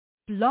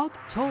Blog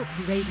Talk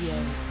Radio.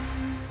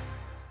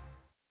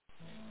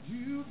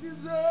 You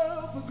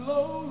deserve the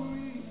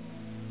glory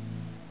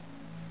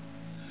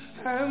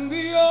and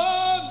the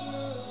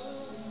honor.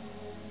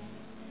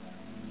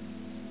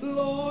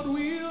 Lord,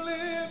 we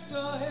lift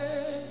our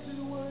hands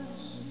in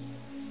worship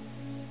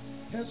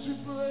as we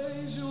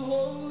praise your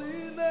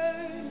holy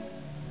name.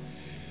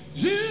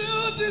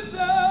 You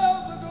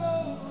deserve the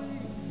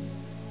glory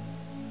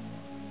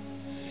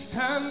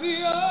and the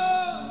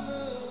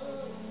honor.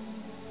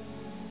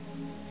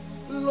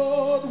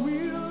 Lord, we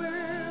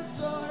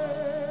lift our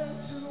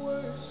hands in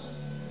worship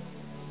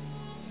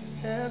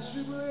as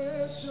we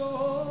bless your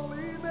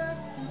holy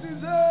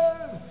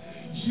name.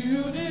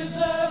 You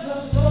deserve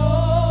the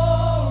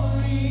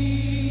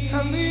glory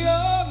and the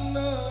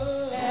honor.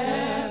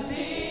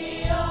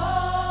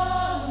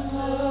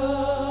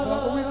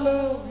 Father, we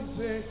love you,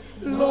 say,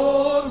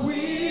 Lord,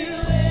 we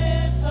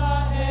lift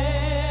our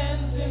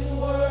hands in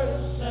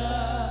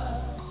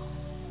worship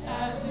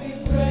as we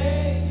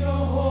praise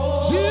your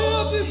holy name. You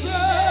deserve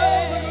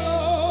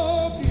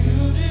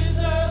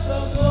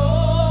the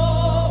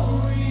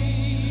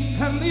glory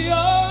and the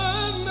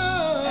honor.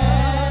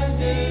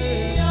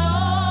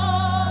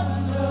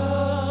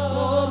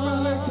 Lord, we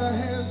lift our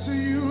hands to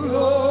you,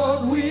 Lord.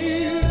 We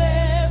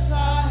lift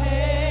our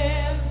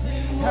hands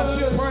in worship as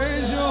we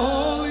praise your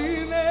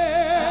holy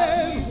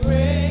name.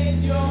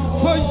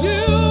 For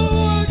you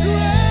are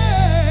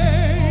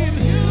great.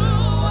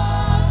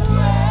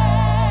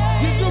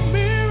 You do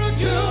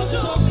miracles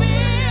so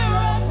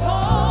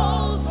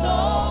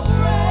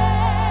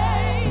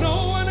great. No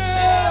one else.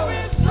 There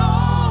is no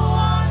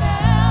one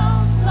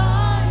else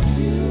like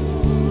you.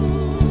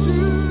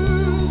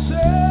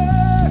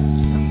 Jesus,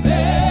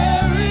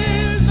 there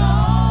is no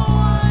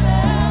one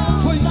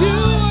else. For you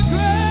are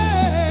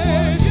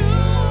great.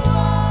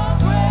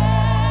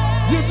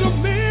 You do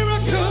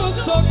miracles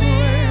so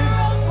great.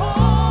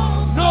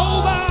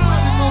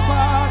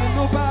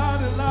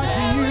 Nobody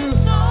like you.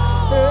 No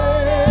one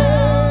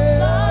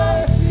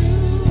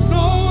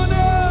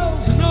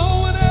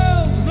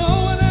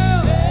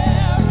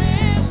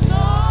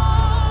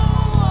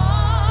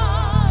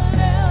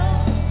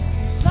else.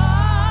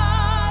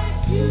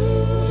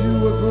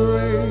 You are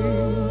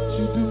great.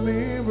 You do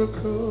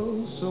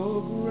miracles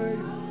so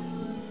great.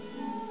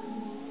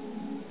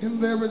 And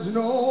there is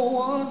no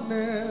one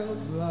else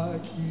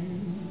like you.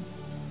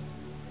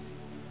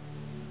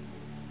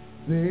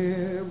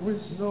 There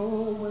is no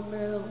one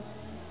else.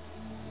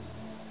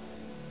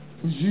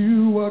 'Cause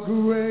you are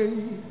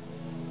great.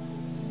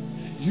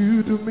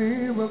 You do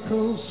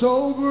miracles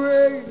so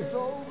great.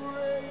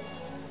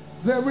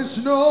 There is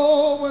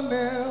no one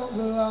else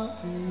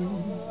like you.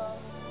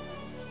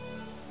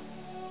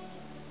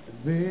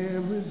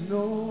 There is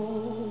no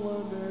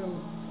one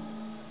else.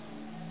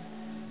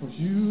 'Cause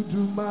you do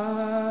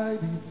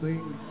mighty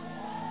things.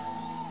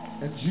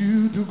 And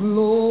you do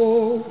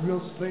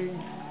glorious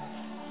things.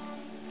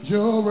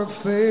 You're a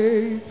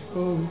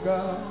faithful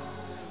God.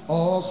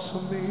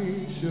 Awesome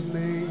is your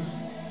name.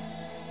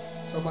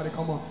 Somebody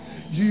come on.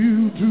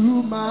 You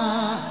do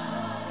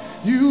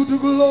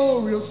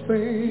glorious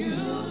things.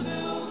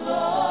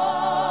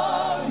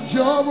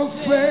 You're a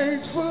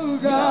faithful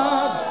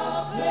God.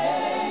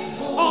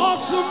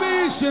 Awesome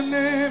is your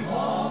name.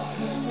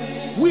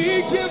 We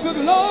give you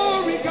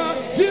glory, God.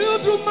 You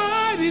do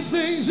mighty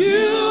things.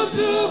 You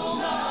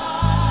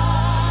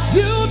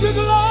do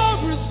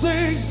glorious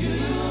things.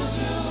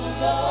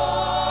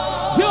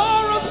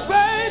 You're a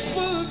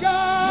faithful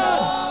God.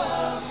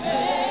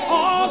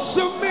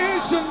 Awesome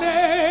is your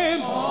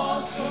name.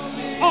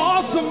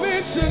 Awesome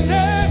is your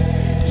name.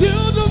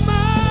 You do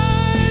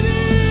mighty.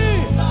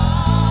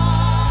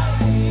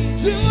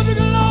 You do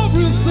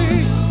glorious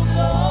things.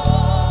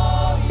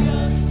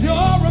 You're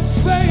a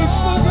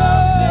faithful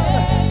God.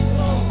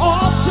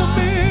 Awesome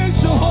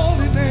is your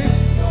holy name.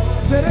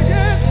 Say it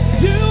again.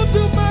 You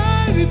do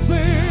mighty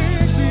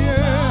things.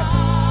 Yeah.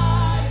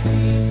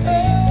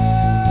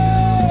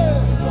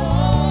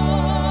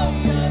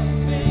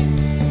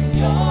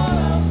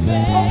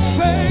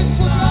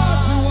 Faithful God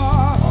you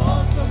are.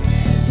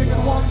 Sing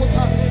it one more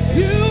time.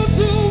 You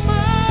do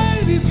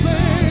mighty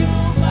things.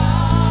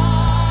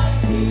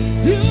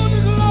 You do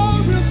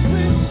glorious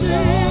things,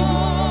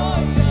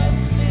 Jesus.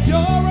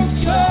 You're a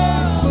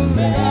faithful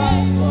God.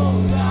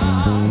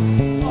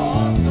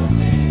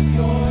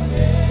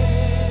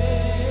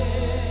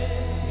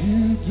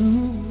 You do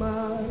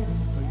mighty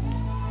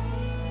things.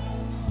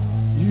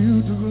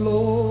 You do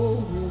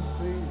glorious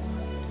things.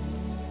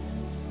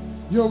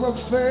 You're a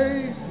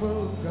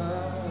faithful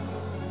God.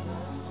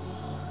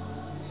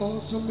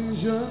 Awesome is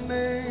your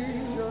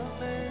name.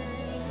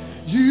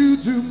 You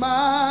do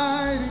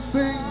mighty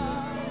things.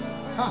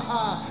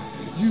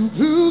 You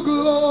do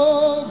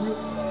glorious.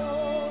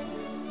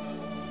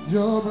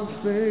 You're a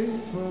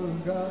faithful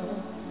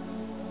God.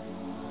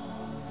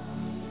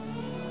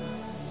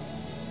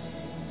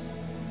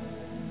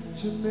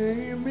 Your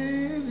name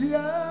is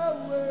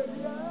Yahweh.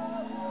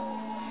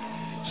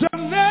 Your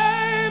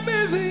name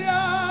is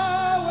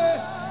Yahweh.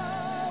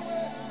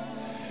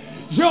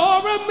 You're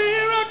a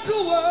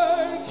miracle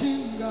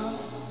working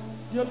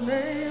Your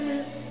name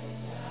is.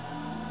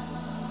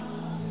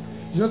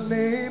 Your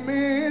name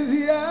is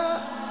Yah.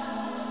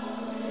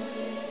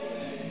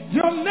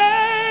 Your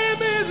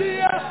name is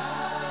Yah.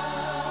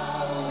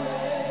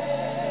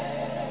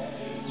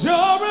 You're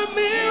a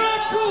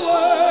miracle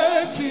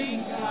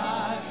working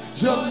God.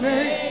 Your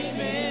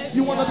name is.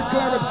 You want to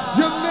declare it?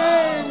 Your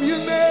name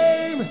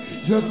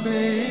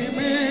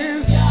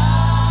is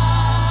Yahweh.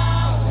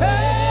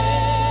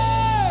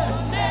 Your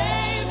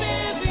name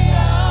is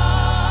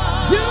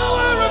Yahweh. You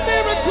are a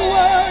miracle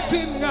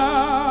working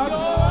God.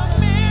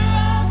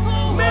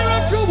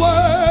 Miracle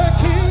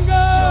working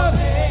God.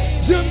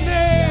 Your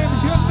name is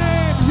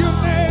Yahweh.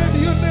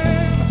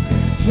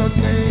 Your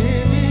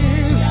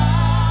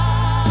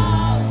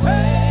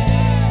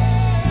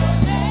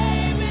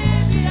name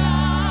is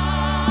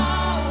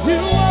Yahweh. You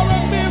are a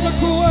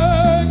miracle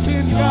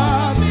working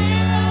God.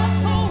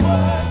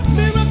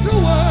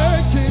 Miracle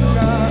working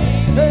God.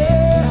 Hey.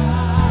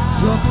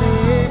 Your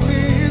name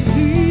is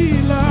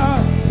healer.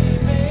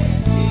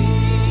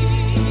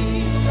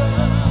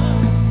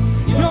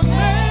 Your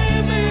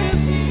name is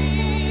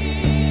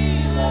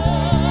healer.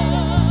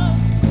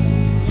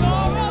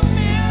 You're a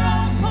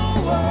miracle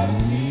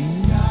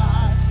working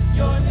God.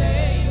 Your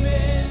name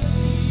is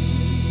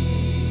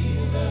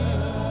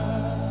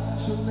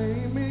healer. Your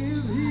name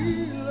is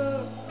healer.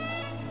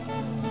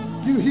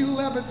 You heal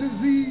every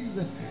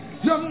disease.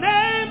 Your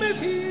name is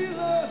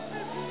healer.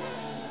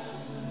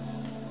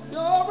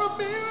 You're a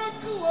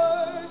miracle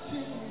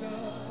working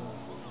God.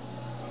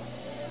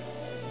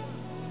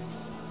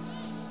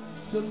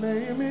 Your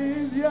name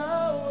is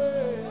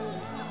Yahweh.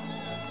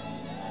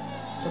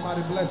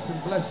 Somebody bless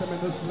him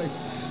in this place.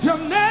 Your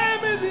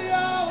name is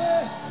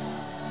Yahweh.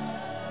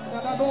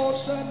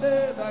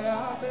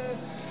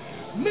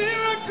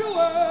 Miracle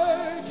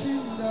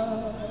working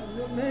God.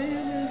 Your name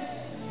is.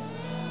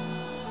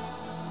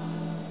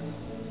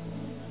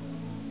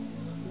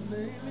 Your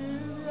name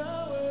is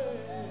Yahweh.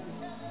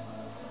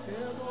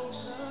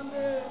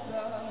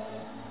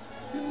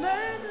 Your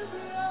name is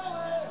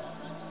Yahweh.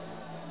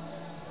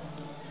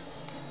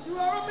 You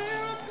are a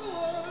miracle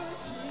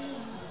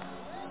working.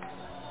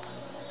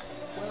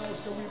 Where else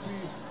can we be?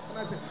 Can I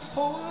say,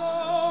 oh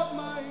Lord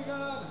my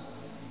God,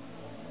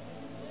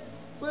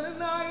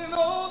 when I in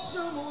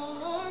awesome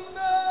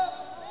wonder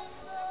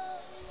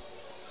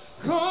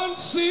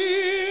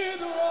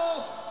consider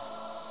all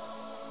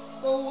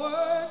the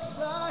works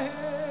thy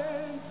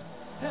hands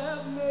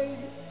have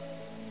made,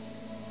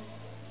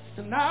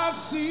 and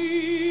I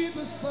see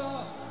the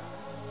sun,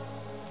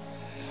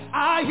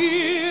 I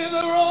hear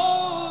the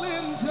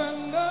rolling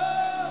thunder,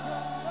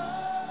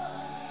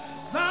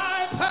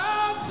 thy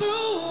power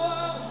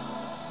throughout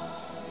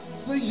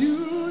the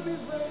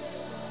universe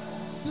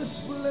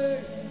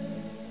display.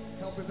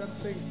 Help me then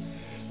sing.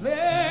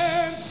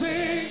 Then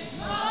sing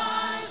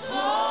my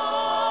soul,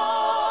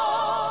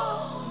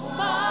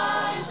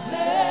 my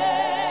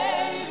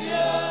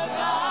Savior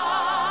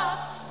God,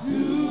 to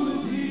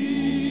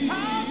thee.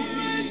 How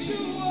great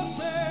you are,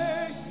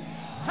 say,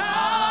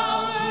 how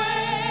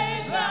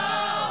great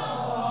thou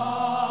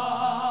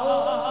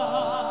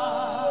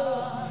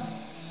art.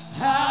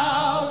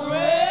 How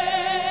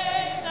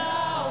great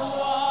thou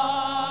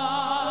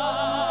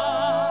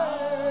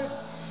art.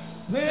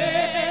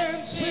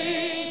 Then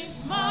sing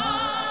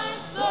my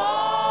soul,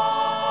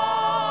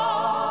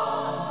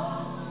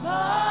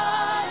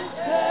 my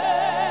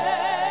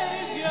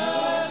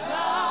Savior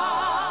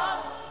God,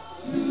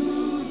 to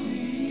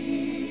thee.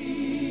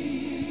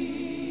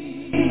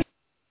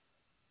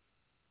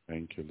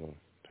 Thank you, Lord.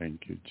 Thank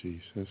you,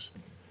 Jesus.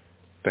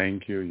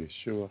 Thank you,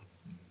 Yeshua.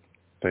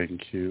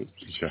 Thank you,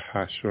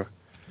 Jehoshua.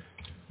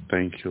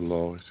 Thank you,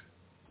 Lord.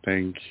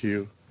 Thank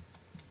you,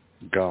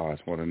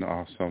 God. What an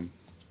awesome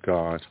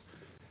God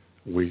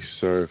we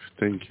serve.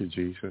 Thank you,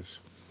 Jesus.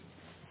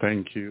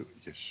 Thank you,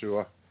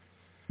 Yeshua.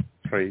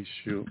 Praise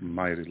you,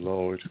 mighty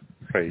Lord.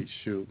 Praise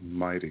you,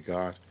 mighty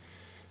God.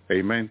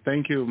 Amen.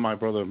 Thank you, my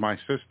brother, my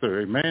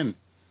sister. Amen.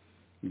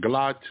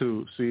 Glad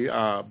to see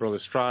Brother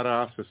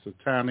Strada, Sister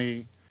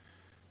Tani,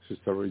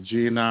 Sister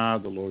Regina,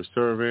 the Lord's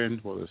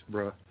servant, Brother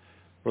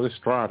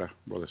Strada.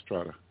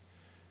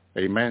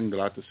 Amen.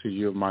 Glad to see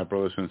you, my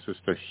brothers and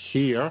sisters,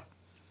 here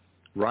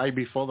right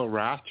before the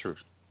rapture.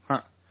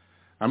 Huh.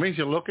 That means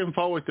you're looking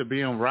forward to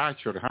being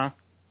raptured, huh?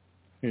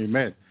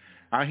 Amen.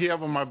 I'm here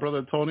with my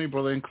brother Tony,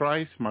 brother in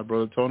Christ, my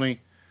brother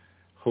Tony,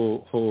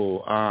 who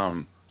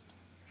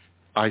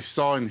I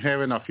saw in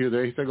heaven a few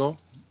days ago.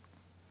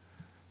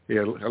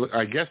 Yeah,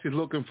 I guess he's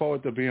looking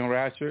forward to being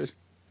raptured.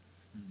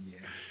 Yeah.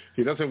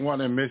 He doesn't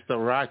want to miss the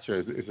rapture.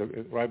 Is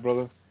it right,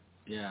 brother?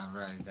 Yeah,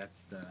 right. That's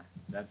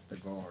the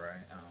goal,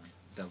 right?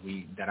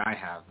 That I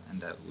have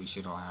and that we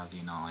should all have.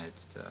 It's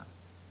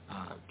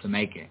to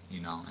make it.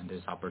 And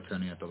this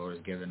opportunity that the Lord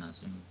has given us,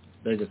 and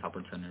biggest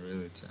opportunity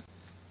really to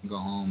go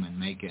home and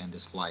make it in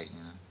this flight.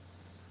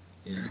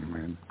 Yeah.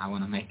 Amen. I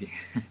want to make it.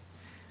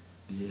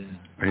 Yeah.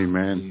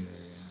 Amen.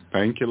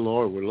 Thank you,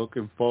 Lord. We're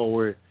looking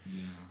forward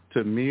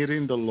to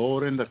meeting the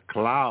Lord in the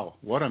cloud.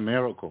 What a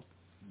miracle.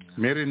 Yeah.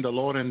 Meeting the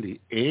Lord in the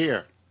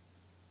air.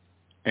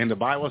 And the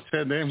Bible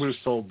said then we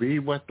shall be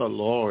with the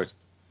Lord.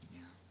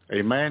 Yeah.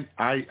 Amen.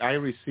 I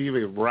received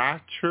a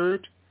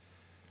raptured,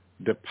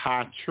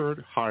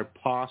 departured,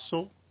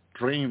 harpazo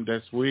dream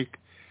this week.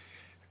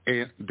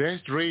 And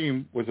this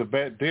dream was a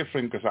bit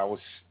different because I was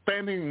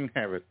standing in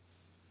heaven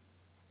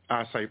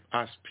as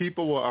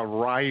people were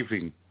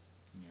arriving.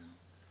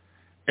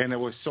 Yeah. And it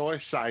was so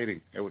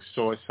exciting. It was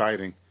so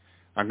exciting.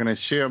 I'm going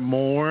to share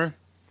more,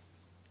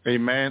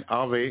 amen,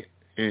 of it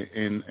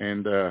in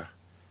the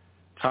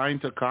time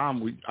to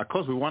come. Of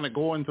course, we want to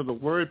go into the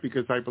Word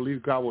because I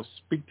believe God will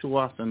speak to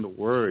us in the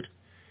Word.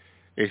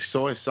 It's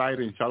so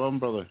exciting. Shalom,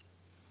 Brother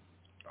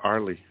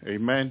Arlie.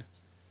 Amen.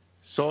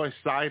 So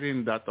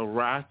exciting that the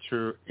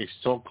rapture is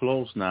so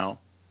close now,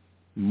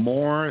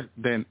 more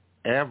than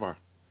ever.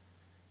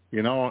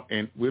 You know,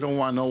 and we don't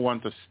want no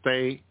one to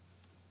stay,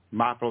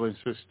 my brother and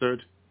sister.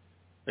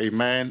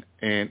 Amen.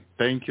 And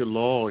thank you,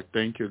 Lord.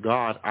 Thank you,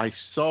 God. I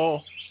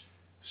saw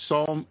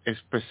some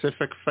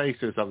specific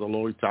faces of the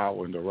Lord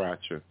Tower in the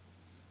rapture.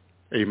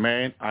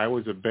 Amen. I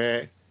was a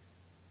bit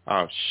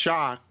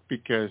shocked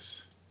because,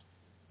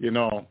 you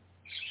know,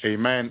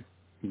 amen,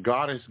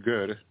 God is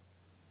good.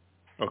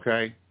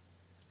 Okay.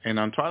 And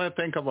I'm trying to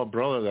think of a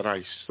brother that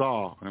I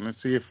saw. And let's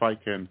see if I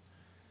can,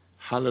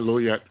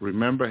 hallelujah,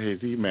 remember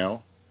his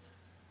email.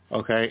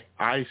 Okay.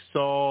 I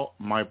saw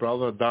my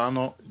brother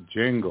Donald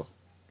Jingle.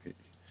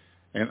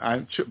 And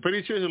I'm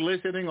pretty sure he's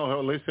listening or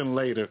he'll listen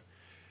later.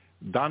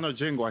 Donald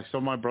Jingle, I saw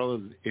my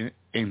brother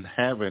in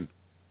heaven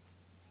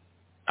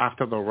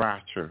after the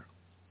rapture.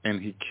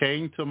 And he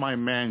came to my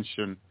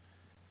mansion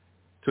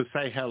to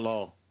say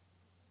hello.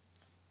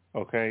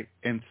 Okay.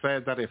 And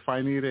said that if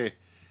I needed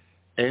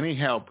any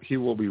help, he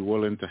will be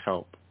willing to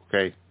help.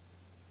 Okay.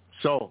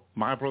 So,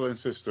 my brother and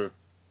sister,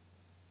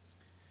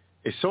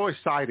 it's so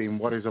exciting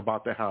what is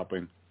about to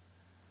happen.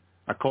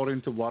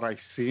 According to what I've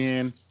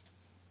seen,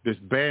 there's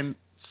been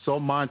so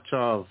much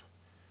of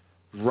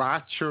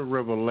rapture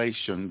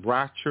revelation,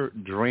 rapture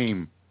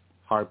dream,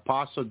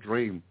 harpazo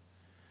dream,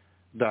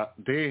 that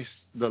the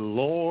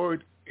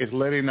Lord is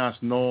letting us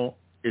know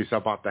is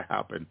about to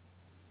happen.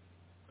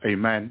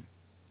 Amen.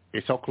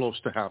 It's so close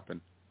to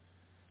happen.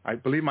 I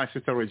believe my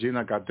sister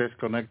Regina got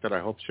disconnected.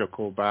 I hope she'll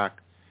call back.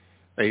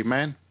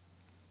 Amen.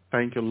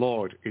 Thank you,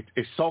 Lord.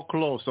 It's so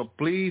close. So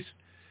please,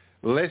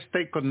 let's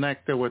stay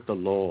connected with the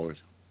Lord.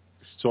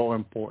 It's so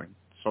important.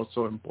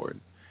 So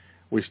important.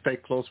 We stay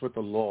close with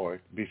the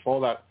Lord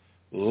before that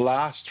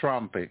last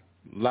trumpet,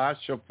 last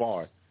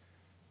shofar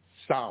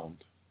sound,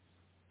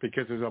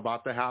 because it's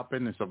about to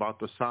happen. It's about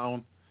to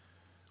sound.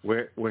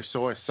 We're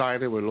so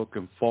excited. We're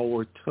looking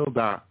forward to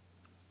that.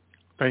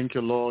 Thank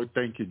you, Lord.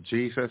 Thank you,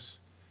 Jesus.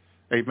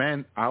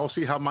 Amen. I'll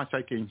see how much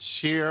I can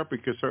share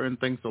because certain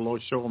things the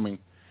Lord showed me.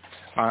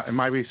 It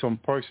might be some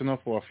personal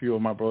for a few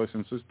of my brothers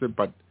and sisters,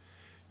 but,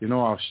 you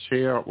know, I'll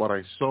share what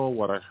I saw,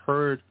 what I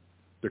heard,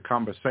 the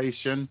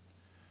conversation.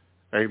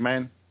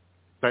 Amen.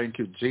 Thank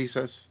you,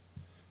 Jesus.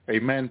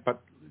 Amen.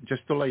 But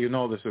just to let you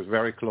know, this is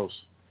very close.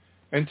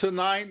 And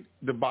tonight,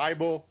 the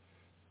Bible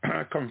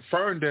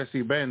confirmed this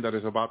event that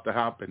is about to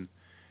happen.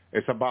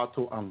 It's about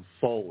to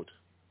unfold.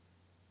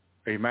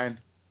 Amen.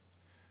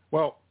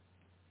 Well,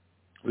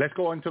 let's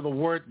go into the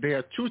Word. There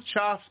are two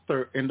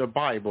chapters in the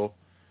Bible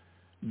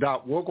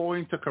that we're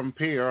going to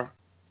compare,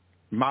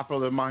 my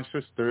brother and my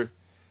sister,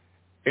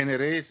 and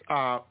it is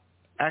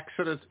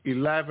Exodus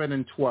 11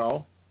 and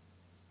 12.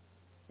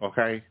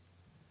 Okay,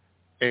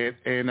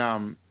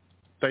 and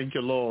thank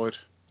you, Lord,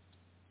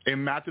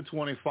 in Matthew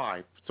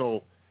 25.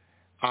 So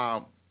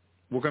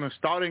we're going to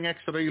start in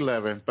Exodus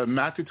 11, but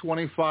Matthew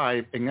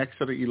 25 and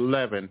Exodus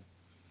 11,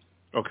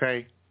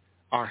 okay,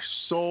 are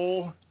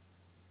so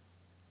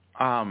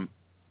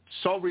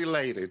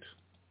related,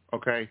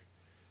 okay,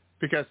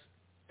 because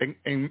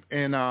in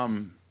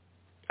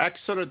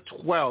Exodus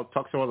 12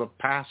 talks about the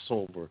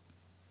Passover.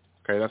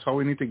 Okay, that's how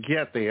we need to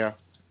get there.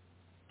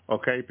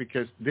 Okay,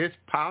 because this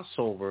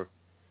Passover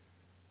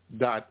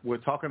that we're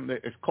talking,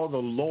 it's called the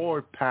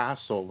Lord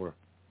Passover.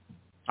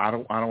 I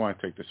don't want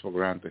to take this for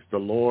granted. It's the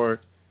Lord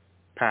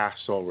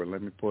Passover.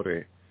 Let me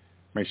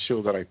make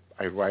sure that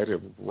I write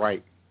it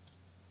right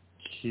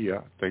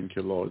here. Thank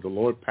you, Lord. The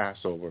Lord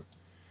Passover,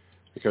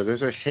 because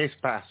this is His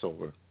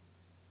Passover.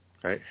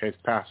 Okay, His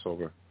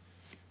Passover.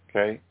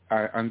 Okay,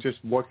 I'm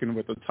just working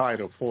with the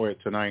title for it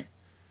tonight.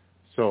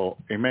 So,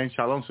 amen.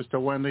 Shalom, Sister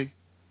Wendy.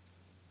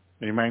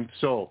 Amen.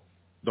 So,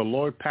 the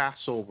Lord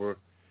Passover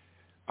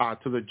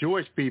to the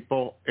Jewish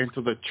people and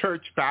to the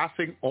church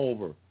passing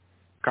over,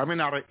 coming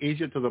out of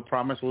Egypt to the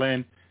Promised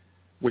Land,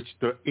 which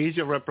the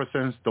Egypt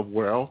represents the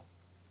world,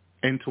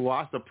 and to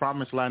us the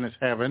Promised Land is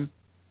heaven,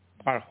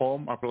 our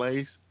home, our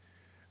place,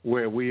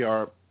 where we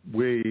are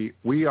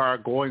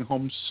going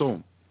home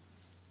soon.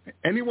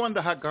 Anyone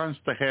that has gone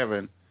to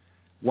heaven,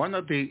 one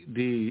of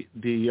the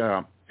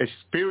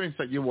experience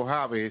that you will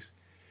have is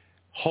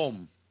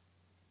home.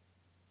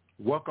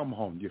 Welcome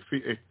home. You feel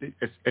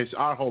it's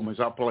our home, it's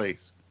our place.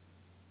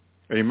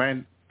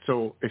 Amen.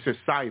 So it's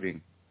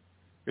exciting.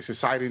 It's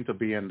exciting to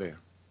be in there.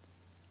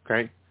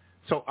 Okay.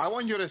 So I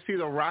want you to see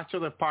the rapture,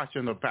 the departure,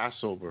 and the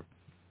Passover.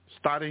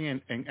 starting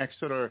in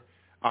Exodus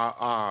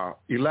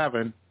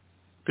 11,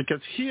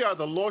 because here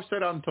the Lord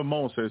said unto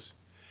Moses,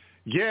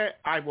 yea,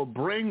 I will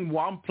bring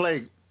one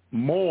plague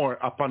more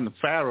upon the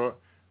Pharaoh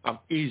of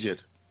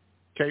Egypt.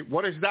 Okay,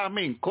 what does that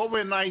mean?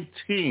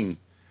 COVID-19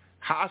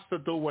 has to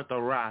do with the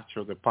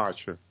rapture,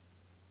 departure,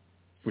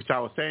 which I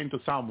was saying to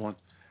someone,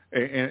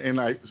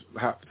 and I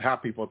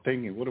have people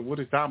thinking, what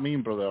does that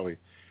mean, Brother Ellie?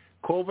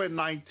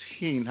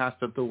 COVID-19 has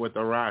to do with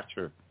the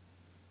rapture,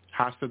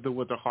 has to do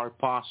with the heart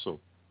parcel.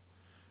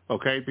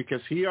 Okay,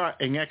 because here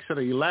in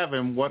Exodus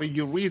 11, what do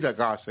you read that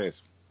God says?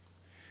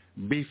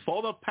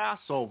 Before the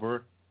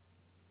Passover,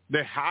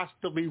 there has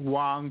to be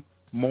one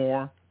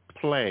more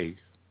plague.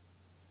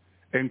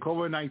 And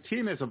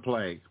COVID-19 is a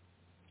plague.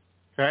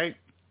 Okay?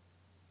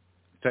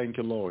 Thank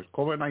you, Lord.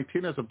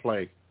 COVID-19 is a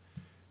plague.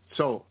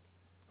 So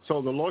the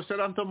Lord said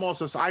unto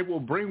Moses, I will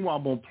bring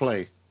one more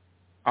plague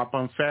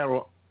upon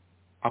Pharaoh,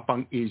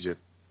 upon Egypt.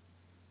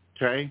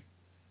 Okay?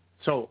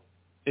 So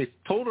it's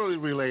totally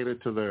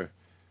related to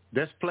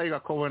this plague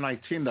of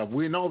COVID-19 that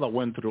we know that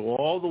went through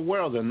all the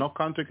world and no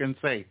country can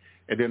say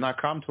it did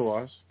not come to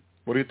us.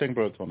 What do you think,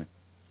 Brother Tony?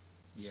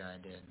 Yeah,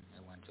 it did.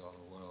 It went to all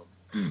the world.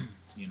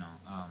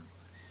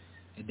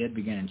 It did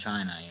begin in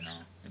China,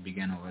 It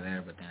began over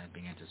there, but then it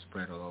began to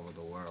spread all over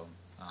the world.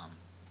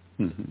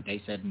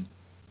 They said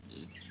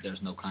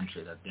there's no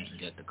country that didn't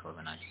get the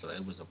COVID-19, so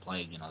it was a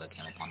plague, that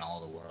came upon all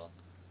the world.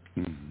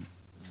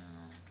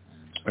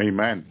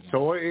 Amen. Yeah.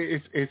 So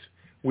it's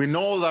we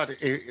know that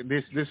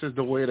this is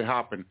the way it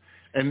happened.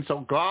 And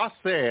so God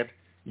said,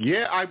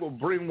 yeah, I will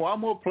bring one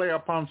more plague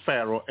upon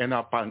Pharaoh and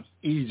upon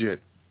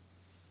Egypt.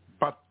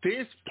 But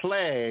this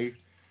plague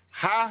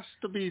has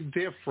to be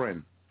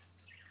different,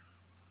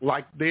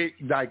 like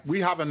we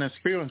haven't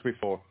experienced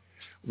before.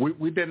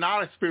 We did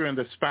not experience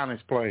the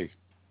Spanish plague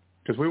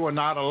because we were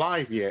not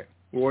alive yet.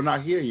 We were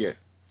not here yet.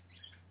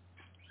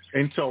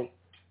 And so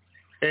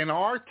in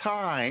our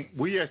time,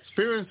 we are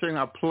experiencing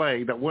a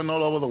plague that went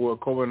all over the world,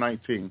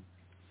 COVID-19.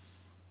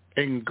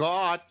 And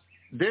God,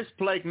 this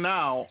plague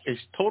now is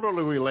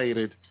totally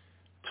related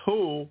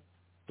to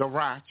the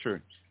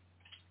rapture.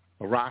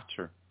 The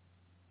rapture,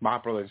 my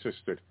brother and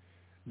sister.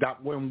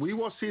 That when we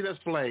will see this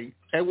plague,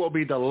 it will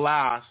be the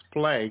last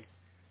plague.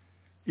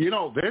 There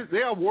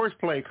are worse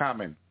plague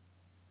coming.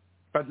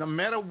 But no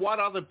matter what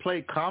other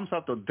plague comes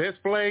after this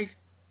plague,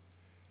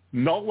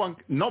 none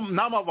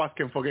of us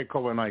can forget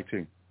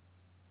COVID-19.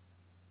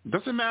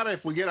 Doesn't matter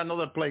if we get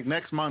another plague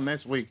next month,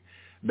 next week,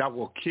 that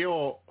will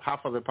kill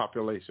half of the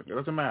population. It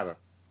doesn't matter.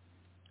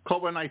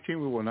 COVID-19 we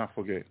will not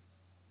forget.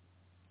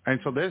 And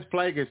so this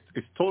plague is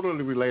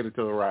totally related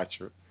to the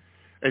rapture.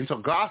 And so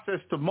God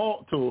says to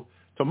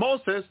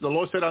Moses, the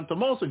Lord said unto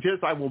Moses, yes,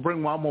 I will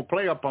bring one more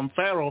plague upon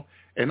Pharaoh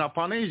and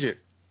upon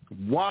Egypt.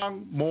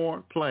 One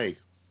more plague.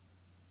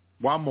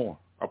 One more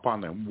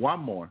upon them. One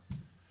more.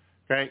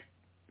 Okay?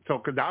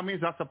 So that means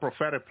that's a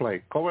prophetic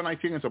plague.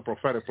 COVID-19 is a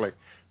prophetic plague.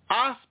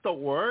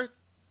 Afterward,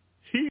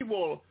 he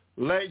will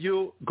let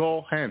you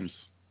go hence.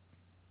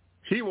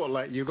 He will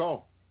let you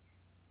go.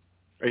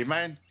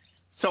 Amen.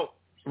 So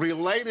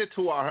related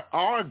to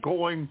our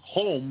going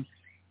home,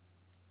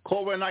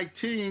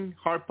 COVID-19,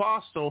 our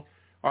apostle,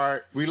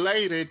 are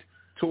related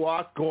to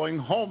us going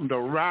home, the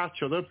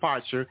rapture, the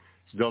departure,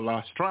 the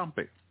last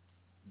trumpet.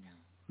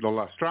 The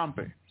last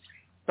trumpet.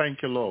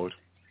 Thank you, Lord.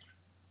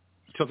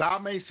 So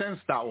that makes sense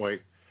that way.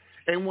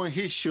 And when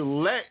he should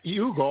let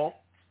you go,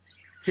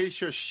 he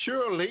should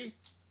surely,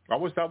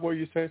 what was that word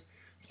you said?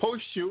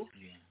 Push you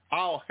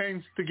our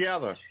hands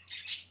together.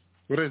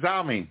 What does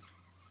that mean?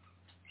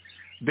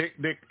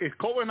 Is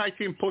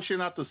COVID-19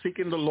 pushing out to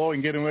seeking the Lord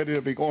and getting ready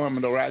to be going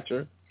in the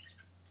rapture?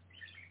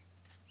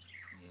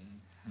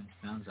 Yeah, it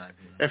sounds like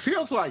it. It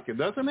feels like it,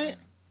 doesn't it?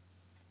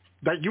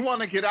 That you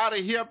want to get out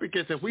of here,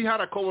 because if we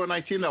had a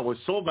COVID-19 that was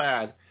so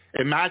bad,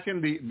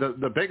 imagine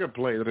the bigger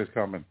plague that is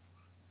coming.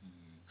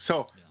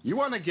 So you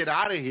want to get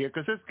out of here,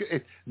 because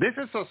this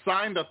is a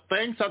sign that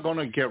things are going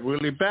to get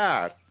really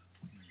bad.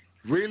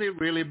 Really,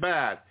 really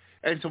bad.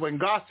 And so when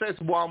God says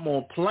one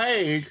more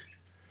plague,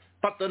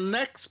 but the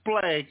next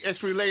plague is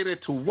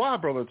related to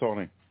what, Brother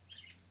Tony?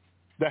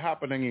 That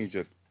happened in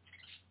Egypt.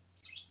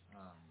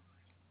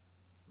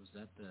 Was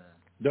that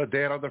the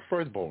death of the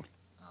firstborn?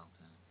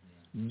 Okay.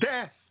 Yeah.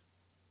 Death.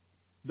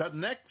 The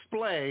next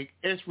plague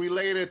is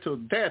related to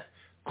death.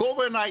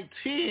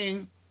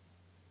 COVID-19,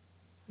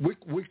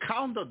 we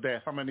count the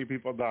death, how many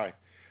people die.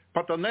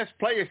 But the next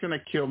plague is going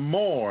to kill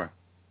more.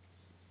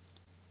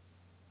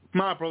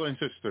 My brother and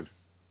sister,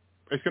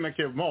 it's going to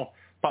kill more.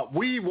 But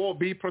we will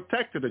be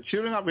protected. The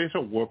children of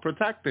Israel were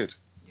protected.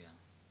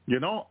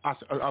 Yeah.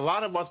 A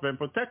lot of us have been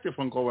protected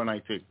from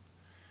COVID-19.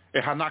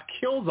 It has not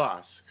killed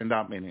us in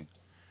that meaning.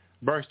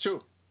 Verse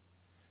 2.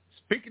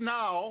 Speak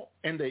now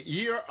in the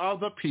ear of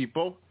the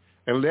people,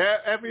 and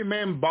let every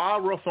man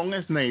borrow from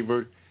his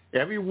neighbor,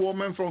 every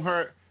woman from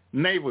her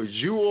neighbor,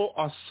 jewel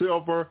of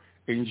silver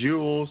and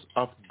jewels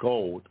of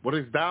gold. What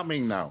does that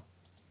mean now?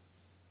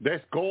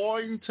 There's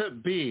going to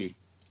be,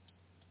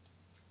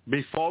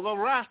 before the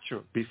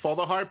rapture, before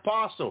the hard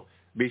Passover,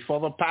 before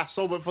the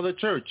Passover for the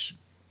church,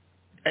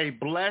 a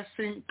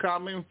blessing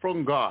coming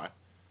from God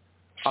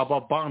of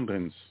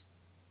abundance,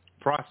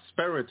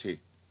 prosperity.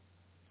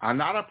 I'm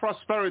not a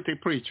prosperity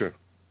preacher.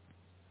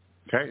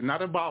 Okay,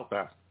 not about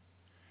that.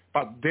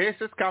 But this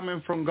is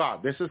coming from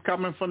God. This is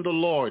coming from the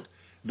Lord.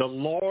 The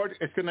Lord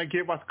is going to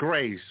give us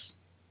grace.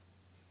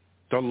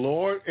 The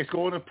Lord is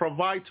going to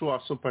provide to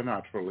us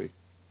supernaturally.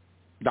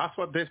 That's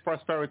what this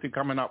prosperity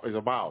coming up is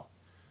about.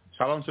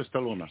 Shalom, Sister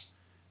Luna.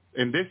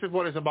 And this is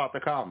what is about to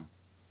come.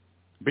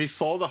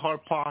 Before the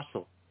hard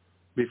parcel,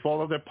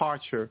 before the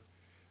departure,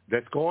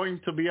 there's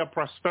going to be a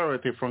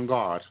prosperity from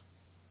God.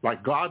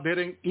 Like God did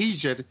in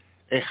Egypt,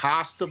 it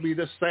has to be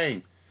the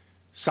same.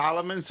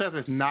 Solomon says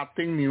there's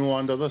nothing new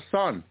under the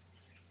sun.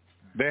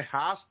 There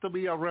has to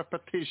be a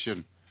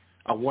repetition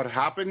of what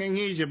happened in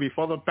Egypt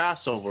before the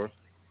Passover.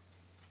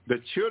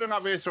 The children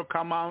of Israel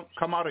come out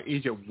of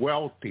Egypt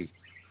wealthy,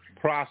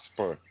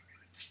 prosper.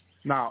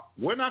 Now,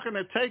 we're not going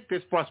to take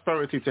this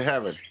prosperity to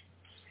heaven,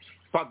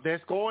 but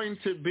there's going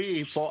to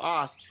be for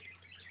us,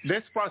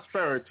 this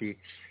prosperity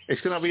is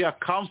going to be a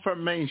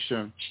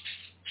confirmation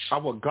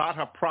of what God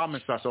has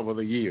promised us over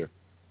the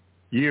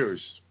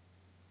years.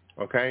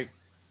 Okay?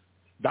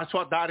 That's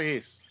what that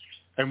is.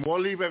 And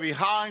we'll leave it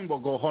behind. We'll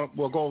go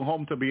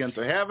home to be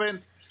into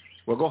heaven.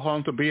 We'll go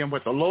home to being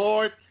with the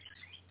Lord.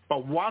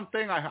 But one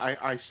thing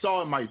I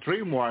saw in my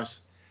dream was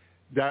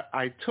that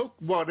I took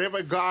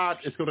whatever God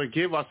is going to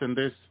give us in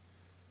this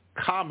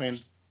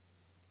coming,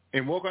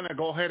 and we're going to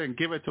go ahead and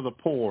give it to the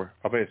poor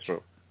of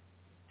Israel.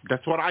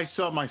 That's what I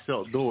saw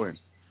myself doing.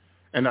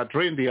 And I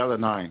dreamed the other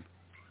night.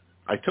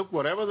 I took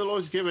whatever the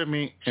Lord's given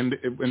me in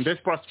this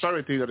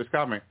prosperity that is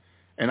coming,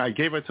 and I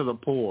gave it to the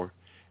poor.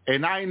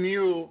 And I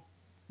knew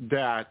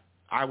that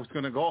I was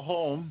going to go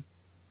home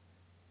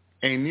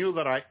and knew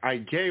that I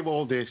gave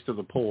all this to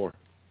the poor.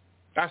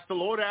 As the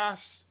Lord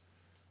asked,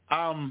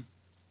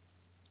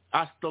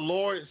 as the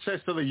Lord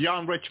says to the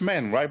young rich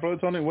men, right, Brother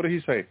Tony? What did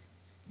he say?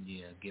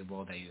 Yeah, give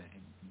all that you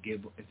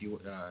give. If you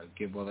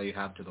give all that you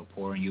have to the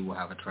poor, and you will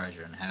have a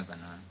treasure in heaven.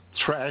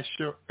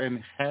 Treasure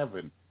in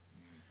heaven,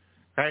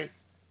 right?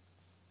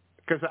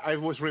 Because it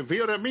was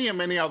revealed to me and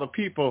many other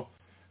people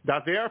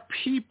that there are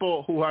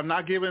people who are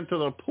not given to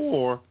the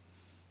poor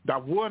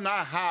that will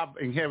not have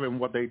in heaven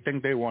what they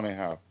think they want to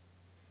have.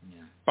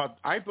 Yeah. But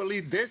I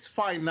believe this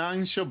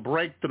financial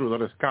breakthrough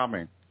that is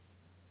coming,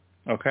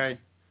 okay,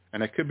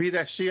 and it could be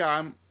this year.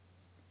 I'm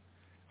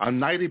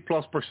 90+%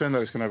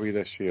 that it's going to be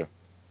this year.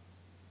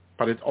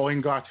 But it's all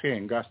in God's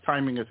hand. God's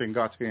timing is in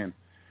God's hand.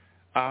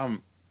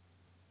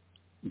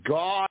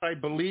 God, I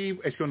believe,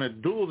 is going to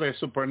do this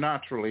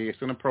supernaturally. It's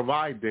going to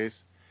provide this.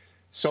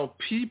 So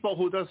people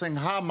who doesn't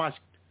have much,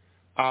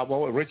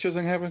 riches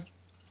in heaven?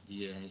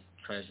 Yeah,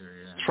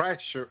 treasure. Yeah.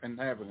 Treasure in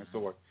heaven is the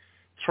word.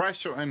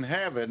 Treasure in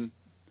heaven.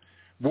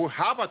 We'll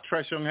have a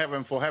treasure in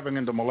heaven for heaven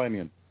in the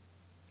millennium.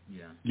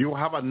 Yeah. You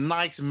have a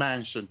nice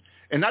mansion.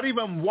 And not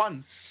even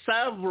one,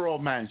 several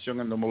mansions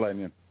in the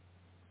millennium.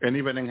 And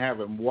even in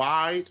heaven.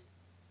 Why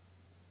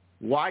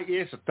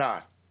is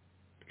that?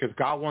 Because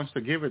God wants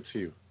to give it to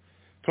you.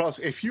 Plus,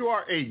 if you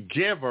are a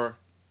giver,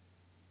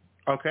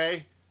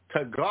 okay,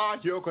 to God,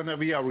 you're going to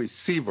be a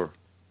receiver.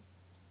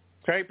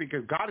 Okay?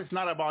 Because God is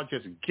not about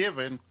just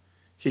giving.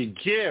 He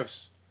gives.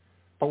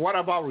 But what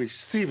about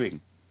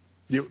receiving?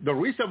 The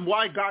reason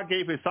why God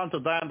gave his son to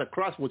die on the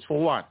cross was for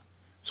what?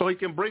 So he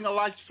can bring a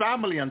large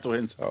family unto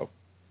himself.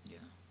 Yeah.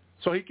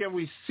 So he can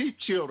receive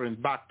children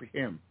back to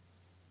him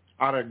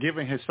out of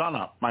giving his son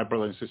up, my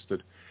brother and sister.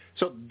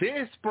 So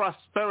this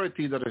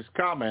prosperity that is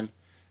coming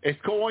is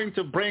going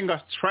to bring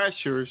us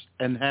treasures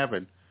in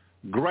heaven,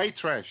 great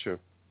treasure,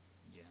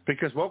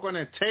 because we're going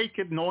to take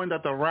it knowing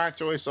that the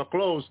rapture is so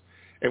close,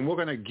 and we're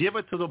going to give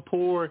it to the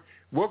poor.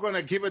 We're going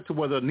to give it to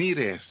where the need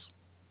is.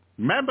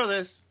 Remember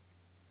this.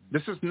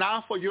 This is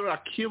not for you to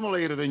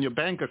accumulate it in your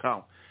bank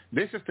account.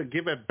 This is to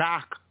give it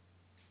back,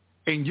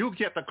 and you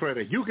get the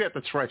credit. You get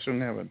the treasure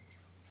in heaven.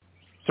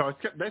 So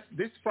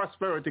this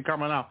prosperity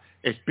coming out,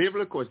 it's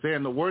biblical. It's there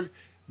in the Word.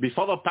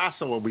 Before the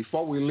Passover,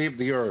 before we leave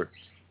the earth,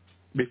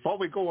 before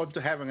we go up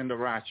to heaven in the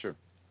rapture.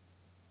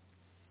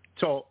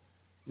 So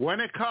when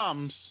it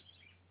comes,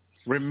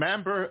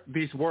 remember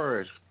these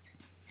words.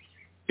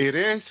 It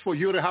is for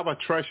you to have a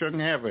treasure in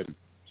heaven.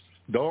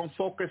 Don't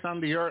focus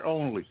on the earth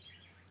only.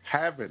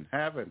 Heaven.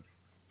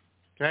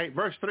 Okay,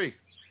 verse 3.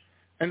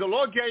 And the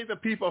Lord gave the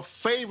people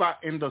favor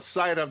in the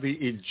sight of the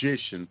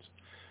Egyptians.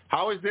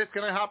 How is this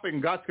going to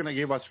happen? God's going to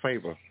give us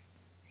favor.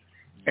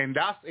 And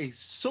that's a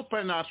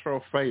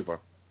supernatural favor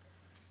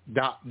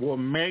that will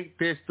make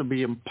this to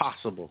be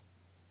impossible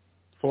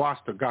for us,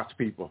 the God's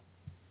people.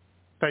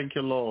 Thank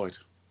you, Lord.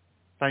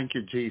 Thank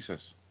you, Jesus.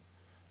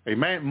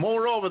 Amen.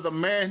 Moreover, the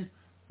man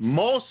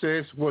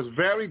Moses was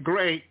very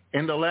great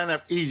in the land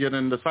of Egypt,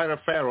 in the sight of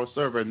Pharaoh's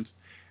servants,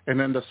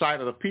 and in the sight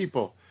of the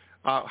people.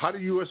 How do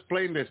you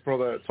explain this,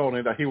 Brother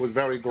Tony, that he was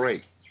very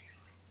great?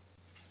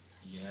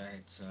 Yeah,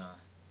 it's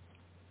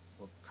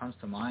what comes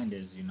to mind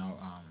is,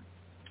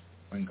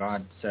 when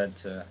God said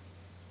to,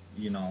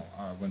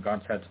 when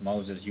God said to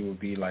Moses, you will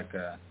be like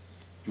a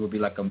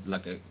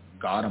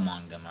God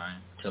among them, right?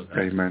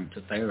 Amen.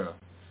 To Pharaoh.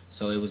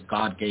 So it was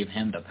God gave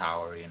him the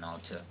power, it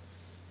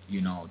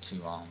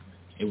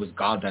was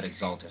God that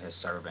exalted his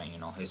servant,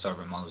 his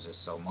servant Moses.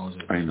 So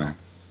Moses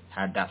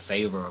had that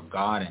favor of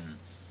God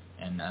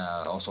and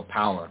also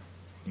power,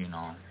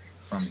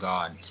 from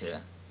God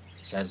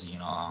says,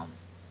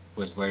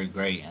 was very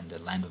great in the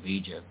land of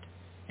Egypt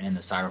and in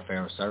the sight of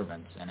Pharaoh's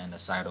servants and in the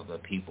sight of the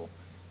people.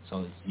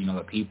 So,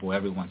 the people,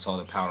 everyone saw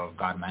the power of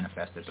God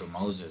manifested through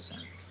Moses.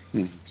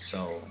 And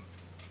so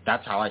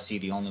that's how I see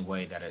the only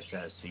way that it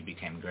says he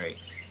became great,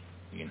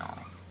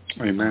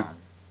 Amen.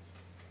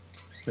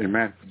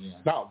 Amen. Yeah.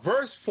 Now,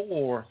 verse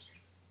 4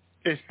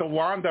 is the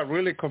one that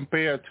really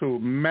compared to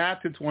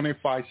Matthew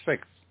 25:6.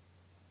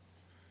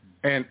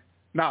 And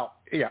now,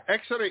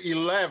 Exodus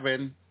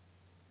 11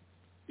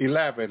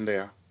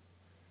 there.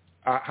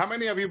 How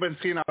many of you been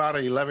seeing a lot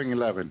of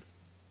 11:11?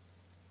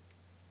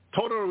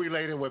 Totally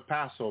related with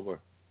Passover.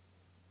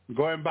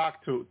 Going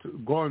back to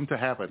going to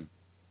heaven.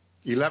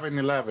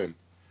 11:11.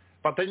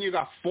 But then you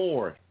got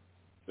 4.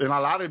 And a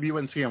lot of you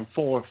been seeing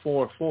 4,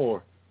 4,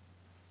 4.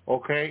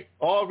 Okay?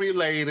 All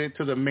related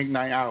to the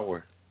midnight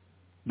hour.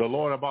 The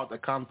Lord about to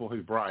come for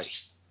his bride.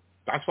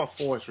 That's what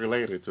 4 is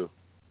related to.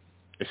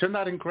 Isn't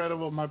that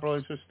incredible, my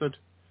brothers and sisters?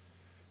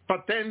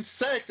 But then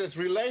 6 is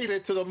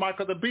related to the mark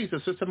of the beast,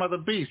 the system of the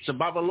beast, the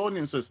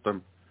Babylonian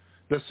system,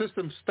 the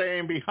system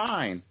staying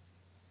behind,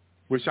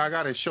 which I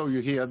got to show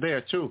you here and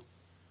there too.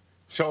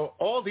 So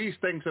all these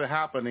things are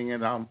happening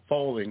and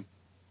unfolding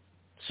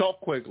so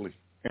quickly,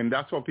 and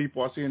that's what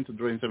people are seeing to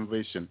dreams and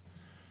vision,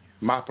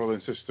 my brother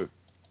and sister.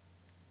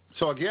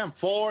 So again,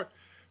 4,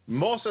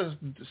 Moses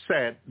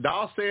said,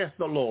 "Thou sayest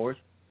the Lord,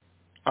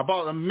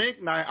 about the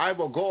midnight I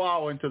will go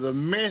out into the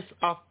midst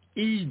of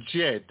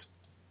Egypt."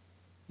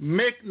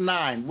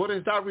 Midnight, what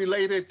is that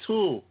related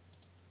to?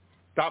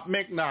 That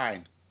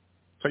midnight.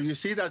 So you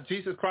see that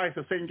Jesus Christ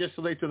is saying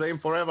yesterday, today,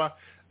 and forever.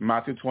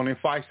 Matthew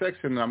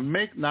 25:6. In the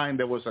midnight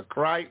there was a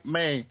cry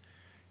made,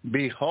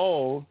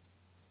 "Behold,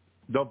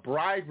 the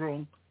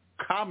bridegroom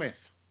cometh."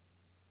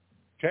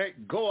 Okay,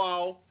 go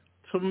out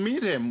to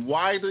meet him.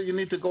 Why do you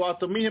need to go out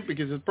to meet him?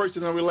 Because it's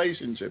personal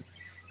relationship.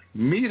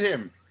 Meet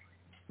him.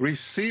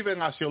 Receive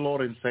him as your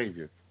Lord and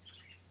Savior.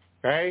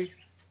 Okay?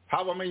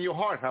 Have him in your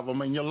heart. Have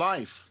him in your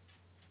life.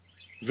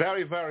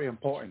 Very, very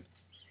important.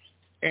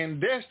 In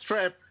this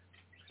trip,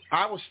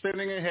 I was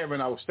standing in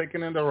heaven. I was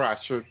taken in the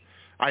rapture.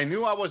 I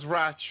knew I was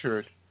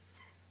raptured,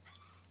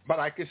 but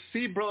I could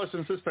see brothers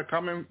and sisters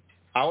coming.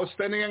 I was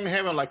standing in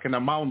heaven like in a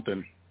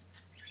mountain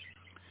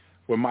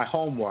where my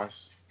home was.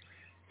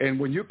 And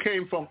when you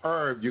came from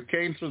earth, you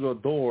came through the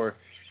door,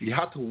 you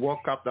had to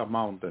walk up the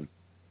mountain.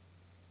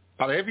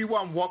 But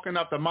everyone walking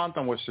up the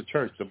mountain was the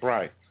church, the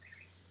bride.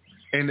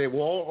 And they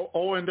were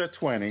all in their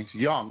 20s,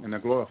 young, in a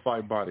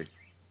glorified body.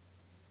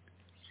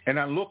 And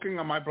I'm looking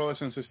at my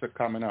brothers and sisters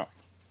coming up.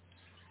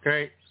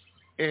 Okay?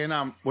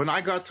 And when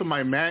I got to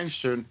my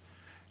mansion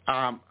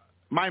had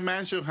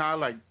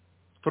like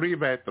 3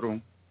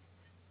 bedrooms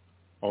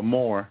or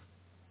more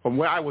from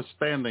where I was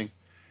standing.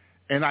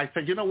 And I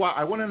said, you know what?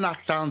 I want to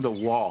knock down the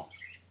wall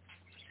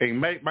and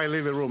make my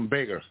living room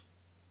bigger.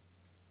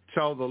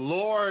 So the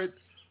Lord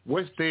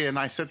was there, and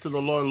I said to the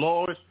Lord,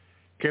 "Lord,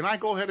 can I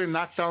go ahead and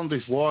knock down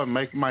this wall and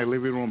make my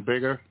living room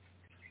bigger?"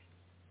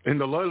 And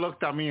the Lord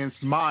looked at me and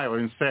smiled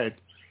and said,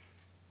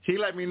 he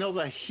let me know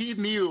that he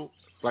knew,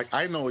 like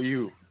I know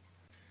you,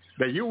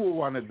 that you will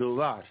want to do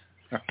that.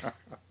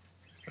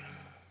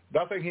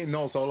 That's what he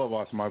knows all of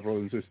us, my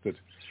brothers and sisters.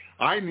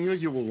 I knew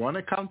you would want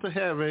to come to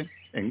heaven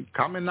and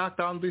come and knock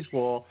down this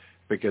wall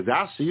because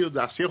that's you,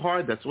 that's your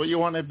heart, that's what you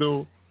want to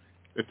do.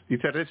 He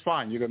said, "It's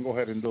fine. You can go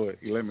ahead and do it."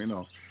 He let me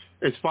know.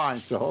 It's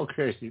fine. So,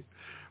 okay.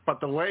 But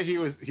the way he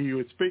was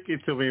speaking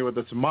to me with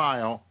a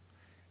smile,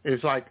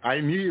 it's like, I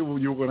knew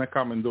you were going to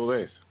come and do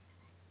this.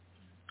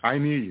 I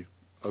knew you.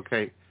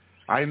 Okay.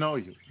 I know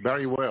you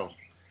very well.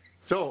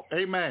 So,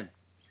 amen.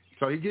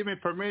 So he gave me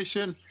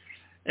permission,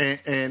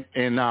 and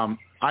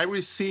I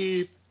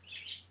received,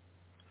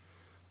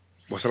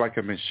 was like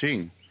a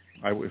machine,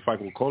 if I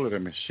could call it a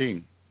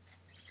machine.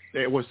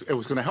 It was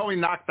going to help me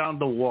knock down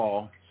the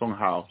wall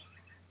somehow.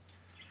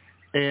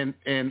 And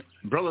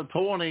Brother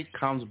Tony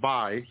comes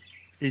by.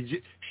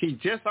 He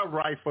just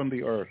arrived from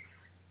the earth.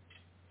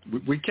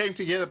 We came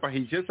together, but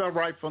he just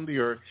arrived from the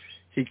earth.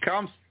 He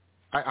comes.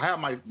 I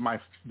have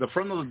the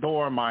front of the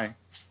door,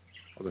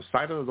 or the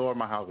side of the door of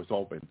my house is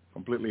open,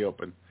 completely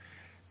open.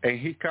 And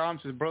he comes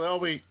and says, "Brother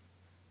Elby,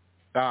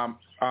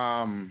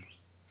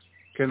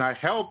 can I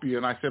help you?"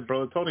 And I said,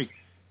 "Brother Tony,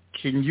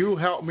 can you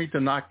help me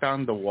to knock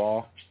down the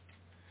wall?"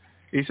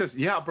 He says,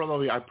 "Yeah, Brother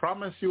Elby, I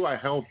promise you I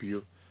help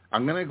you.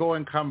 I'm going to go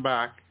and come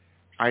back.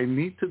 I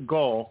need to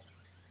go."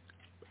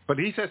 But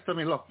he says to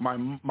me, "Look, my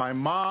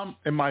mom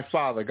and my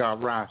father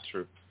got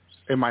raptured,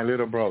 and my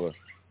little brother,"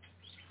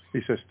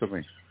 he says to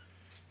me.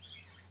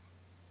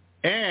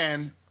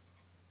 "And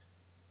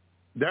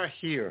they're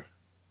here.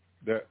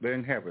 They're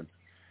in heaven.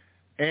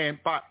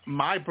 But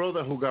my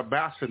brother who got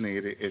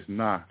vaccinated is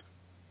not."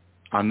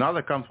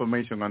 Another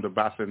confirmation on the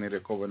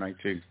vaccinated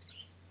COVID-19.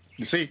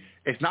 You see,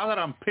 it's not that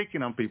I'm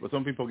picking on people.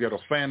 Some people get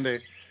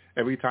offended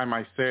every time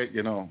I say,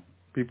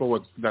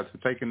 People that's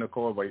taking the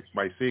call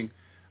by seeing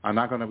are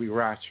not going to be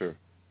raptured.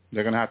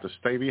 They're going to have to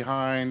stay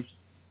behind,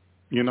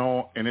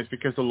 and it's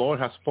because the Lord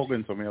has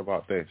spoken to me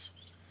about this.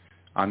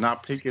 I'm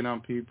not picking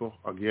on people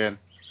again.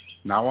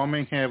 Now I'm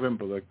in heaven,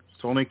 Brother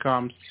Tony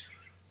comes.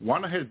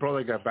 One of his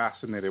brothers got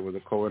vaccinated with the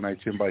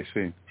COVID-19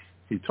 vaccine.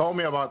 He told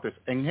me about this.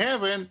 In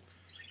heaven,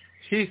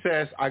 he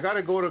says, I got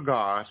to go to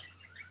God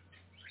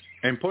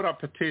and put a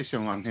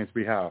petition on his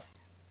behalf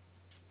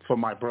for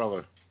my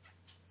brother.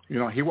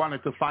 He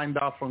wanted to find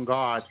out from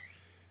God.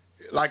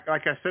 Like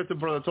I said to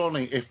Brother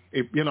Tony,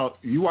 if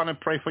you want to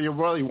pray for your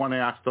brother, you want to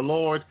ask the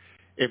Lord.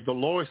 If the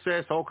Lord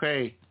says,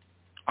 okay,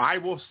 I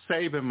will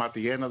save him at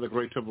the end of the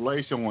Great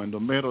Tribulation or in the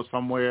middle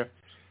somewhere,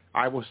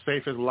 I will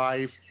save his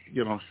life,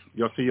 you'll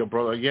see your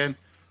brother again.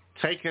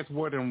 Take his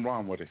word and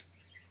run with it.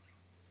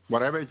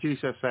 Whatever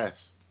Jesus says.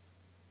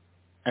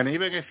 And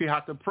even if you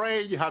have to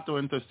pray, you have to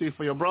intercede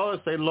for your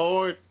brother. Say,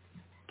 Lord,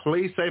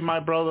 please save my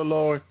brother,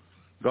 Lord.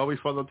 Go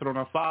before the throne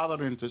of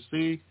Father,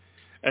 intercede.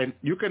 And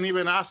you can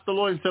even ask the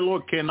Lord and say,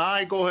 Lord, can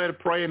I go ahead and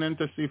pray and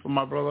intercede for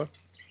my brother?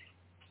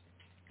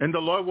 And the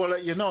Lord will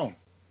let you know.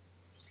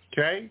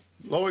 Okay?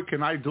 Lord,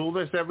 can I do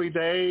this every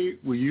day?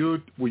 Will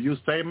you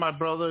save my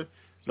brother?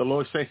 The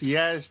Lord says,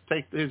 yes,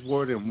 take his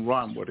word and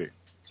run with it.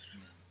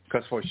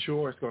 Because for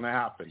sure it's going to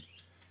happen.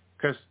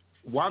 Because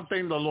one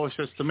thing the Lord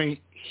says to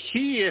me,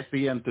 he is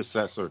the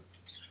intercessor.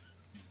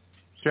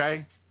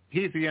 Okay?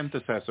 He's the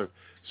intercessor.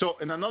 So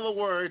in another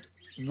word,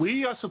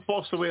 we are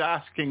supposed to be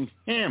asking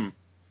him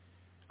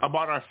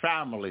about our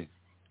family.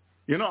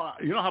 You know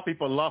how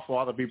people love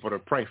for other people to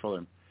pray for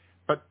them.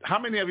 But how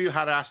many of you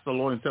had asked the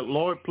Lord and said,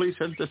 Lord, please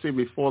intercede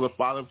before the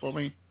Father for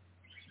me?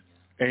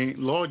 And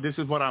Lord, this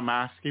is what I'm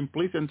asking.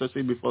 Please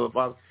intercede before the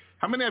Father.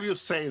 How many of you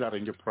say that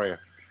in your prayer?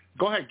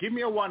 Go ahead. Give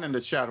me a 1 in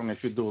the chat room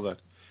if you do that.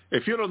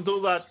 If you don't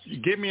do that,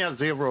 give me a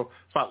 0.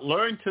 But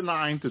learn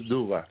tonight to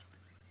do that.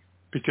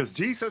 Because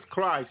Jesus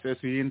Christ is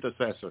the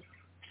intercessor.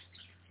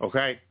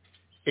 Okay?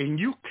 And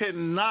you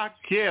cannot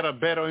get a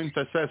better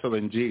intercessor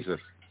than Jesus.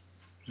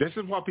 This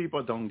is what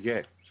people don't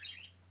get.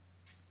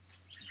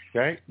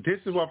 Okay? This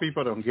is what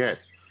people don't get.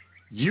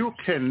 You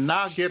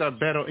cannot get a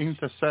better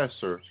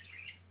intercessor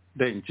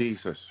than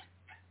Jesus.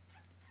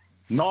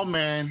 No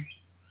man,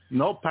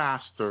 no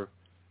pastor,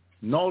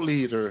 no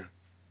leader,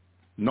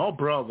 no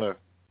brother,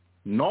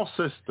 no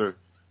sister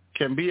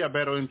can be a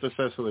better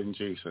intercessor than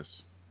Jesus.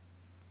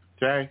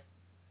 Okay?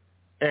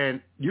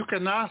 And you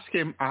can ask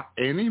him at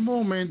any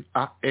moment,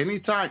 at any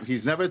time.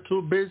 He's never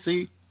too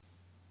busy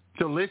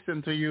to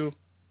listen to you.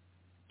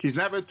 He's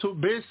never too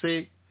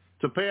busy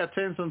to pay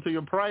attention to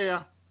your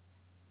prayer.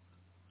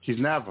 He's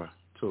never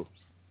too.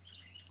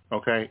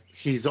 Okay?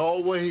 He's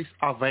always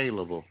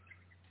available,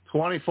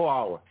 24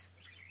 hours.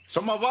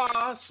 Some of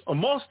us, or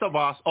most of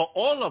us, or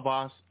all of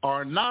us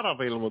are not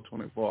available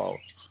 24 hours.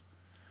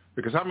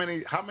 Because how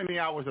many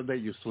hours a day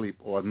you sleep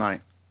or at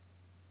night?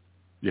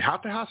 You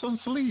have to have some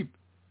sleep.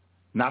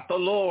 Not the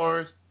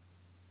Lord.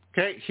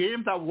 Okay?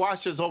 Him that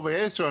watches over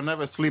Israel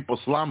never sleep or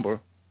slumber.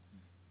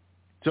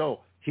 So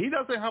he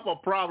doesn't have a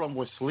problem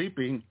with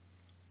sleeping.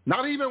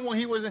 Not even when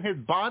he was in his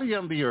body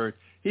on the earth,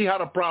 he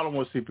had a problem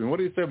with sleeping. What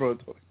do you say, Brother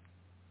Tony?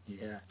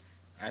 Yeah,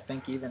 I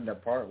think even the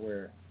part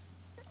where,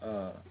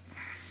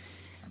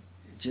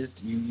 just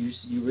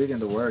you read in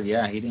the Word,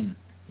 yeah, he didn't,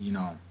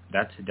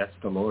 that's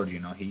the Lord, he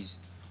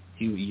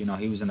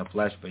was in the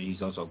flesh, but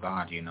he's also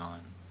God, and a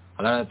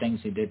lot of the things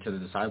he did to the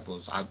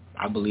disciples,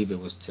 I believe it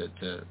was to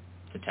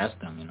test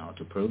them,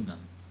 to prove them,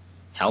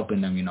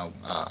 helping them,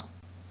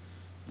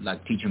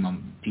 like teaching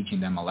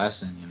them a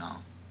lesson,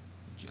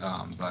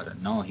 but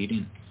no, he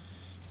didn't,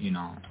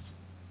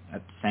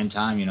 at the same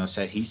time,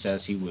 he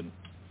says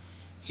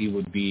he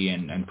would be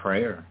in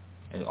prayer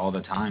all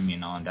the time,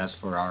 and that's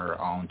for our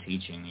own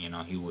teaching.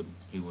 He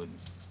would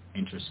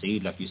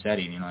intercede, like you said,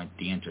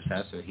 the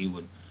intercessor.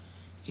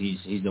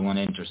 He's the one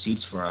that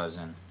intercedes for us,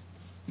 and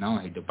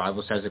the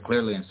Bible says it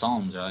clearly in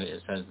Psalms, right?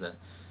 It says that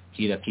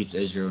he that keeps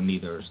Israel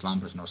neither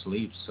slumbers nor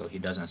sleeps, so he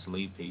doesn't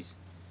sleep. He's,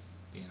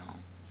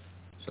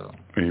 so.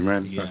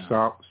 Amen.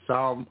 Yeah.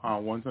 Psalm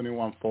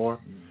 121:4.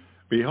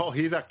 Behold,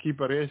 he that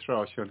keepeth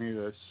Israel shall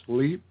neither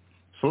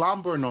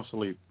slumber nor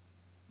sleep.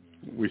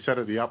 We said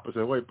it the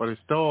opposite way, but it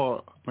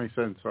still makes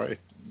sense, right?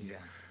 Yeah.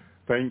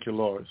 Thank you,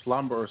 Lord.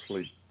 Slumber or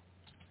sleep.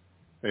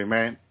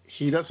 Amen.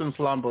 He doesn't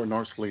slumber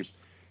nor sleep.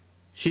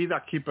 He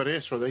that keepeth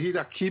Israel, he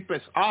that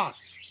keepeth us,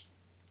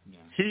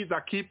 he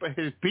that keepeth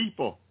his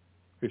people,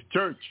 his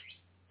church,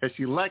 his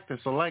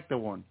selected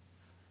one,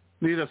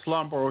 neither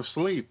slumber or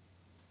sleep.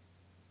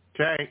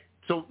 Okay?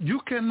 So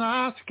you can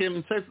ask him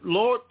and say,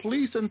 Lord,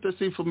 please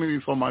intercede for me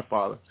before my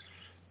Father.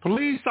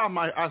 Please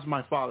ask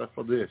my Father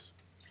for this,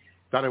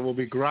 that it will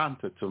be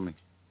granted to me.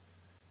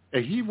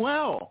 And he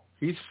will.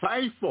 He's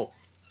faithful.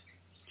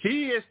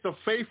 He is the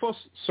faithful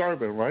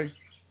servant, right?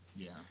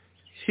 Yeah.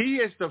 He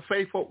is the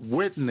faithful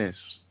witness.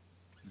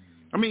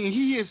 I mean,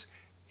 he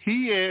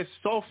is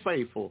so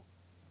faithful.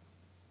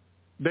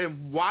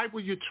 Then why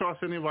would you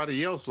trust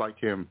anybody else like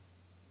him?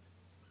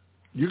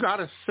 You got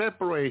to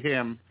separate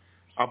him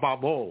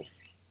above all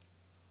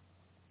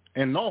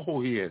and know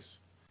who he is.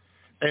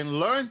 and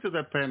learn to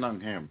depend on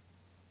him.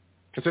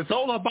 Because it's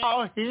all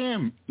about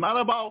him, not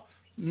about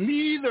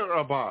neither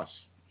of us.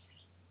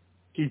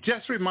 He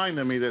just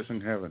reminded me this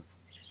in heaven.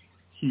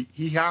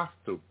 He has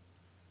to,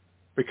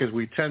 because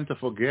we tend to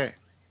forget.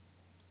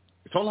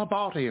 It's all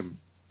about him.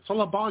 It's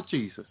all about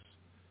Jesus.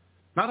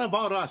 Not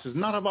about us. It's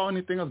not about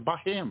anything else but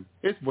him.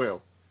 His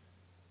will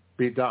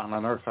be done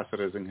on earth as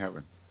it is in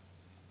heaven.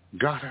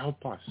 God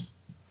help us.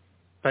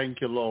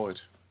 Thank you, Lord.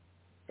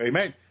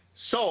 Amen.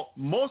 So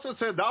Moses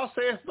said, thou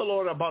sayest the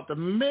Lord, about the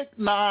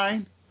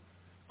midnight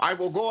I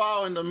will go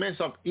out in the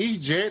midst of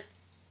Egypt.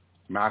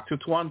 Matthew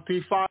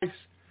 25,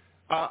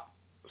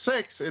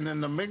 6. And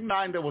in the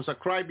midnight there was a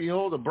cry,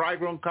 behold, the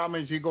bridegroom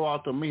coming, ye go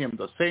out to meet him.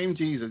 The same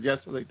Jesus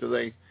yesterday,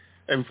 today,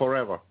 and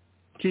forever.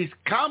 He's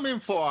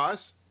coming for us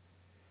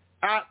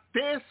at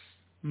this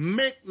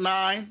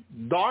midnight,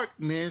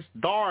 darkness,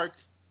 dark,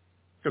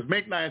 because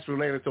midnight is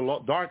related to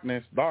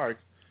darkness, dark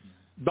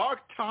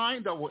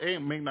time that will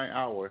end midnight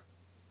hour.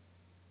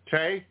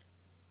 Okay?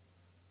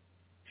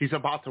 He's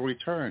about to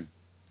return.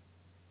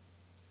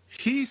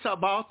 He's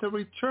about to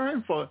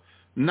return for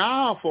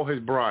his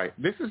bride.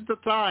 This is the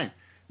time.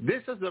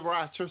 This is the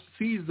rapture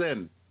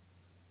season.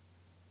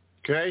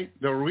 Okay?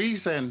 The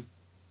reason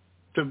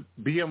to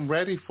be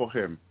ready for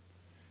him.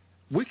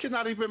 We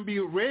cannot even be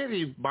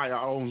ready by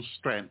our own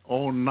strength,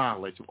 own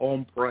knowledge,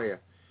 own prayer.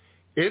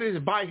 It is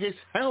by his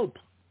help.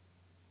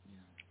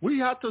 We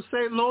have to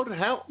say, Lord,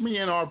 help me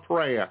in our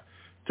prayer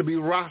to be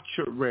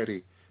rapture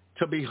ready,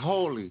 to be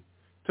holy,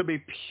 to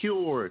be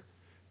pure,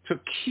 to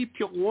keep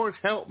your word.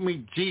 Help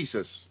me,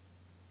 Jesus.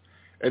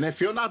 And if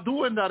you're not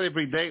doing that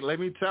every day, let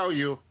me tell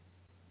you,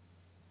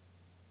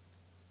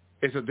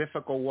 it's a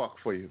difficult walk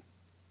for you.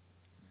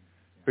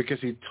 Because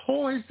he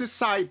told his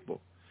disciple,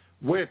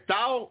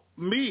 without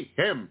me,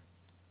 him,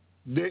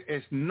 there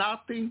is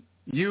nothing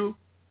you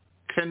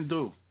can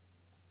do.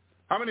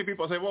 How many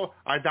people say, well,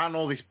 I done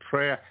all this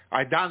prayer,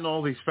 I done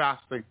all this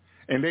fasting,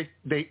 and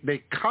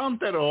they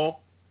count it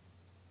all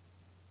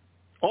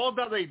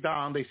that they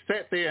done, they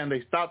sit there and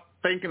they start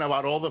thinking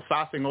about all the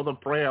fasting, all the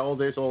prayer, all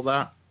this, all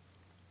that.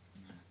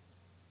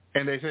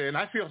 And they say, and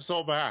I feel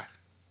so bad.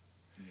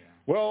 Yeah.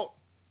 Well,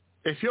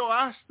 if you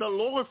ask the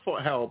Lord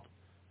for help,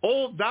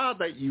 all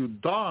that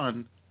you've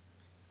done,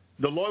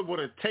 the Lord would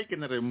have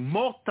taken it and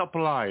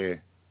multiplied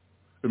it.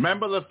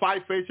 Remember the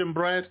 5 fish and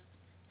bread?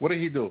 What did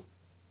he do?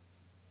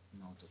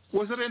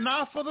 Was it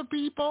enough for the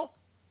people?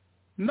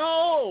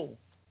 No.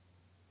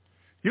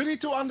 You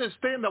need to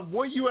understand that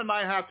what you and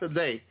I have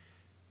today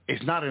is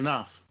not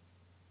enough.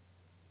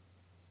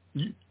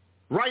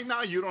 Right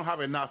now, you don't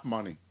have enough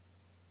money,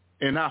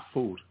 enough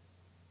food,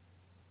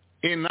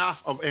 enough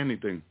of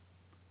anything.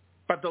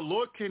 But the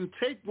Lord can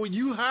take what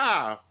you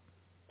have.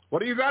 What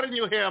do you got in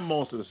your hand,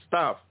 Moses?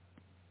 Stuff.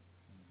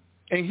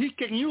 And he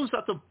can use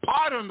that to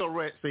pardon the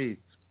Red Sea.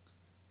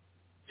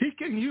 He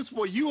can use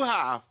what you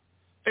have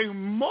and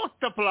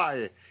multiply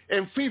it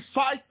and feed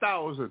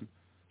 5,000,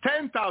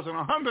 10,000,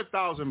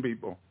 100,000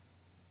 people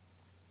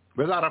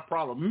without a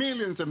problem,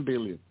 millions and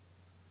billions.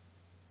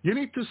 You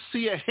need to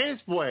see it his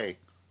way,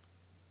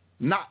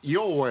 not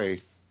your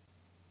way.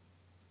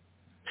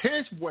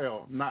 His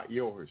will, not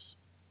yours.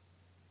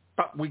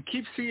 But we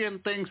keep seeing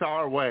things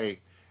our way,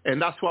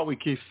 and that's why we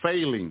keep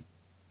failing.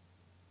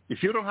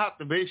 If you don't have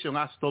the vision,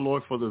 ask the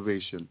Lord for the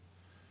vision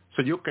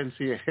so you can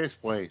see it his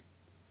way.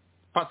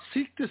 But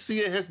seek to see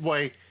it his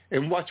way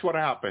and watch what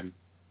happens.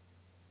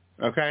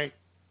 Okay?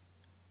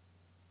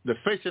 The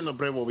fish and the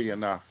bread will be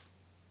enough.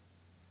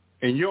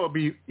 And you'll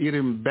be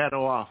eating better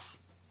off.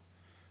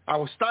 I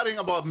was studying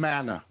about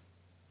manna,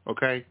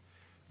 okay,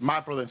 my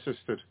brother and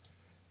sister.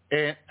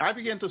 And I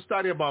began to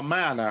study about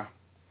manna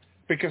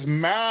because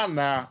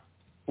manna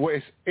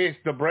is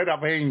the bread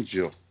of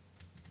angel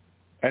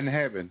in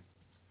heaven,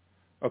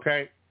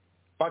 okay?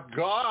 But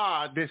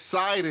God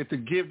decided to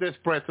give this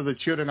bread to the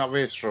children of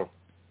Israel,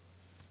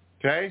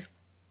 okay?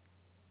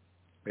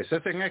 It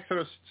says in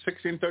Exodus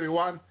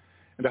 16:31,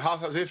 in the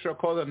house of Israel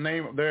called the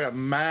name of their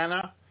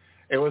manna.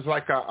 It was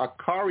like a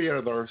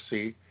coriander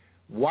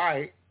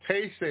white,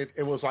 tasted,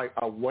 it was like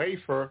a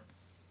wafer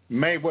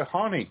made with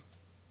honey.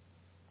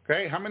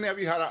 Okay, how many of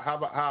you had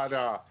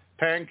a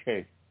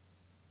pancake?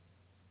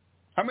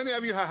 How many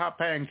of you have had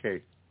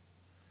pancake?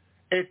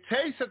 It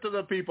tasted to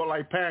the people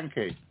like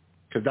pancake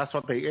because that's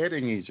what they ate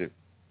in Egypt.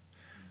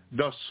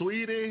 The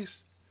sweetest,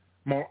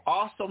 more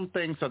awesome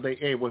things that they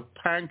ate was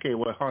pancake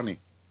with honey.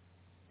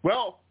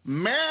 Well,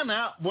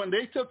 manna, when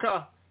they took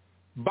a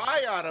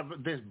bite out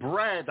of this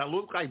bread that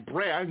looked like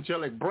bread,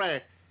 angelic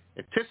bread,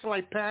 it tasted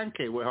like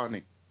pancake with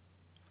honey.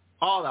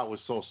 Oh, that was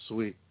so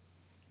sweet.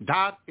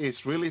 That is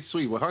really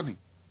sweet with honey.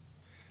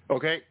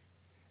 Okay?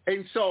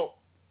 And so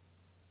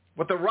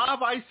what the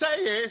rabbis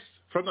say is,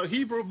 from the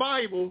Hebrew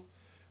Bible,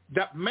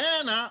 that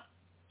manna,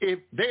 if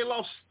they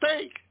lost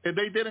steak, if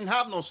they didn't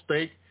have no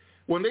steak,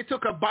 when they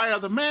took a bite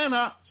of the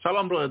manna,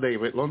 shalom, Brother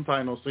David, long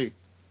time no see.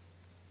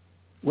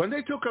 When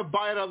they took a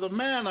bite of the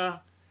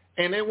manna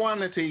and they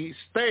wanted to eat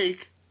steak,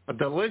 a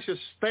delicious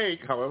steak,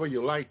 however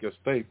you like your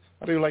steak.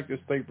 How do you like your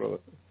steak, brother?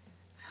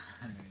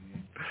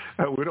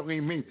 We don't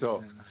eat meat,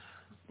 so.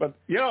 But,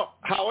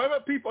 however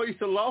people used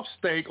to love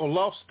steak,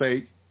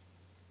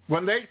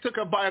 when they took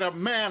a bite of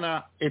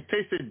manna, it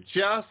tasted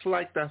just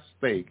like that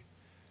steak.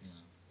 Yeah.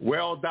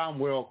 Well done,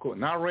 well cooked.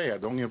 Not rare.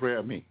 Don't eat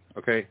rare meat,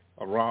 okay,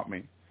 or raw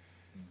meat.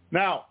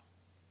 Now,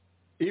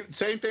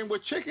 same thing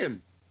with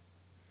chicken.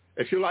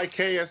 If you like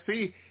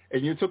KFC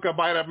and you took a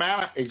bite of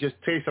manna, it just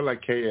tasted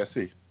like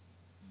KFC.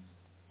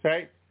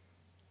 Okay?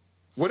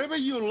 Whatever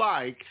you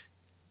like,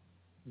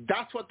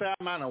 that's what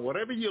that manna,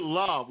 whatever you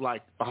love,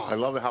 like, I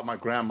love it how my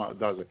grandma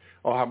does it,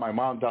 or how my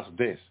mom does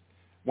this.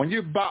 When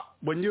you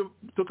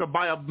took a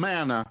bite of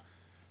manna,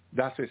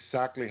 that's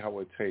exactly how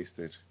it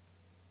tasted.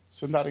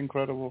 Isn't that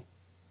incredible?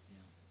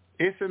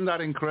 Yeah. Isn't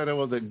that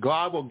incredible that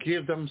God will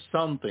give them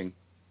something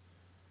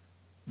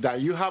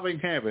that you have in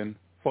heaven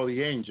for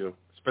the angel,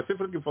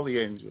 specifically for the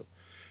angel,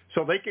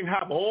 so they can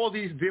have all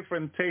these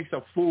different tastes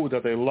of food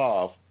that they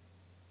love.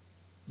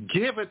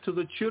 Give it to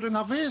the children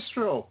of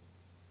Israel.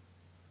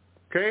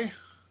 Okay?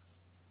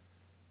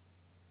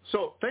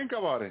 So think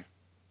about it.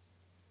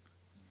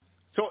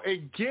 So he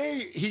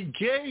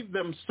gave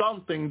them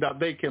something that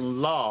they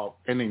can love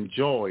and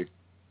enjoy.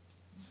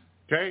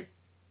 Okay?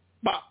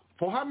 But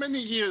for how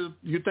many years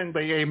you think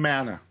they ate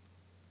manna?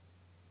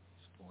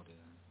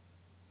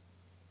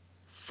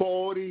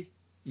 40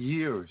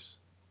 years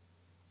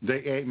they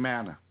ate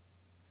manna.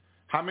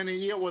 How many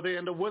years were they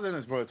in the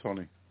wilderness, Brother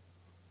Tony?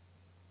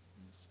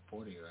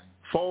 40, right?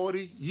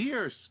 40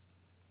 years.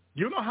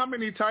 You know how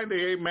many times they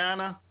ate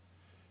manna?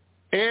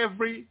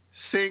 Every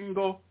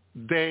single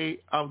day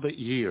of the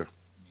year.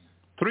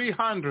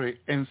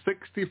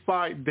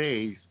 365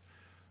 days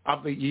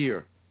of the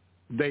year,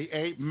 they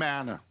ate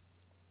manna.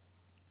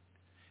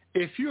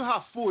 If you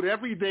have food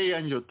every day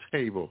on your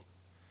table,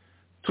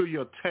 to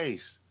your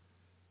taste,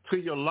 to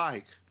your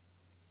like,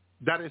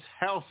 that is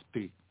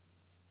healthy,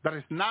 that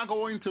is not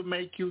going to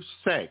make you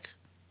sick,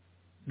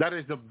 that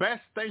is the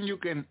best thing you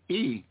can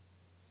eat,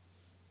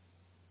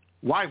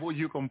 why will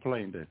you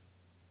complain then?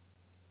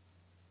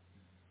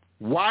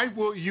 Why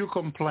will you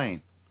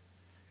complain?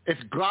 If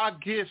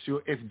God gives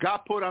you, if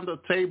God put on the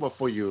table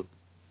for you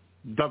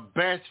the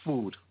best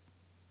food,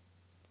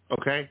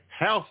 okay,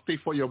 healthy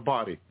for your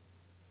body,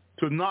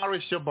 to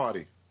nourish your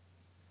body,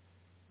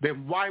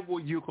 then why will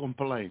you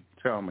complain?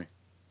 Tell me.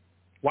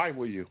 Why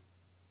will you?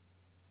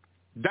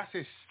 That's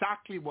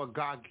exactly what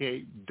God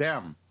gave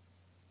them.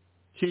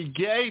 He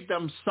gave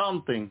them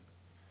something,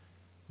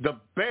 the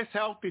best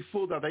healthy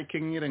food that they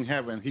can eat in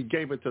heaven. He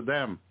gave it to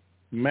them,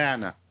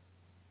 manna,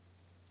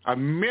 a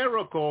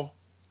miracle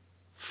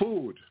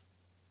food.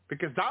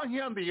 Because down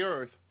here on the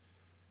earth,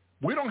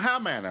 we don't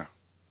have manna.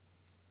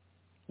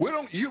 We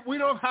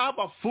don't have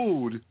a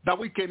food that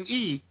we can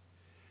eat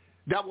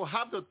that will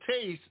have the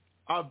taste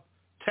of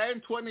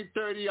 10, 20,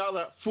 30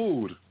 other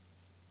food.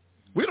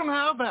 We don't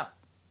have that.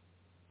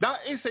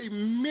 That is a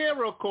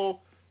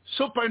miracle,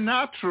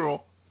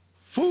 supernatural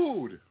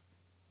food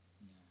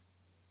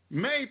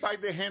made by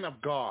the hand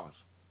of God,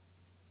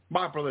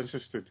 my brother and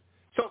sister.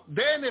 So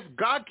then if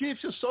God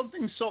gives you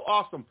something so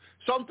awesome,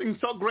 something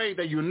so great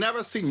that you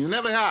never seen, you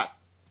never had,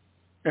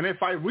 and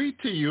if I read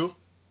to you,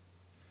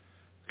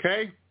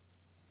 okay,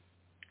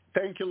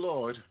 thank you,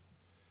 Lord,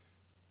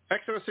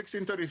 Exodus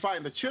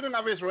 16:35, the children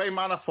of Israel ate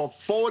manna for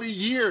 40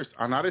 years.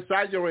 I'm not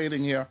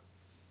exaggerating here,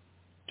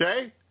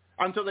 okay,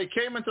 until they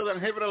came into the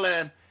inhabited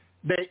land.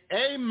 They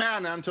ate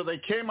manna until they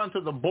came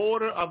unto the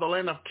border of the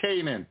land of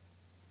Canaan.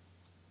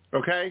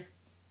 Okay?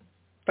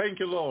 Thank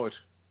you, Lord.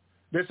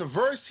 There's a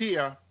verse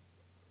here.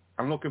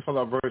 I'm looking for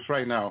that verse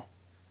right now.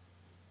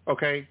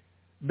 Okay?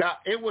 That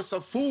it was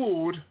a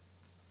food.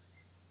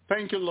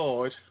 Thank you,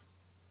 Lord.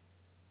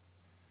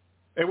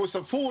 It was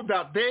a food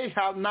that they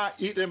had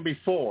not eaten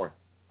before.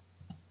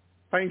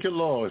 Thank you,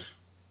 Lord.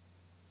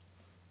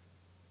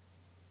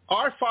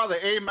 Our father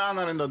ate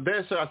manna in the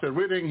desert. As a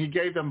reading, he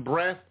gave them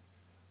breath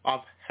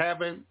of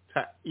heaven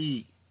to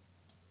eat.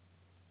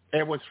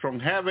 It was from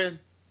heaven.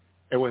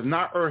 It was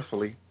not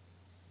earthly.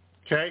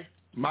 Okay?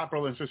 My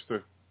brother and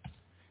sister.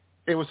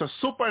 It was a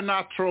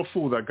supernatural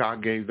food that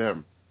God gave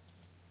them.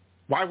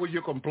 Why would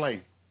you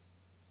complain?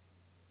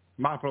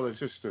 My brother and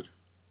sister.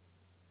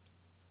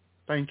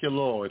 Thank you,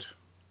 Lord.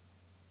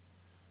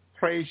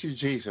 Praise you,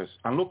 Jesus.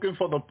 I'm looking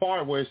for the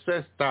part where it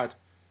says that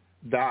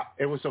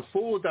it was a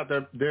food that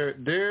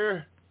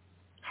they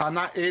had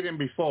not eaten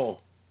before.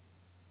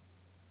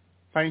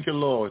 Thank you,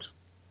 Lord.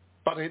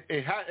 But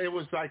it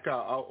was like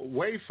a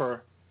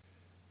wafer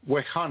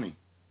with honey.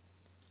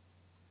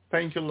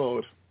 Thank you,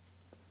 Lord.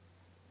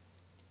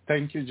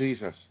 Thank you,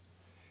 Jesus.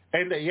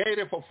 And they ate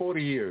it for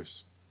 40 years.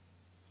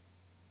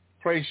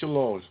 Praise you,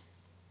 Lord.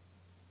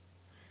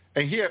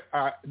 And here,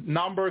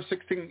 Numbers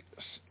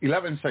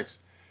 11:6.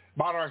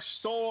 But our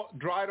soul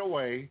dried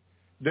away.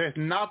 There's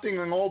nothing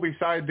at all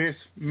beside this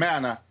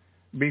manna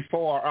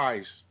before our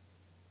eyes.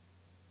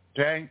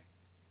 Okay?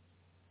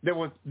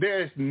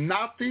 There is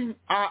nothing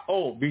at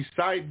all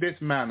beside this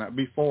manna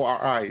before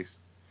our eyes.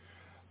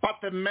 But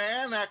the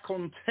manna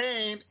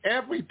contained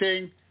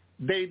everything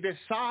they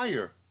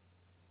desire.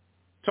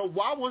 So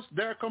what was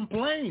their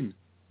complaint?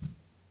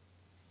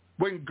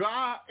 When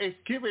God is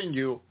giving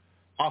you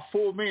a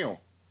full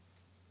meal.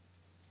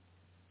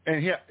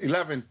 And here,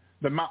 11,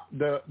 the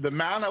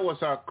manna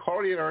was a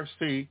coriander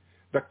seed.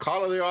 The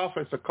color thereof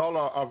is the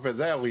color of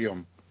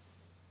bdellium.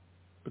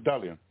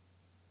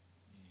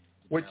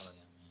 Which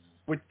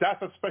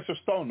that's a special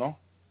stone, no?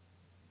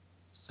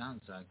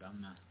 Sounds like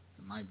I'm not.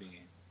 It might be.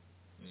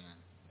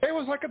 Yeah. It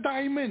was like a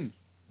diamond.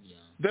 Yeah.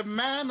 The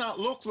manna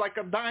looked like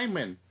a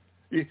diamond.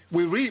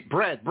 We read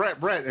bread,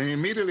 and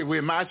immediately we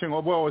imagine,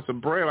 oh, well, it's a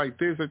bread like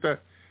this, like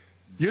that.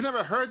 You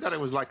never heard that it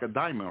was like a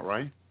diamond,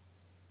 right?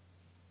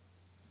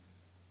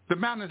 The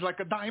manna is like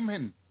a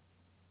diamond.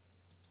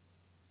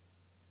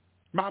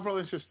 My brother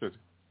and sister,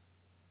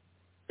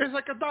 it's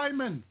like a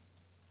diamond.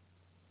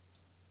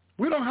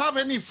 We don't have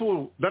any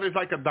food that is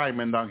like a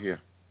diamond down here.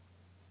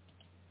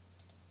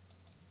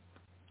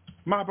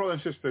 My brother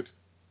and sister,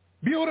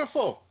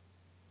 beautiful.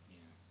 Yeah.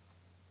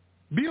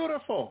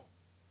 Beautiful.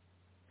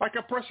 Like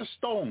a precious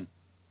stone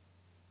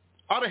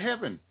out of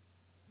heaven.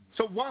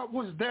 So what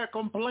was their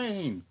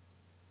complaint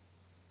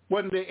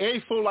when they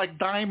ate food like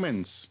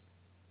diamonds?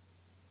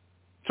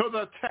 So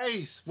the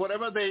taste,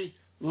 whatever they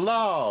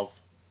love.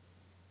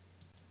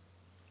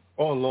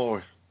 Oh,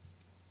 Lord.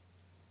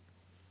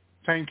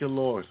 Thank you,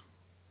 Lord.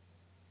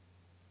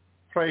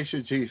 Praise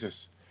you, Jesus.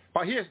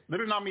 But here's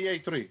Deuteronomy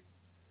 8:3.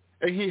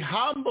 And he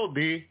humbled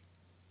thee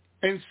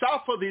and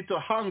suffered thee to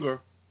hunger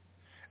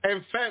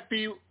and fed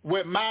thee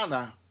with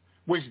manna,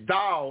 which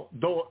thou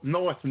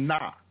knowest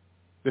not.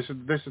 This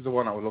is the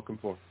one I was looking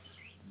for.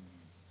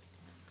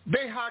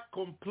 They had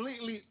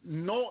completely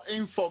no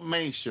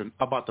information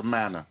about the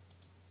manna.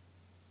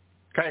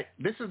 Okay,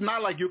 this is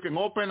not like you can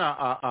open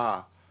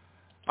a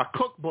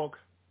cookbook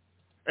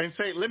and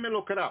say, let me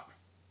look it up.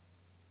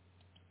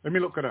 Let me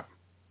look it up.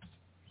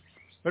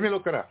 Let me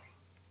look it up.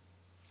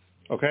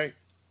 Okay?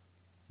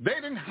 They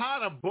didn't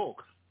have a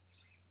book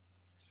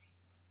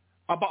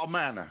about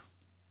manna.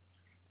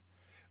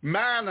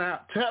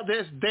 Manna, to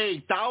this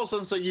day,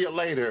 thousands of years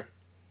later,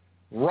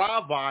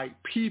 rabbi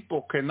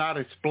people cannot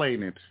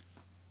explain it.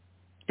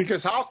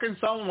 Because how can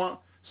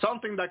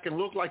something that can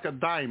look like a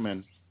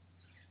diamond,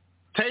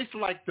 taste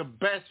like the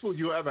best food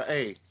you ever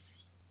ate,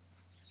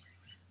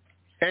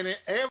 and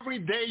every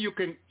day you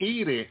can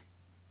eat it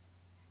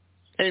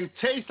and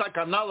taste like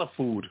another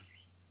food,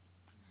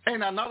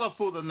 and another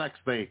food the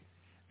next day,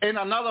 and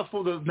another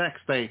food the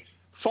next day.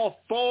 For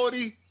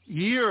 40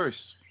 years,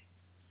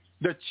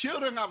 the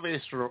children of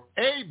Israel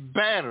ate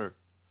better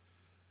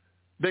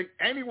than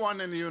anyone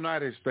in the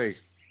United States,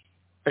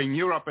 in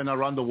Europe, and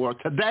around the world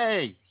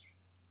today.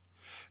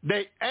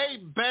 They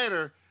ate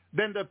better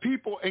than the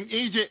people in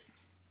Egypt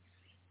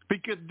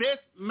because this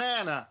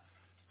manna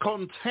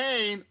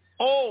contained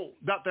all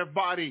that their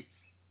body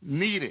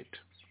needed.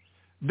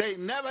 They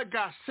never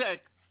got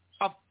sick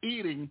of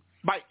eating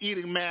by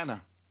eating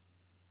manna.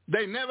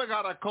 They never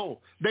got a cold.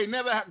 They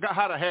never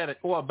had a headache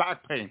or a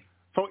back pain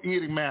for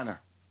eating manna.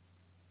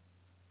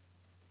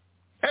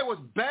 It was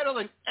better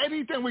than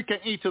anything we can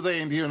eat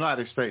today in the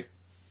United States.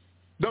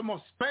 The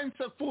most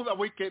expensive food that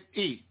we can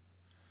eat,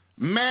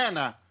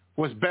 manna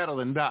was better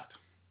than that.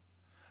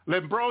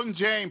 LeBron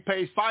James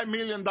pays $5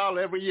 million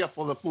every year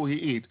for the food he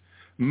eats.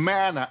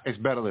 Manna is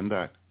better than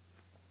that.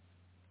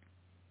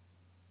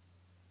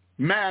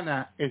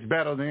 Manna is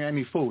better than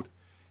any food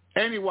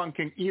anyone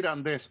can eat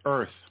on this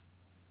earth.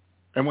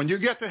 And when you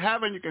get to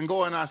heaven, you can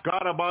go and ask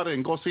God about it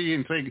and go see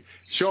and say,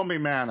 show me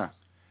manna.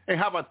 And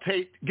have a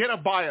taste, get a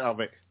bite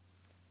of it.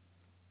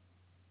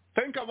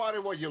 Think about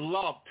it what you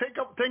love.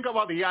 Think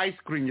about the ice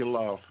cream you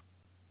love.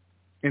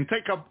 And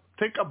take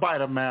a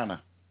bite of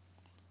manna.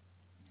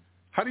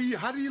 How do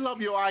you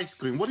love your ice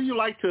cream? What do you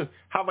like to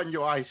have on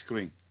your ice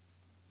cream?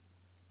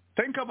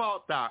 Think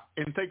about that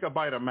and take a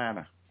bite of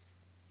manna.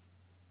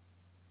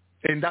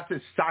 And that's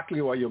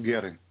exactly what you're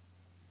getting.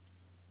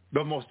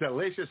 The most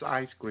delicious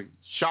ice cream,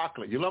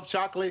 chocolate. You love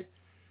chocolate?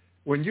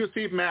 When you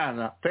see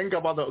manna, think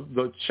about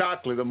the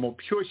chocolate, the most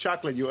pure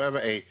chocolate you ever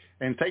ate,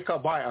 and take a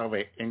bite of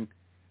it, and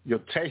you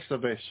taste the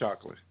best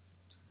chocolate.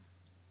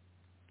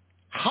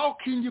 How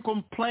can you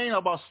complain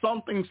about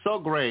something so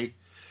great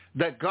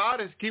that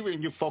God has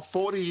given you for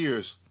 40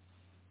 years,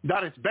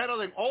 that is better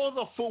than all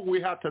the food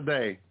we have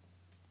today,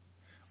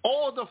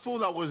 all the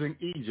food that was in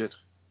Egypt,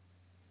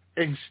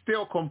 and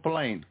still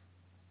complain?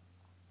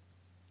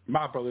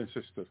 My brother and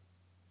sister,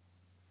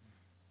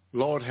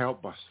 Lord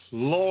help us.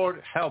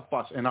 Lord help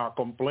us in our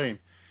complaint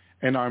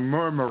and our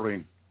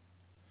murmuring,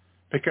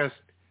 because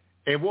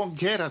it won't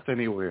get us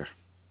anywhere.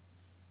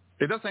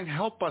 It doesn't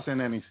help us in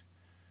any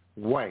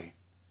way.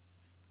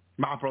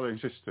 My brother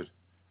and sister,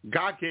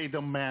 God gave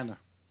them manna.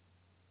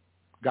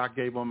 God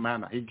gave them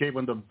manna. He gave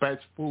them the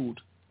best food,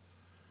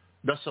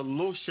 the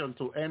solution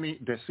to any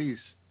disease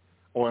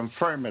or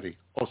infirmity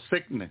or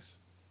sickness.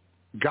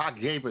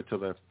 God gave it to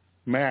them,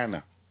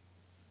 manna.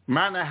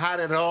 Manna had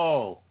it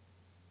all.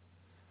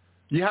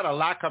 You had a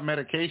lack of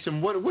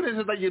medication. What is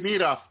it that you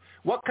need of?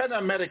 What kind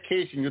of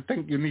medication you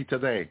think you need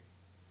today?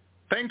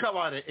 Think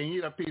about it and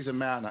eat a piece of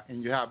manna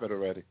and you have it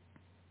already.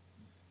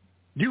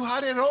 You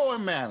had it all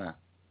in manna.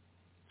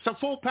 It's a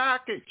full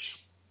package.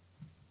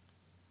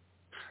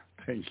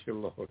 Thank you,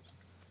 Lord.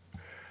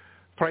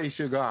 Praise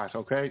you, God,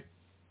 okay?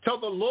 So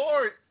the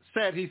Lord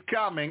said he's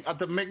coming at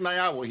the midnight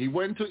hour. He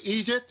went to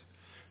Egypt.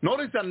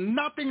 Notice that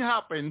nothing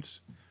happens.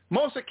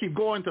 Moses keep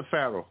going to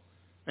Pharaoh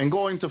and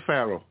going to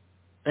Pharaoh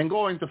and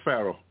going to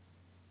Pharaoh,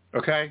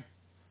 okay?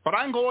 But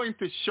I'm going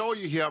to show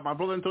you here, my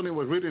brother Antonio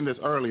was reading this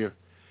earlier,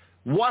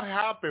 what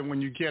happened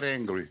when you get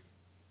angry.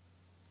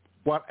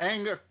 What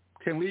anger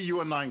can lead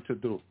you and I to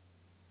do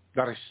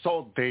that is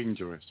so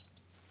dangerous,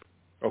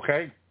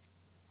 okay?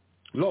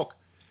 Look,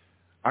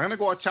 I'm going to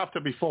go a chapter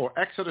before,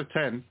 Exodus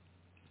 10,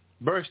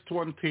 verse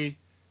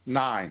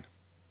 29,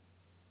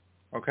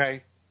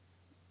 okay?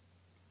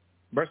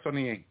 Verse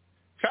 28.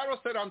 Pharaoh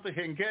said unto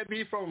him, get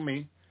thee from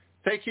me,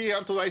 take ye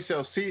unto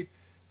thyself,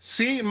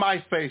 see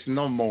my face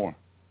no more.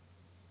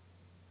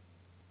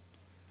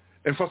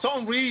 And for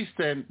some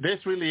reason,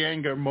 this really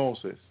angered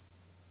Moses.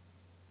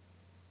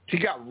 He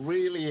got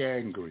really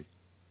angry,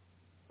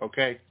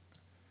 okay?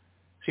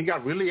 He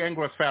got really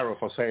angry at Pharaoh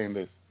for saying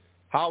this.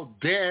 How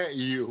dare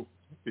you,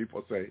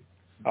 people say.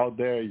 How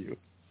dare you?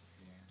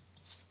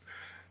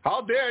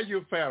 How dare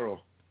you,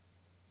 Pharaoh?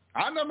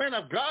 I'm the man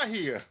of God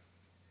here.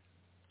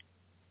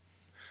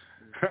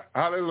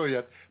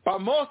 Hallelujah. But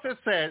Moses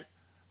said,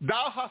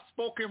 thou hast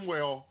spoken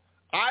well.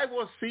 I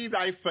will see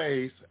thy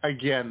face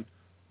again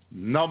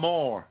no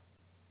more.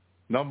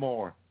 No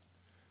more.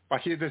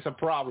 But here there's a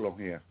problem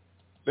here.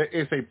 There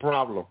is a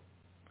problem.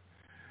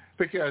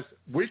 Because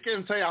we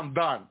can say, I'm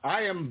done.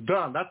 I am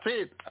done. That's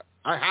it.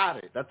 I had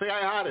it. That's it.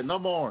 I had it. No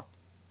more.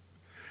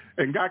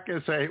 And God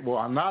can say, well,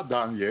 I'm not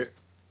done yet.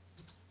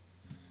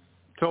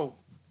 So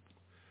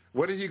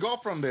where did you go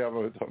from there,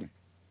 Brother Tony?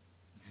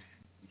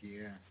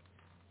 Yeah,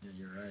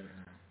 you're right.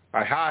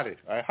 I had it.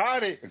 I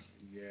had it.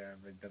 Yeah,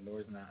 but the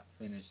Lord's not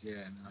finished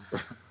yet. No.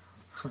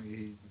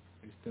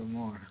 There's still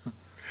more.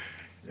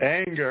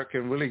 Anger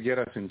can really get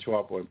us in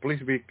trouble. And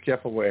please be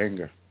careful with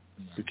anger.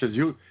 Yeah. Because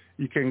you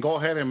can go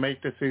ahead and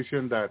make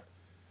decisions that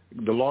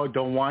the Lord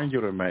don't want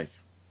you to make.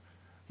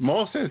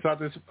 Moses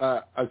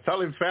is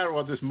telling Pharaoh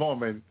at this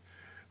moment,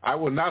 I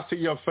will not see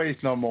your face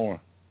no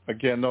more.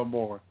 Again, no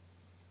more.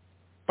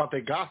 But the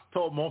God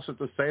told Moses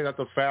to say that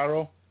to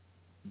Pharaoh?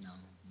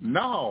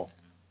 No.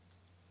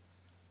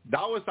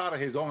 That was out of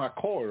his own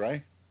accord,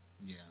 right?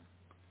 Yeah.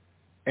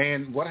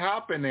 And what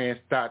happened is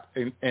that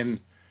in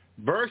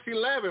verse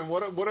 11,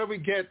 what do we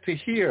get to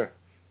hear?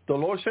 The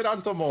Lord said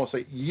unto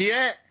Moses,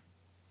 yet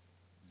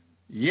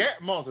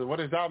Moses, what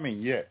does that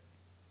mean, yet?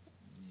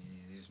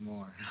 Yeah, there's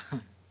more.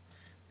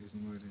 There's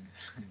more than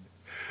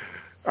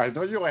I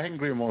know you're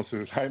angry,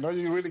 Moses. I know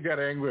you really got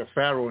angry at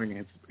Pharaoh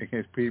and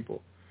his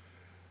people.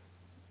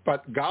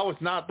 But God was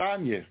not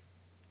done yet.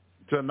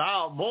 So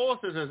now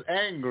Moses is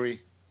angry,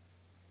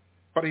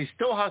 but he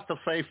still has to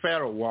face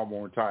Pharaoh one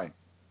more time.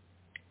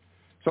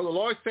 So the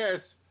Lord says,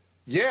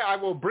 yeah, I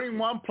will bring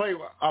one plague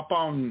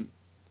upon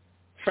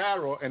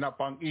Pharaoh and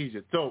upon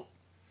Egypt. So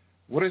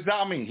what does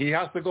that mean? He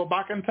has to go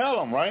back and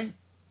tell him, right?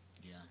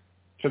 Yeah.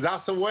 So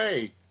that's the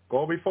way.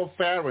 Go before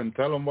Pharaoh and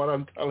tell him what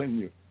I'm telling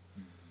you.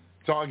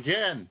 Mm-hmm. So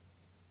again,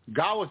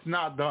 God was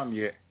not done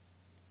yet.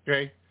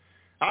 Okay?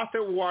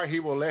 Afterward,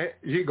 he will let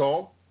you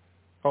go.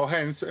 Oh,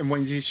 hence, and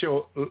when he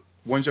shall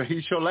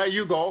let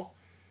you go,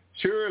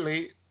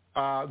 surely,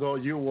 though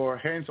you were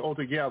hence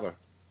altogether,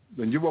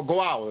 then you will go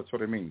out. That's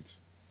what it means.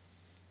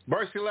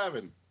 Verse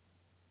 11.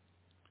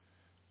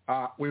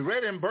 We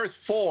read in verse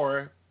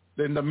 4,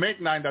 in the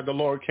midnight that the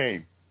Lord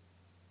came.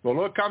 The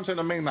Lord comes in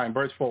the midnight,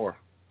 verse 4.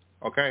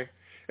 Okay?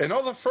 And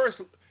all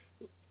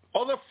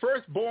the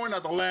firstborn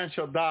of the land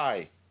shall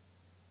die.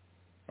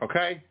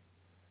 Okay?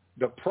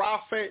 The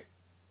prophet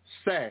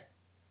said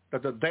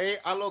that the day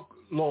of the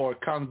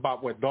Lord comes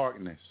back with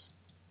darkness.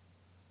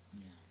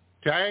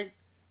 Okay?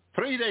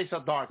 3 days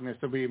of darkness,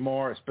 to be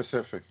more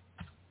specific,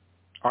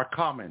 are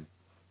coming.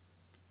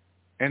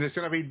 And it's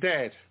going to be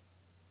dead.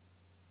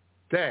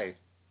 Dead.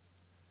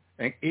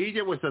 And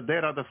Egypt was the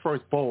dead of the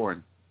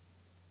firstborn,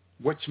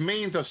 which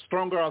means the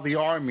stronger of the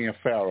army of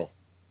Pharaoh.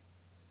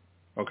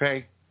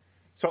 Okay?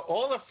 So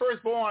all the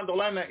firstborn of the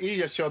land of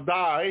Egypt shall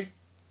die,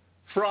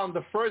 from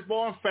the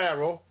firstborn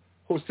Pharaoh,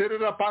 who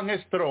sitteth upon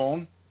his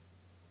throne,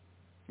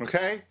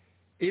 okay,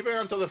 even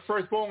unto the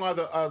firstborn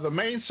of the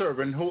main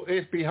servant, who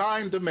is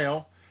behind the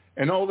mill,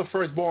 and all the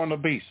firstborn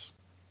of beasts.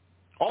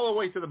 All the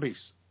way to the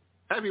beasts.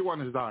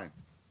 Everyone is dying.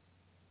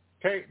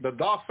 Okay, the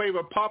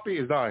dog-favored puppy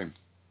is dying.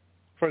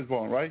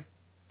 Firstborn, right?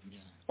 Yeah.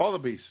 All the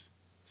beasts.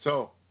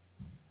 So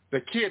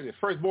the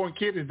firstborn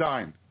kid is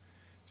dying.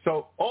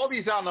 So all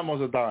these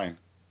animals are dying.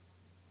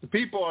 The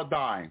people are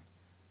dying.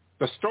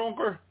 The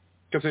stronger,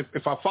 because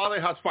if a father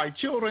has 5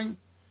 children,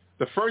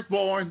 the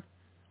firstborn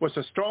was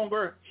the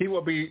stronger. He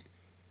will be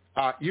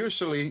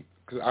usually,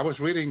 because I was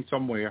reading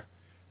somewhere,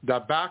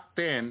 that back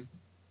then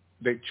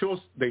they chose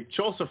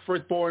the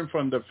firstborn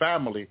from the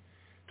family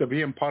to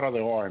be in part of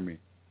the army,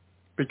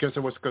 because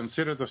it was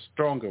considered the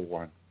stronger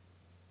one,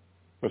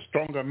 the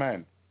stronger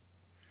man.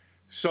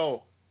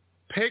 So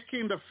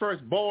picking the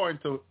firstborn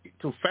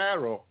to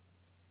Pharaoh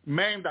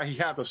meant that he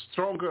had a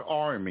stronger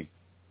army.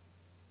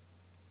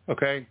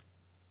 Okay?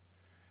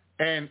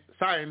 And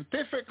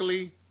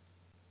scientifically,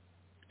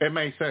 it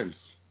made sense.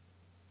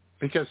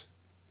 because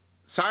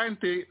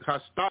scientists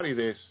have studied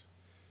this,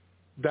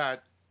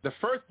 that the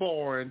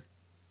firstborn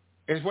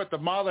is what the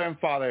mother and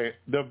father,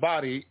 the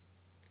body,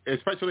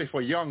 especially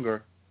for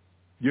younger,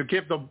 you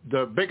give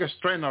the biggest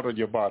strength out of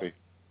your body,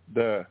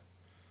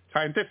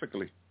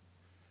 scientifically.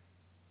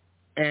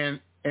 And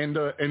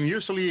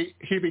usually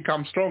he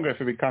becomes stronger if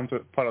he becomes a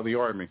part of the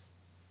army.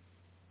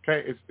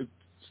 Okay, it's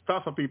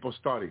stuff that people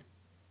study,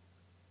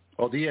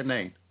 or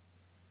DNA.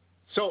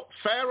 So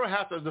Pharaoh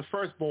has as the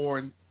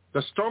firstborn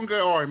the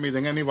stronger army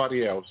than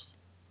anybody else.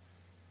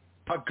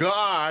 But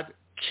God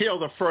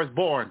killed the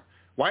firstborn.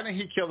 Why didn't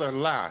he kill the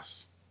last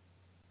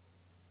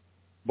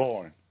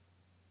born?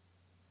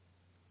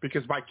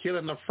 Because by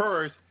killing the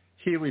first,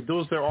 he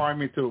reduced their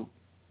army to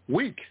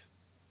weak.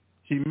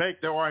 He made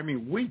their army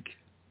weak.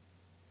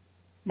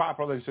 My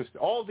brother and sister,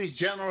 all these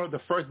generals,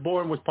 the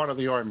firstborn was part of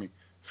the army,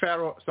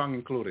 Pharaoh's son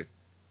included.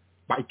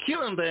 By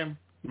killing them,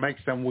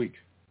 makes them weak.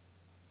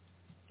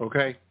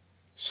 Okay?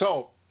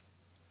 So,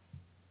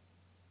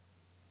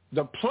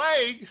 the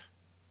plague,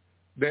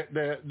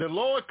 the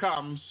Lord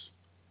comes,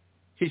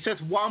 he says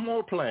one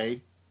more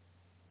plague,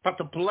 but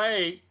the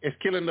plague is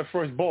killing the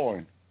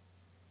firstborn.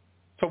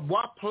 So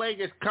what plague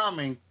is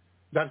coming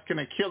that's going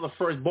to kill the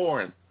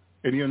firstborn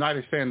in the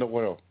United States and the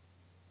world?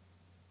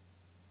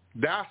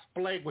 That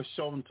plague was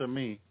shown to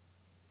me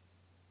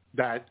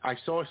that I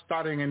saw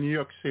starting in New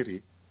York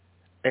City,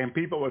 and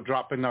people were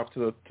dropping up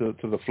to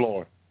the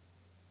floor.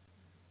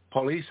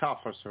 Police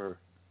officer,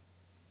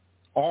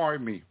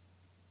 Army,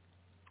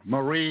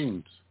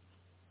 Marines,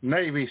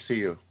 Navy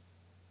SEAL.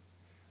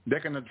 They're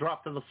going to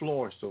drop to the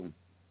floor soon,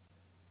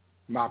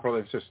 my brother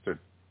and sister,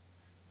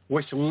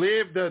 which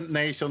leave the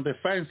nation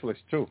defenseless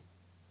too.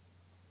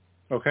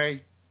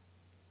 Okay?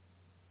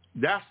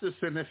 That's the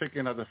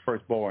significance of the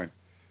firstborn.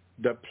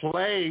 The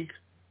plague,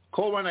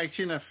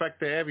 COVID-19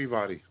 affected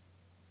everybody.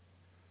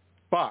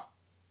 But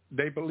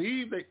they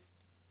believe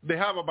they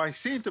have a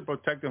vaccine to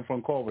protect them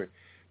from COVID.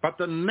 But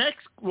the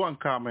next one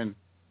coming,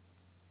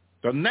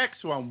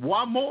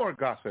 one more,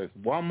 God says,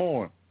 one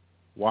more.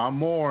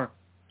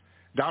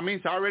 That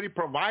means I already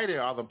provided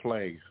other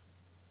plagues.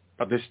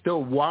 But there's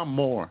still one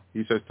more,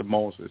 he says to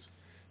Moses,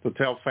 to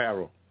tell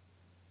Pharaoh.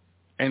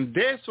 And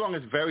this one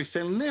is very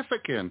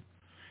significant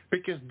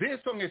because this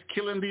one is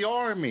killing the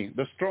army,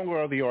 the stronger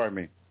of the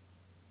army.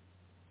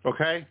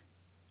 Okay?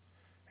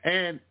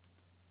 And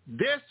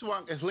this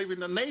one is leaving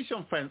the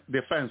nation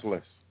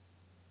defenseless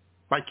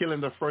by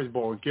killing the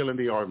firstborn, killing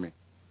the army.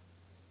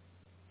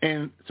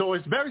 And so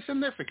it's very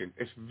significant.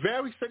 It's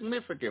very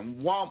significant.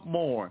 One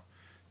more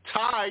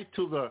tied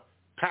to the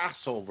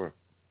Passover.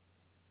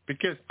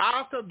 Because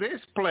after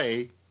this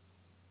plague,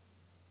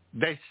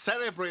 they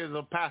celebrated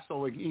the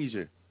Passover in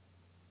Egypt.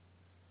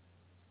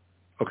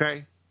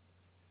 Okay?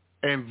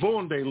 And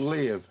boom, they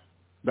live.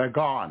 They're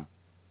gone.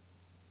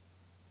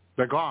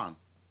 They're gone,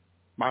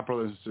 my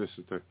brothers and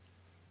sisters.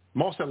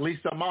 Most have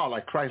leased them out,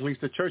 like Christ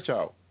leased the church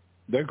out.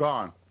 They're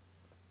gone.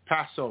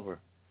 Passover.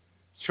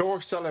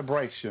 Church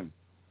celebration,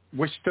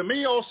 which to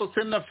me also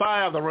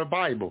signifies the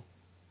revival.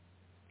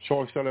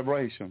 Church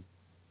celebration.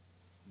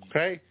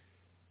 Okay?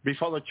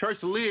 Before the church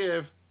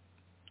live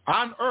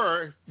on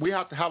earth, we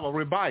have to have a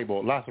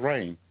revival, last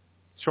rain,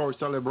 church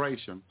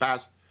celebration,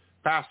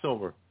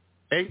 Passover.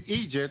 In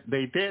Egypt,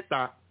 they did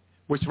that,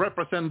 which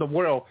represents the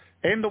world.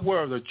 In the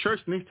world, the church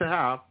needs to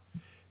have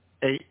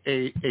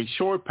a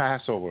short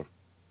Passover,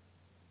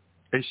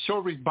 a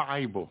short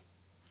revival.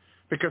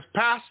 Because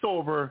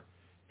Passover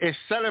is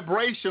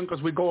celebration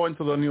because we go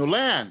into the new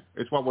land.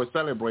 It's what we're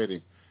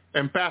celebrating.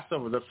 And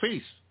Passover, the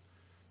feast,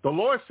 the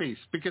Lord's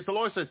feast. Because the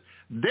Lord says,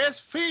 this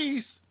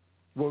feast,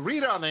 we'll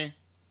read on it,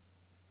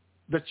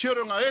 the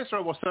children of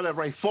Israel will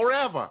celebrate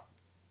forever.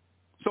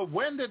 So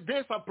when did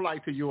this apply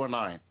to you and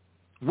I?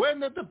 When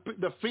did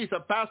the feast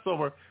of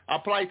Passover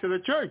apply to the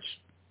church?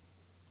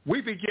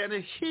 We begin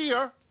to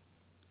hear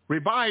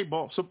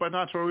revival,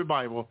 supernatural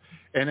revival,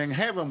 and in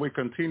heaven we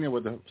continue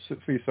with the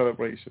feast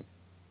celebration.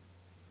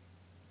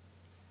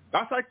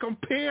 As I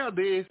compare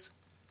this,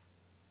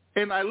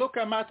 and I look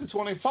at Matthew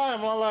 25,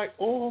 and I'm like,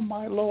 oh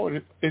my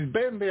Lord, it's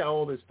been there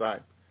all this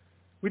time.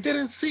 We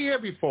didn't see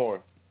it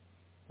before.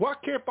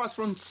 What kept us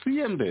from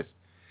seeing this?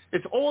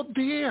 It's all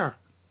there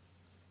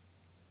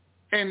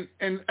in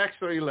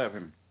Exodus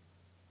 11,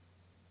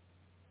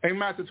 in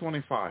Matthew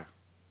 25.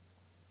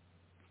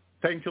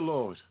 Thank you,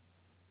 Lord.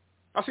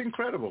 That's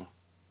incredible.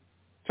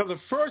 So the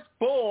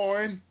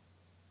firstborn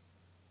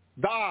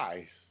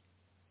dies.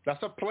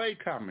 That's a plague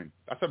coming.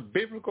 That's a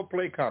biblical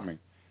plague coming.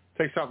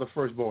 Takes out the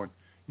firstborn.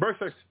 Verse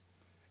 6,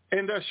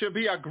 and there shall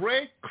be a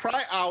great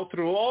cry out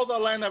through all the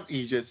land of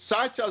Egypt,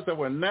 such as there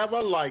were never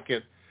like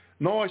it,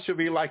 nor shall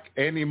be like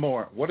any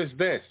more. What is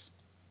this?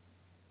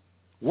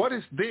 What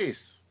is this?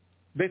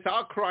 This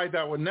outcry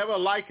that will never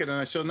like it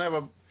and it shall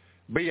never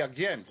be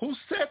again. Who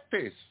said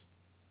this?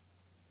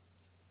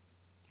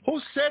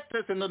 Who said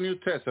this in the New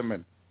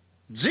Testament?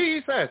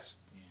 Jesus. Yeah.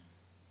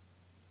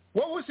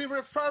 What was he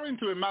referring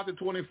to in Matthew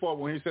 24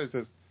 when he says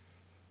this?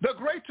 The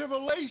great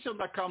tribulation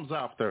that comes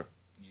after.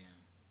 Yeah.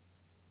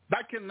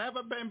 That can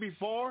never been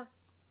before.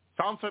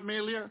 Sound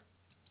familiar?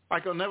 I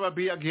can never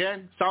be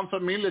again. Sound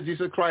familiar?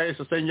 Jesus Christ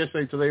is the same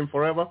yesterday, today, and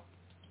forever.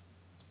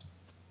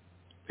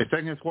 It's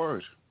in his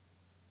word.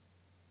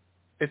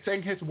 It's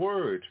in his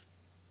word.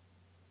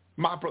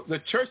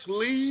 The church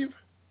leave,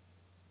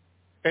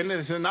 and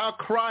there's an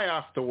outcry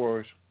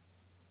afterwards.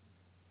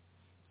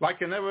 Like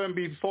can never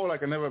be before, like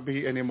can never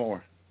be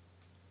anymore.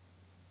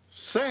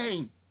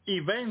 Same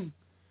event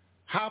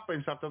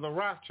happens after the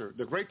rapture.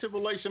 The Great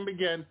Tribulation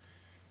began.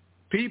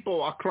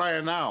 People are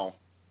crying out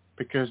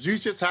because you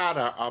just had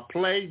a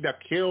plague that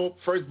killed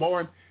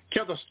firstborn,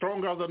 killed the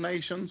stronger of the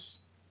nations.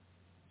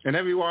 And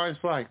everyone's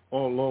like,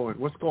 oh, Lord,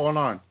 what's going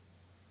on?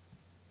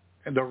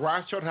 And the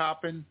rapture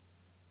happened,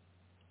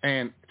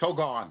 and it's all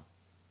gone.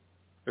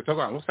 It's all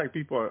gone. It looks like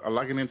people are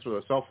logging into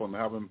their cell phone. They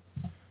have them,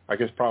 I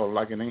guess, probably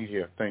logging in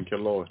here. Thank you,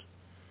 Lord.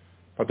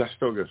 But that's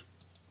still good.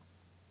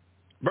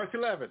 Verse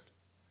 11.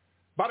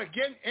 But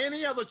again,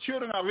 any of the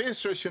children of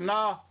Israel should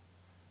not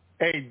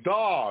a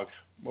dog.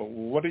 Well,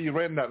 what do you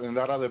read in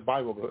that other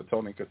Bible,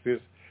 Tony?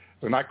 Because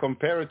when I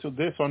compare it to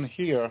this one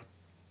here,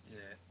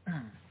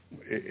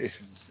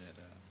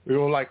 we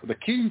were like, the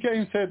King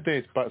James said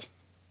this, but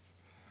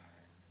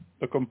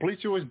the Complete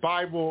Jewish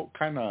Bible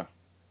kind of,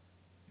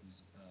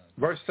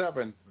 verse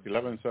 7,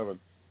 11:7.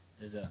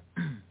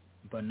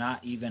 But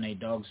not even a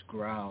dog's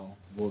growl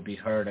will be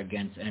heard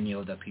against any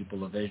of the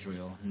people of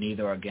Israel,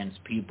 neither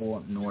against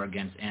people nor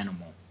against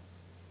animal.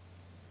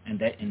 And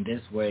that in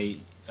this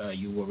way,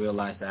 you will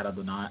realize that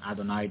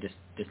Adonai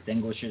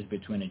distinguishes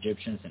between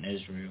Egyptians and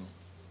Israel.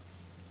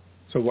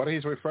 So what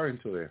he's referring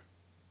to there?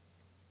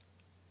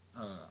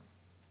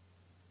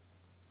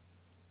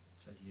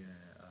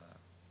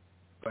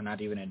 But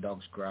not even a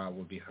dog's growl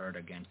will be heard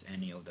against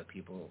any of the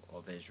people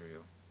of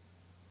Israel.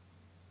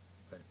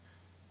 But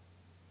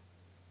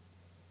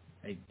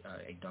a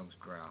dog's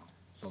growl,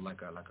 so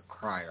like a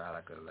cry, or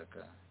like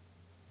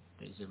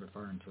a. Is it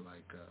referring to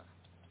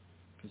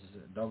because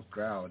a dog's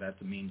growl, that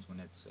means when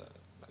it's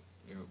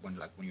when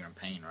you're in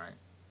pain, right?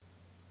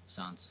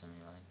 Sounds to me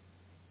like.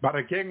 But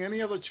again,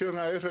 any other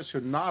children of Israel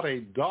should not a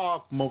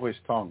dog move his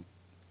tongue.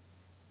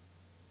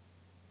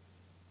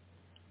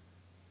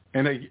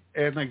 And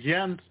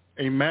again,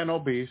 a man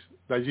or beast,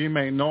 that ye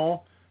may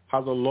know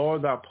how the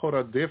Lord that put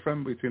a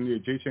difference between the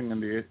Egyptian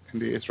and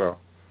the Israel.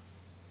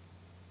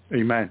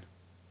 Amen.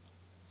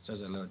 So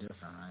it's a little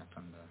different, right?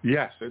 From the.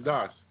 Yes, it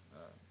does.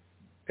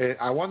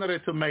 I wanted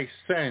it to make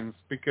sense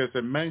because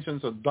it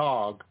mentions a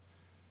dog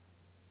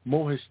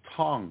move his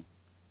tongue,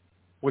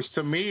 which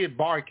to me is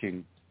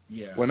barking.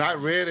 Yeah. When I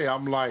read it,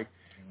 I'm like,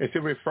 is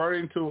it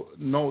referring to,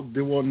 no,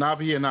 there will not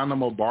be an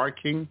animal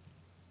barking?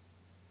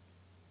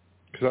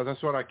 Because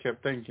that's what I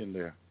kept thinking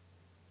there.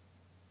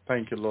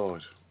 Thank you,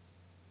 Lord.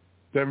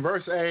 Then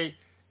verse 8,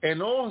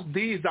 and all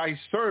these thy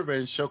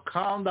servants shall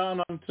come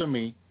down unto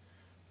me,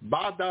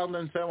 bow down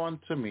themselves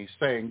unto me,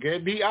 saying,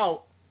 get thee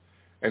out.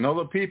 And all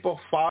the people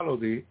follow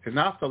thee, and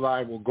after that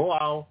I will go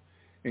out.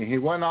 And he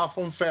went out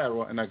from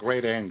Pharaoh in a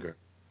great anger.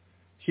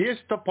 Here's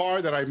the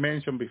part that I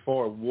mentioned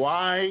before.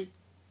 Why,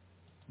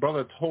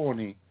 Brother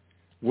Tony,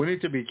 we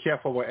need to be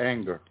careful with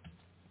anger.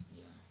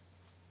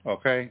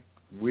 Okay?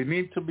 We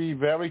need to be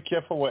very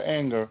careful with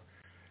anger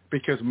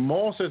because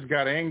Moses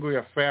got angry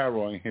at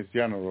Pharaoh and his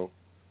general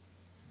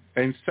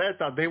and said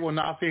that they will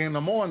not see him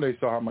no more, and they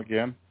saw him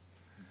again.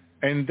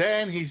 And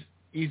then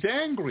he's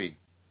angry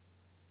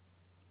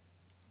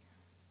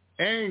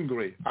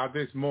at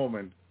this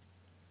moment.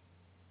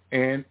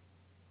 And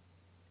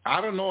I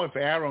don't know if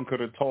Aaron could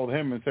have told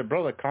him and said,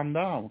 brother, calm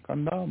down,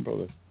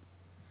 brother.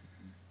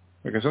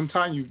 Because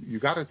sometimes you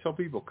got to tell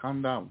people,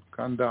 calm down.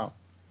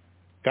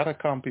 Got to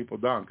calm people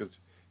down because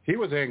he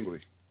was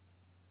angry.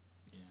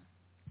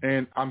 Yeah.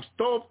 And I'm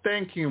still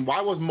thinking,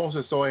 why was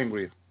Moses so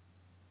angry?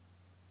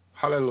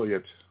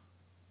 Hallelujah.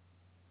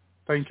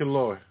 Thank you,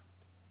 Lord.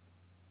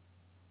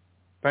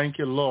 Thank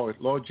you, Lord.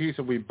 Lord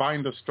Jesus, we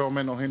bind the strong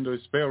man or hinder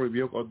his spirit,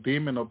 rebuke or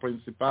demon or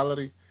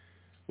principality.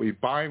 We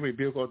bind,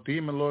 rebuke or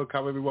demon, Lord,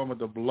 cover everyone with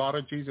the blood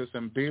of Jesus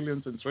and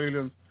billions and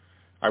trillions.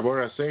 I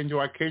were a angel,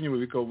 I came you,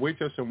 we go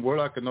witches and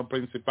warlock and no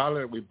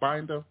principality. We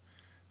bind them.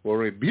 We'll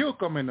rebuke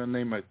them in the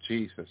name of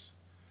Jesus.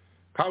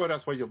 Cover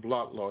us with your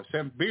blood, Lord.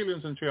 Send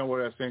billions and trillions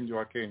where I send you,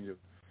 I came you.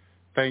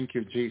 Thank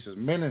you, Jesus.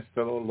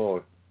 Minister, oh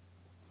Lord.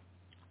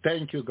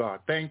 Thank you,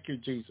 God. Thank you,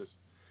 Jesus.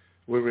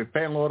 We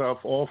repent, Lord, of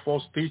all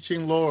false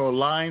teaching, Lord, or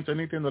lines,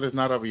 anything that is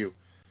not of you.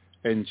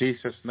 In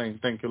Jesus' name,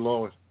 thank you,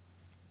 Lord.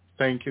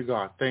 Thank you,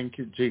 God. Thank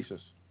you,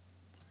 Jesus.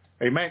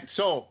 Amen.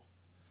 So,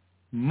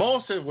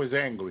 Moses was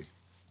angry.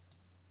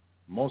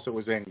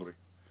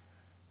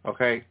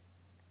 Okay?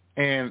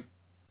 And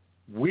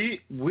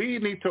we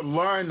need to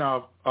learn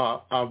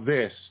of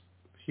this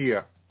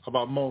here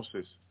about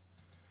Moses.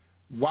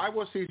 Why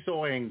was he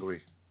so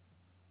angry?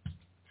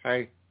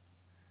 Okay?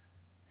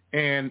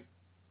 And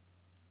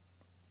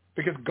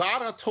because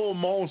God had told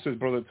Moses,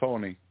 Brother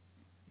Tony,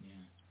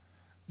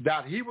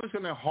 that he was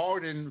going to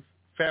harden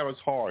Pharaoh's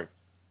heart.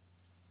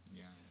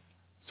 Yeah.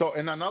 So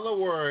in another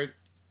word,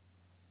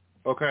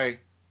 okay,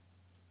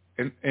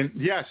 and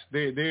yes,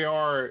 they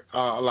are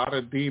a lot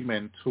of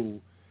demons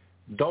who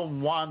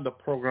don't want the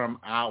program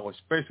out,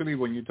 especially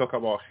when you talk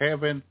about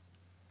heaven,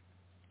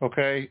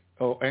 okay,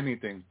 or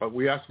anything. But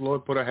we ask,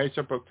 Lord, put a hedge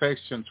of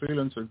protection,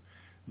 trillions and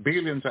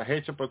billions, a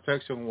hedge of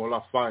protection will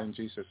I find in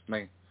Jesus'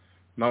 name.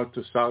 North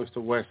to south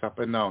to west, up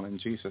and down, in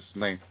Jesus'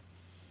 name.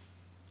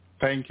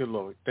 Thank you,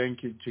 Lord.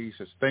 Thank you,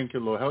 Jesus. Thank you,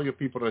 Lord. Help your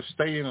people to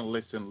stay in and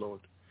listen, Lord.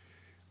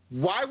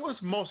 Why was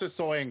Moses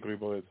so angry,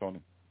 Brother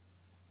Tony?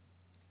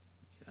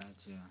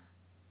 Gotcha.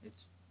 It's,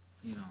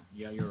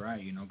 you're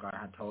right. God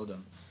had told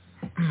him,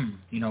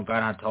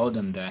 God had told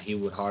him that he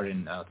would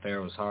harden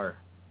Pharaoh's heart,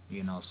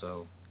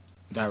 so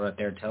that right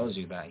there tells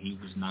you that he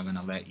was not going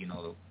to let, he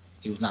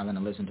was not going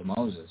to listen to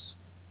Moses.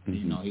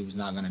 Mm-hmm. He was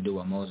not going to do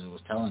what Moses was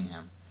telling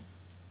him,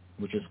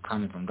 which is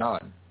coming from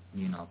God,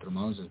 through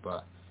Moses.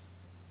 But,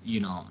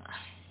 it's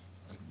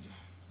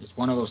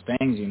one of those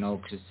things,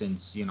 because since,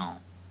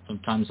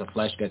 sometimes the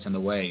flesh gets in the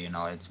way,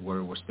 it's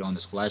where we're still in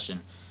this flesh and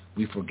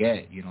we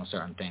forget,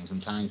 certain things.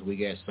 Sometimes we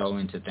get so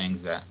into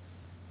things that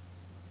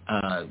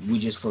we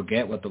just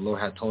forget what the Lord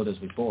had told us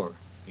before,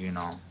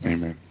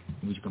 Amen.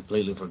 We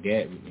completely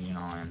forget,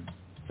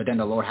 but then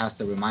the Lord has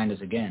to remind us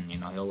again,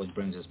 He always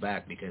brings us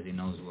back because He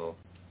knows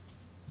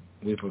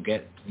we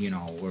forget, we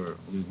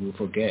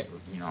forget,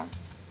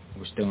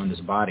 we're still in this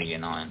body,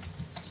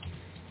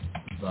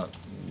 but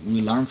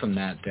we learn from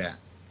that,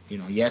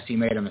 yes, he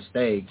made a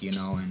mistake,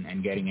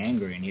 and getting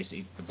angry, and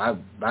the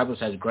Bible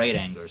says great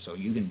anger, so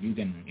you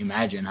can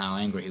imagine how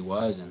angry he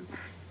was, and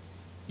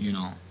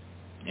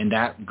and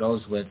that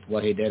goes with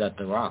what he did at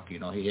the rock. He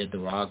hit the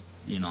rock,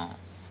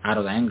 out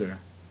of anger,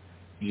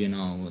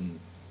 and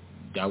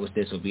that was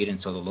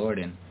disobedience to the Lord,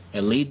 and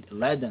it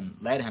led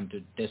him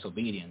to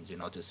disobedience,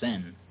 to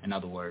sin, in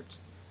other words.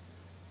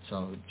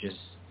 So just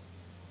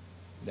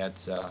that's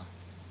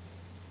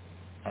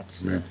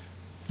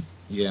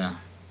yeah.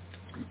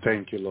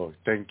 Thank you, Lord.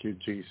 Thank you,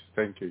 Jesus.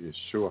 Thank you,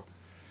 Yeshua.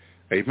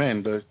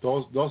 Amen.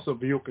 Those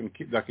of you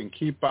that can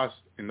keep us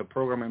in the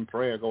program in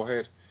prayer, go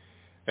ahead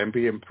and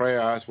be in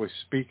prayer as we're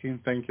speaking.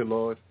 Thank you,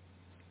 Lord.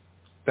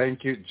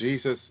 Thank you,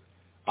 Jesus.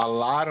 A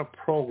lot of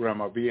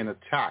programs are being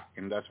attacked,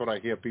 and that's what I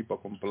hear people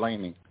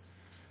complaining,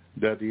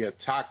 that the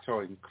attacks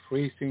are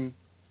increasing.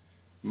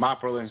 My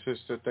brother and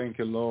sister, thank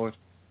you, Lord.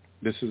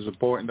 This is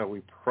important that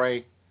we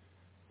pray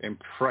and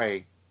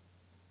pray,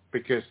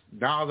 because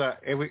now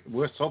that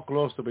we're so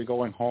close to be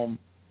going home,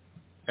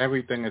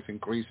 everything is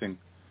increasing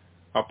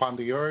upon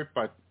the earth.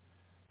 But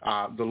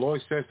the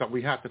Lord says that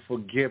we have to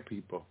forgive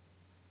people.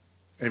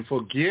 And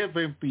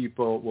forgiving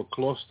people will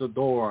close the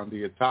door on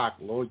the attack.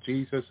 Lord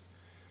Jesus,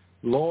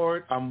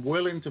 Lord, I'm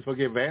willing to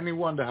forgive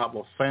anyone that have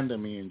offended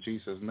me in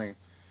Jesus' name.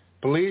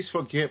 Please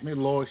forgive me,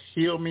 Lord.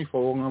 Heal me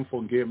for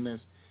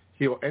unforgiveness.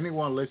 Heal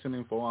anyone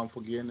listening for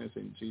unforgiveness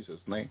in Jesus'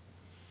 name.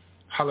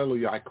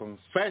 Hallelujah. I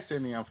confess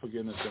any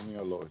unforgiveness in me,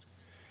 O Lord.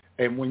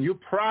 And when you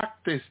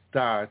practice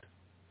that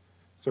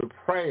through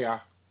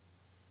prayer,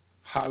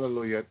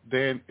 hallelujah,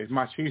 then it's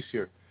much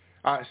easier.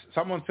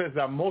 Someone says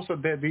that most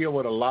of them deal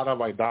with a lot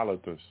of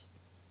idolaters.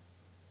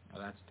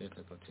 Well, that's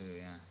difficult too,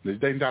 yeah. Do you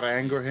think that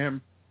anger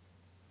him?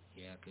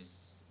 Yeah,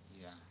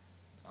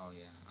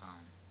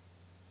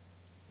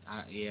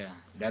 yeah,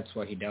 that's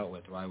what he dealt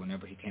with, right?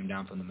 Whenever he came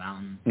down from the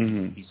mountain,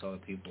 he saw the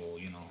people,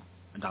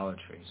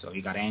 idolatry. So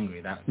he got angry.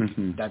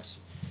 That's,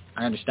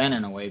 I understand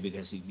in a way,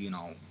 because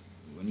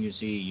when you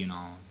see,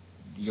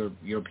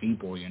 your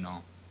people,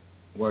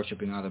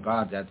 worshiping other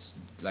gods, that's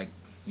like,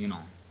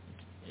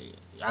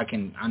 I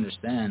can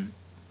understand.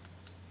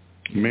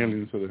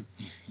 Millions of them.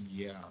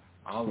 Yeah,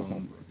 all of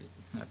them.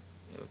 I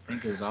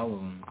think it was all of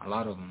them, a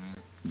lot of them, man.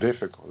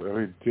 Difficult,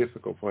 very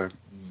difficult for him.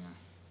 Yeah.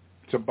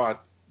 So,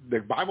 but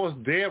the Bible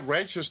there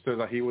registers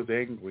that he was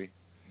angry.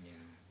 Yeah.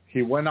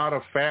 He went out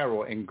of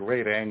Pharaoh in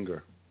great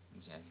anger.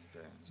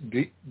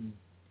 Exactly.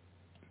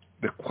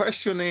 The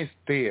question is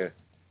there,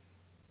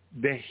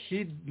 that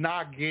he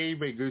not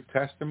gave a good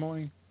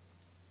testimony?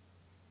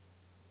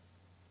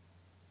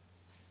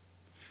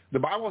 The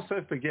Bible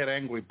says to get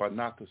angry, but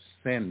not to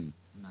sin.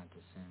 Not to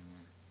sin,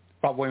 yeah.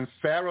 But when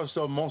Pharaoh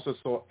saw Moses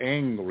so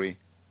angry,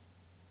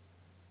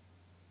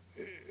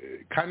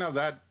 kind of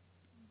that,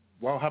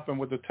 what happened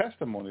with the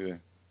testimony then?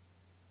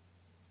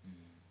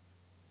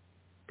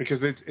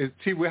 Because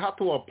see, we have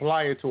to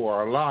apply it to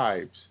our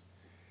lives.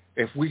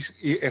 If we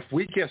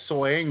get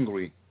so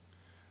angry,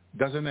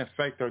 doesn't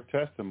affect our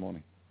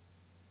testimony.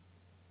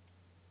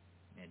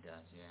 It does,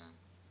 yeah.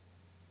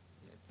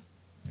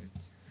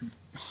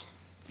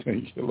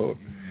 Thank you, Lord.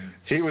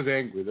 He was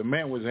angry. The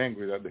man was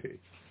angry that day.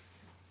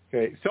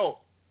 Okay, so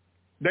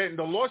then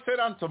the Lord said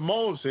unto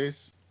Moses,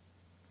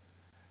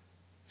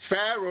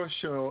 Pharaoh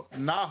shall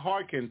not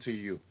hearken to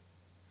you.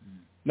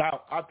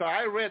 Now, after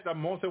I read that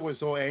Moses was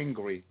so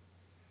angry,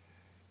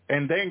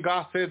 and then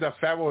God said that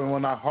Pharaoh will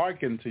not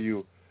hearken to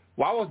you,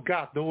 what was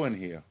God doing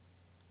here?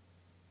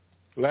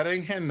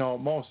 Letting him know,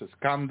 Moses,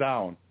 calm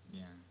down.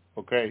 Yeah.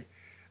 Okay?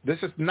 This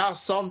is not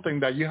something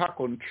that you have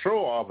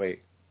control of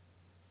it.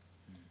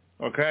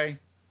 Okay?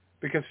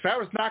 Because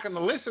Pharaoh's not going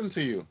to listen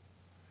to you.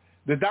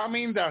 Did that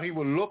mean that he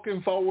was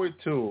looking forward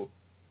for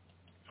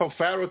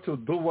Pharaoh to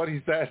do what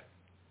he said?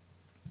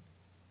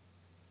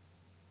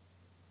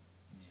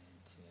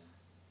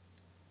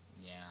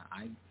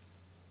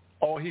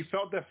 or he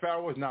felt that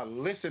Pharaoh was not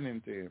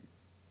listening to him.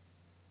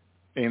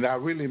 And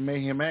that really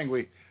made him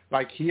angry.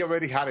 Like he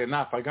already had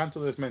enough. I've gone to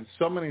this man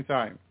so many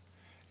times.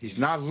 He's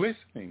not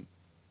listening.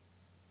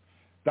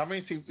 That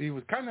means he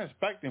was kind of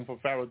expecting for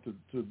Pharaoh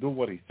to do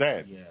what he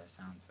said. Yeah,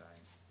 sounds like.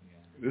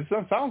 Yeah.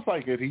 This sounds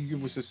like it. He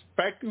was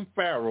expecting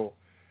Pharaoh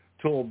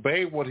to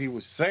obey what he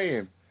was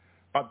saying,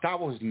 but that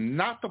was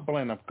not the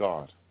plan of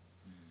God.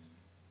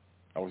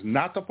 That was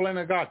not the plan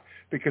of God,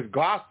 because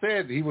God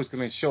said he was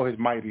going to show his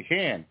mighty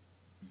hand,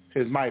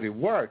 his mighty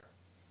work.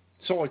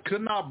 So it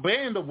could not be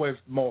in the way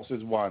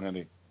Moses wanted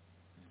it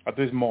at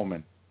this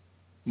moment.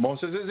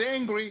 Moses is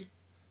angry.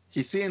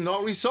 He's seeing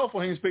no result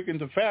for him speaking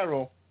to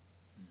Pharaoh.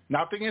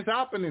 Nothing is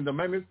happening. The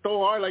man is so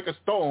hard like a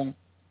stone.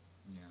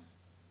 Yeah.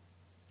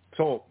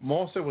 So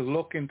Moses was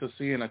looking to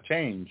see a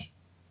change.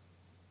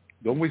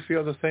 Don't we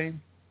feel the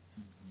same?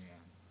 Yeah.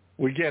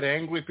 We get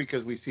angry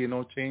because we see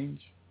no change.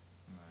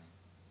 Right.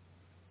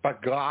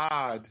 But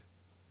God's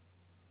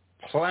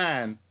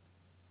plan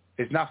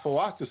is not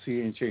for us to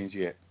see any change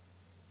yet.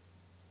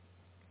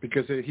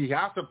 Because he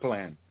has a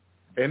plan.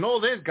 And all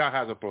this, God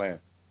has a plan.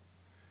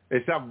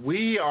 It's that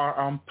we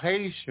are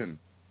impatient.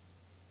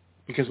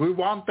 Because we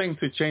want things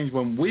to change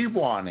when we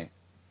want it.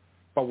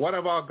 But what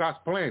about God's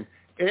plan?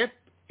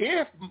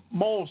 If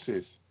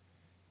Moses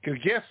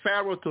could get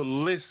Pharaoh to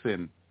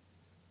listen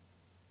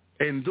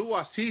and do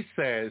as he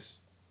says,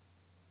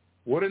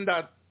 wouldn't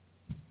that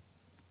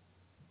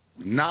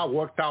not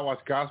work out as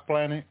God's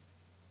planning?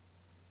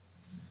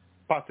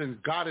 But since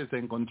God is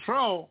in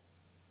control,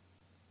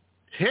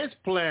 his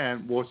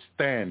plan will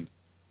stand,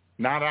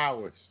 not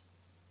ours.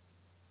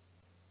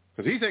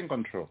 Because he's in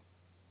control.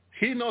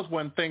 He knows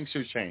when things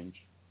should change.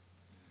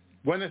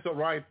 When is the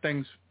right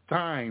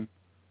time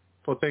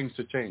for things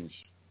to change.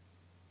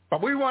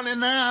 But we want it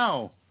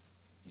now.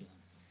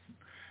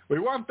 We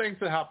want things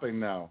to happen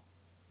now.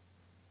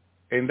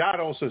 And that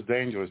also is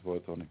dangerous,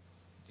 Brother Tony.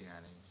 Yeah,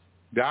 it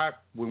is.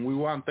 That when we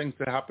want things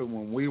to happen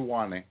when we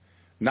want it,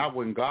 not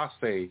when God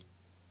says,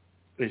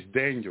 it's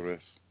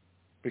dangerous.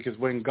 Because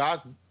when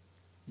God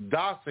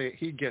does it,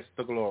 he gets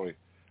the glory.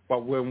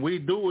 But when we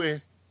do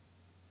it,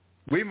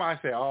 we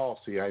might say, oh,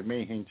 see, I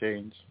made him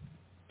change.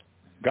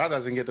 God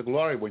doesn't get the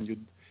glory when you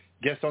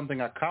get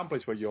something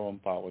accomplished with your own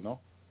power, no?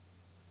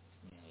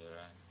 Yeah, you're right.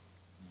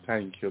 Yeah.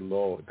 Thank you,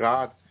 Lord.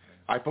 God,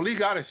 I believe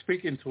God is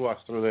speaking to us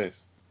through this.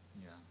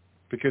 Yeah.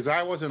 Because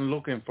I wasn't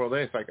looking for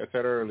this, like I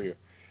said earlier.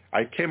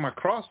 I came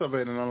across of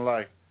it, and I'm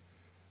like,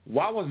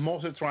 what was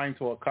Moses trying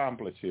to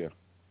accomplish here?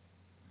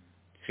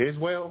 His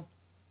will?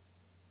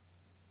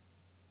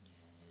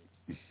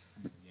 Yeah,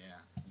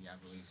 I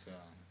believe so.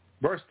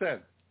 Verse 10.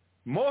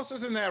 Moses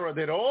and Aaron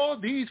did all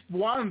these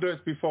wonders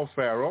before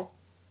Pharaoh,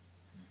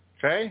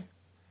 okay?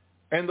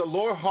 And the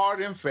Lord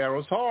hardened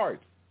Pharaoh's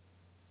heart.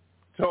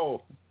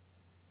 So,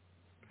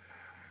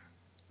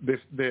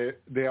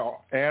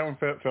 Aaron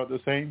felt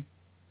the same.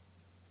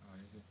 Oh,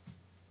 is it?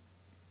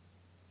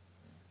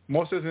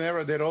 Moses and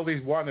Aaron did all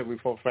these wonders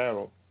before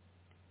Pharaoh.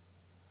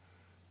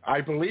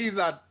 I believe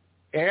that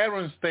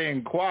Aaron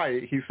staying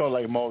quiet, he felt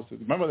like Moses.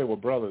 Remember, they were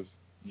brothers.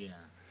 Yeah.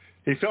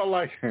 He felt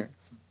like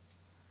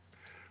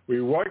we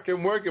work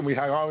and we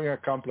haven't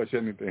accomplished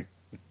anything.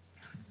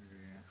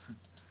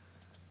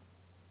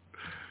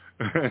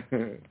 Yeah.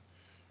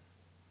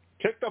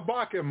 Kick the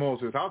bucket,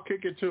 Moses. I'll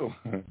kick it too.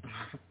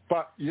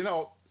 But,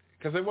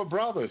 because they were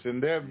brothers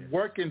and they're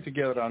working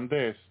together on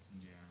this.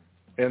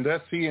 Yeah. And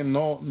they're seeing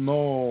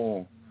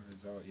no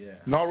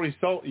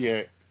result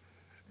yet.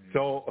 Yeah.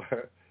 So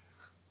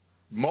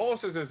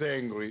Moses is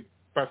angry,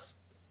 but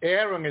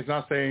Aaron is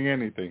not saying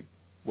anything.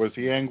 Was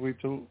he angry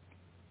too?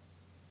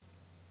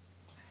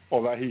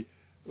 Or that he,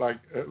 like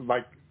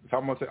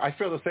someone said, I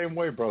feel the same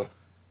way, brother.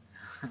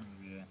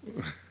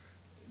 Yeah.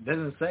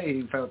 Doesn't say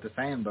he felt the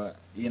same, but,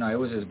 it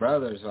was his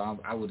brother, so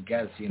I would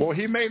guess, Well,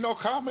 he made no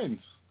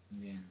comments.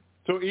 Yeah.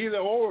 To either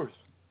or.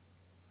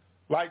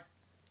 Like,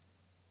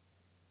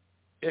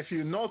 if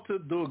you know to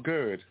do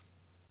good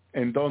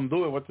and don't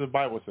do it, what the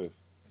Bible says?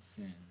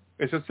 Sin.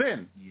 It's a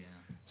sin. Yeah.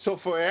 So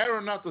for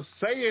Aaron not to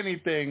say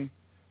anything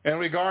in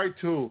regard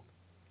to,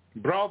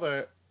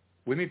 brother,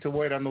 we need to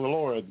wait on the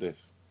Lord at this.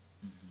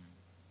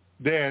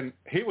 Mm-hmm. Then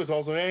he was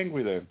also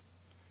angry then.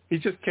 He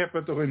just kept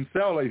it to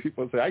himself, like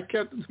people say. I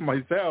kept it to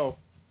myself.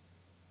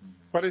 Mm-hmm.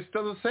 But it's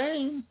still the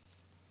same.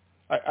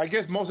 I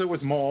guess Moses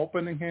was more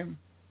open than him.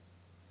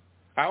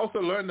 I also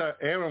learned that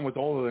Aaron was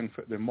older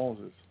than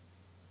Moses.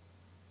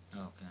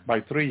 Okay.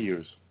 By 3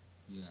 years.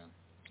 Yeah.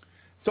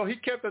 So he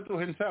kept it to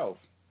himself.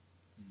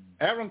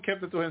 Aaron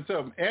kept it to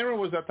himself. Aaron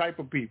was the type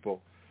of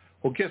people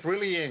who gets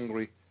really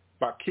angry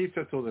but keeps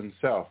it to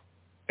themselves.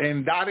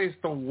 And that is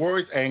the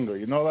worst anger.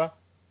 You know that?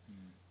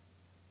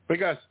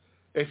 Because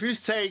if you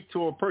say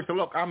to a person,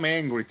 look, I'm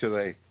angry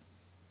today,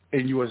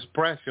 and you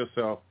express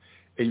yourself,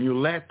 and you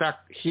let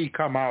that heat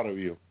come out of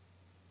you.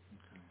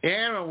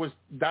 Aaron was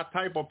that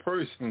type of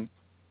person,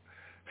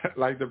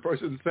 like the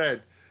person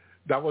said,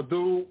 that will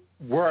do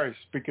worse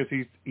because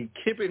he's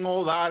keeping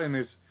all that and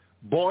is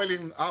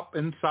boiling up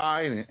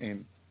inside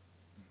and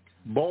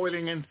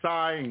boiling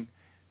inside.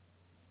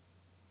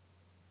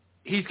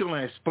 he's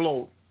going to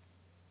explode.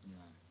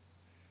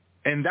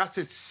 Yeah. And that's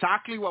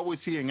exactly what we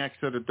see in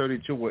Exodus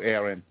 32 with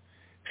Aaron.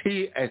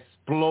 He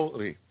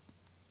exploded.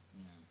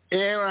 Yeah.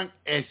 Aaron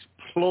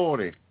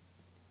exploded.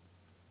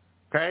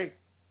 Okay?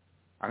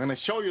 I'm going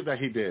to show you that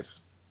he did.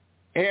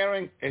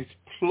 Aaron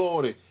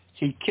exploded.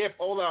 He kept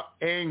all that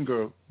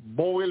anger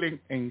boiling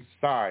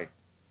inside.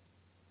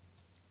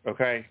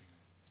 Okay?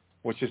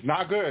 Which is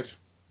not good.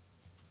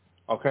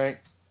 Okay?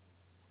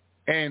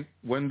 And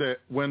when the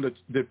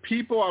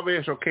people of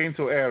Israel came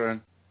to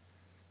Aaron,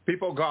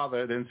 people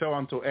gathered and said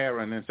unto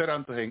Aaron and said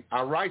unto him,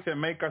 arise and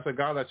make us a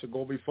God that should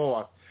go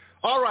before us.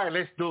 All right,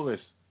 let's do this.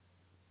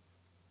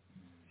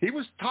 He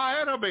was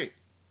tired of it.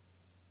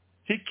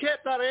 He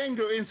kept that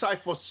anger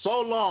inside for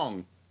so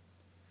long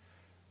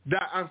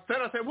that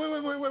instead of saying,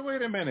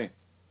 wait a minute.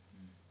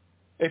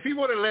 If he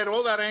would have let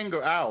all that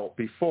anger out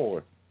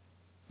before,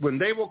 when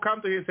they will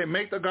come to him and say,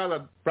 make the God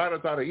that brought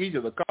us out of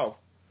Egypt, the calf,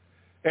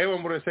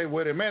 everyone would have said,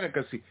 wait a minute,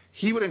 because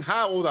he wouldn't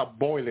have all that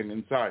boiling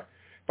inside.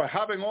 But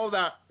having all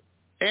that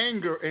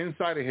anger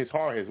inside of his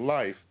heart, his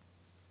life,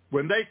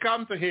 when they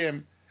come to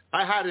him,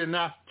 I had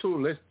enough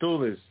too, let's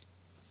do this.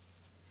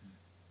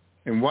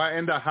 And what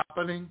ended up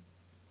happening?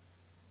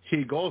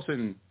 He goes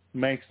and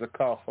makes the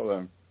calf for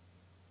them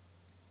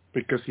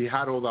because he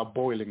had all that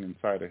boiling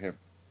inside of him.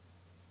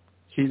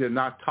 He did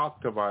not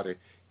talk about it.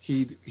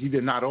 He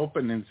did not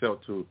open himself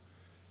to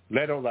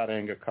let all that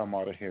anger come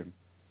out of him.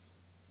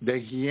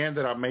 Then he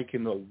ended up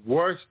making the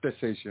worst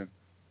decision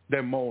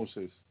than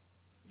Moses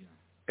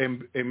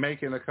in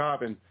making the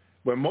calf. And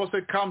when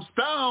Moses comes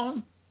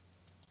down,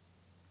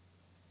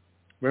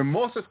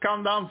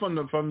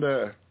 from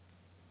the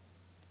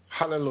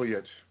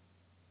hallelujah.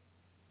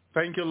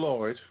 Thank you,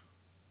 Lord.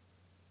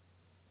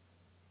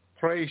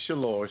 Praise you,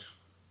 Lord.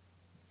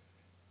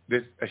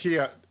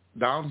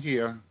 Down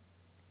here,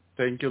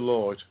 thank you,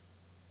 Lord.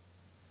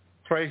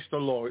 Praise the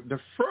Lord. The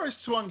first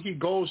one he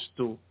goes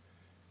to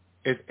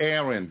is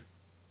Aaron.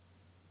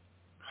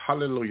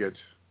 Hallelujah.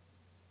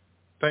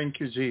 Thank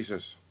you,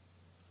 Jesus.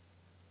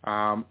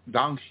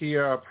 Down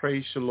here,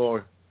 praise the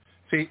Lord.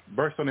 See,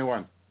 verse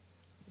 21.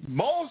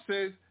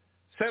 Moses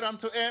said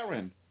unto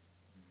Aaron,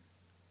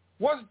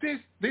 what's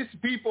this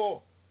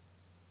people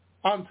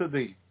unto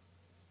thee?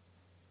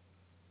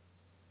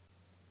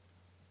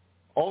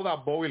 All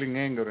that boiling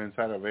anger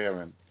inside of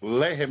Aaron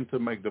led him to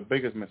make the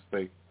biggest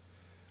mistake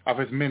of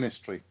his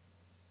ministry,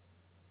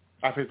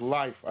 of his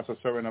life as a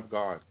servant of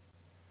God.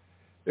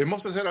 And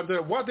Moses said unto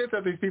him, what did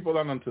these people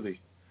done unto thee?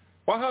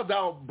 Why hast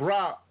thou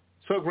brought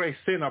so great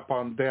sin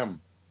upon them?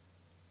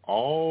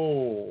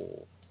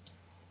 Oh,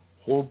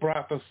 who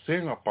brought the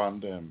sin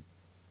upon them?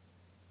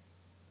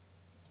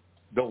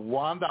 The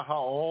one that had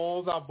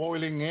all that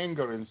boiling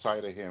anger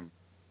inside of him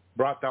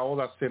brought all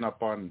that sin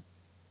upon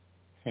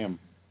him.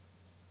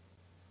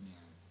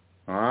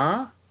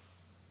 Huh?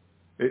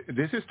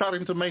 This is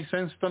starting to make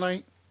sense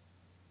tonight?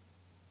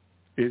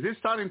 Is this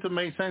starting to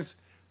make sense?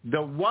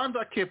 The one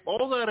that kept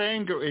all that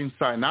anger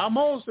inside. Now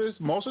Moses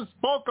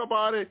spoke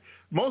about it.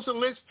 Moses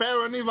let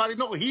Pharaoh and anybody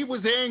know he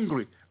was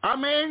angry.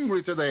 I'm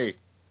angry today.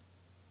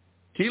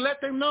 He let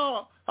them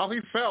know how he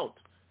felt.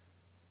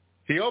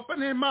 He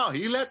opened his mouth.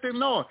 He let them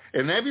know.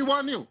 And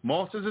everyone knew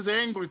Moses is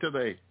angry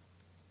today.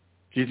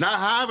 He's not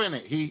having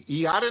it.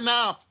 He had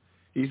enough.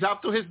 He's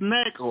up to his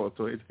neck or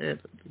to his head.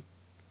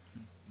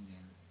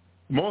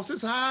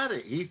 Moses had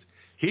it.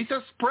 He's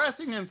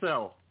expressing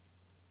himself.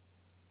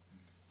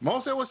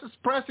 Moses was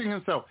expressing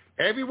himself.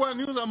 Everyone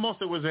knew that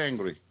Moses was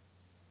angry.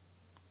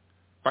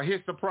 But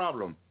here's the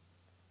problem.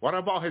 What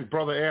about his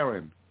brother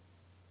Aaron?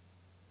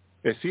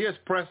 Is he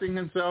expressing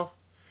himself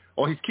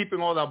or he's keeping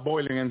all that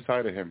boiling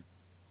inside of him?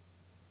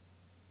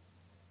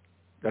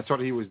 That's what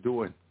he was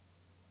doing.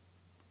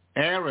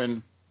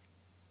 Aaron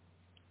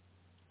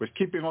was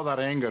keeping all that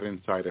anger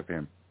inside of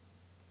him.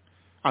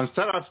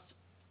 Instead of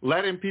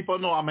letting people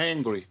know I'm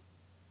angry,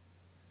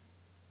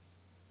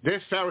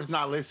 this Pharaoh is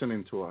not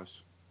listening to us.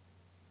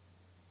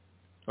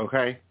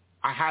 Okay?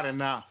 I had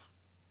enough.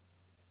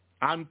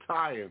 I'm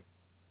tired.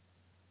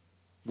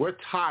 We're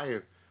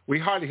tired. We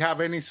hardly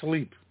have any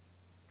sleep.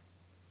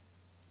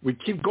 We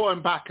keep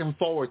going back and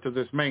forward to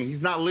this man.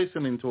 He's not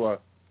listening to us.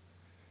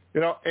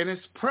 And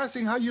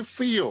expressing how you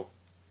feel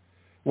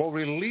will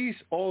release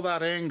all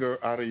that anger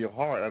out of your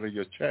heart, out of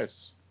your chest.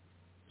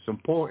 It's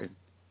important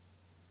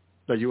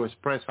that you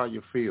express how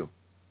you feel.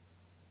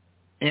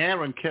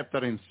 Aaron kept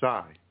that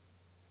inside.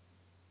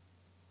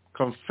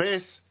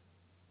 Confess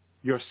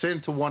your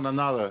sin to one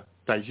another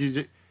that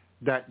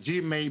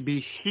ye may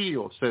be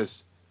healed, says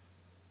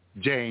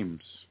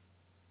James.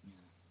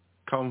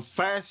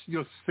 Confess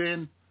your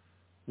sin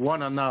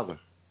one another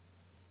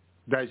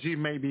that ye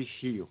may be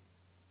healed.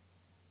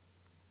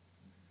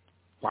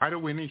 Why do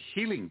we need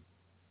healing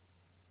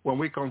when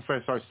we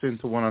confess our sin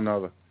to one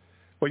another?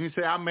 When you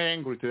say, I'm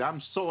angry today,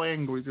 I'm so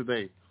angry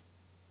today.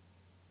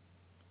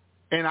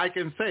 And I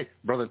can say,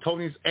 Brother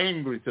Tony's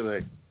angry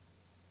today.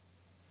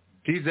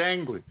 He's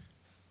angry.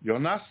 You're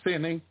not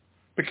sinning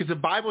because the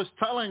Bible is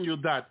telling you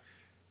that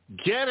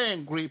get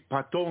angry,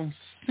 but don't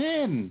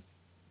sin.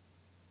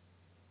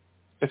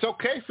 It's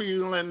okay for you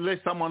to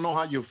let someone know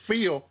how you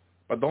feel,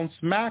 but don't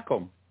smack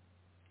them.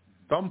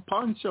 Don't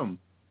punch them.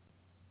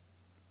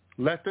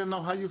 Let them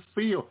know how you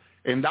feel.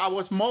 And that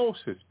was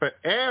Moses. But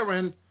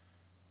Aaron,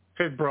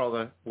 his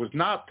brother, was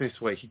not this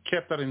way. He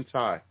kept it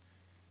inside,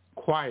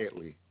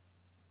 quietly.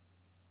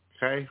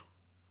 Okay?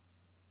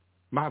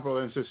 My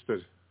brothers and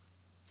sisters,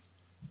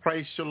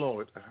 praise the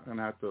Lord. I'm going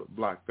to have to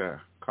block that.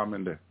 Come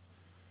in there.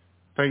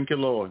 Thank you,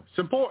 Lord. It's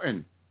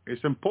important.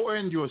 It's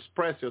important you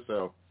express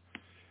yourself.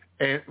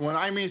 And when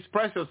I mean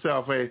express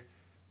yourself,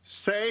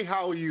 say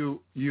how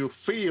you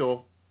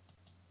feel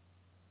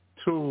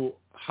to,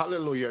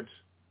 hallelujah,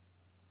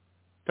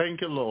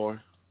 thank you,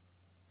 Lord,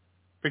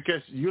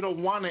 because you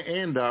don't want to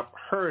end up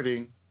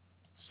hurting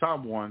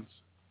someone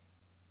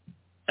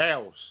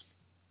else.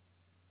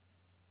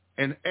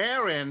 And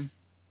Aaron,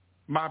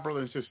 my brother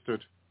and sister,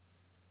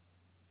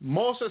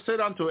 Moses said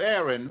unto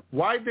Aaron,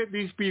 what are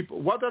these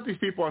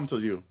people unto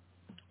you?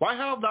 Why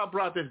have thou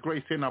brought this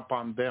great sin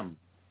upon them?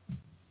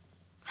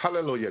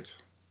 Hallelujah.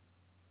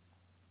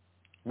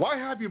 Why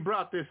have you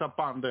brought this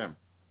upon them?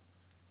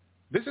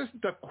 This is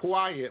the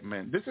quiet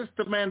man. This is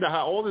the man that had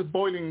all this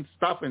boiling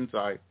stuff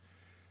inside,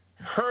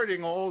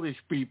 hurting all these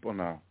people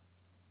now.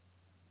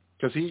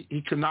 Because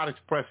he could not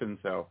express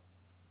himself.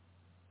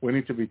 We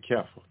need to be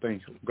careful.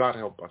 Thank you. God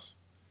help us.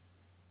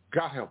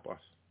 God help us.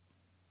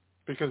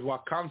 Because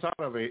what comes out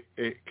of it,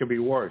 it could be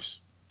worse.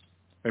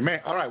 Amen.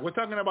 All right, we're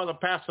talking about the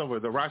Passover,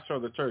 the rapture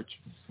of the church.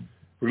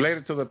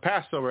 Related to the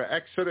Passover,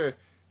 Exodus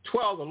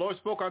 12, the Lord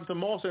spoke unto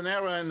Moses and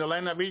Aaron in the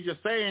land of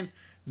Egypt, saying,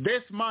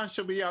 this month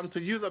shall be unto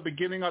you the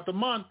beginning of the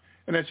month,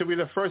 and it shall be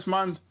the first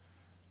month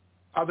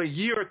of the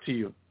year to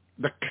you.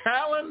 The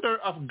calendar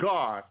of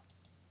God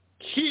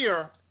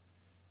here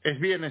is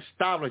being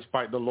established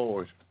by the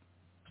Lord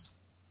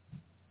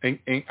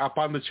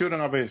upon the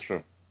children of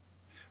Israel.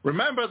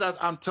 Remember that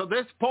until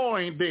this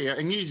point there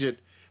in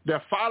Egypt,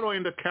 they're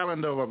following the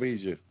calendar of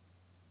Egypt.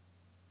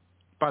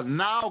 But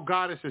now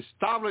God is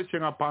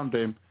establishing upon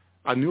them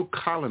a new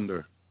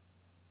calendar.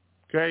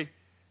 Okay?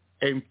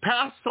 And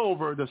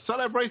Passover, the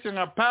celebration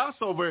of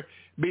Passover,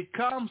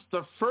 becomes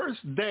the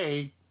first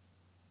day,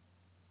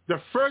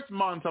 the first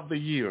month of the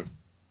year.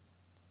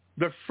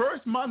 The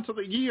first month of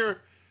the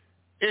year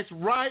is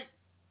right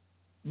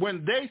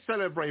when they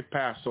celebrate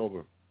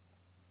Passover.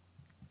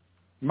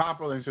 My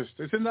brothers and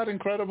sisters, isn't that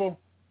incredible?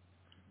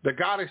 That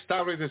God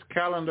established this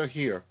calendar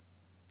here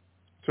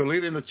to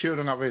lead in the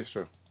children of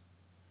Israel.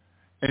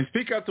 And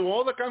speak out to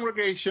all the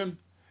congregation.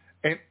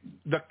 And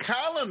the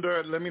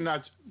calendar, let me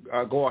not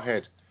go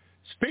ahead,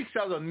 speaks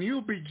of a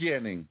new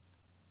beginning.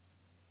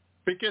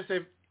 Because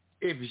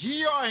if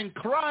ye are in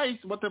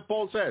Christ, what the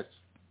Paul says?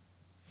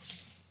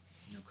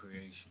 New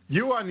creation.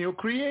 You are new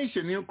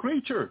creation, new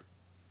creature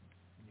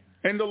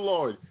in the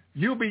Lord.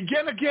 You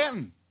begin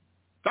again.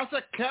 That's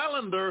a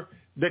calendar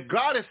that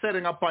God is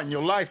setting upon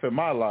your life and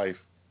my life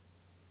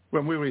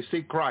when we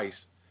receive Christ.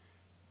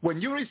 When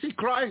you receive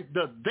Christ,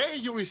 the day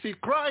you receive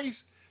Christ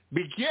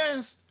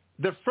begins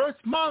the first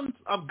month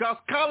of God's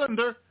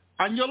calendar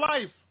on your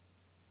life.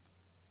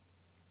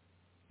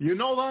 You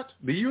know that?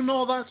 Do you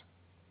know that?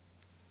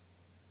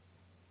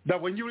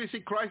 That when you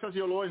receive Christ as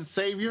your Lord and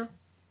Savior,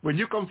 when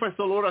you confess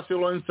the Lord as your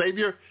Lord and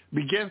Savior,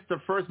 begins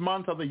the first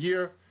month of the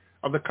year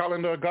of the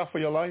calendar of God for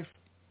your life?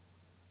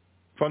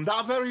 From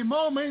that very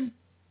moment,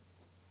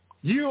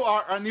 you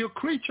are a new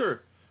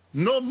creature.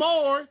 No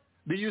more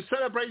do you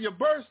celebrate your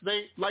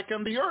birthday like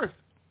on the earth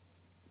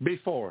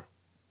before.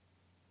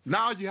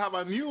 Now you have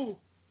a new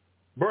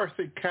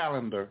birthday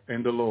calendar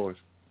in the Lord.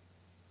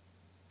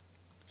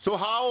 So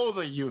how old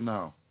are you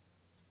now?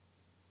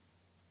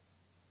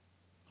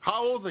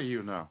 How old are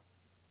you now?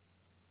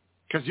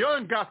 Because you're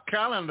in God's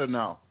calendar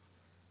now.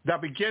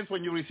 That begins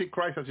when you receive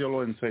Christ as your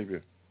Lord and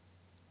Savior.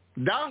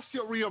 That's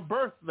your real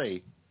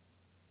birthday.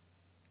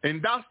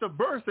 And that's the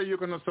birthday you're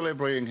going to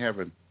celebrate in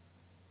heaven.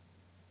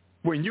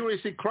 When you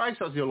receive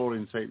Christ as your Lord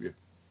and Savior.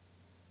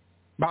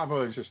 My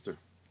brother and sister.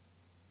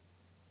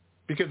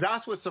 Because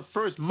that's what's the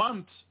first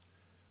month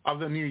of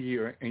the new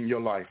year in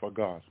your life for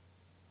God.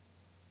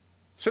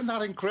 Isn't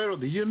that incredible?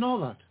 Do you know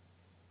that?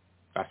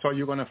 That's all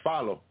you're going to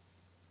follow.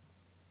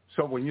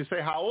 So when you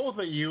say, how old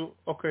are you?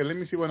 Okay, let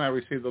me see when I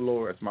received the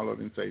Lord as my Lord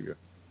and Savior.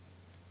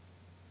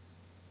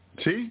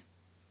 See?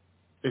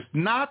 It's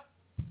not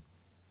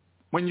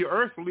when you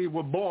earthly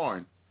were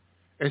born.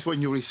 It's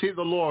when you receive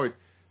the Lord.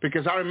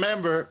 Because I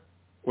remember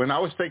when I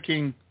was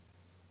taking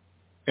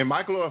in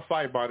my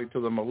glorified body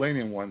to the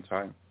millennium one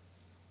time.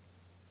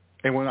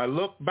 And when I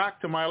look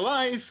back to my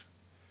life,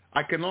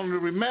 I can only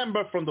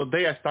remember from the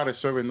day I started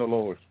serving the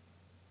Lord.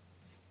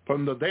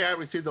 From the day I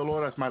received the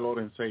Lord as my Lord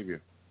and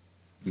Savior.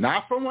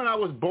 Not from when I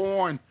was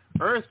born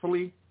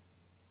earthly.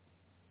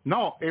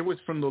 No, it was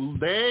from the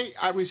day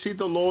I received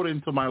the Lord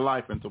into my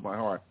life, into my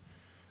heart,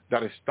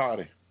 that it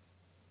started.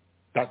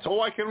 That's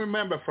all I can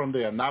remember from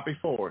there, not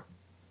before.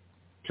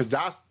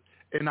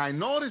 And I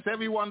noticed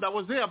everyone that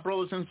was there,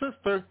 brothers and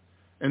sisters,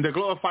 in the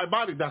glorified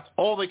body, that's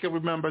all they can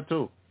remember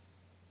too.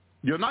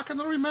 You're not going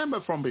to remember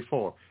from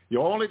before.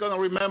 You're only going to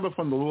remember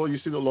from the Lord you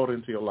see the Lord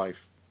into your life.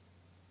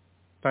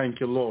 Thank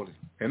you, Lord.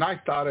 And I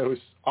thought it was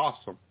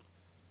awesome.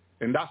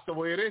 And that's the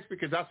way it is,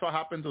 because that's what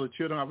happened to the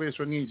children of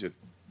Israel in Egypt.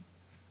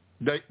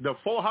 The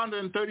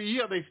 430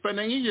 years they spent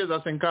in Egypt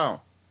doesn't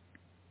count.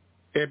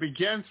 It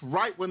begins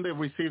right when they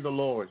receive the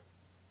Lord.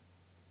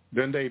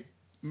 Then they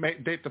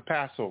did the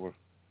Passover.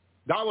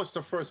 That was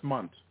the first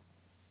month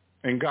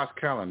in God's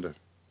calendar.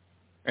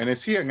 And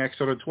it's here in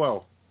Exodus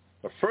 12.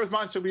 The first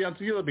month should be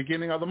unto you, the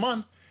beginning of the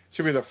month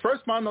should be the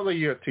first month of the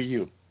year to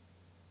you.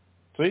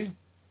 See?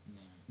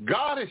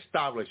 God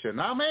established it.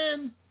 Now,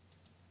 man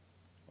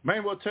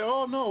will say,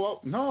 oh,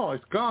 no,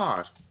 it's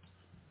God.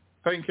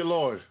 Thank you,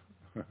 Lord.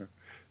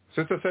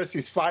 Sister says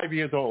she's 5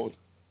 years old.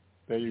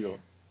 There you go.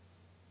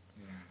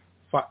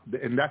 Yeah.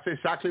 And that's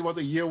exactly what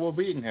the year will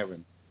be in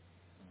heaven.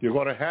 You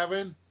go to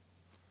heaven.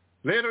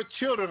 Little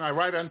children I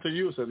write unto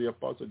you, said the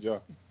Apostle John.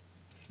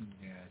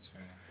 Yeah, that's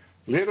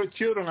right. Little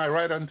children I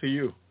write unto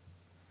you.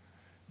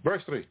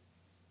 Verse 3.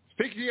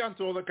 Speak ye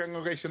unto all the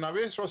congregation of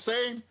Israel,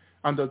 saying,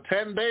 on the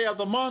 10th day of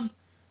the month,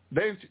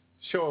 then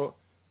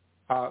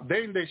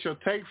they shall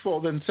take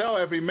for themselves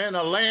every man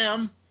a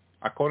lamb,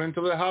 according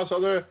to the house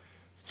of their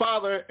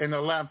father, and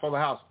a lamb for the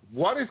house.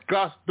 What is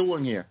God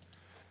doing here?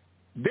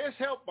 This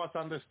helps us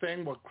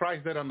understand what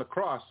Christ did on the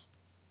cross.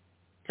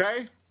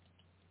 Okay?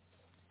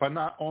 But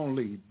not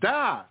only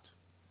that,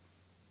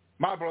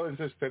 my brother and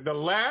sister, the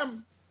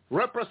lamb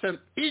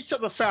represents each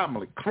of the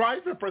family.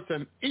 Christ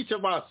represents each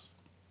of us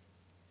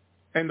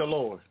and the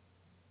Lord.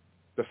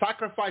 The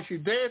sacrifice he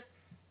did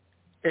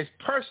is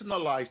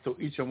personalized to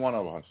each and one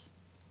of us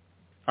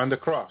on the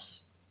cross.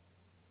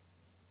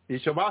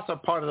 Each of us are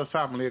part of the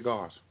family of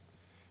God.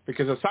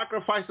 Because the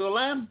sacrifice of the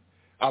lamb,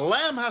 a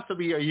lamb has to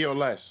be a year or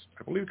less.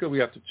 I believe because we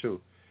have to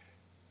choose.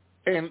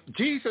 And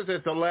Jesus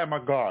is the Lamb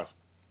of God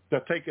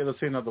that taketh the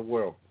sin of the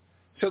world.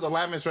 So the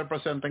lamb is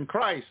representing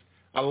Christ.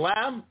 A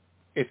lamb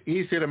is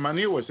easy to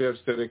maneuver, it's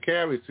easy to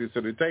carry, it's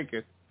easy to take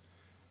it,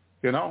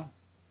 you know.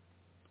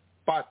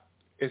 But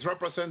it's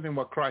representing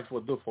what Christ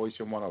will do for each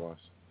and one of us.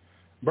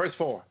 Verse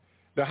 4,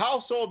 the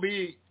household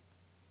be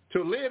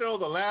too little,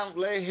 the lamb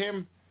lay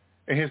him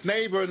and his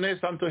neighbor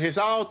next unto his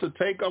house to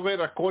take of it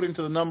according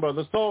to the number of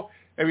the soul,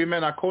 every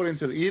man according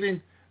to the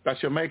eating that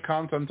shall make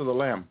count unto the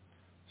lamb.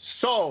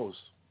 Souls,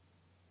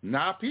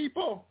 not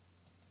people.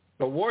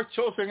 The word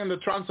chosen in the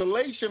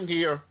translation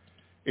here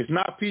is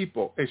not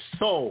people, it's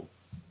soul.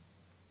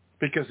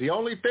 Because the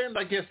only thing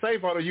that gets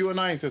saved out of you and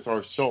I is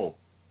our soul.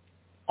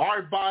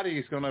 Our body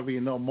is going to be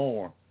no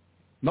more.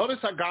 Notice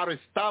how God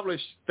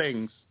established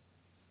things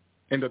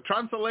in the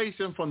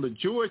translation from the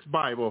Jewish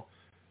Bible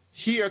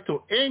here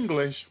to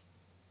English,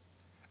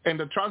 and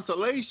the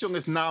translation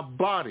is not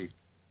body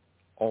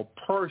or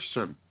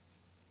person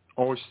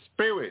or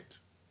spirit.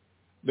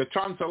 The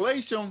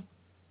translation,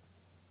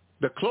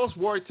 the close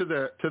word to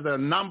the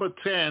number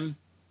 10,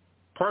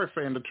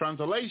 perfect in the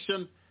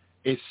translation,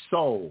 is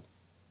soul.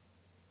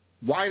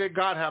 Why did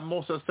God have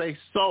Moses say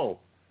soul?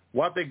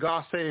 What did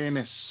God say in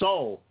his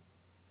soul?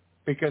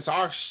 Because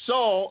our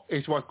soul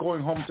is what's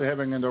going home to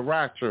heaven in the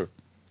rapture,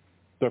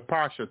 the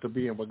departure to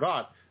being with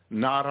God,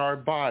 not our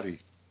body.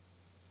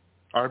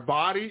 Our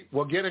body,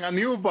 we're getting a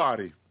new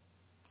body.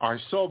 Our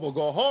soul will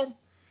go home,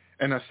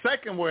 and a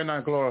second we're in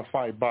a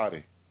glorified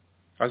body.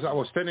 As I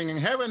was standing in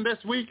heaven this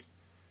week,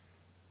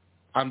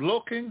 I'm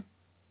looking,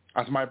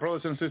 as my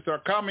brothers and sisters are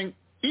coming,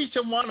 each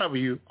and one of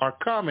you are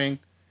coming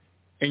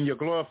in your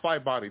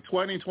glorified body.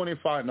 20,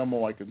 25, no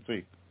more I can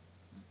see.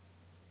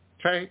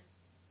 Okay?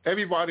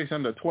 Everybody's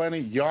in the 20,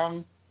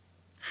 young,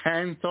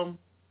 handsome,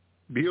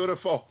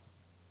 beautiful,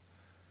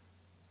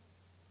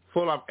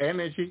 full of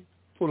energy,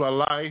 full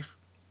of life.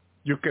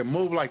 You can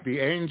move like the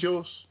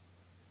angels.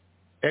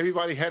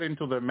 Everybody heading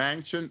to the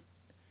mansion.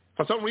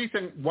 For some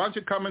reason, once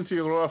you come into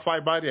your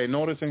glorified body, I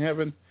noticed in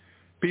heaven,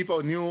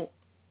 people knew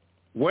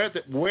where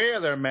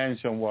their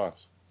mansion was.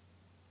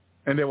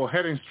 And they were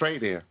heading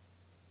straight there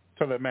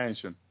to the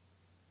mansion.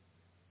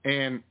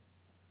 And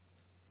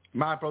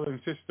my brother and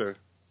sister,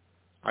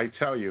 I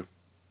tell you,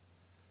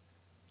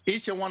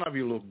 each and one of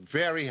you look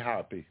very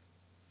happy.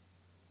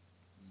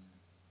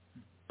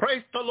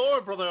 Praise the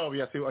Lord, Brother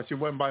Obi, as you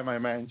went by my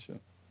mansion.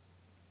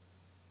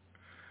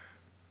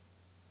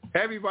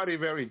 Everybody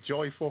very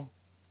joyful.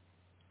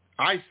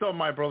 I saw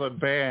my brother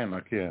Ben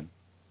again,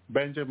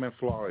 Benjamin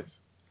Flores.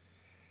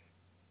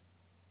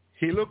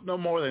 He looked no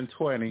more than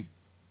 20.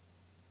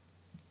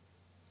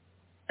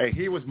 And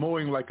he was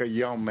moving like a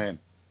young man.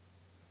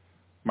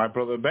 My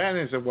brother Ben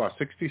is,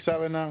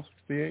 67 now,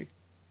 68?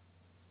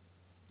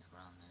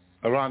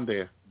 Around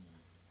there.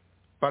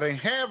 But in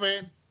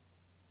heaven,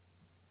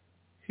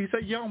 he's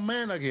a young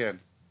man again.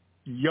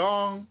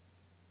 Young,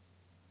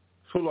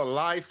 full of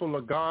life, full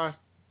of God.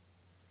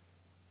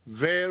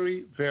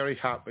 Very, very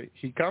happy.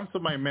 He comes to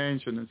my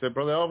mansion and said,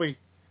 Brother Obi,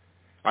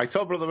 I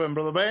told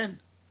Brother Ben,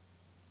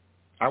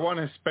 I want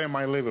to spend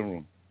my living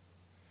room.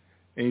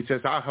 And he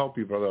says, I'll help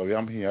you, Brother Obi.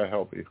 I'm here. I'll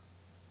help you.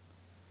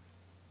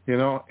 You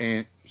know,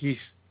 and he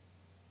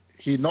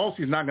knows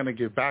he's not going to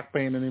get back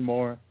pain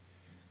anymore.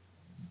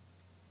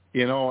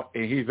 You know,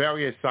 and he's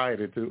very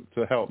excited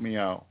to help me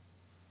out.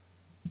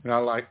 And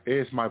I'm like,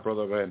 it's my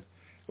Brother Ben.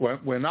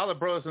 When other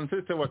brothers and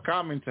sisters were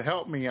coming to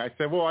help me, I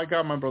said, well, I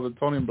got my brother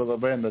Tony and brother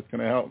Ben that's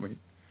going to help me.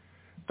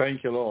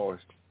 Thank you, Lord.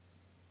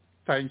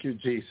 Thank you,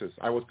 Jesus.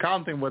 I was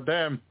counting with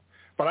them,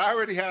 but I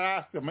already had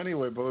asked them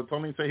anyway. Brother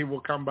Tony said he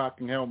will come back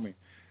and help me.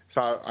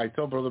 So I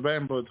told Brother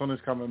Ben, Brother Tony's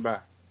coming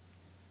back.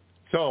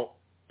 So,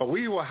 but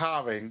we were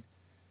having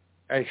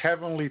a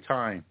heavenly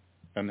time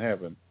in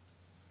heaven.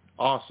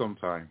 Awesome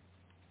time.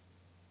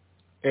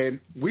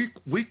 And we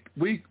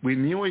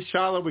knew each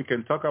other. We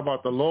can talk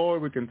about the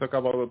Lord. We can talk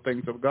about the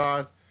things of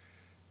God.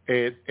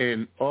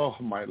 And oh,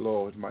 my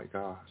Lord, my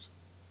God.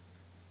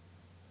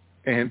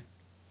 And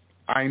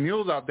I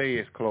knew that day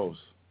is close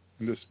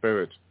in the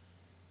spirit.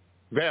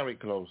 Very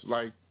close.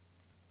 Like,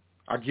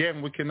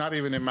 again, we cannot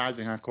even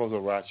imagine how close the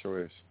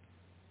rapture is.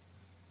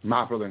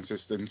 My brother and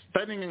sister. And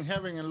standing in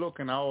heaven and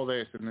looking at all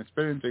this and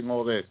experiencing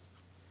all this.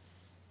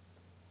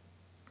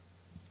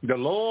 The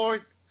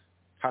Lord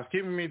has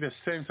given me the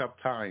sense of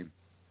time.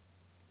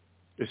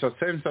 It's a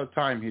sense of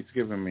time he's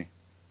given me.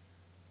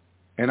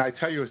 And I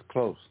tell you, it's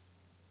close.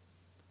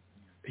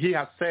 He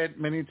has said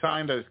many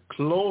times that it's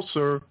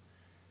closer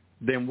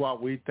than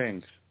what we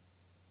think.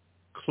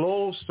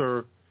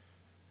 Closer.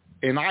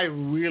 And I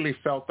really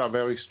felt that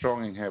very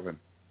strong in heaven.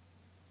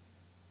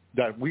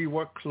 That we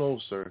were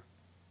closer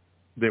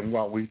than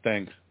what we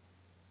think.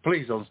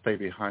 Please don't stay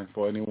behind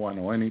for anyone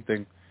or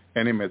anything,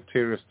 any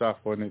material stuff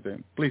or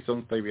anything. Please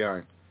don't stay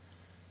behind.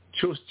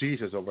 Choose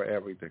Jesus over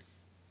everything.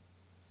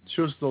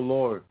 Choose the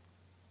Lord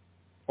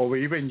over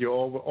even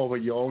over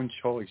your own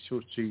choice.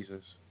 Choose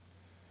Jesus.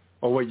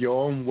 Over your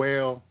own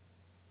will,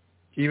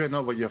 even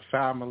over your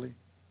family,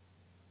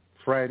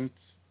 friends,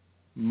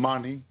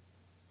 money,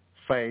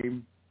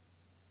 fame,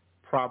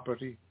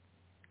 property.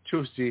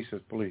 Choose Jesus,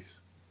 please.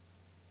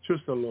 Choose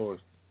the Lord.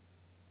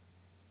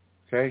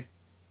 Okay?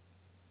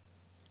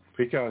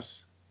 Because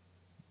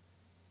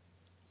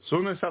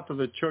soon as after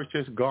the church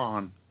is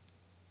gone,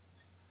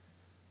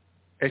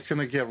 it's going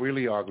to get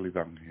really ugly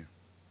down here.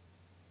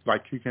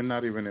 Like you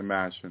cannot even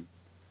imagine.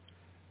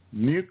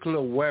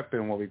 Nuclear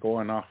weapon will be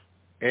going off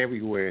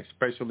everywhere,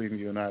 especially in the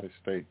United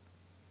States.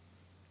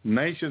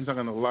 Nations are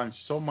going to launch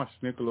so much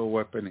nuclear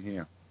weapon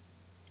here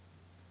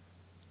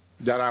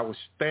that I was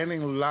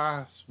standing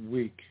last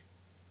week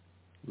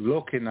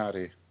looking at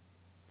it,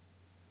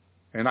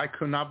 and I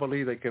could not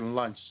believe they can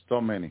launch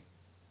so many.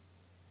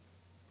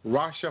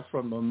 Russia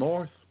from the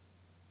north,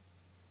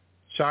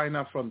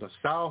 China from the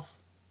south,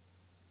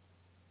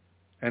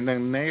 and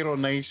then NATO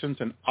nations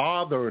and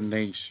other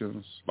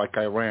nations like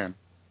Iran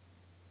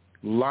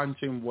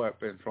launching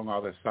weapons from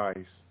other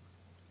sides.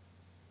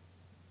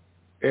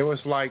 It was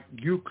like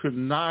you could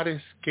not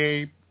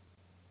escape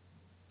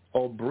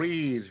or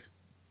breathe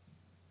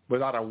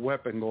without a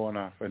weapon going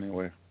off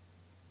anywhere.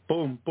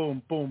 Boom,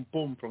 boom, boom,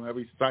 boom from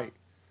every side.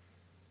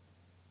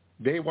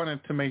 They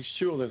wanted to make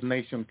sure this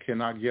nation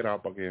cannot get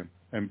up again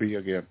and be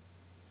again.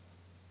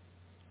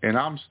 And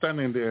I'm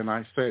standing there and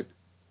I said,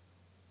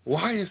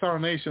 why is our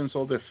nation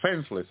so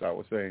defenseless, I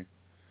was saying.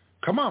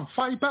 Come on,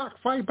 fight back,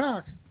 fight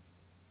back.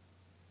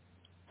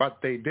 But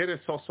they did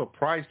it so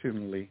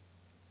surprisingly,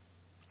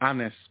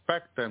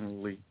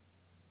 unexpectedly,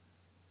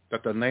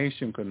 that the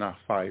nation could not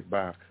fight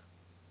back.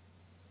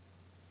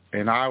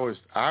 And I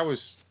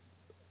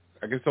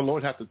guess the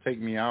Lord had to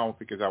take me out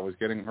because I was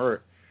getting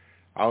hurt.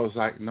 I was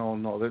like,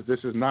 no, this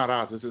is not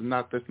us. This is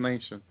not this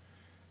nation.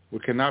 We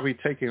cannot be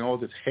taking all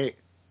this hate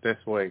this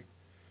way.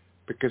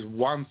 Because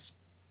once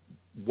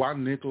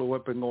one nuclear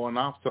weapon going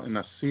off in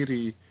a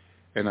city,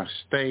 in a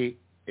state,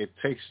 it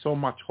takes so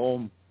much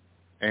home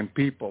and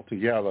people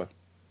together.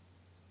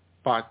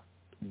 But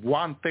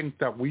one thing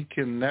that we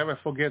can never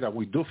forget, that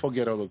we do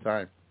forget all the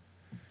time,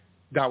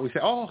 that we say,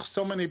 oh,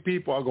 so many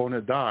people are going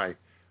to die.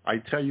 I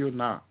tell you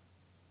now,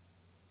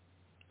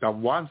 that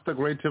once the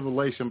Great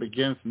Tribulation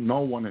begins, no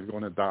one is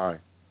going to die.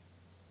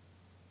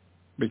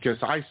 Because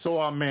I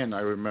saw a man,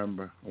 I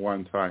remember,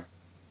 one time.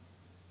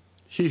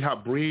 He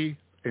had breathed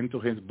into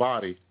his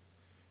body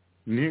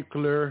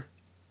nuclear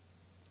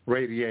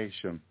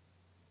radiation.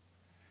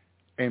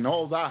 And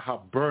all that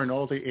had burned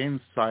all the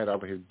inside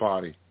of his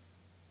body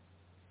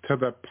to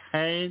the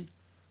pain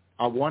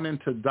of wanting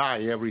to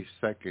die every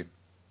second.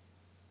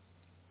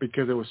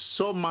 Because there was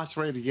so much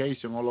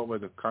radiation all over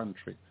the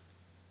country.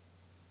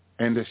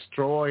 And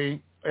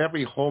destroying,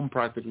 every home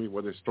practically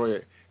was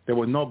destroyed. There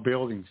were no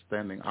buildings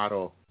standing at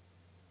all.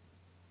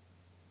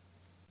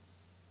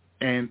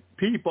 And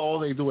people, all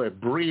they do is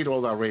breathe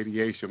all that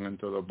radiation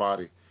into their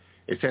body.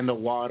 It's in the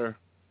water.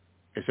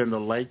 It's in the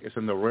lake. It's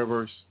in the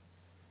rivers.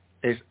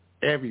 It's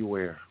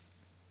everywhere.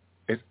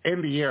 It's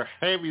in the air,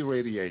 heavy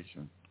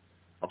radiation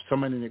of so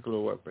many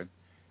nuclear weapons.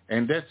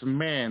 And this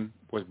man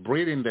was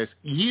breathing this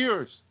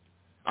years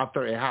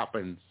after it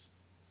happens.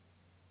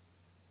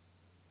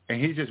 And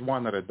he just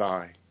wanted to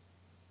die.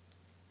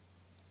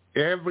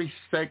 Every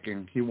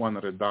second he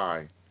wanted to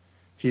die.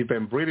 He'd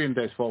been breathing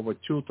this for over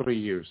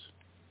 2-3 years.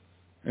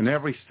 And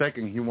every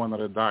second he wanted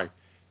to die.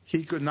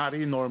 He could not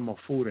eat normal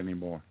food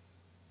anymore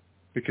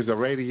because the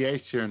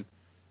radiation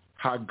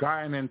had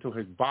gotten into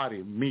his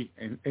body, meat,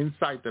 and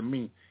inside the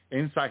meat,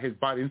 inside his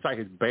body, inside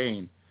his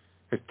vein,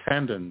 his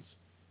tendons,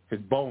 his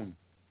bone.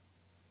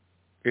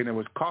 And it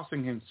was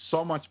causing him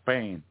so much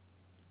pain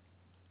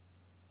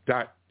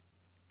that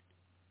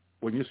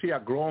when you see a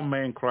grown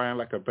man crying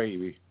like a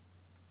baby,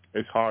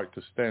 it's hard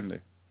to stand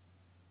it.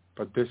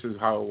 But this is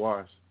how it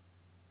was.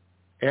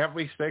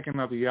 Every second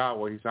of the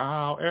hour, he's,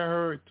 oh, it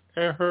hurts,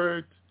 it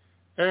hurts,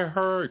 it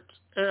hurts,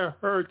 it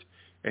hurts.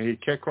 And he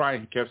kept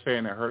crying. He kept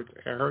saying, it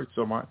hurts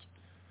so much.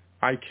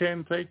 I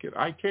can't take it.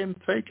 I can't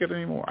take it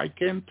anymore. I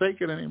can't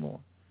take it anymore.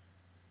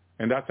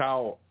 And that's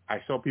how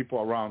I saw people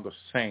around the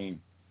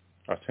same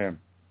as him.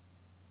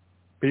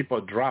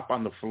 People drop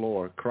on the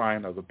floor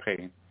crying of the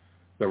pain.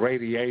 The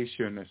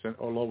radiation is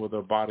all over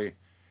their body,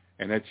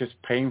 and it's just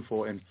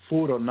painful, and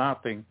food or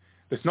nothing.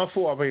 There's no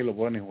food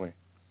available anyway.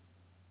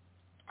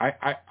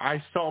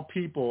 I saw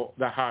people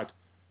that had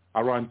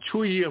around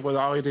 2 years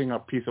without eating a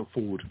piece of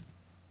food,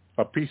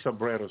 a piece of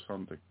bread or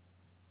something.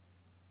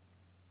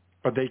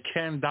 But they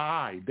can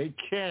die. They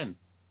can.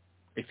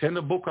 It's in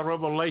the book of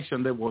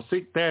Revelation. They were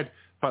sick dead,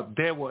 but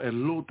they were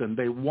eluding.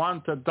 They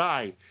want to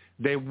die.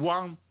 They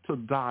want to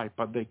die,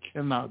 but they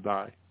cannot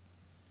die.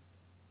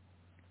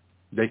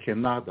 They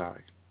cannot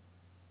die.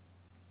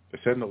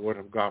 It's in the Word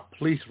of God.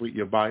 Please read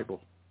your Bible.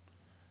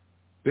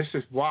 This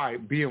is why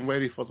being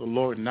ready for the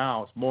Lord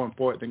now is more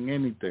important than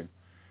anything,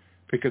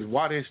 because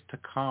what is to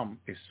come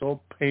is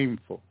so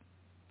painful.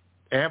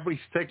 Every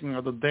second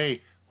of the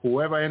day,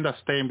 whoever ends up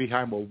staying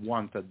behind will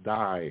want to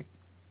die,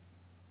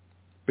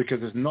 because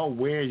there's no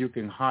way you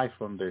can hide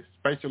from this,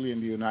 especially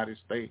in the United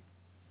States.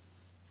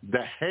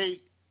 The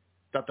hate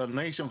that the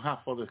nation has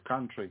for this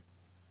country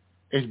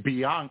is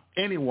beyond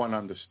anyone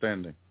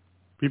understanding.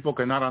 People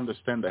cannot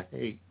understand the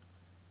hate,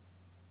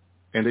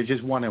 and they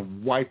just want to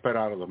wipe it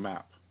out of the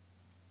map.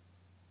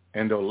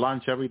 And they'll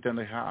launch everything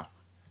they have,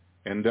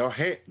 and they'll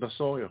hate the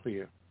soil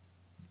here.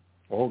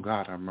 Oh,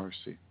 God, have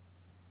mercy.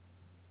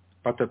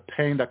 But the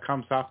pain that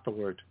comes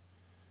afterward,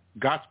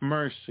 God's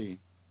mercy,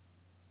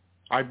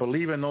 I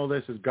believe in all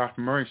this is God's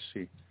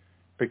mercy,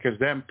 because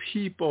then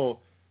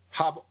people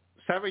have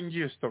 7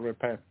 years to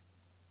repent.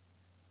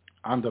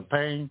 Under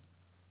pain,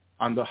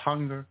 under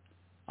hunger,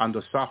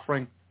 under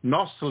suffering,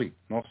 no sleep,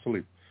 no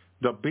sleep.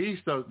 The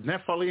beast, the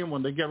Nephilim,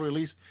 when they get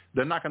released,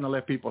 they're not going to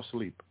let people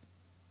sleep.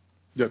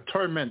 The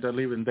torment they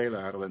live in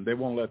daylight, and they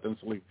won't let them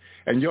sleep.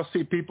 And you'll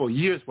see people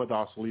years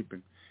without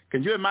sleeping.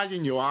 Can you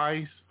imagine your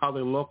eyes, how they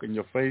look in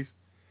your face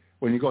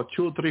when you go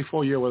 2, 3,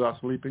 4 years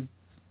without sleeping?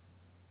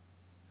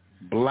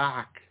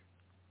 Black.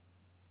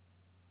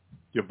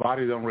 Your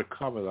body don't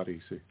recover that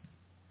easy.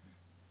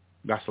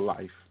 That's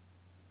life.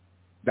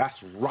 That's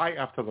right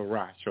after the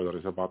rapture that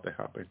is about to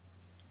happen.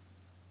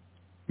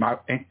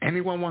 Now,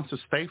 anyone wants to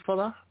stay for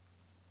that?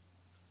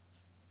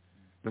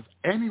 Does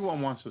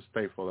anyone wants to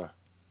stay for that?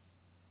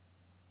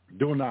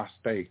 Do not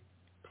stay.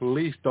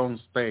 Please don't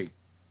stay.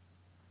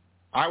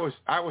 I was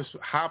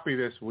happy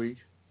this week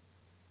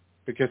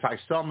because I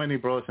saw many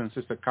brothers and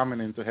sisters coming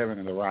into heaven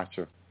in the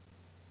rapture.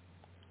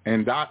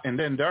 And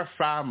then their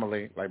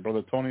family, like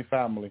Brother Tony's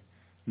family,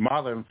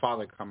 mother and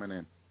father coming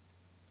in.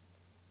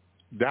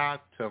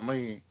 That to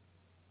me,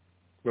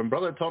 when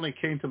Brother Tony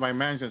came to my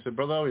mansion and said,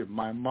 Brother,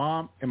 my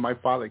mom and my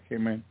father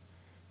came in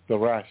the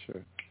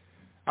rapture.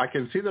 I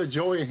can see the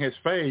joy in his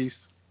face,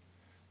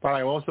 but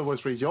I also was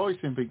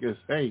rejoicing because,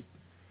 hey,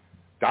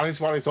 that is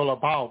what it's all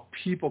about,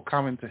 people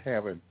coming to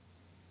heaven,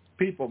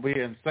 people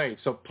being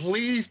saved. So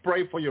please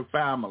pray for your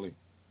family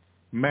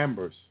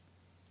members.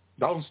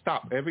 Don't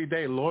stop. Every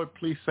day, Lord,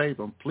 please save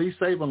them. Please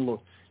save them, Lord.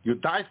 You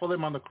died for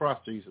them on the cross,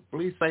 Jesus.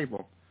 Please save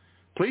them.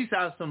 Please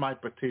answer my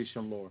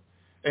petition, Lord.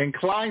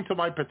 Incline to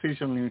my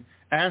petition and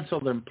answer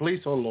them,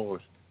 please, oh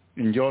Lord,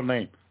 in your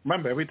name.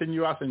 Remember, everything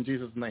you ask in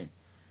Jesus' name.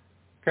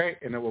 Okay?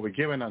 And it will be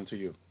given unto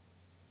you.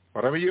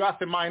 Whatever you ask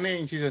in my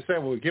name, Jesus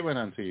said, will be given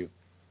unto you.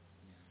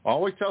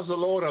 Always tells the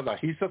Lord that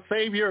he's a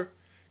Savior.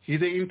 He's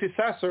the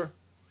intercessor.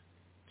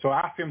 So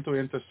ask him to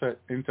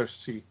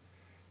intercede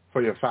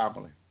for your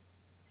family.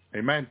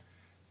 Amen.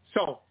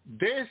 So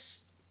this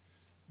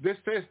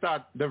says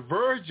that the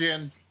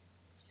virgin,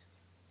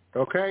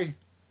 okay,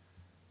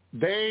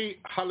 they,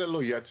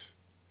 hallelujah,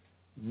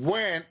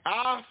 when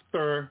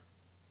after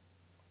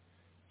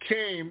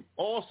came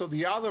also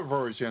the other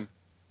virgin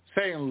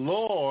saying,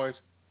 Lord,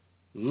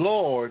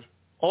 Lord,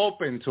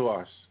 open to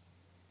us.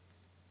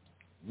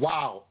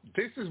 Wow.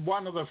 This is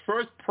one of the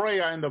first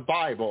prayer in the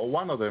Bible, or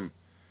one of them,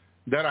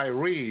 that I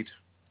read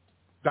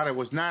that it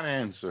was not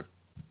answered.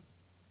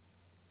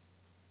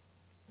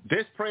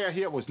 This prayer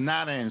here was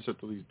not answered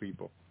to these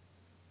people.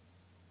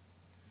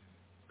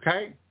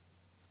 Okay?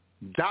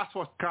 That's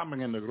what's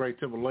coming in the Great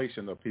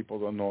Tribulation that people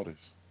don't notice.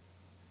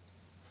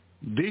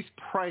 These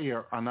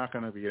prayers are not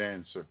going to be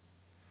answered.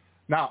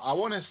 Now, I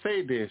want to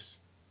say this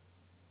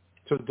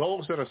to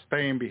those that are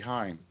staying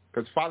behind,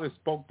 because Father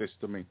spoke this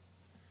to me,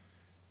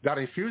 that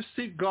if you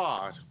seek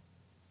God,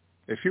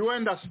 if you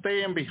end up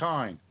staying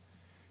behind,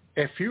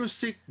 if you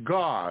seek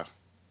God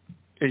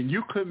and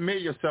you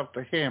commit yourself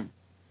to him,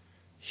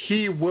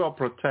 he will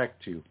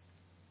protect you,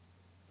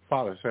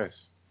 Father says.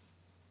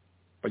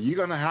 But you're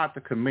going to have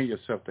to commit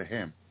yourself to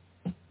him.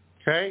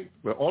 Okay?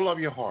 With all of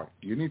your heart.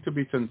 You need to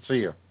be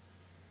sincere.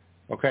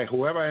 Okay?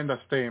 Whoever ends up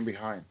staying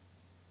behind.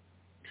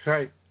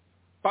 Okay?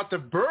 But the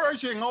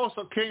virgin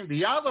also came,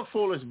 the other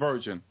foolish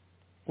virgin,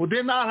 who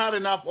did not have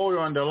enough oil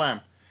on the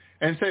lamp,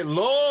 and said,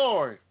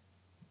 Lord,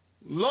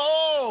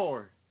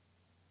 Lord,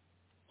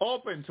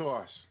 open to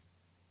us.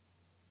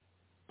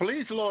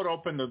 Please, Lord,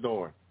 open the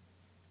door.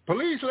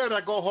 Please let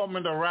us go home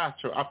in the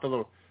rapture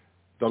after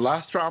the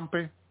last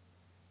trumpet,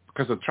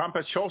 because the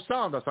trumpet shall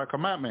sound. That's our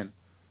commandment.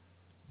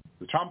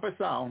 The trumpet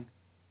sound,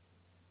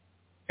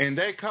 and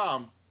they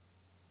come.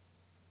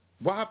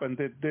 What happened?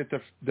 Did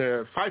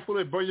the five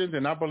foolish virgins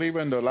did not believe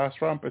in the last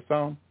trumpet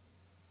sound?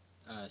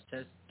 It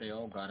says they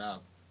all got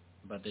up,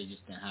 but they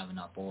just didn't have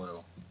enough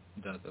oil.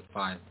 The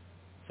five,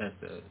 says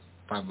the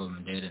five of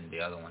them did and the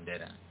other one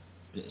didn't.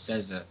 It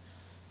says that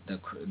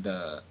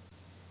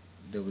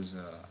there was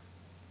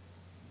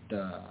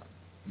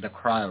the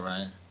cry,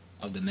 right,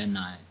 of the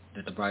midnight,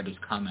 that the bride was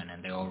coming,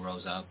 and they all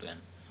rose up, and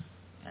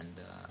it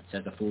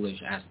says the foolish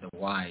asked the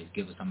wise,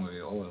 give us some of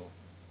your oil.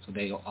 So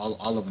they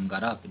all of them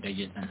got up, but they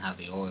just didn't have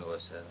the oil.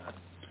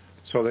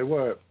 So they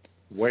were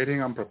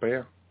waiting and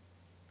prepared.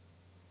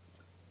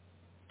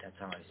 That's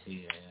how I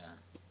see it.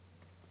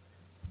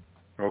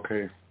 Yeah.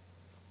 Okay.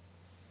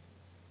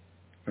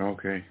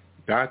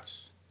 That's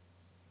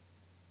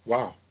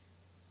wow.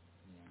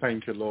 Yeah.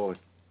 Thank you, Lord.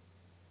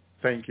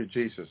 Thank you,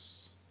 Jesus.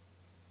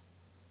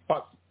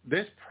 But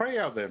this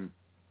prayer, then,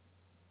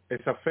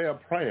 it's a fair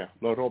prayer.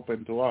 Lord,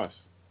 open to us.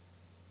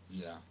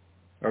 Yeah.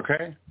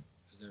 Okay.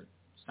 It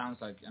sounds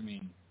like, I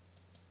mean,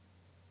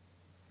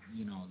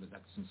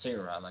 that's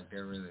sincere, right? Like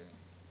they're really,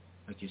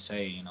 like you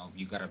say,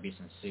 you gotta be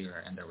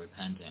sincere, and they're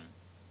repenting,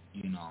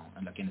 and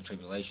like in the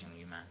tribulation,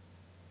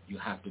 you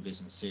have to be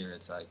sincere.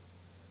 It's like.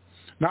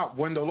 Now,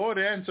 when the Lord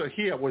answered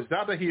here, was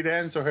that He'd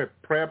answer her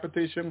prayer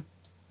petition?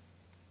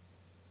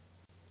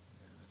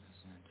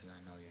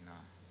 I know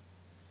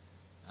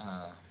you're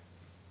not.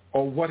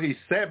 Or what He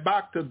said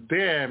back to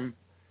them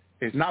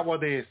is not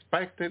what they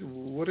expected?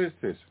 What is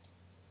this?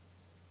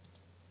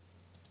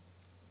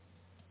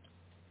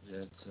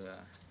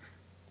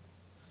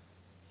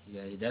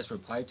 He does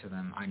reply to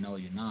them, I know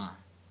you're not.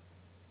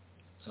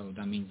 So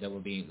that means there will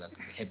be like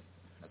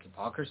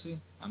hypocrisy?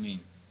 I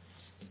mean,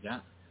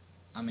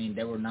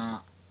 they were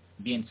not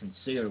being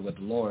sincere with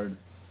the Lord,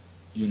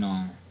 in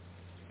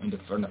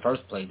the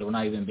first place. They were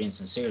not even being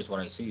sincere is what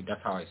I see.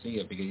 That's how I see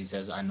it, because He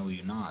says, I know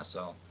you're not.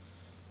 So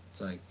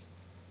it's like.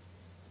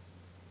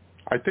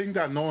 I think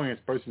that knowing is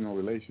personal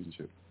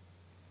relationship.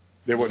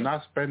 They were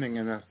not spending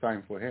enough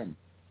time for Him.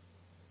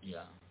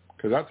 Yeah.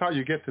 Because that's how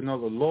you get to know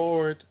the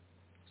Lord,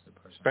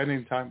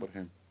 spending time with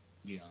Him.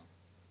 Yeah.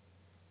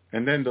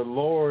 And then the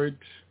Lord,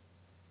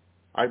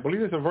 I believe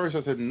there's a verse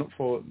that said,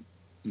 for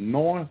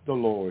knowing the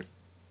Lord,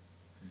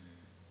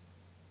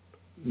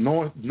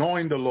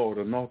 knowing the Lord,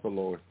 or know the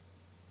Lord.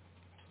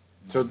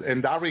 So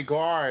in that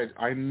regard,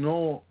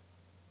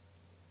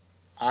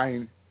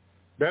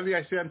 Verily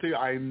I say unto you,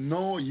 I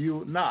know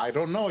you not. I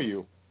don't know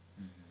you.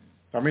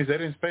 Mm-hmm. That means they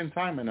didn't spend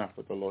time enough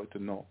with the Lord to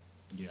know.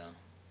 Yeah.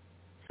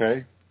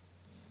 Okay?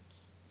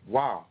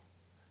 Wow.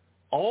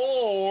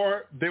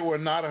 Or they were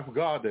not of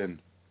God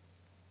then.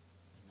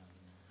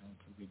 It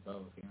could be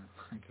both,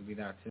 It could be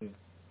that too.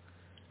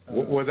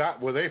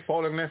 Were they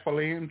fallen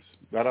Nephilims?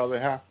 That all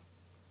they have?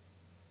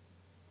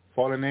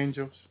 Fallen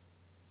angels?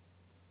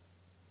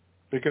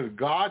 Because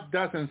God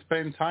doesn't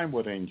spend time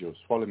with angels,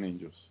 fallen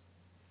angels.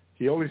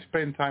 He only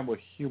spends time with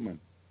human.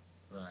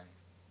 Right.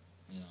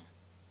 Yeah.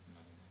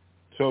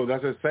 So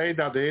does it say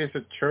that there is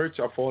a church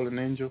of fallen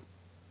angels?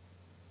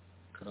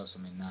 Could also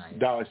mean that.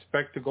 That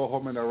expect to go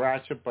home in a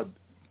rapture, but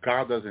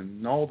God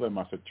doesn't know them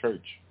as a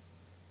church.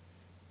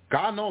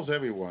 God knows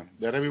everyone,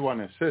 that everyone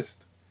exists.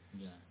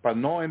 Yeah. But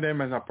knowing them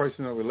as a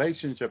personal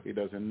relationship, He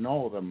doesn't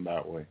know them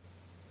that way.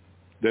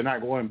 They're not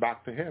going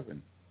back to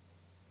heaven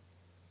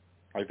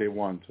like they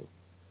want to.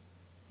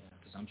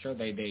 I'm sure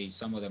they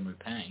some of them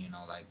repent,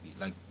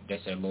 like they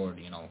say, Lord,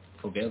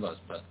 forgive us,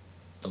 but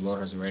the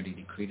Lord has already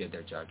decreed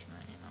their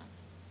judgment,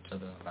 to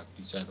like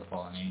you said, the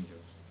fallen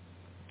angels.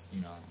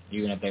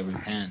 Even if they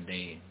repent,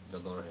 the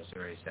Lord has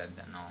already said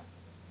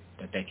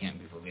that they can't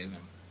be forgiven.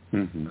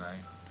 Mm-hmm.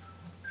 Right?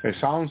 It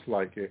sounds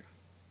like it.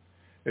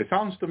 It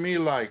sounds to me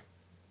like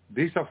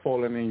these are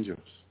fallen angels,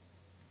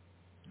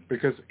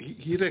 because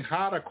he didn't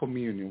have a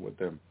communion with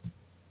them.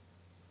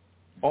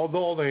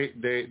 Although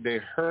they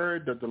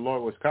heard that the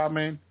Lord was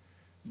coming,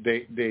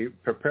 they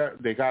prepared.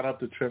 They got up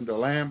to trim the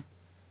lamb,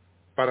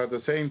 but at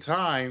the same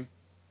time,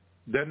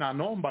 they're not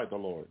known by the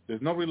Lord.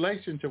 There's no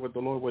relationship with the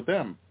Lord with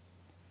them.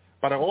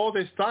 But all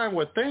this time,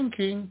 we're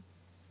thinking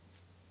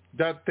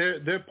that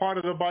they're part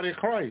of the body of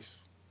Christ.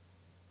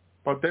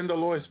 But then the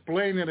Lord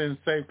explained it and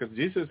said, because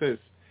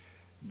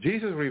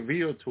Jesus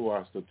revealed to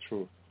us the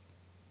truth.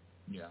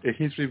 Yeah.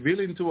 He's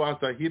revealing to us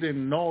that He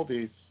didn't know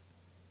these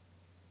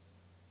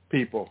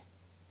people.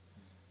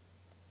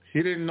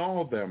 He didn't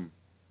know them,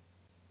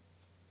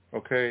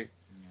 okay,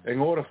 in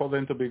order for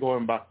them to be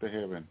going back to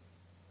heaven.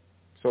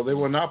 So they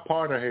were not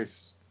part of His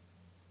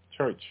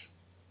church,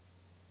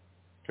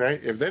 okay?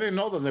 If they didn't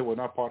know them, they were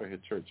not part of His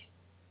church.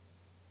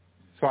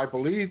 So I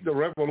believe the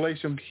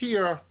revelation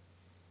here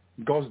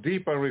goes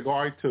deeper in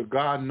regard to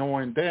God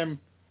knowing them,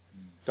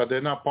 that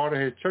they're not part of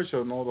his church,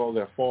 although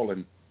they're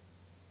fallen.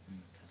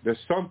 There's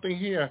something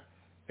here.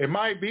 It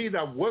might be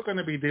that we're going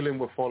to be dealing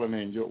with fallen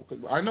angels.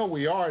 I know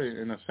we are,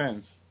 in a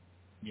sense,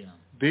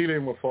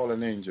 dealing with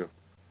fallen angels.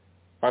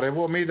 But it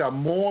will mean that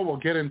more will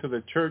get into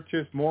the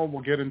churches, more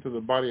will get into the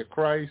body of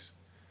Christ,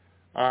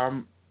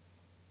 and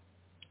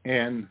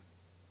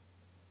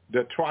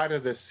they try to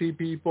deceive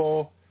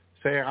people,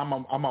 saying,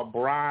 I'm a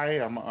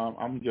bride,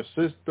 I'm your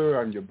sister,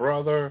 I'm your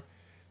brother,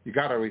 you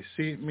got to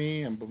receive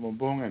me, and boom, boom,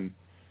 boom, and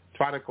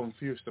try to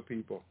confuse the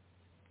people.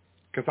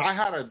 Because I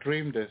had a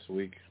dream this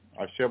week.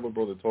 I shared with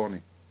Brother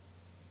Tony.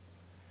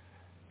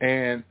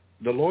 And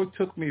the Lord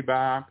took me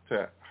back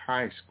to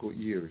high school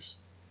years.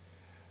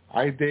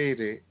 I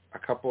dated a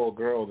couple of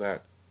girls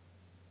that,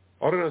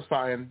 all of a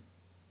sudden,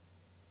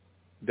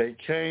 they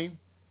came,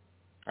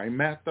 I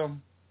met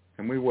them,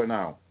 and we went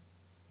out.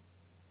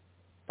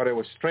 But it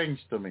was strange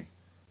to me.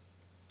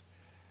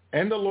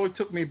 And the Lord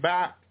took me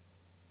back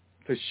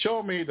to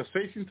show me the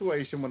same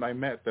situation when I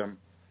met them,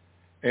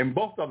 and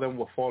both of them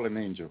were fallen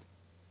angels.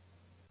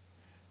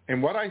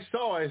 And what I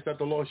saw is that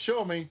the Lord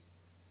showed me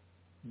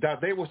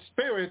that they were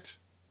spirit.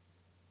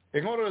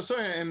 In order to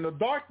say, in the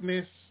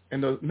darkness,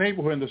 in the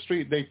neighborhood, in the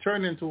street, they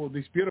turned into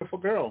this beautiful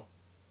girl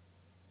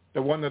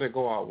that wanted to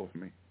go out with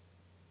me.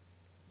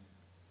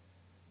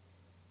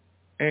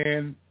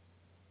 And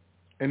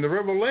in the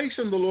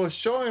revelation, the Lord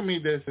showing me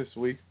this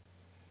week,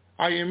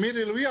 I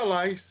immediately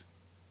realized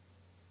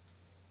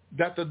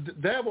that the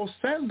devil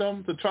sent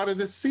them to try to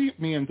deceive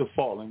me into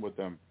falling with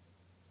them.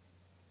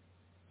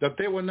 That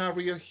they were not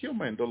real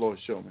human, the Lord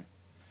showed me.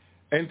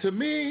 And to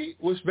me,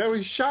 it was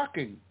very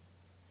shocking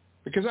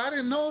because I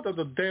didn't know that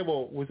the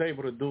devil was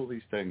able to do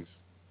these things.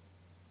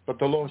 But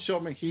the Lord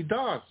showed me he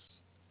does.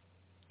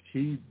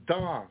 He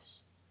does.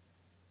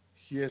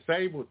 He is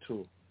able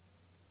to.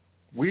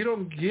 We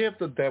don't give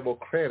the devil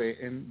credit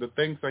in the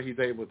things that he's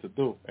able to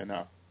do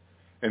enough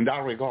in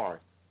that regard.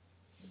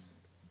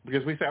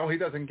 Because we say, oh, he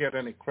doesn't get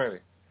any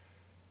credit.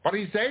 But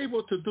he's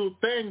able to do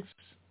things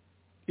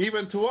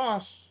even to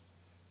us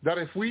that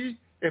if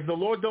the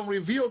Lord don't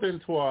reveal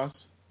them to us,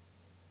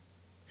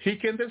 he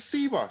can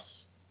deceive us.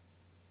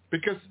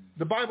 Because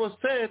the Bible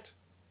said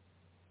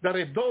that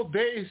if those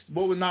days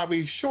will not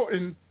be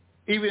shortened,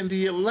 even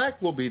the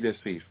elect will be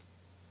deceived.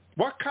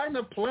 What kind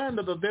of plan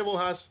that the devil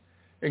has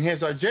in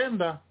his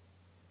agenda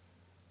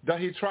that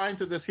he's trying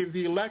to deceive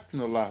the elect in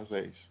the last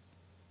days?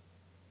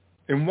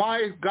 And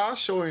why is God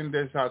showing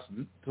this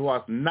to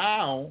us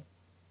now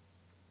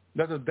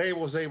that the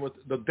devil was able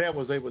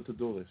to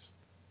do this?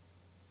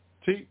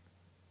 See?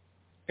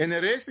 And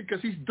it is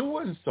because he's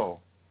doing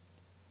so.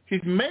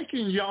 He's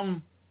making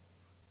young,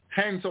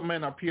 handsome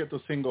men appear to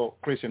single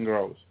Christian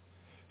girls.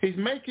 He's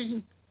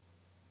making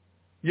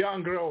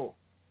young girls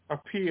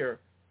appear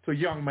to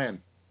young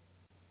men.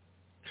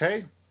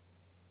 Okay?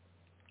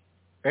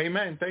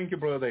 Amen. Thank you,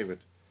 Brother David.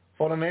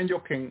 For an angel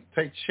can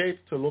take shape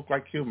to look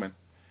like human.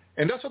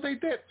 And that's what they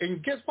did.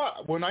 And guess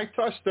what? When I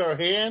touched their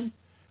hand,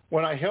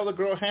 when I held a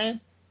girl's hand,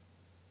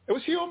 it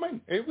was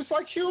human. It was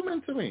like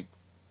human to me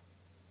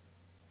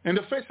in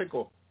the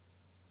physical.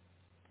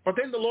 But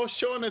then the Lord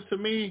showing it to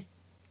me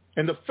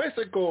in the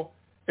physical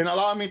and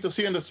allowing me to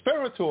see in the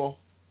spiritual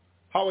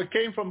how it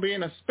came from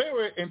being a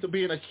spirit into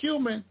being a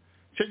human,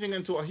 changing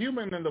into a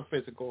human in the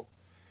physical,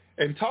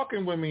 and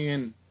talking with me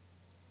and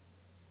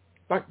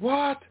like,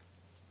 what?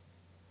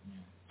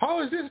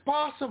 How is this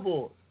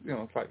possible?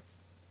 It's like,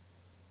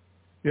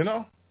 And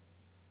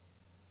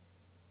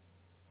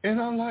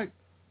I'm like,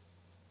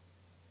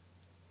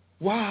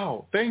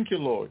 wow, thank you,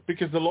 Lord.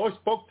 Because the Lord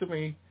spoke to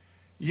me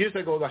years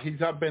ago that he's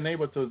not been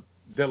able to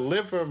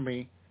deliver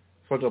me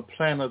for the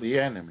plan of the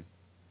enemy.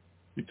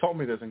 He told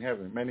me this in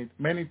heaven many,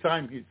 many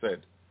times, he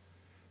said.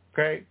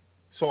 Okay?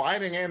 So I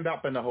didn't end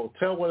up in a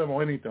hotel with him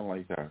or anything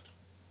like that.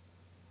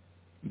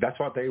 That's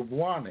what they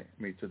wanted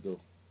me to do.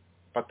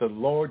 But the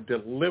Lord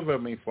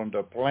delivered me from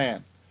the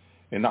plan.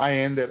 And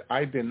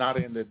I did not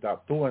end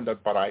up doing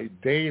that, but I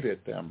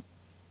dated them.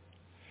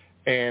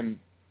 And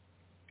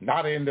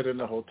not ended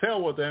in a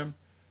hotel with them,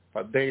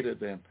 but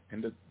dated them.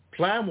 And the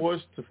plan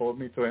was for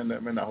me to end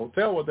up in a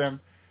hotel with them,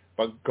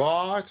 but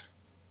God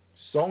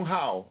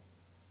somehow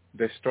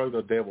destroyed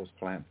the devil's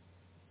plan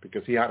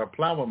because he had a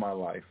plan with my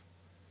life.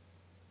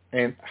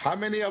 And how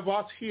many of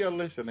us here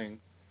listening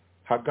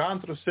have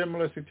gone through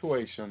similar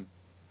situation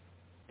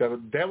that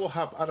the devil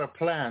have had a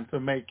plan to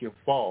make you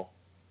fall,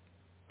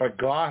 but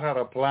God had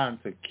a plan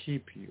to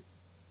keep you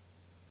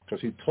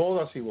because he told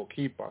us he will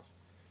keep us.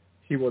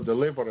 He will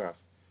deliver us.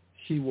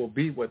 He will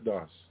be with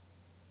us.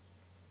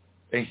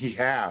 And he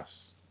has.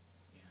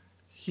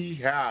 He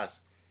has.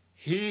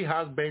 He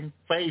has been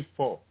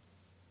faithful.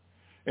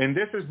 And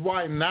this is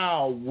why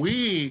now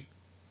we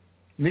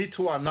need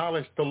to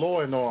acknowledge the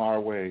Lord in all our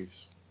ways.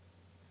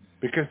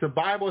 Because the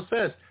Bible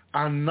says,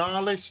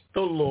 acknowledge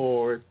the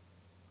Lord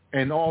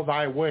in all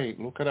thy ways.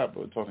 Look it up,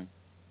 Tony.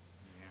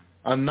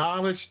 Yeah.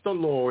 Acknowledge the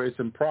Lord. It's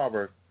in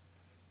Proverbs.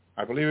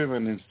 I believe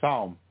even in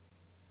Psalm.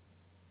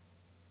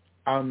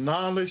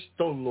 acknowledge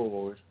the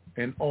Lord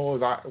in all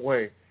that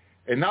way.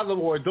 In other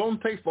words,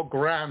 don't take for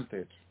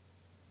granted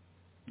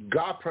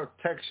God's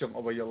protection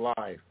over your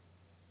life.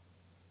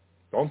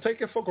 Don't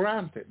take it for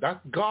granted. That's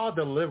God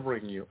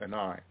delivering you and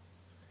I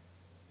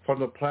from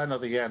the plan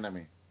of the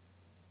enemy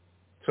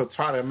to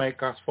try to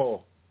make us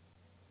fall.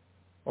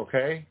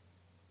 Okay?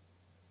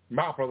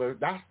 My brother,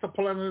 that's the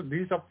plan.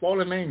 These are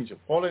fallen angels,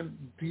 fallen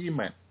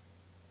demons,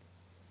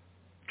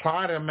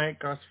 try to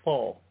make us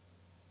fall.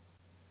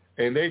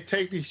 And they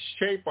take the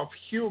shape of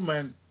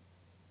human.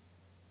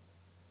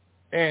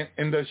 And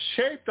in the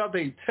shape that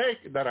they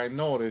take, that I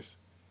notice,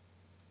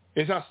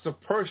 is as the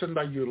person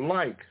that you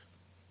like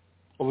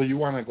or that you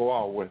want to go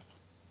out with.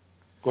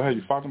 Go ahead.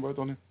 You talking about it,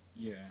 Tony?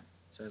 Yeah.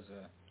 It says,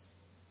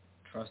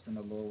 trust in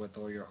the Lord with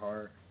all your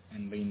heart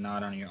and lean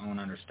not on your own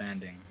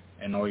understanding.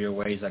 In all your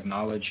ways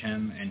acknowledge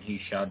him, and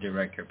he shall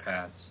direct your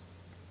paths.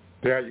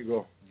 There you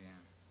go. Yeah.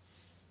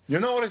 You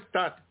notice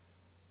that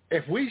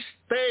if we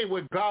stay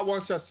where God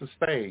wants us to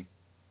stay,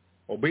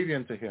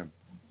 obedient to him,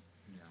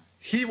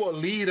 he will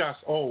lead us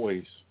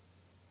always.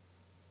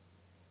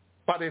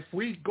 But if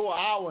we go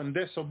out and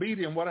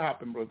disobedient, what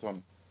happened, Brother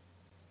Tony?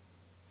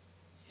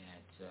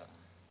 Yeah,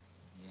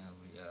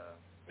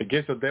 it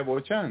gives the devil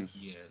a chance.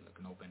 Yeah, like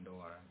an open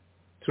door.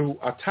 To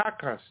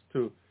attack us,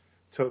 to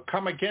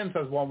come against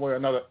us one way or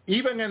another.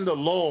 Even in the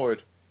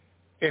Lord,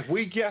 if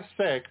we get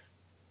sick,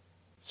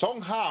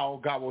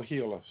 somehow God will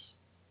heal us.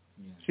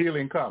 Yeah.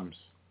 Healing comes.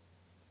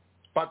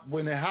 But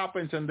when it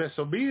happens in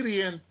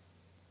disobedience,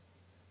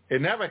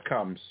 it never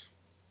comes.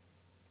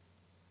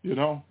 You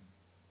know,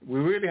 we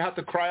really have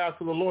to cry out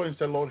to the Lord and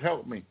say, Lord,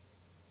 help me.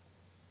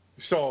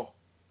 So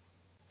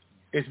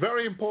it's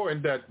very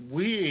important that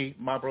we,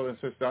 my brother and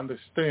sister,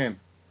 understand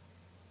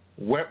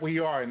where we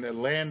are in the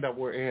land that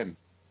we're in.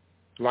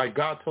 Like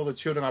God told the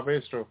children of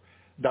Israel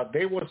that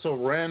they were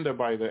surrendered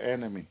by the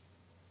enemy.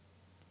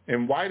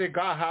 And why did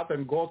God have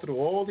them go through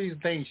all these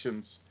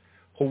nations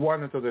who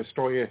wanted to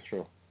destroy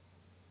Israel,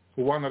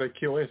 who wanted to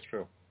kill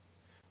Israel?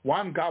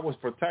 One, God was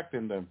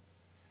protecting them,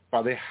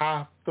 but they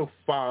have to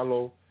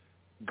follow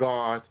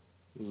God's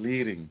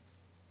leading.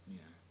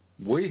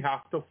 Yeah. We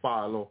have to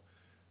follow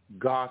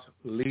God's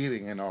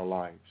leading in our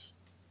lives.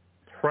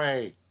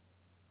 Pray,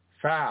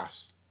 fast,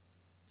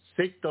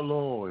 seek the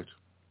Lord.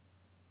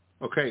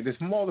 Okay, there's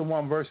more than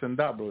one verse in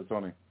that, Brother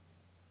Tony,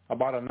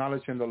 about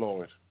acknowledging the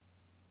Lord,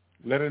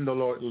 letting the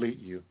Lord lead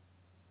you.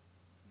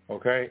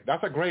 Okay,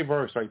 that's a great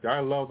verse right there.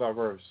 I love that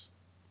verse.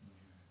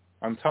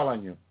 I'm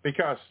telling you,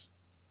 because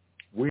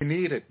we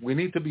need it. We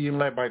need to be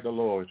led by the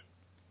Lord,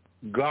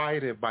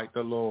 guided by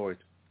the Lord,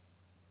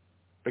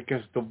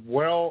 because the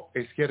world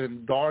is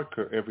getting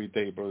darker every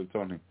day, Brother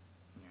Tony.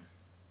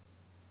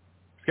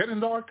 It's getting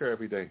darker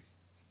every day.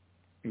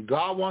 And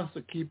God wants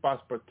to keep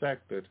us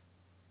protected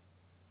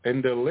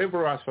and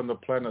deliver us from the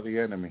plan of the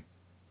enemy.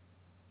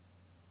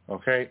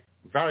 Okay?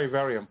 Very,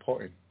 very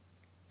important.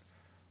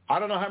 I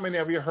don't know how many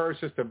of you heard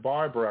Sister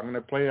Barbara. I'm going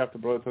to play after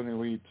Brother Tony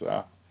reads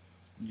that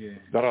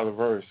other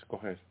verse. Go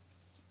ahead.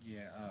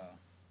 Yeah.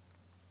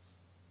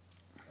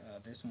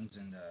 This one's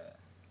in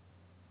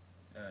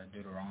the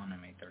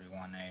Deuteronomy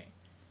 31:8. It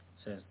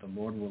says, the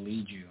Lord will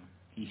lead you.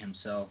 He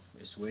himself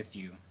is with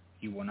you.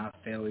 He will not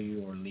fail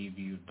you or leave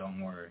you.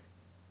 Don't worry.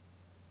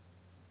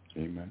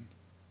 Amen.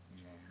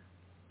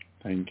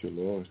 Thank you,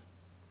 Lord.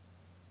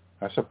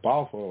 That's a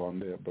powerful one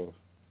there, bro.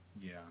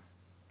 Yeah.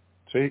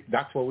 See,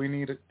 that's what we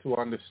needed to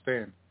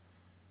understand,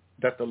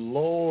 that the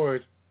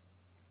Lord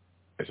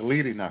is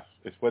leading us,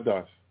 is with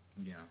us,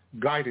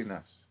 guiding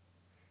us.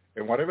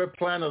 And whatever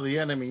plan of the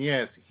enemy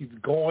is, he's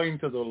going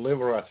to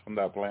deliver us from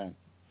that plan.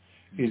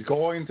 He's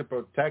going to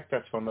protect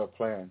us from that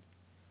plan.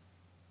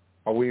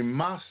 But we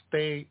must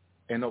stay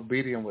in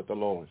obedience with the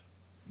Lord,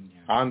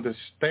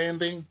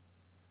 understanding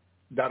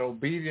that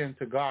obedience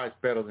to God is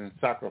better than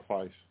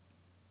sacrifice.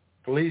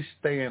 Please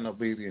stay in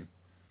obedience.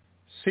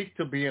 Seek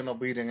to be in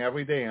obedience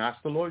every day and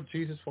ask the Lord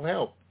Jesus for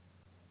help.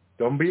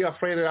 Don't be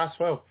afraid to ask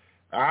for help.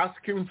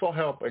 Ask him for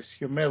help as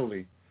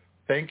humility,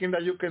 thinking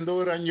that you can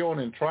do it on your own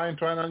and trying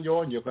on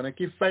your own. You're going to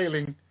keep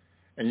failing,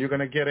 and you're going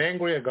to get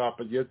angry at God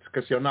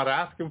because you're not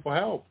asking for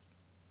help.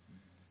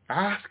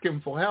 Ask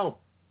him for help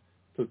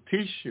to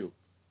teach you,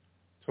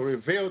 to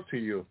reveal to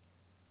you,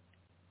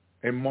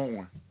 and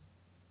more.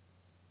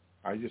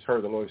 I just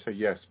heard the Lord say,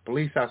 yes,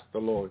 please ask the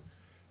Lord.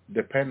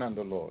 Depend on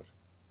the Lord.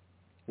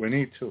 We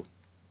need to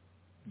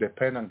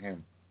depend on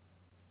him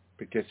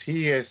because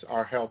he is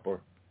our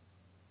helper.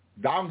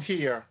 Down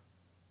here,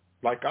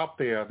 like up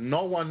there,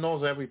 no one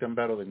knows everything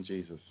better than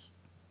Jesus.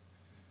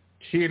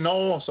 He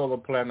knows all the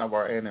plan of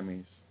our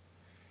enemies.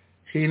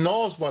 He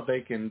knows what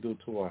they can do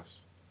to us.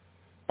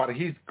 But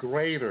he's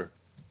greater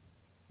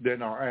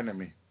than our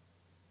enemy.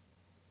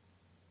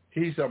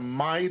 He's a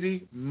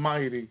mighty,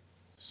 mighty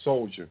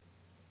soldier.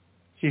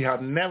 He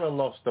had never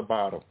lost a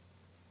battle.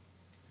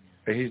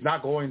 And he's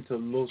not going to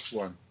lose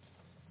one.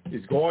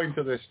 He's going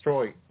to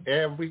destroy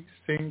every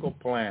single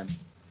plan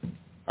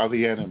of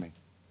the enemy.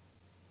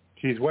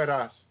 He's with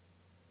us,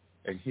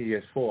 and he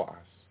is for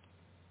us.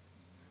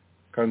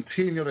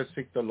 Continue to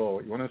seek the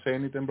Lord. You want to say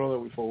anything, brother,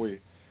 before we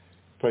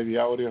play the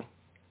audio?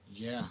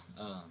 Yeah.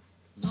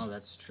 No,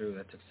 that's true.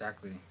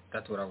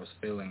 That's what I was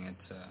feeling. It's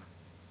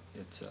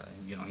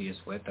he is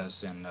with us,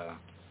 and I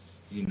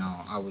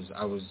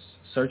was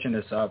searching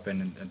this up,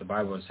 and the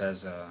Bible says,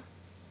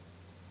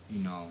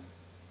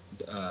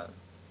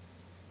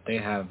 they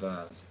have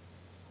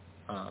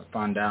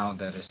found out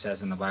that it says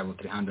in the Bible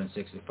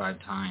 365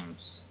 times,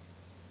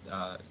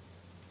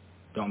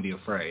 don't be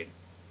afraid.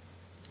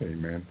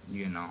 Amen.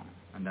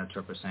 And that's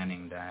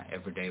representing that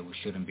every day we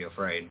shouldn't be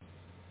afraid.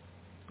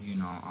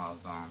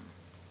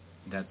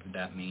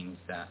 That means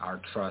that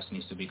our trust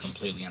needs to be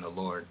completely in the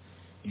Lord.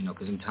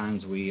 Because in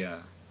times we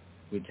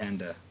tend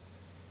to,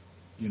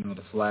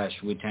 the flesh,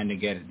 we tend to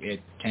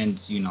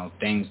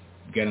things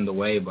get in the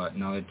way, but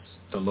no, it's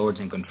the Lord's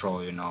in control.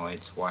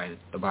 It's why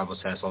the Bible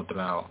says all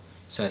throughout,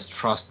 says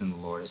trust in the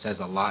Lord. It says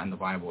a lot in the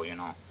Bible.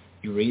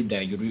 You read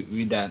that,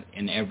 read that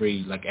in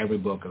every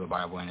book of the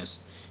Bible, and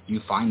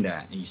you find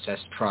that, and it says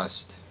trust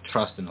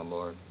in the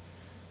Lord.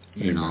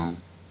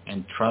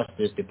 And trust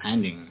is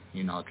depending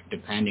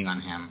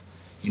on Him.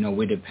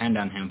 We depend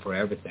on Him for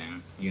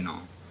everything.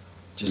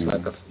 Just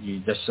like a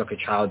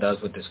child does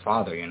with his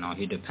father.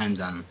 He depends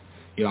on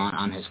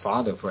on his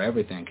father for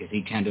everything, because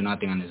he can't do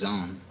nothing on his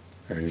own.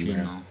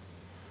 Amen.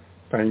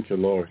 Thank you,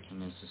 Lord.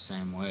 And it's the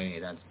same way.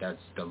 That's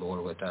the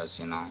Lord with us.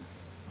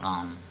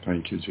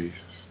 Thank you, Jesus.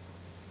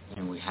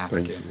 And we have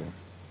Thank to. You,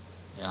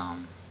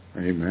 Lord.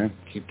 Amen.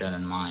 Keep that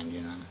in mind.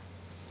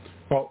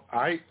 Well,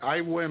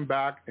 I went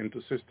back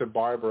into Sister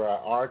Barbara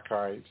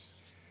archives,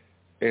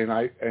 and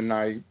I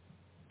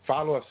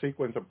follow a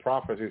sequence of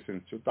prophecies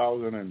in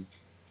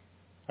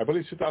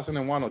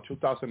 2001 or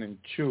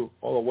 2002,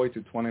 all the way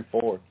to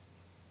 24.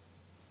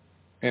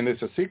 And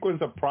it's a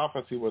sequence of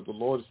prophecy where the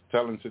Lord is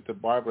telling Sister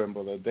Barbara and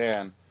Brother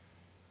Dan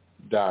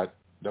that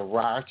the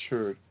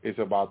rapture is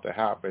about to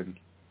happen.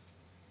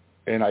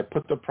 And I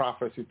put the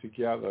prophecy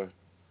together,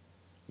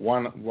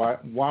 one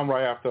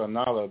right after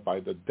another by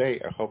the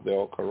date. I hope they're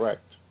all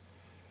correct.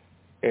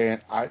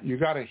 And you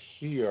got to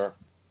hear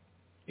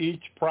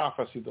each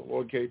prophecy the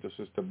Lord gave to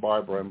Sister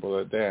Barbara and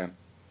Brother Dan.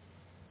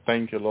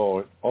 Thank you,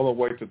 Lord. All the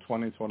way to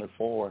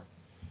 2024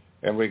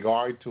 in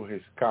regard to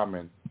His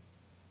coming,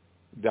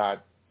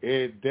 that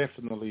it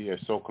definitely is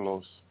so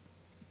close.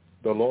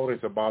 The Lord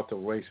is about to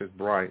raise His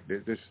bride.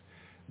 There's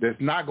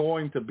not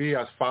going to be,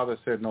 as Father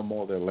said, no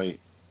more delay.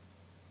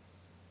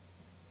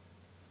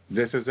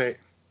 This is it.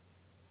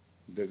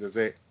 This is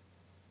it.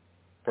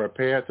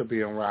 Prepare to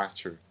be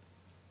enraptured,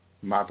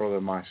 my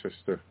brother, my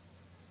sister.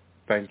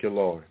 Thank you,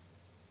 Lord.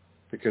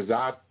 Because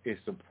that is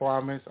the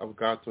promise of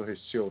God to His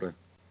children,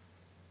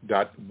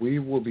 that we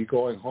will be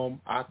going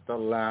home at the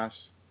last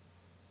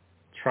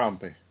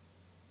trumpet.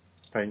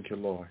 Thank you,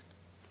 Lord.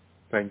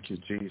 Thank you,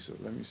 Jesus.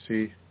 Let me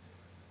see.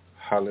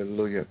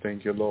 Hallelujah.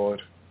 Thank you,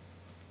 Lord.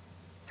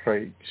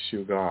 Praise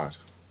you, God.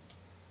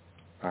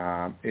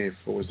 If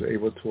I was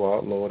able to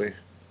outload it.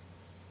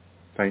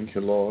 Thank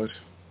you, Lord.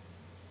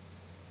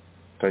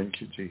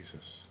 Thank you,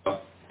 Jesus.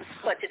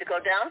 What, did it go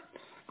down?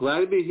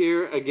 Glad to be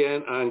here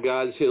again on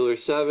God's Healer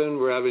 7.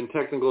 We're having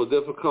technical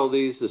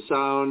difficulties, the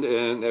sound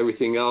and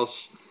everything else.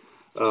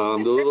 The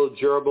little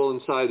gerbil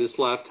inside this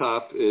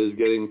laptop is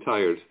getting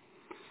tired.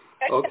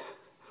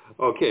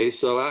 Okay,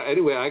 so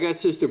anyway, I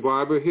got Sister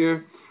Barbara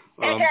here.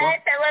 Hey, guys,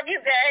 I love you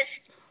guys.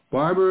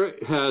 Barbara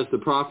has the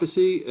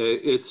prophecy.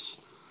 It's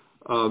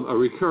a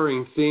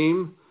recurring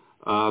theme.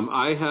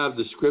 I have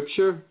the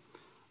scripture.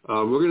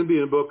 We're going to be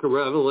in the book of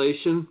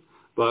Revelation,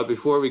 but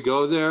before we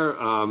go there,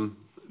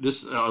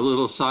 just a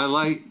little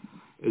sidelight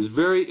is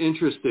very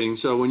interesting.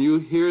 So when you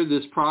hear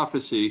this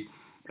prophecy,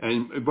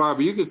 and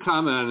Barbara, you could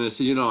comment on this,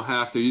 so you don't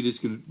have to. You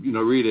just could,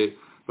 read it.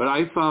 But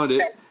I found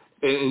it,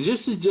 and this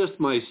is just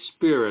my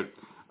spirit.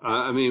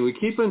 We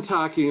keep on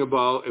talking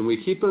about, and we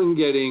keep on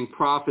getting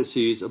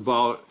prophecies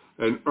about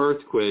an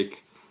earthquake.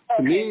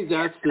 To me,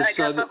 that's the I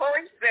got the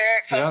Holy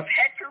Spirit from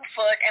head to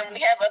foot, and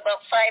we have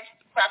about 5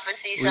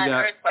 prophecies on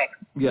earthquake.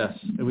 Yes,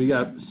 and we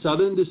got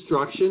sudden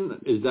destruction.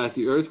 Is that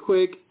the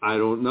earthquake? I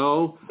don't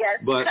know.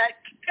 Yes, but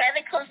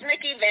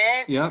cataclysmic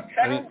event. Yep.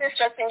 Sudden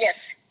destruction, yes.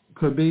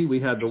 Could be. We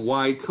have the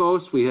wide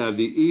coast. We have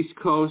the east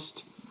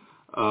coast.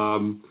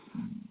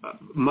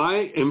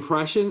 My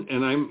impression,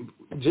 and I'm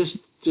just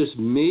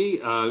me,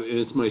 and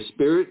it's my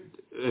spirit.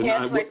 And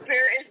yes, my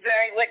spirit is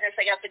bearing witness.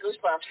 I got the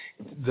goosebumps.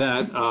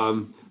 That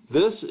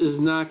this is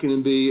not going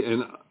to be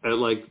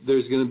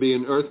there's going to be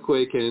an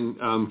earthquake in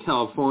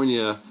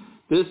California.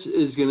 This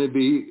is going to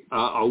be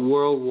a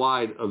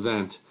worldwide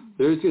event.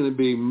 There's going to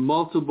be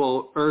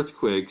multiple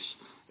earthquakes,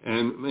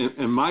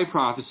 and my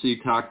prophecy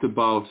talked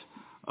about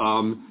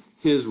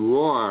His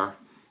roar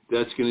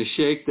that's going to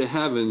shake the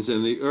heavens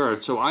and the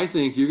earth. So I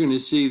think you're going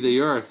to see the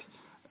earth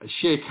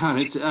shake on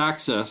its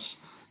axis,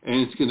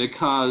 and it's going to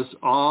cause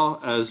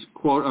all, as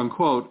quote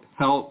unquote,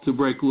 hell to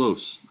break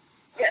loose.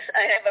 Yes,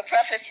 I have a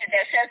prophecy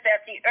that says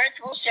that the earth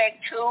will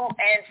shake to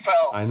and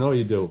fro. I know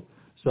you do.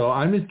 So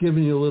I'm just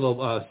giving you a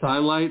little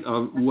sidelight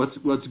on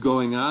what's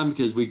going on,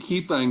 because we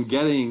keep on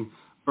getting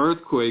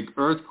earthquake,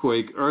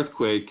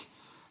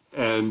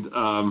 and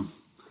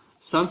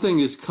something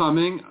is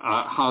coming.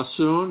 How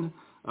soon?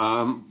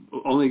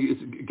 Only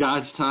it's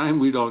God's time.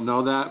 We don't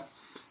know that.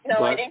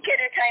 No, I didn't get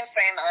a time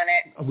frame on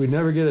it. We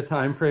never get a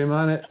time frame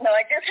on it? No,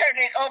 I just heard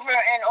it over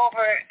and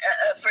over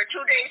for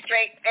 2 days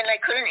straight, and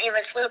I couldn't even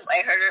sleep.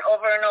 I heard it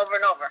over and over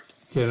and over.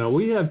 Okay, now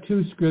we have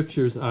 2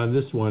 scriptures on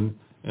this one,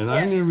 and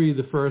I'm going to read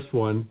the first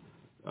one.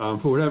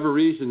 For whatever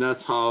reason,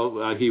 that's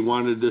how he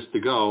wanted this to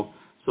go.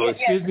 So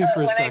excuse me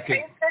for a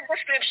second. When I read the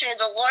scripture,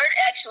 the Lord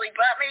actually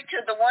brought me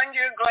to the one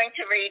you're going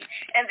to read,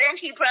 and then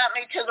he brought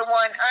me to the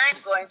one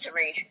I'm going to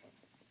read.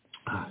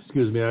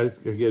 Excuse me, I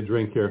get a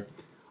drink here.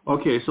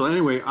 Okay, so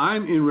anyway,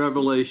 I'm in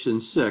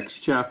Revelation 6,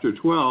 chapter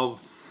 12,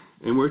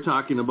 and we're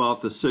talking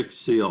about the 6th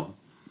seal.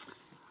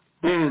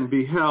 And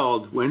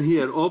beheld, when he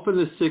had opened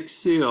the 6th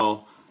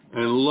seal,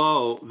 and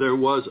lo, there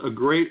was a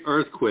great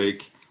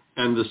earthquake,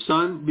 and the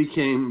sun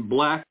became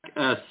black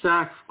as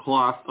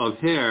sackcloth of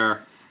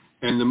hair,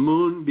 and the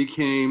moon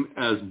became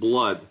as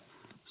blood.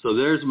 So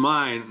there's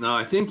mine. Now,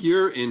 I think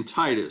you're in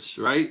Titus,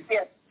 right?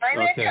 Yes, I'm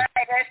in Titus.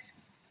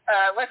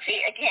 Let's see,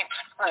 I can't,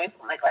 let me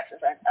put my glasses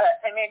on.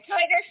 I'm in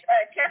Titus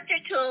chapter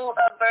 2,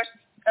 verse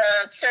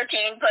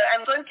 13, but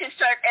I'm going to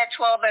start at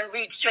 12 and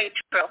read straight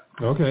through.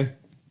 Okay.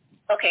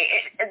 Okay,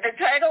 the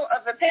title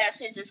of the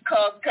passage is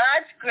called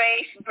God's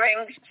Grace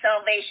Brings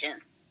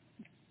Salvation.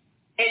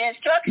 It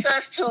instructs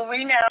us to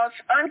renounce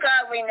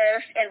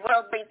ungodliness and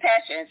worldly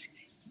passions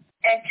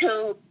and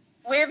to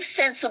live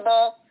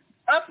sensible,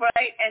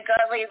 upright, and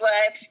godly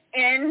lives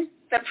in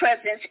the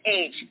present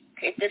age.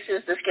 Okay, this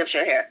is the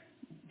scripture here.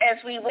 As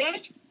we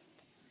wait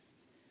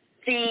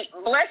the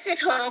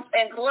blessed hope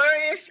and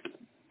glorious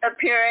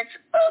appearance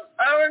of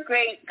our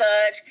great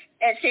God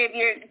and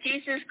Savior,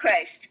 Jesus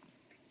Christ.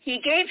 He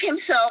gave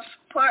himself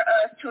for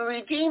us to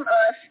redeem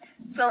us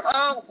from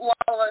all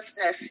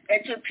lawlessness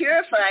and to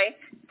purify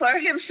for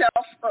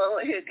himself,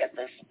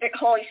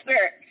 Holy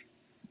Spirit,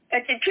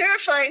 and to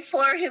purify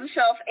for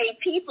himself a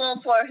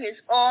people for his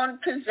own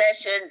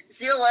possession,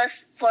 zealous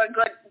for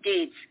good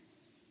deeds.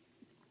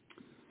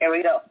 There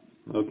we go.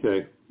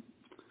 Okay.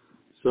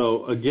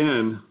 So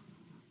again,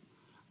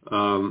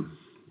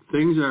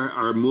 things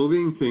are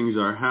moving, things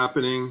are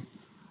happening.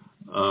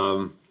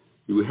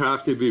 You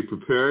have to be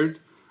prepared.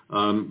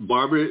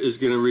 Barbara is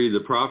going to read the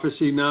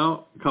prophecy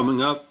now,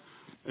 coming up.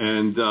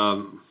 And,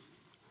 I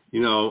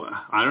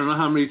don't know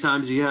how many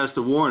times he has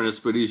to warn us,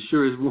 but he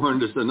sure has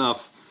warned us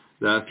enough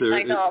that there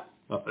I know.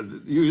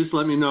 You just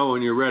let me know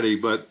when you're ready.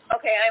 But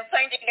okay, I'm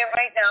finding it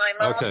right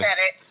now. I'm almost at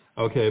it.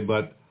 Okay,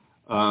 but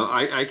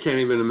I can't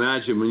even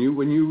imagine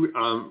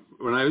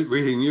when I was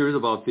reading yours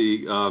about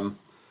the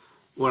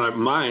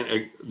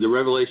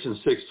Revelation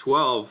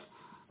 6:12,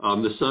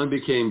 the sun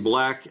became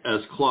black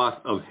as cloth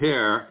of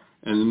hair,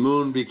 and the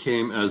moon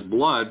became as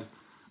blood.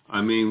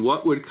 I mean,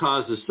 what would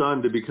cause the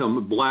sun to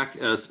become black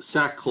as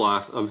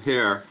sackcloth of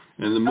hair,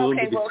 and the moon?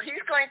 Okay, well,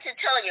 he's going to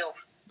tell you.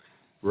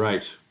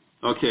 Right.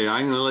 Okay,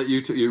 I'm going to let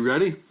you. You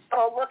ready?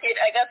 Oh, look it!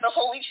 I got the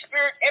Holy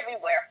Spirit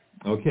everywhere.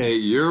 Okay,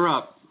 you're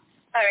up.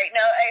 All right.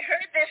 Now I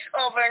heard this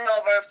over and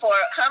over for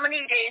how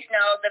many days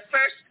now? The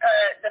first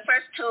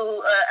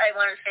two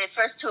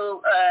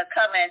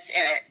comments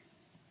in it.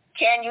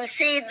 Can you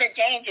see the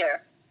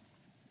danger?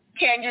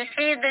 Can you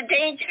see the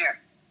danger?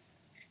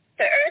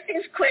 The earth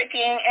is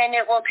quaking, and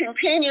it will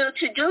continue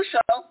to do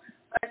so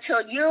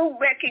until you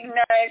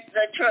recognize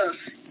the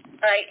truth.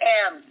 I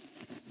am.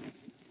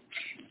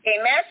 A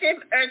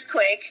massive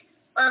earthquake,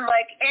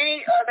 unlike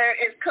any other,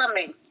 is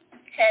coming.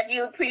 Have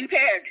you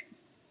prepared?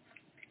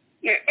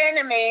 Your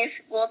enemies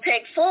will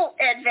take full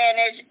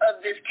advantage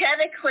of this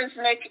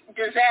cataclysmic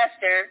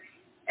disaster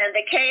and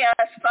the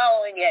chaos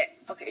following it.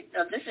 Okay,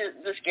 now this is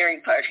the scary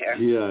part here.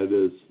 Yeah, it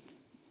is.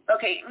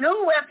 Okay,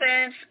 new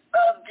weapons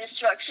of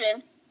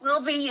destruction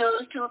will be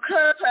used to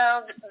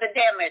compound the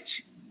damage.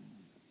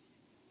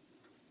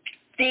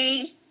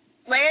 The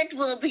land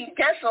will be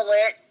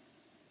desolate,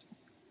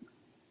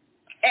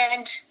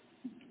 and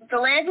the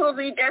land will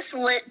be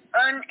desolate,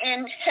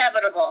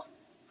 uninhabitable.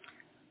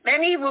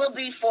 Many will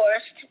be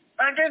forced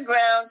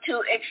underground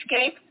to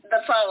escape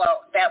the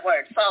fallout, that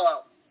word,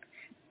 fallout.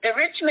 The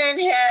rich men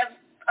have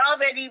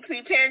already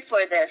prepared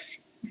for this.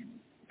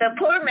 The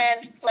poor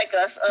man, like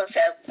us,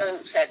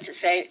 sad to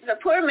say, the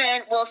poor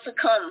man will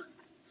succumb.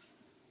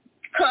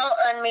 Call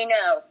on me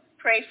now.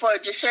 Pray for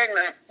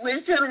discernment,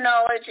 wisdom,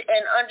 knowledge,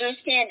 and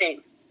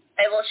understanding.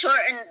 I will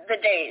shorten the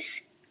days.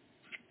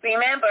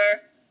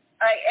 Remember,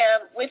 I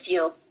am with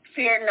you.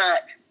 Fear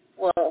not.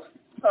 Whoa,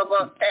 how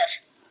about that?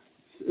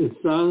 It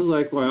sounds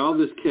like while all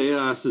this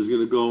chaos is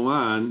going to go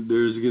on,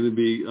 there's going to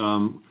be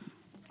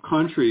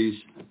countries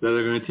that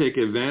are going to take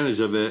advantage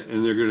of it,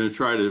 and they're going to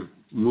try to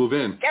move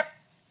in. Yep,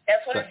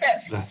 that's what it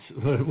says.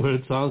 That's what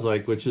it sounds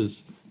like, which is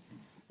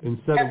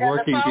instead of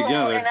working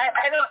together. And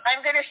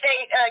I'm going to say,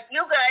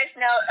 you guys,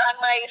 now on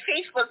my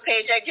Facebook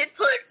page, I did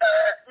put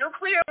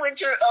nuclear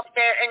winter up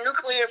there and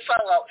nuclear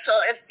fallout. So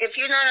if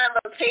you're not on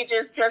those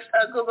pages, just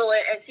Google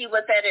it and see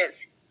what that is.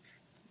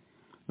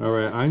 All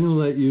right, I'm going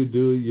to let you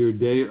do your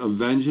day of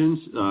vengeance,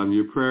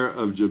 your prayer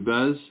of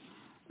Jabez,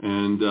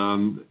 and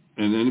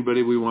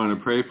anybody we want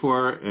to pray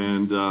for,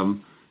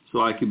 and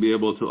so I can be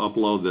able to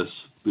upload this.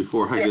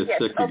 before I get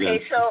sick again.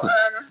 Okay, so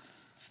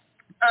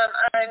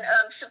on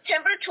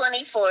September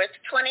 24th,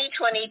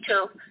 2022,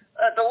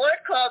 the Lord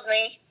called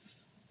me,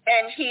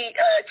 and he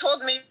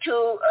told me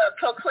to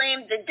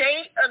proclaim the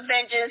day of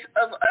vengeance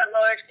of our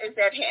Lord is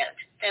at hand.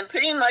 And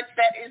pretty much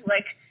that is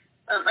like,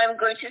 I'm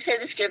going to say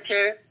the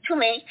scripture to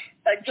me,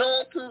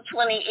 Joel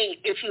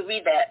 2:28, if you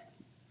read that.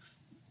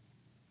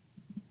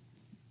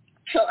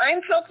 So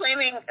I'm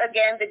proclaiming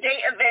again, the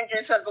day of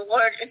vengeance of the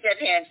Lord is at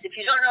hand. If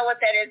you don't know what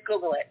that is,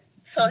 Google it.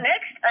 So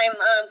next, I'm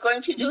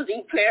going to do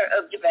the prayer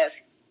of Jabez.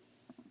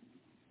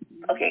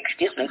 Okay,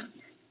 excuse me.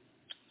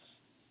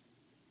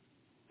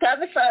 God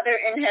the Father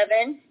in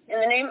heaven, in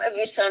the name of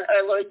your Son,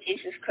 our Lord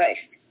Jesus Christ,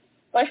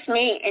 bless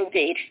me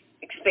indeed.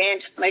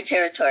 Expand my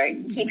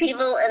territory. Keep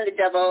evil and the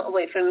devil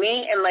away from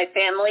me and my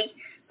family.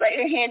 Let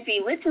your hand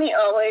be with me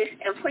always,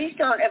 and please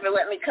don't ever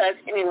let me cause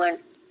anyone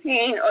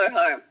pain or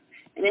harm.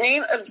 In the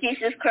name of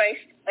Jesus Christ,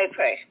 I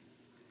pray.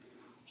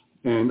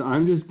 And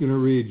I'm just going to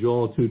read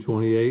Joel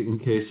 2:28 in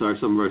case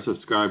some of our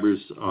subscribers,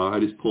 I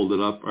just pulled it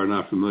up, are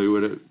not familiar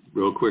with it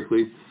real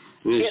quickly.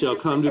 And it shall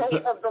come to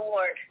of the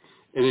Lord.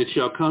 And it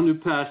shall come to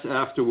pass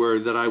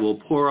afterward that I will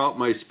pour out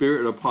my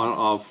spirit upon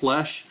all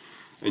flesh,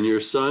 and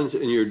your sons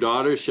and your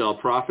daughters shall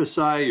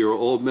prophesy, your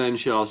old men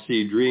shall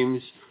see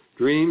dreams,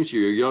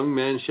 your young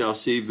men shall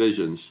see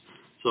visions.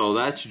 So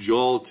that's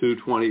Joel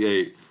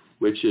 2:28,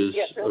 which is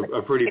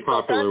a pretty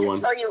popular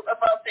one. Tell you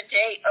about the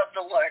day of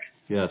the Lord.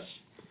 Yes.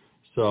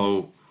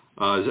 So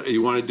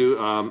you want to do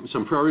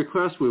some prayer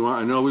requests?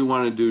 I know we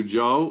want to do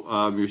Joe,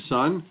 your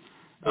son.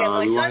 Yeah,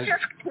 my son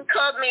just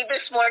called me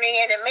this morning,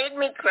 and it made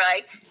me cry.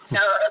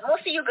 Now,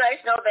 most of you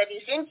guys know that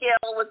he's in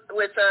jail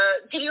with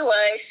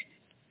DUIs,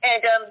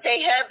 and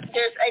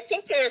I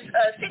think there's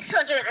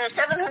 600 or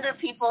 700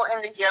 people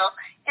in the jail,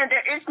 and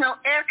there is no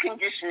air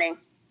conditioning.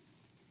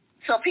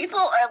 So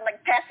people are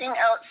like passing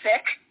out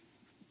sick,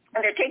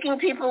 and they're taking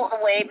people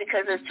away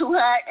because it's too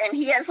hot, and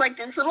he has like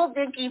this little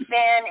dinky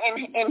fan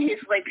in his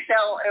like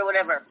cell or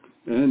whatever.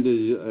 And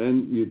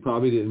you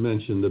probably didn't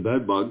mention the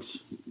bed bugs.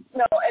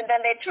 No, and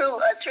then they threw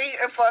 300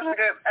 or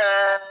 400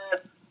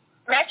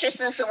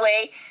 mattresses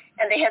away,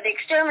 and they had the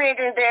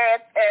exterminator there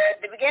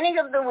at the beginning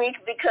of the week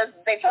because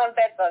they found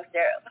bed bugs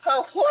there.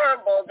 How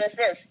horrible this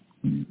is.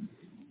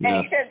 Yeah.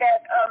 And he said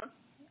that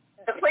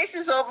the place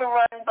is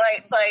overrun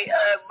by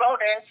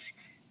rodents,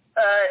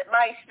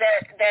 mice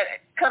that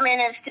come in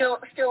and steal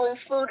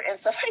his food and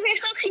stuff. I mean,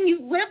 how can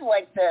you live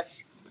like this?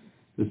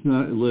 It's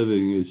not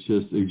living, it's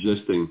just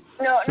existing.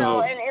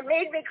 No, and it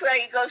made me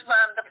cry. He goes,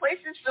 Mom, the place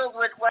is filled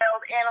with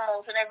wild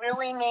animals, and I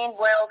really mean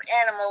wild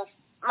animals,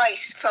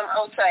 mice from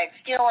outside,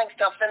 stealing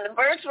stuff. And the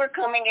birds were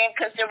coming in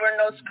because there were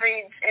no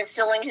screens and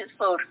stealing his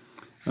food.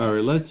 All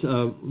right, let's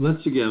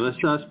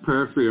ask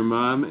prayer for your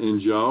mom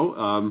and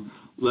Joe.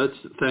 Let's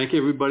thank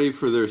everybody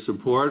for their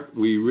support.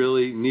 We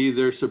really need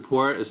their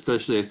support,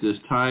 especially at this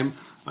time.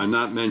 I'm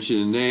not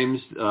mentioning names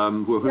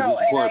who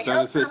support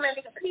benefits. So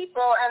many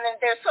people, and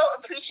they're so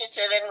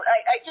appreciative, and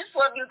I just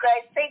love you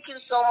guys. Thank you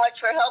so much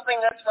for helping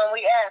us when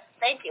we ask.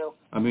 Thank you.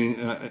 I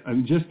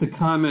mean, just the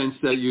comments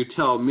that you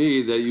tell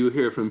me that you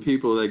hear from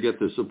people that get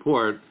the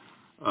support,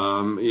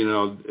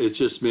 it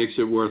just makes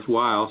it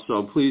worthwhile.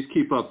 So please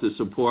keep up the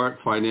support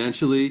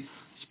financially,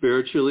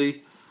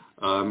 spiritually,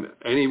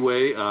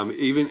 anyway,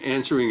 even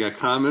answering a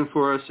comment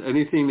for us,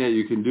 anything that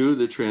you can do,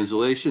 the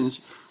translations.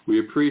 We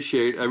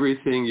appreciate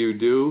everything you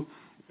do,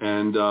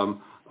 and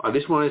I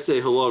just want to say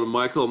hello to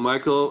Michael.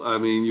 Michael, I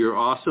mean, you're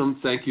awesome.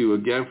 Thank you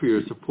again for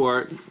your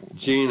support.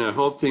 Gene, I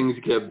hope things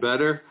get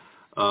better.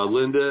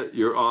 Linda,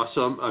 you're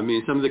awesome. I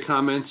mean, some of the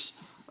comments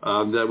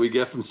that we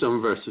get from some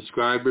of our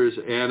subscribers,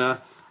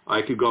 Anna,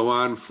 I could go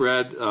on.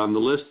 Fred, the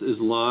list is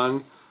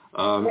long.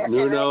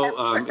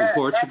 Nuno in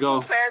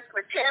Portugal. Prayers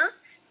for Tim.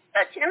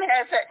 Tim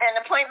has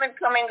an appointment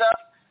coming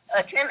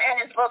up. Tim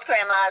and his both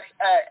grandmas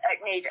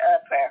need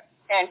prayer.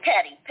 And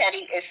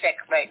Patty is sick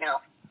right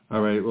now.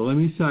 All right. Well, let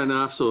me sign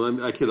off so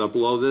I can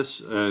upload this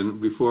and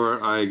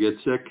before I get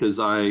sick, because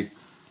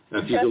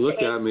if you can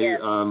look at me,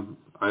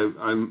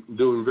 I'm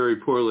doing very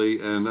poorly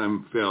and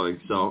I'm failing.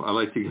 So I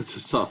like to get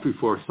this off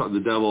before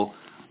the devil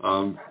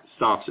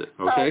stops it.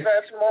 Okay. Oh,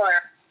 there's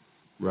more.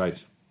 Right.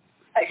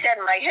 I said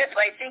my hip,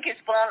 I think it's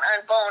bone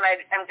on bone.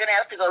 I'm going to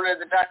have to go to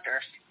the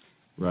doctors.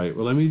 Right.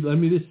 Well, let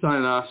me just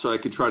sign off so I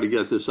can try to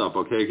get this up.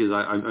 Okay, because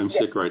I'm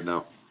sick right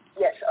now.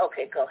 Yes.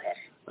 Okay. Go ahead.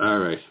 All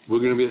right. We're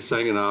going to be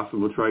signing off,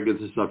 and we'll try to get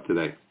this up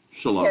today.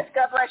 Shalom. Yes,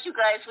 God bless you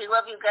guys. We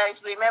love you guys.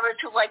 Remember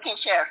to like and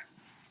share.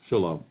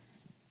 Shalom.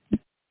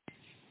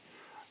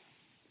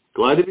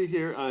 Glad to be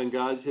here on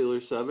God's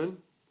Healer 7,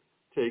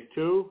 Take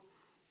 2.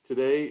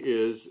 Today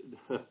is,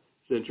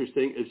 it's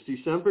interesting, it's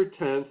December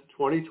 10th,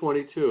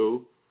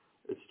 2022.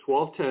 It's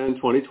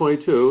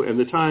 12/10/2022, and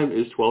the time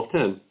is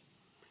 12:10.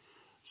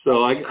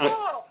 So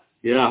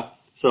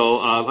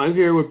I'm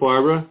here with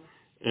Barbara,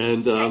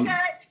 and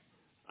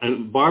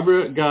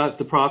Barbara got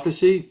the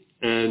prophecy,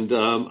 and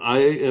I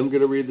am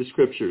going to read the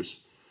scriptures.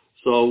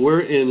 So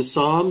we're in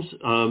Psalms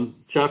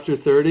chapter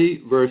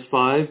 30, verse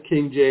 5,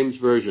 King James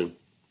Version.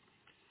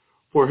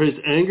 For his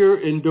anger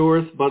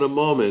endureth but a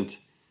moment,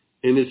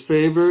 In his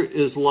favor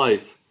is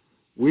life.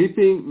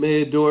 Weeping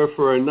may endure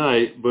for a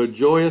night, but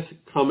joy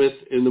cometh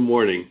in the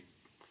morning.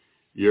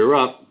 You're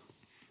up.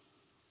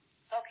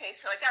 Okay,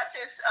 so I got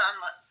this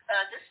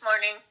this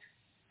morning,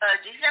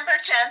 December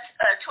 10th,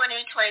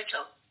 2022.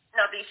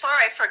 Now, before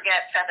I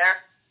forget,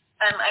 Feather,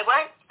 I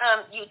want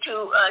you to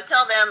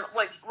tell them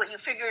what you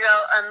figured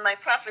out on my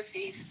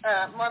prophecies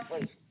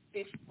monthly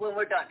when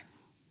we're done.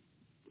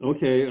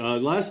 Okay,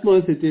 last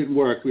month it didn't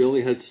work. We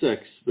only had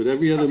 6, but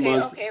every other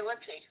month... Okay,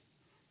 let's see.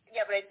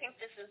 Yeah, but I think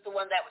this is the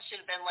one that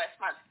should have been last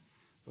month.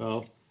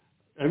 Well,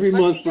 every let's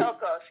month... see how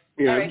it goes.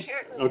 Yeah. All right,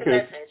 here's the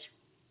message.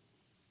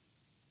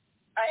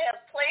 I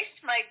have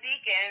placed my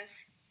beacons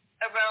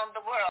around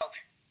the world.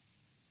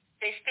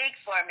 They speak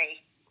for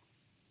me.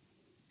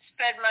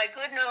 Spread my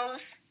good news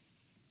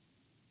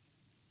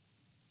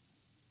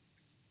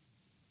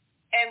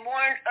and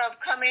warn of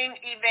coming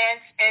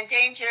events and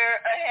danger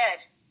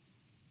ahead.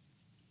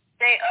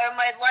 They are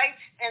my light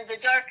in the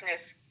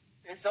darkness.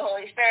 This is the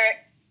Holy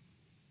Spirit.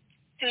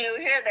 Do you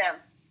hear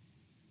them?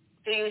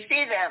 Do you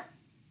see them?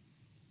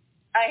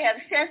 I have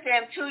sent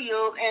them to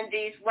you in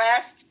these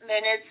last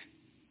minutes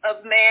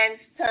of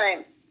man's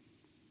time.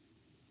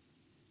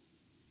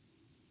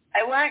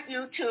 I want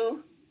you to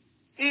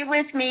be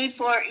with me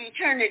for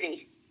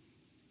eternity.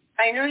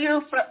 I knew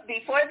you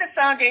before the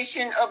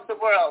foundation of the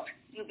world.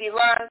 You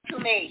belong to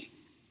me.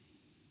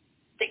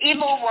 The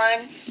evil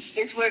one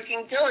is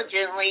working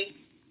diligently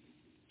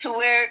to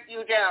wear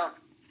you down,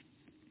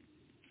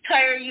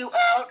 tire you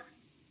out,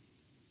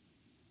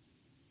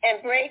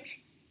 and break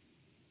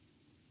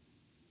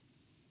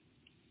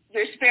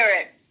your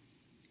spirit.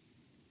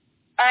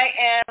 I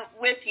am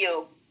with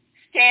you.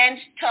 Stand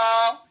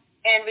tall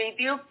and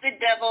rebuke the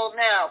devil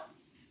now.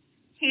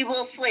 He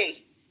will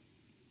flee.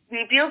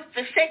 Rebuke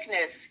the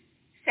sickness,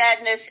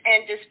 sadness,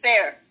 and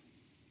despair.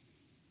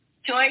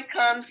 Joy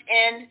comes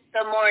in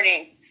the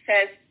morning,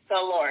 says the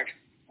Lord.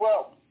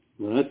 Whoa.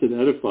 Well, that's an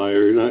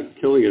edifier. You're not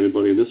killing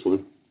anybody in this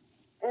one.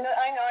 No,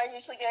 I know. I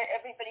usually get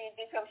everybody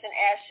becomes an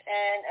ash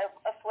and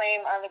a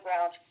flame on the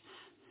ground.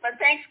 But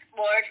thanks,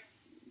 Lord.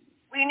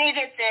 We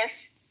needed this.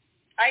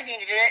 I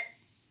needed it.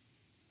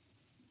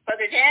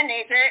 Brother Dan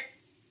needs it.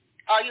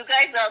 All you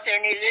guys out there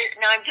needed it.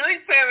 Now, I'm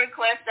doing prayer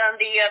requests on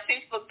the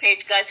Facebook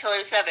page, God's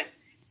Healer 7.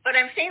 But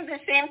I'm seeing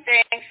the same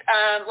things,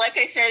 like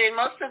I said, in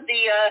most of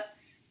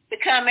the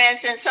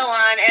comments and so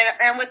on,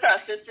 and with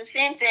us. It's the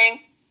same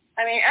thing.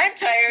 I mean, I'm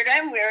tired.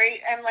 I'm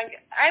weary.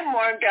 I'm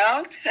worn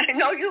down. I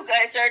know you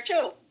guys are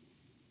too.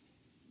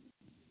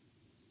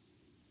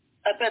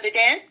 Brother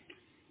Dan?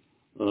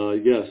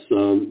 Yes,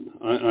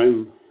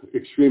 I'm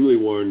extremely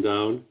worn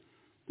down.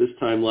 This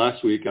time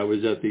last week, I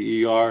was at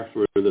the ER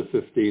for the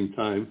 15th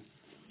time.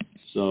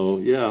 So,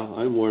 yeah,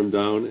 I'm worn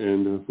down,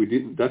 and we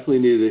definitely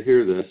needed to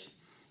hear this.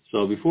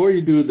 So before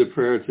you do the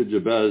prayer to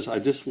Jabez, I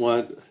just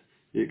want,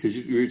 because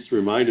you just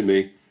reminded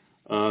me,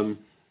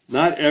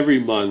 not every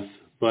month,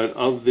 but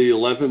of the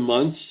 11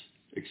 months,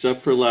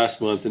 except for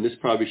last month, and this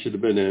probably should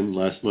have been in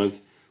last month,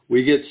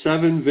 we get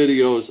 7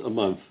 videos a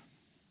month.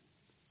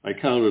 I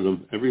counted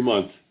them every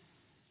month.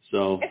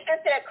 So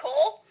isn't that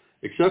cool?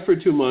 Except for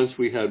 2 months,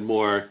 we had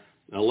more.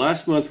 Now,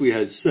 last month we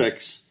had 6.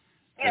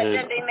 Yeah,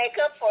 then they make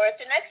up for it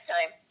the next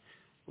time.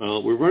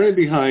 Well, we're running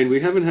behind.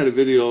 We haven't had a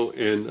video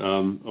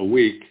in a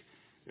week,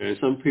 and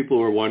some people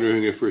were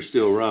wondering if we're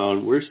still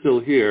around. We're still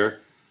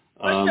here.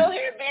 We're still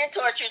here being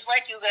tortured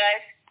like you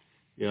guys.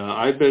 Yeah,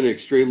 I've been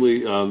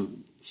extremely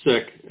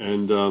sick,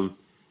 and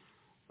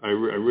I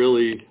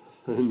really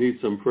need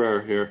some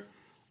prayer here.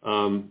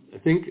 I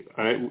think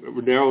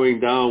we're narrowing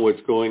down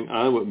what's going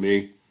on with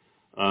me.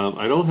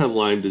 I don't have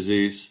Lyme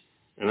disease,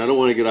 and I don't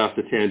want to get off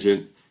the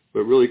tangent,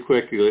 but really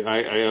quickly,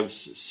 I have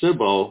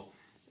SIBO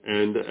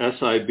and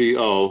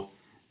SIBO,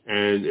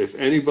 and if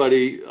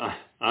anybody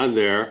on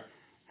there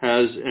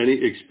has any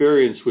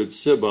experience with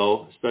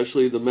SIBO,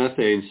 especially the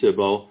methane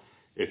SIBO,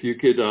 if you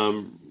could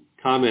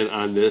comment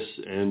on this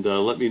and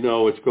let me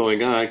know what's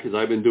going on, because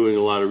I've been doing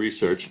a lot of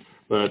research.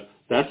 But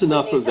that's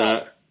enough of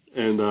that,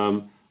 and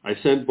I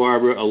sent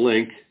Barbara a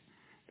link,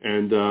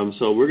 and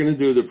so we're going to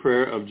do the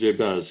prayer of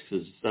Jabez,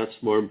 because that's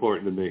more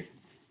important to me.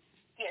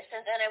 Yes,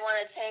 and then I want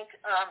to thank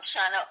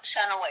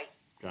Shauna White.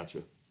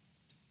 Gotcha.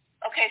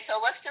 Okay, so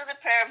let's do the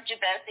prayer of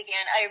Jabez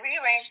again. I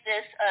rearranged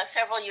this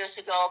several years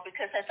ago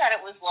because I thought it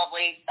was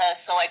lovely,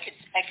 so I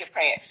could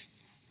pray it.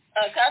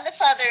 God the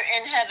Father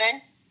in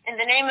heaven,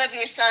 in the name of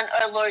your Son,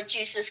 our Lord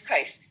Jesus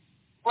Christ,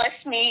 bless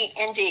me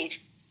indeed.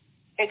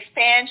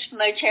 Expand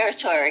my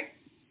territory.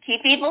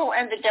 Keep evil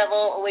and the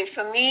devil away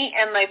from me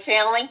and my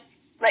family.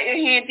 Let your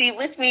hand be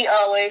with me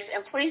always,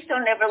 and please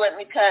don't ever let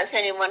me cause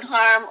anyone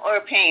harm or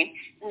pain.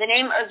 In the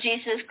name of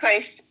Jesus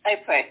Christ,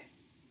 I pray.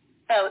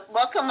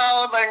 Welcome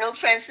all of our new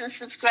friends and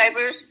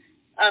subscribers.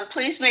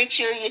 Please make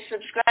sure you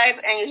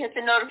subscribe and you hit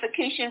the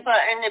notification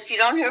button. If you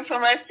don't hear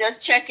from us,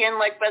 just check in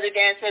like Brother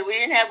Dan said. We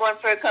didn't have one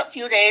for a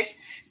few days.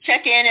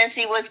 Check in and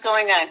see what's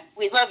going on.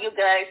 We love you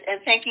guys,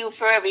 and thank you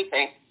for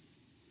everything.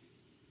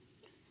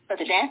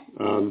 Brother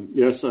Dan?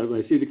 Yes,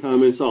 I see the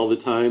comments all the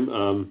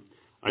time.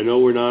 I know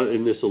we're not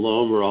in this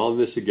alone. We're all in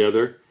this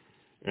together.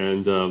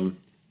 And,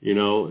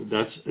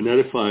 that's an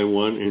edifying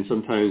one, and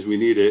sometimes we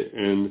need it,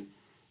 and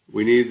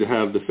we need to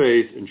have the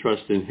faith and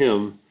trust in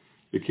him,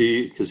 the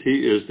key, because he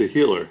is the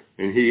healer,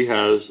 and he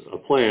has a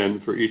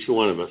plan for each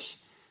one of us.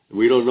 And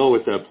we don't know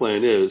what that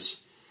plan is,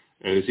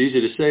 and it's easy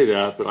to say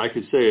that, but I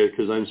could say it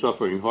because I'm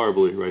suffering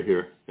horribly right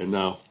here and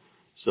now.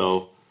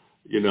 So,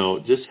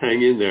 just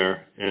hang in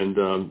there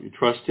and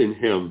trust in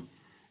him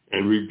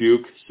and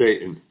rebuke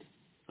Satan.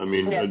 I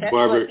mean, that's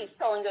Barbara, what he's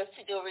telling us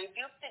to do.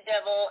 Rebuke the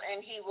devil,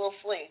 and he will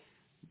flee.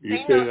 You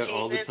they say know that Jesus,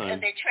 all the time.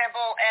 and they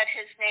tremble at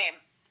his name.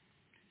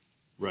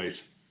 Right.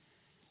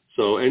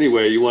 So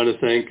anyway, you want to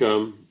thank,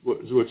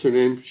 what's her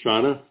name,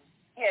 Shauna?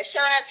 Yeah,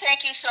 Shauna,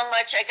 thank you so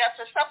much. I got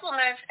the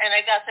supplements, and I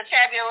got the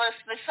fabulous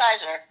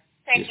massager.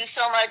 Thank you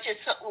so much.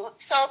 It's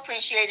so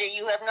appreciated.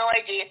 You have no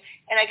idea.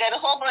 And I got a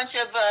whole bunch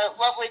of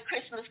lovely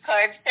Christmas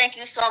cards. Thank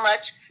you so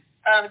much.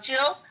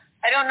 Jill,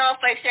 I don't know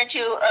if I sent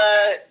you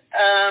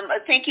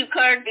a thank you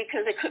card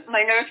because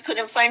my nurse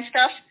couldn't find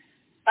stuff.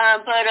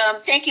 But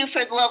thank you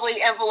for the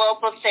lovely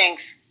envelope of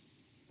thanks.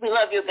 We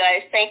love you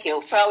guys. Thank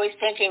you for always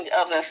thinking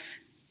of us.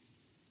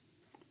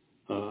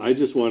 I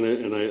just want to,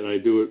 and I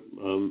do it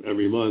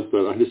every month,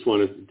 but I just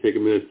want to take a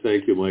minute to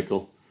thank you,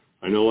 Michael.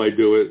 I know I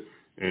do it,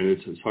 and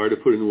it's hard to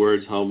put in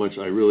words how much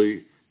I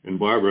really, and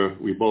Barbara,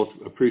 we both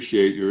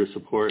appreciate your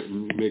support,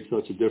 and you make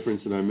such a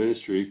difference in our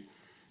ministry.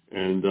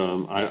 And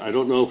I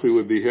don't know if we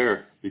would be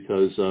here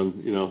because,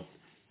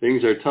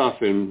 things are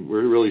tough, and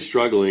we're really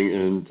struggling,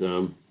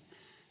 and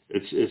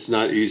it's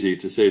not easy,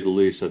 to say the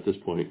least, at this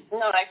point. No,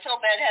 I feel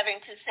bad having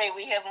to say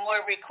we have more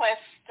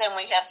requests than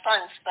we have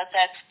funds, but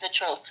that's the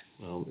truth.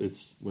 Well, it's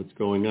what's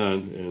going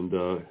on, and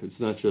it's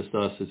not just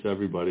us, it's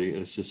everybody.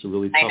 It's just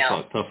really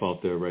tough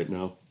out there right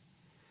now.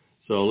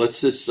 So let's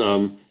just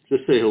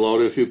say hello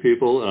to a few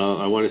people.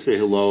 I want to say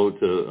hello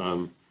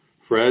to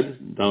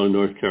Fred down in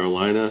North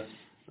Carolina.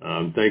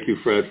 Thank you,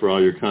 Fred, for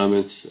all your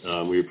comments.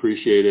 We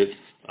appreciate it.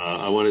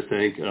 I want to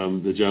thank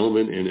the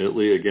gentleman in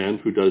Italy, again,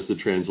 who does the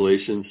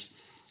translations.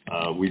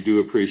 We do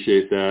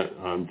appreciate that.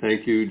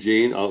 Thank you,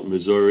 Gene, out in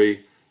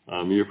Missouri.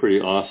 You're pretty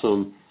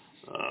awesome.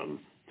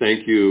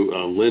 Thank you,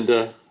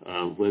 Linda.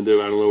 Linda,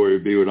 I don't know where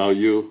you'd be without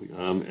you.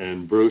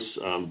 And Bruce,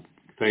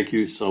 thank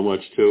you so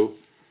much, too.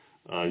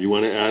 You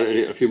want to add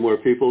a few more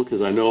people?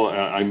 Because I know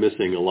I'm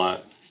missing a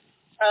lot.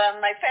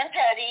 My friend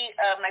Patty,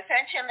 my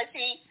friend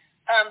Timothy,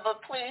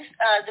 but please,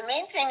 the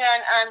main thing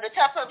on the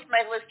top of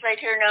my list right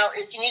here now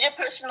is you need a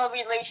personal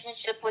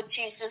relationship with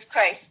Jesus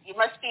Christ. You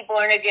must be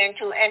born again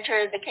to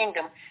enter the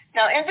kingdom.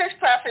 Now, in this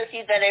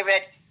prophecy that I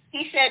read,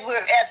 he said we're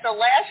at the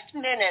last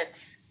minutes.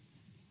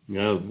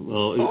 Yeah,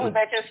 well...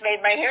 that just made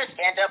my hair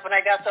stand up when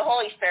I got the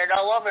Holy Spirit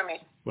all over me.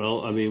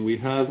 Well, I mean, we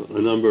have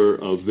a number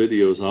of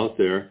videos out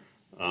there,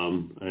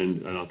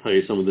 and I'll tell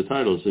you some of the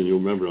titles, and you'll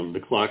remember them. The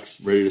Clock's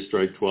Ready to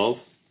Strike 12.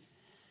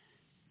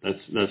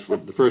 That's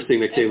what the first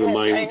thing that came to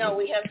mind. I know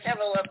we have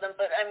several of them,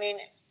 but I mean,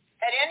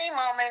 at any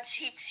moment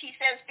he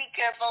says, "Be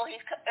careful."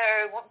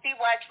 Be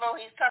watchful.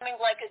 He's coming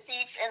like a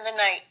thief in the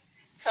night.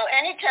 So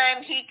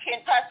anytime he can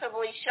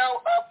possibly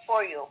show up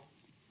for you.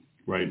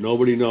 Right.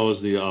 Nobody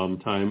knows the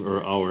time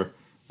or hour.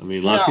 I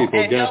mean, a lot of people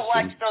guess. Don't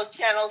watch those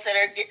channels that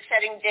are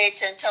setting dates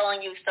and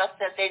telling you stuff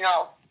that they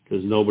know.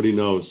 Because nobody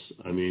knows.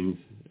 I mean,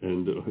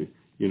 and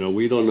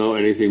we don't know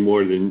anything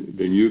more than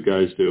you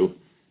guys do.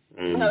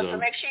 And, so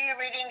make sure you're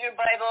reading your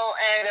Bible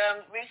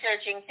and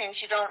researching things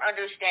you don't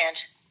understand.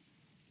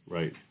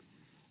 Right.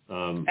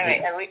 All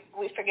right. Are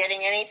we forgetting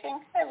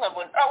anything? I love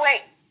one. Oh,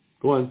 wait.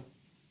 Go on.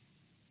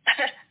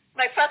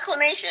 My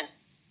proclamation.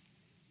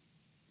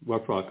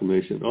 What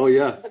proclamation? Oh,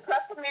 yeah. The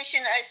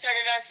proclamation I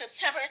started on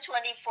September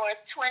 24th,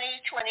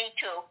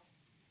 2022.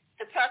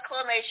 The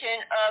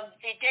proclamation of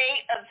the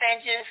day of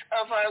vengeance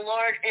of our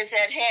Lord is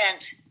at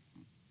hand.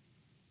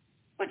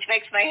 Which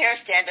makes my hair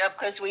stand up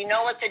because we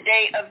know what the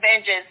day of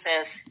vengeance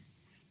is.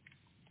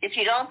 If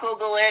you don't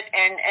Google it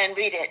and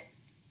read it.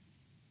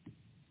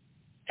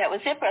 That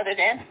was it, Brother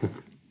Dan.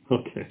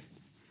 Okay.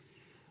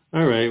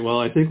 All right.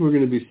 Well, I think we're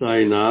going to be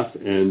signing off,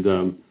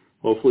 and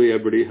hopefully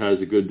everybody has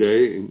a good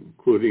day,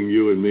 including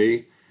you and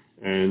me.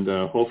 And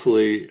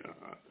hopefully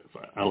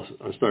I'll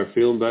start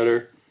feeling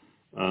better.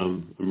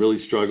 I'm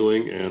really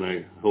struggling, and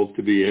I hope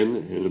to be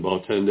in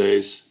about 10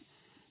 days.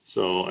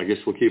 So I guess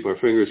we'll keep our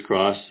fingers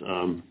crossed.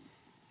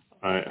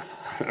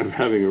 I'm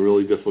having a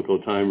really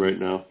difficult time right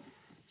now.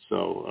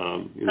 So,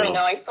 I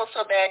know. I feel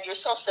so bad. You're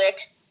so sick.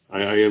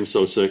 I am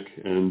so sick.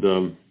 And,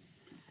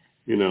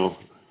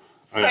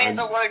 Pray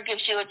the Lord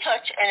gives you a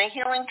touch and a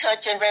healing touch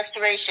and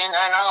restoration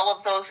on all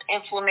of those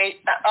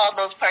all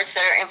those parts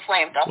that are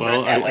inflamed.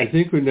 Well, I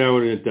think we're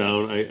narrowing it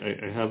down.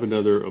 I have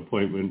another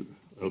appointment,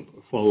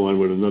 follow on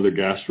with another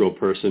gastro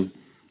person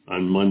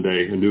on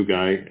Monday, a new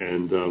guy,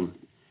 and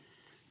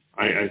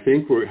I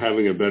think we're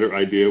having a better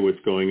idea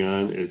what's going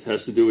on. It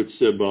has to do with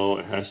SIBO.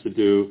 It has to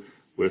do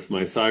with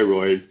my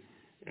thyroid.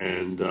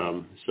 And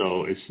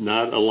so it's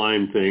not a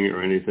Lyme thing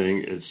or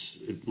anything.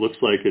 It looks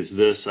like it's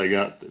this. I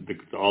got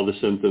all the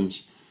symptoms.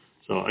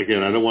 So,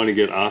 again, I don't want to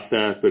get off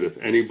that. But if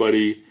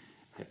anybody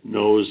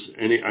knows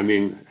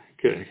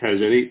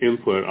has any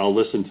input, I'll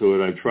listen to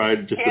it. I've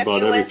tried just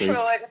about everything. If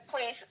you went through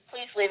it,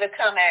 please leave a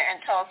comment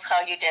and tell us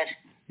how you did.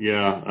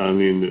 Yeah, I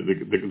mean,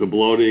 the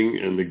bloating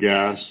and the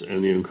gas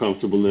and the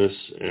uncomfortableness,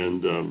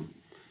 and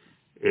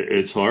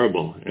it's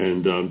horrible.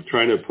 And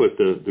trying to put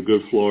the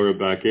good flora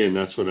back in,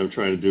 that's what I'm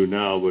trying to do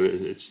now, but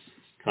it's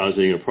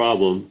causing a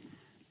problem.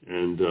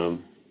 And,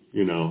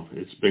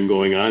 it's been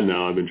going on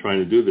now. I've been trying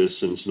to do this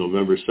since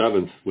November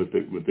 7th with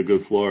the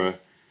good flora,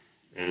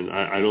 and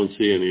I don't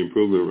see any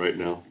improvement right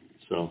now.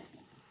 So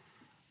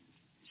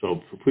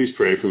please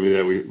pray for me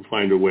that we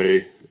find a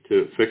way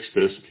to fix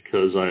this,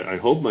 because I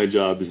hope my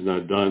job is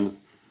not done.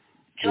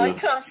 Joy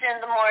comes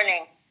in the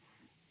morning.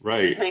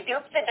 Right.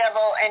 Rebuke the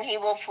devil and he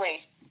will flee.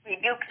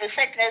 Rebuke the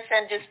sickness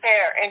and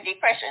despair and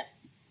depression.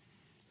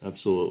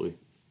 Absolutely.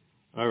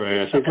 All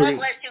right. God bless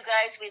you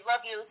guys. We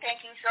love you.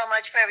 Thank you so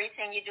much for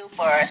everything you do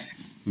for us.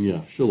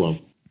 Yeah, shalom.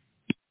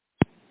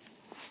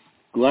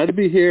 Glad to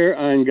be here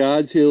on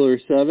God's Healer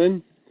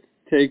 7,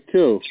 take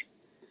 2.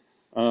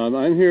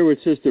 I'm here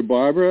with Sister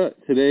Barbara.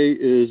 Today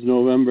is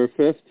November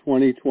 5th,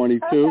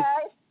 2022. Okay.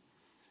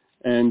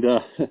 And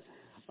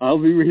I'll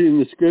be reading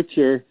the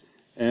scripture,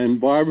 and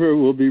Barbara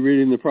will be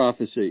reading the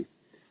prophecy.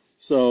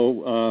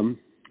 So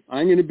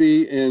I'm going to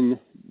be in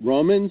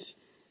Romans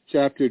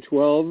chapter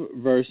 12,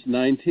 verse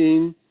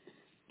 19,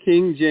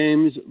 King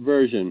James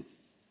Version.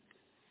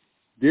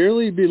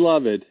 Dearly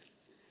beloved,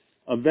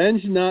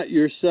 avenge not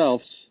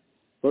yourselves,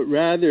 but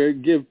rather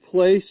give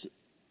place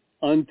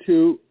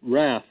unto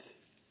wrath.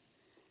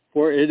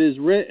 For it is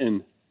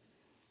written,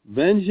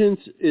 vengeance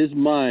is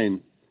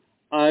mine,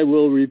 I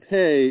will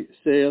repay,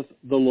 saith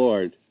the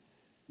Lord.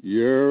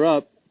 You're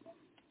up.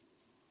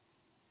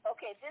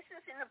 Okay, this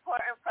is an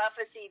important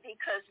prophecy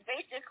because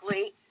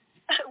basically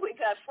we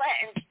got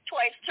flattened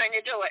twice trying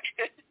to do it.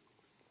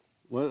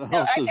 What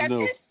else is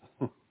new?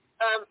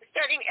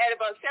 Starting at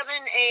about 7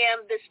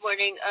 a.m. this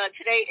morning.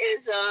 Today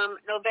is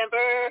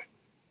November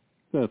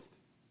 5th.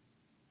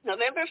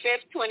 November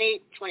 5th,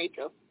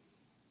 2022.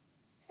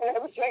 And I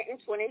was writing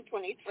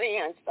 2023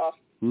 and stuff.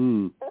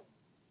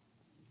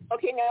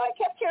 Okay, now I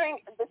kept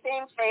hearing the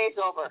same phrase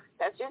over.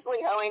 That's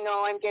usually how I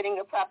know I'm getting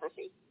a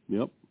prophecy.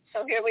 Yep.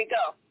 So here we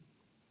go.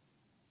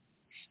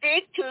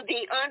 Speak to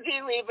the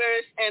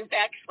unbelievers and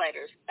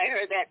backsliders. I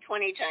heard that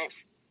 20 times.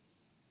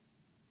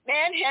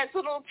 Man has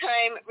little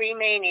time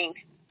remaining.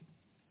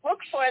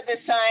 Look for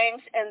the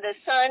signs and the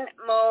sun,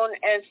 moon,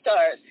 and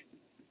stars.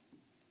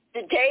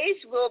 The days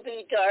will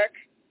be dark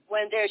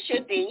when there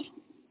should be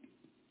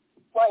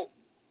light.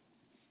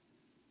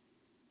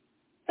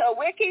 So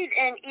wicked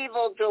and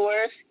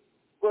evildoers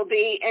will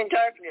be in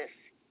darkness.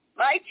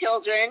 My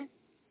children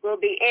will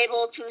be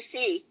able to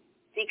see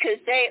because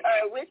they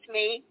are with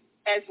me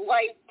as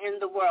light in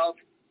the world.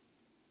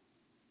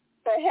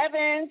 The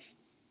heavens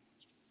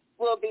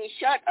will be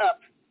shut up,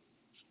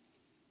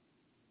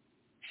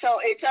 so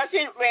it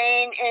doesn't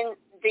rain in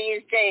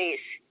these days.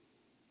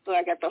 So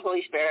I got the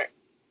Holy Spirit.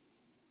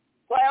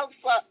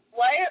 Wildfires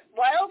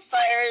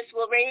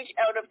will rage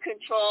out of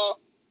control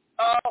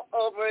all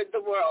over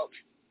the world.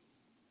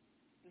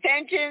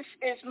 Vengeance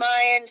is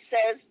mine,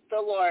 says the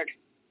Lord.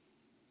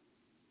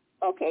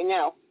 Okay,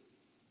 now,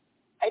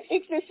 I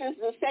think this is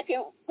the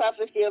second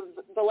prophecy of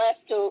the last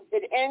two.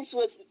 It ends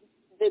with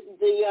the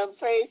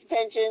phrase,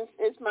 vengeance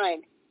is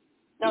mine.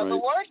 Now, The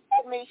Lord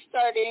had me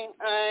starting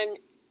on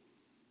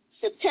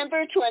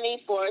September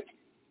 24th,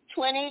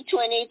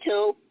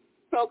 2022,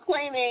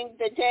 proclaiming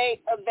the day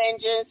of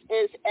vengeance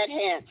is at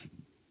hand.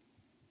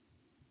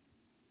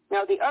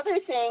 Now, the other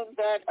thing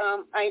that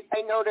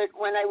I noted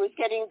when I was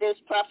getting this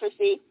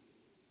prophecy,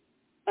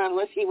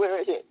 let's see, where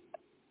is it?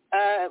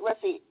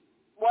 Let's see.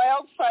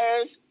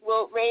 Wildfires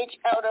will rage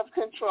out of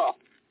control.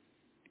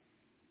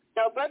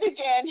 Now, Brother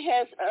Dan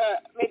has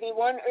maybe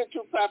one or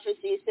two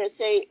prophecies that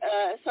say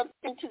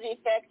something to the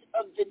effect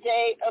of the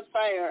day of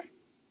fire.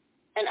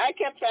 And I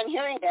kept on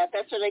hearing that.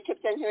 That's what I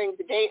kept on hearing,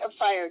 the day of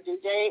fire, the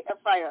day of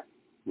fire.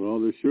 Well,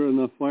 there's sure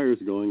enough fires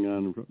going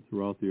on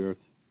throughout the earth.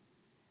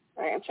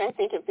 All right, I'm trying to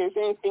think if there's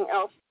anything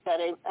else that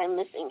I'm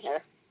missing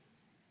here.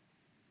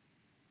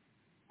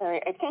 All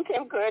right, I think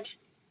I'm good.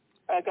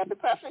 I got the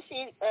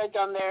prophecy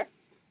done there.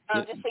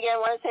 Just again, I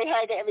want to say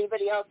hi to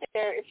everybody out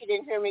there. If you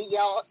didn't hear me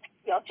yell,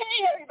 hey,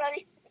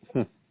 everybody.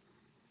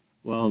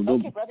 Well,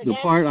 the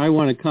part I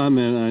want to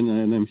comment on,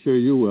 and I'm sure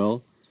you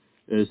will,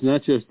 is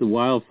not just the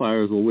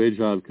wildfires will rage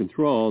out of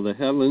control, the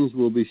heavens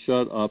will be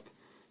shut up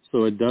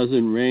so it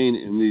doesn't rain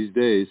in these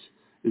days.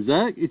 Is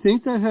that, you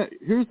think that,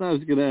 here's what I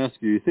was going to ask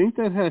you think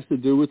that has to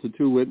do with the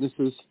two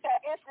witnesses?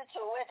 That is the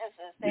two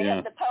witnesses. They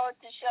have the power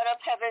to shut up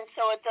heaven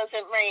so it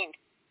doesn't rain.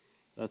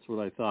 That's what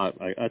I thought.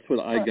 That's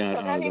what I got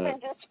out of that.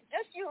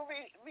 Just you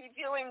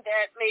reviewing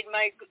that made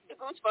the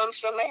goosebumps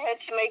from my head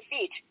to my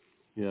feet.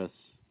 Yes.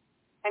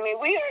 I mean,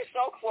 we are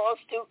so close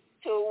to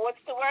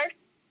what's the word?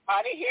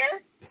 Out of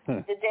here.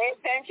 The day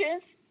of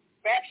vengeance,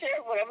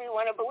 rapture, whatever you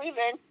want to believe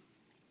in.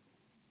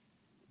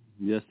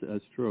 Yes,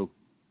 that's true.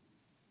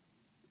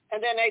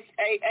 And then I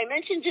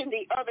mentioned in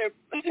the other,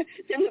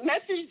 in the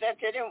message that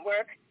didn't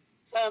work,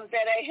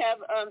 that I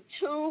have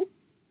two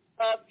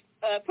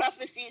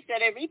prophecies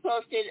that I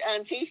reposted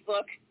on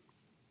Facebook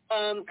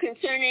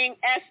concerning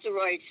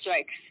asteroid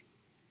strikes.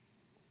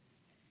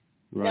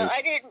 Right. Now,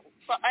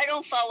 I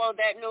don't follow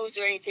that news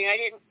or anything.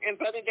 And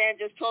Brother Dan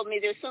just told me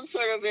there's some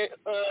sort of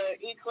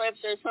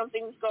eclipse or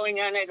something's going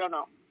on. I don't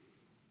know.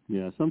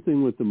 Yeah,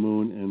 something with the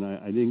moon, and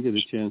I didn't get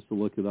a chance to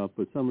look it up,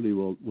 but somebody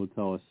will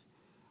tell us.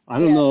 I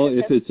don't know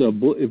if it's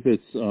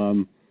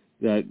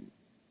that,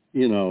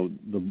 you know,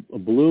 a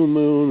blue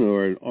moon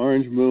or an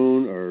orange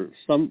moon or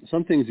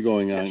something's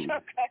going on.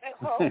 No,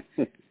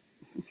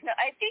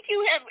 I think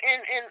you have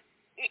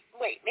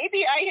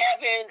maybe I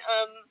have in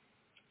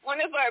one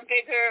of our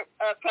bigger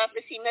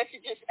prophecy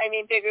messages. I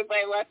mean, bigger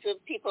by lots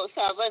of people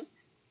saw them.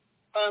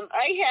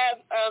 I have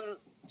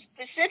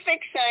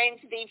specific signs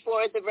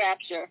before the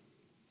rapture.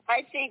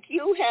 I think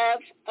you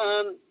have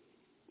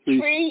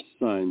three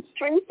signs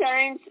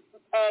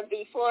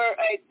before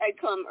I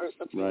come or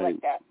something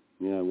like that.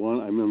 Yeah, one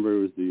I remember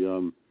it was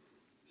the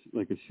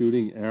like a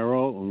shooting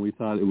arrow, and we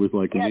thought it was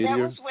like a meteor. Yeah,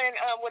 that was when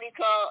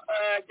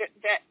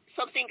that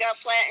something got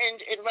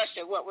flattened in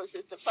Russia. What was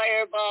it? The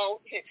fireball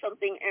hit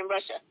something in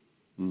Russia.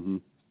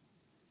 Mhm.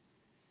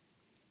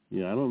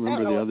 Yeah, I don't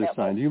remember the other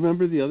sign. Do you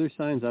remember the other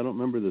signs? I don't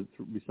remember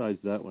besides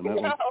that one. No,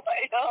 I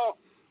don't.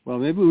 Well,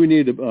 maybe we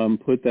need to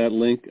put that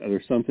link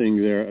or something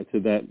there to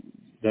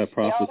that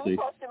prophecy.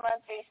 Yeah, I'll post them on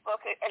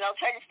Facebook, and I'll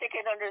try to stick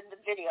it under the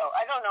video.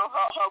 I don't know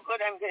how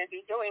good I'm going to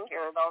be doing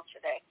here though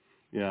today.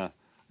 Yeah.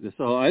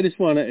 So I just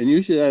want to, and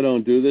usually I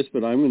don't do this,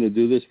 but I'm going to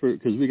do this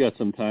because we got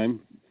some time.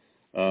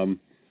 I'm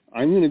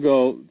going to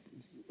go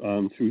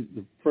through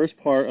the first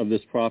part of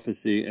this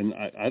prophecy, and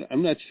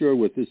I'm not sure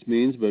what this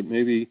means, but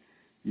maybe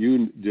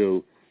you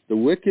do. The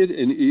wicked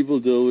and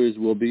evildoers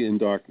will be in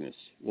darkness.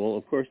 Well,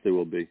 of course they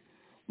will be.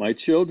 My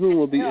children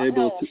will be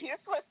able to... Here's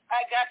what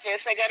I got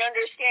this. I got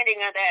understanding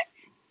of that.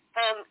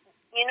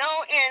 You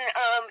know,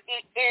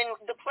 in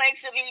the plagues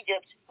of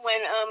Egypt,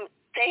 when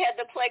they had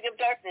the plague of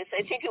darkness,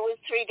 I think it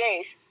was 3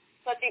 days.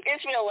 But the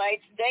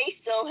Israelites, they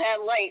still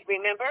had light,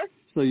 remember?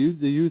 So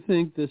do you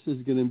think this is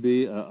going to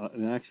be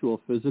an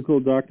actual physical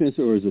darkness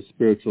or is it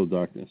spiritual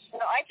darkness? No,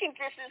 I think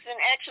this is an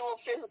actual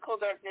physical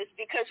darkness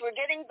because we're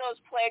getting those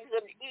plagues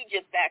of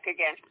Egypt back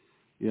again.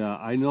 Yeah,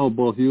 I know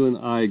both you and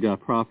I got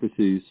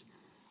prophecies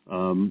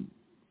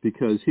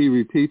because he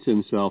repeats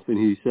himself, and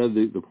he said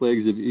that the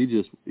plagues of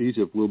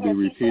Egypt will be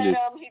repeated.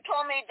 He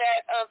told me that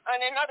on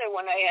another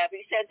one I have.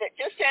 He said that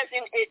just as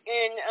in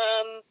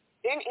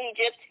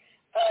Egypt,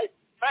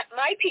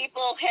 my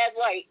people had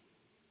light.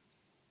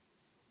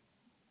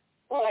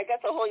 Well, I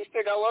got the Holy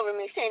Spirit all over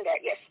me saying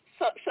that. Yes.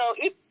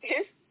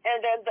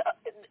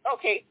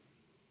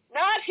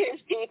 Not his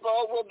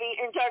people will be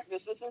in darkness.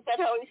 Isn't that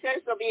how he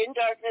says? They'll be in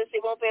darkness. They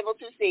won't be able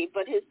to see,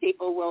 but his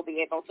people will be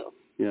able to.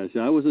 Yeah,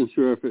 so I wasn't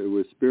sure if it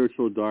was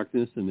spiritual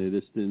darkness and they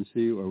just didn't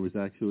see, or was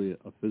actually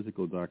a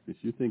physical darkness.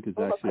 You think it's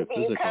actually a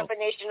physical? It could be a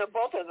combination of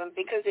both of them,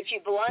 because if you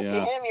belong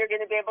to him, you're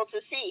going to be able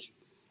to see.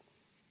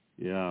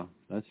 Yeah,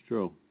 that's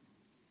true.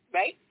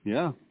 Right?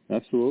 Yeah,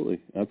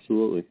 absolutely.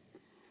 Absolutely.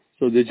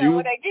 So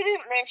what I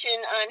didn't mention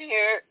on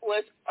here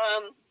was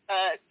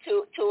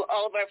to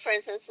all of our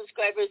friends and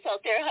subscribers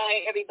out there,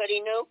 hi, everybody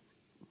new,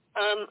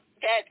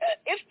 that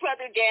if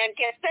Brother Dan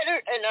gets better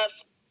enough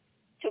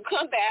to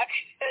come back,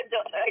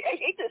 I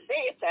hate to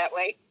say it that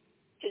way,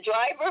 to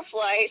drive or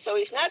fly so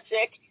he's not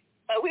sick,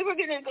 we were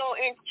going to go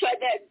and try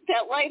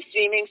that live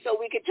streaming so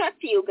we could talk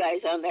to you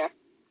guys on there.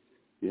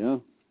 Yeah.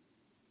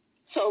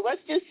 So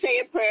let's just say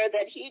a prayer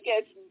that he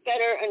gets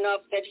better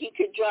enough that he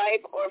could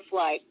drive or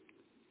fly.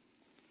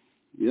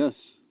 Yes.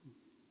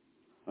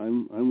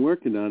 I'm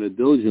working on it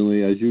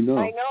diligently, as you know.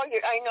 I know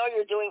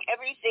you're doing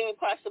everything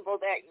possible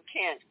that you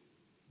can.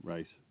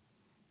 Right.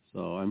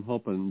 So I'm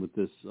hoping with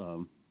this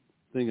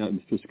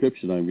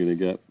prescription I'm going to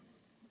get.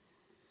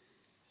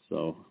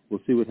 So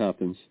we'll see what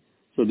happens.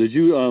 So did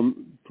you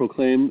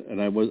proclaim,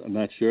 and I'm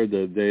not sure,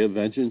 the Day of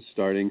Vengeance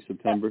starting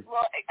September?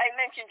 Well, I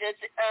mentioned it.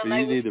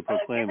 You need to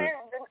proclaim it.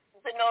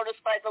 The notice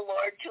by the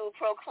Lord to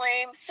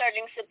proclaim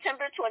starting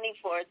September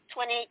 24th,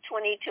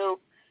 2022,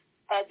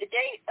 the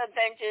day of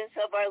vengeance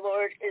of our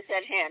Lord is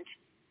at hand.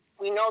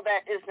 We know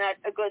that is not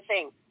a good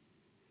thing.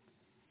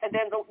 And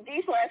then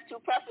these last two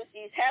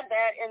prophecies have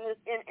that in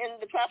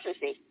the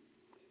prophecy.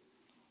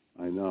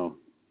 I know.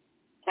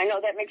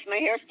 That makes my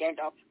hair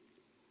stand up.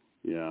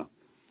 Yeah.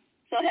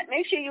 So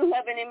make sure you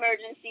have an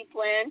emergency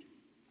plan.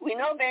 We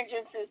know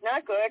vengeance is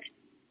not good.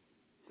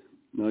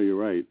 No, you're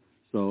right.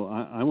 So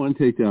I want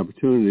to take the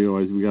opportunity,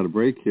 otherwise we got a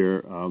break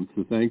here,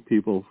 to thank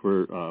people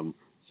for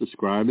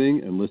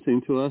subscribing and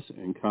listening to us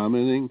and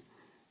commenting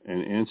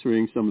and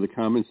answering some of the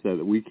comments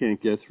that we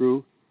can't get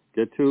to.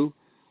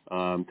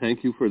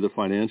 Thank you for the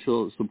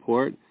financial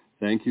support.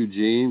 Thank you,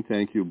 Gene.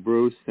 Thank you,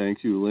 Bruce.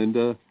 Thank you,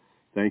 Linda.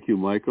 Thank you,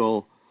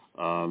 Michael.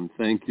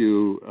 Thank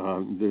you.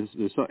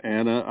 There's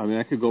Anna. I mean,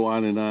 I could go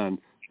on,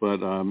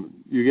 but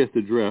you get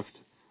the drift.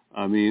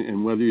 I mean,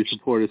 and whether you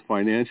support us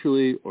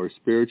financially or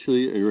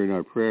spiritually or you're in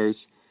our prayers,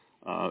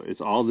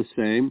 it's all the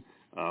same.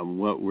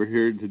 What we're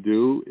here to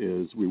do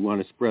is we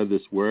want to spread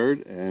this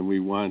word, and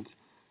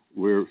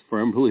we're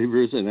firm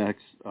believers in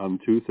Acts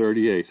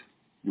 2:38.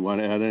 You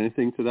want to add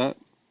anything to that?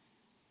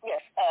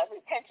 Yes,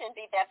 repent and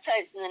be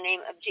baptized in the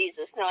name of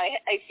Jesus. Now,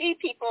 I see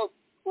people,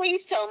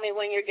 please tell me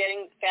when you're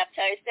getting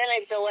baptized, then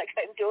I feel like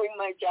I'm doing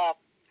my job.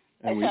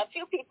 I saw a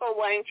few people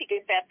wanting to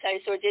get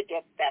baptized or did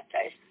get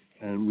baptized.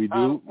 And we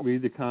do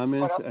read the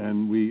comments,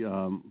 and we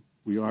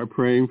are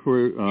praying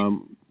for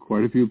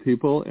quite a few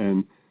people.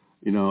 And,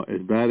 you know,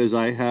 as bad as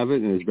I have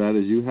it and as bad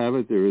as you have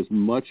it, there is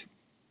much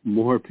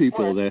more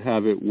people that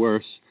have it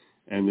worse,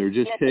 and they're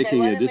just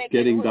taking it, just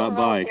getting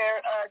by.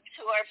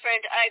 To our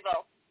friend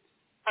Ivo.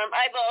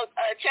 Ivo,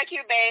 check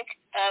your bank.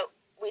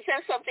 We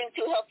sent something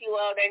to help you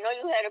out. I know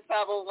you had a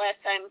problem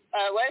last time.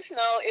 Let us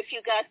know if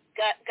you got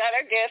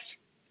our gift.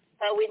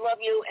 We love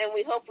you, and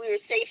we hope we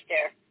were safe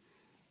there.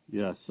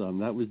 Yes,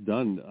 that was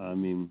done. I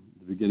mean,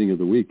 the beginning of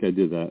the week I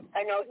did that.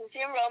 I know. He's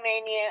in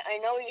Romania. I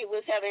know he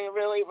was having a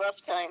really rough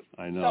time.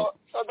 I know.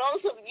 So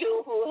those of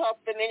you who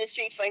help the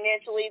ministry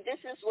financially,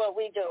 this is what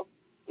we do.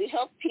 We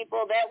help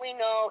people that we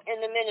know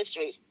in the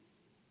ministry.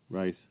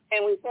 Right.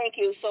 And we thank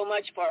you so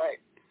much for it.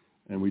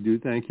 And we do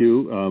thank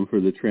you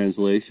for the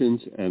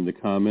translations and the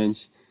comments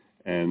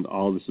and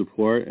all the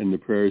support and the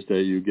prayers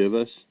that you give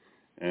us.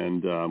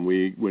 And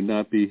we would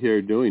not be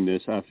here doing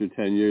this after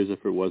 10 years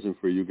if it wasn't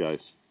for you guys.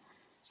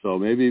 So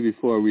maybe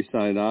before we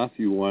sign off,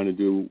 you want to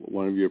do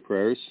one of your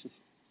prayers?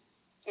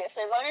 Yes,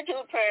 I want to do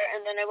a prayer,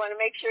 and then I want to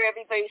make sure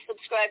everybody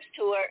subscribes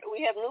to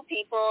we have new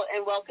people,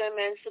 and welcome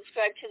and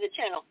subscribe to the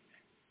channel.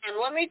 And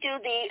let me do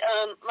the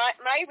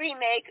my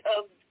remake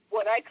of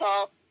what I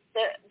call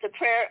the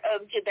prayer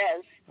of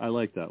Jabez. I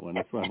like that one.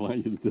 That's why I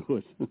want you to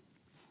do it.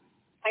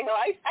 I know.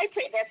 I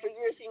prayed that for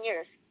years and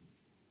years.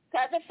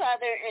 God the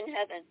Father in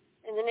heaven,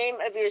 in the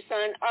name of your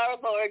Son, our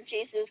Lord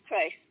Jesus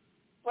Christ,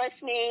 bless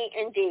me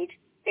indeed.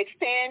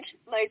 Expand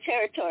my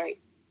territory.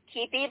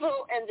 Keep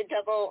evil and the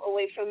devil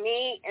away from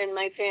me and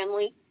my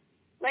family.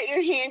 Let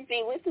your hand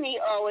be with me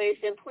always,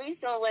 and please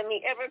don't let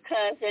me ever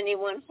cause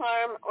anyone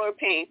harm or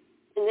pain.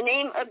 In the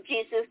name of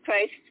Jesus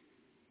Christ,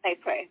 I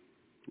pray.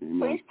 Amen.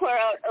 Please pour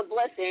out a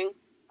blessing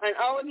on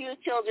all of you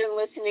children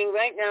listening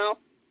right now,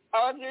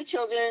 all of you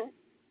children,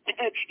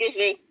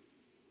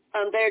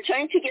 that are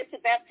trying to get the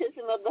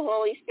baptism of the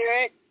Holy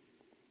Spirit.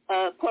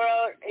 Pour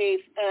out a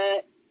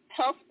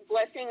health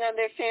blessing on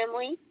their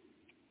family,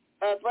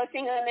 a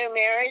blessing on their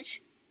marriage.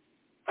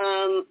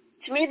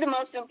 To me, the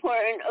most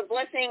important, a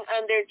blessing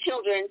on their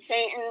children.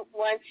 Satan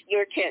wants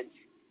your kids.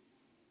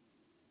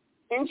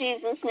 In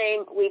Jesus'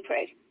 name, we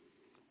pray.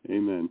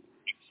 Amen.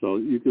 So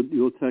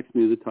you'll text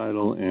me the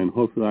title, and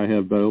hopefully I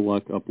have better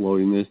luck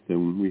uploading this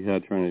than we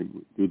had trying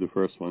to do the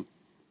first one.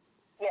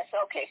 Yes,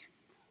 okay.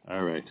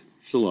 All right.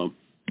 Shalom.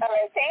 All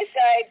right. Thanks,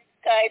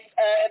 guys.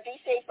 Be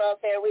safe out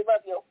there. We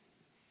love you.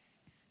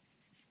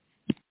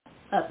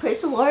 Praise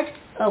the Lord.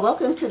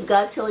 Welcome to the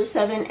God Killer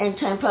 7 End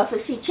Time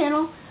Prophecy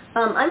channel.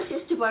 I'm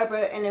Sister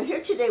Barbara, and I'm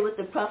here today with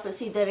the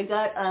prophecy that I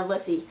got on,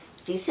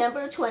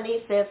 December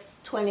 25th,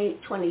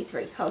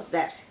 2023. How's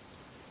that?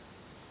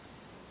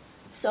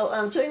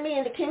 So join me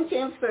in the King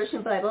James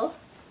Version Bible.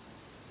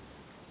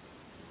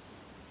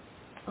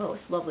 Oh,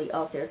 it's lovely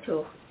out there,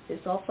 too.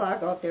 It's all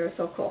fog out there. It's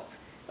so cool.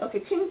 Okay,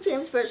 King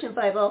James Version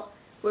Bible.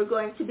 We're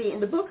going to be in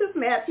the book of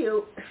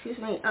Matthew,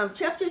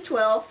 chapter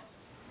 12.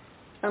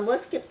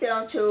 Let's skip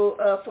down to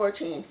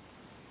 14.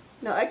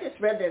 Now, I just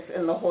read this,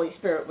 and the Holy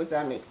Spirit was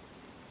on me.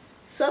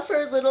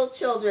 Suffer little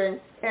children,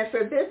 and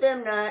forbid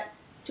them not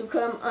to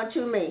come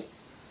unto me.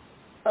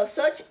 Of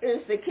such is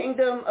the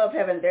kingdom of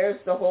heaven. There's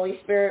the Holy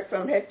Spirit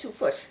from head to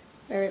foot.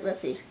 All right,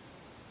 let's see.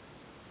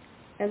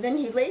 And then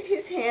he laid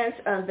his hands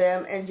on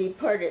them and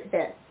departed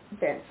thence.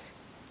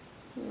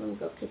 Let me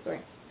go keep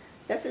going.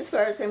 That's as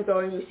far as I'm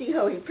going. You see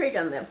how he prayed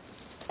on them.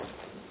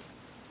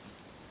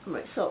 All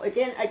right, so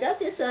again, I got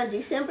this on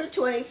December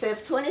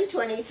 25th,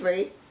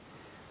 2023.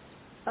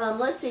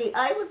 Let's see.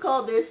 I would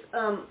call this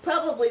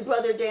probably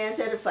Brother Dan's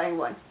edifying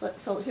one.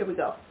 So here we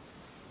go.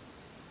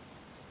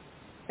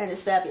 And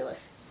it's fabulous.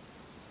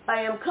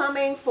 I am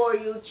coming for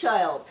you,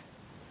 child.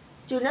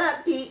 Do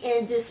not be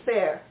in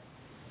despair.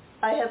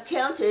 I have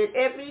counted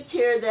every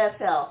tear that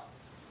fell.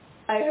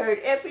 I heard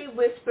every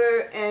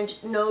whisper and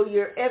know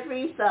your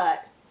every thought.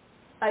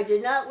 I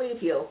did not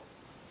leave you.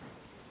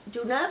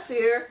 Do not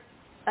fear.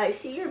 I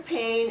see your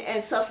pain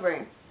and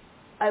suffering.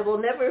 I will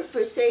never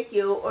forsake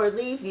you or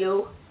leave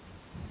your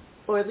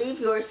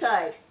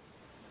side.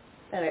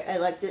 And I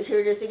like this.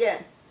 Here it is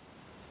again.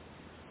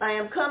 I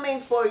am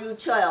coming for you,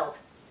 child.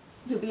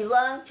 You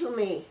belong to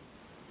me.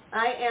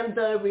 I am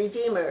the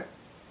Redeemer.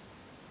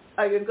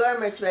 Are your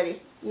garments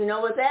ready? You know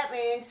what that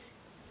means.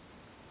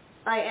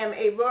 I am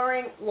a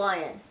roaring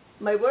lion.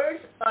 My words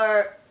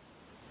are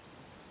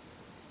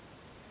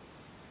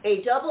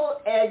a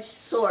double-edged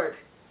sword.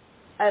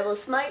 I will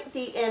smite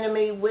the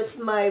enemy with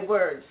my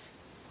words.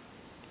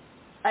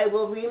 I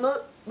will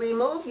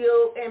remove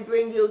you and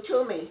bring you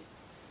to me.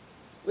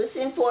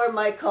 Listen for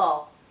my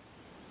call.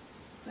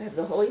 I have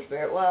the Holy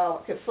Spirit.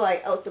 Wow, I could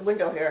fly out the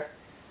window here.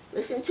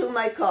 Listen to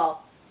my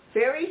call.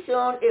 Very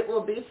soon it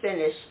will be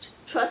finished.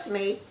 Trust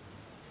me.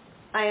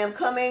 I am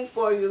coming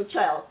for you,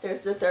 child.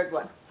 There's the third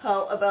one.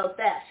 How about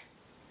that?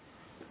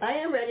 I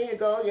am ready to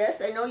go. Yes,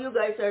 I know you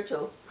guys are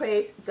too.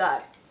 Praise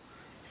God.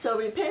 So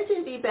repent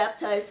and be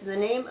baptized in the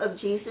name of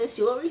Jesus.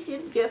 You will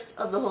receive the gift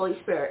of the Holy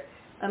Spirit.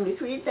 You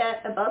can read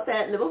about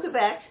that in the book of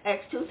Acts,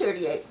 Acts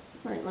 2:38.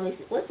 All right, let me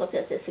see. Let's look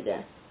at this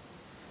again.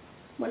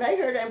 When I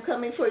heard I'm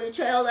coming for you,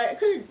 child, I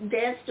could have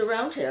danced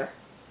around here.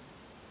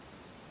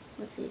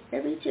 Let's see.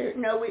 Every tear.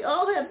 No, we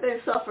all have been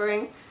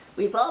suffering.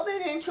 We've all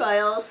been in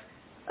trials.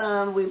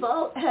 We've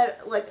all had,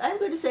 like, I'm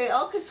going to say,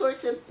 all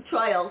sorts of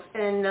trials,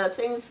 and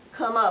things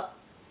come up.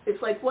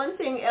 It's like one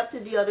thing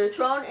after the other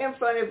thrown in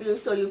front of you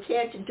so you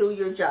can't do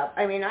your job.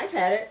 I mean, I've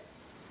had it.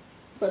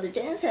 Brother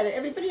Dan's had it.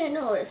 Everybody I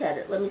know has had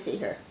it. Let me see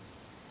here.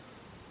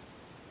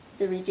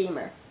 The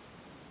Redeemer.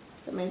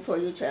 Coming for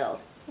you, child.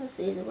 Let's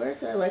see. The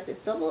words are like a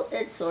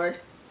double-edged sword.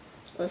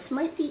 I'll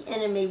smite the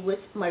enemy with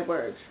my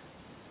words.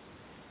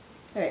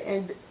 All right,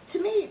 and to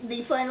me,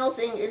 the final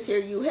thing is here,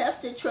 you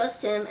have to trust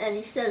him, and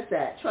he says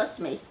that. Trust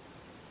me.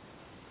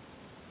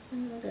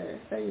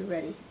 Are you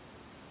ready?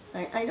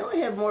 I know I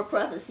have more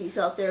prophecies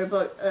out there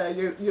about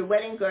your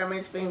wedding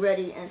garments being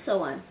ready and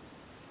so on.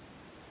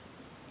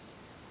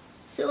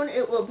 Soon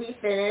it will be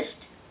finished.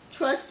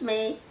 Trust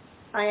me,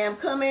 I am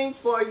coming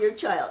for your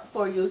child,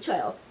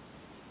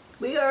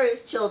 We are his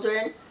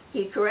children.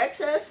 He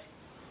corrects us.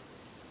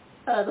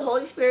 The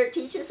Holy Spirit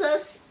teaches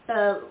us,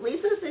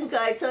 leads us and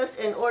guides us,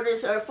 and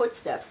orders our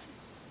footsteps.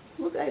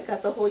 Look, I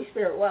got the Holy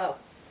Spirit. Wow.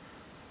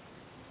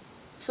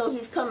 So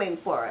he's coming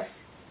for us.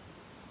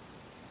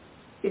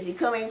 Is he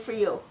coming for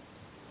you?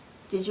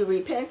 Did you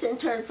repent and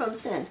turn from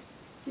sin?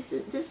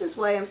 This is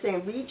why I'm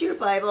saying read your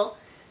Bible.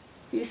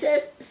 He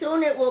says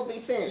soon it will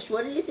be finished.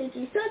 What do you think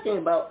he's talking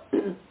about?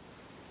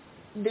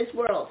 This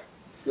world.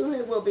 Soon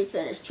it will be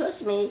finished.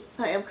 Trust me,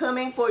 I am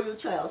coming for you,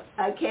 child.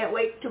 I can't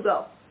wait to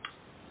go.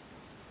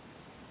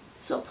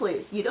 So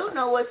please, you don't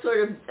know what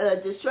sort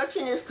of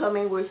destruction is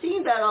coming. We're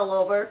seeing that all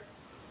over.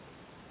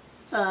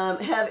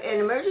 Have an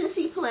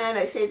emergency plan.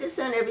 I say this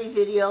on every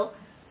video.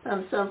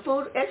 Some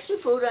food, extra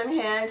food on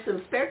hand,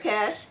 some spare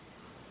cash,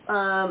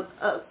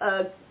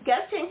 a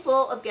gas tank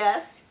full of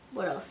gas.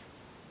 What else?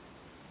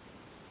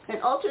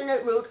 An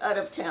alternate route out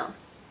of town.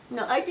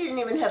 No, I didn't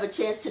even have a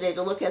chance today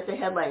to look at the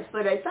headlines,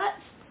 but I thought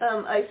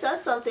I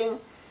saw something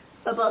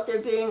about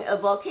there being a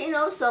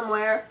volcano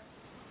somewhere.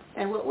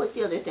 And what was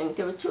the other thing?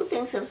 There were two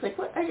things. I was like,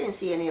 what? I didn't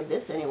see any of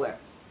this anywhere.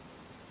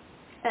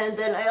 And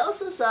then I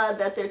also saw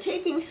that they're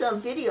taking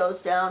some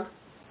videos down,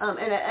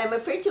 and I'm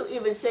afraid to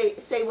even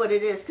say what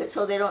it is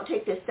so they don't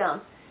take this down.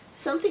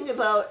 Something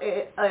about,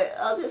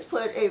 I'll just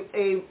put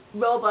a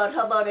robot,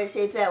 how about I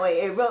say it that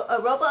way, a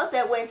robot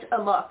that went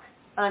amok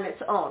on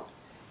its own.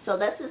 So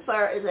that's as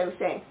far as I'm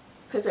saying.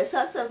 Because I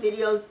saw some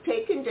videos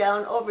taken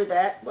down over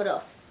that. What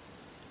else?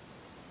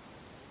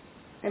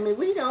 I mean,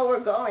 we know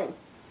we're going.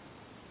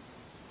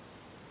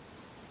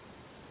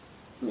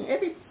 I mean,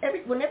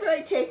 whenever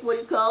I take what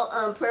you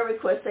call prayer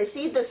requests, I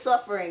see the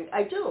suffering.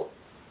 I do.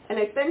 And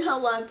I spend how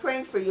long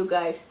praying for you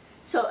guys.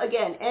 So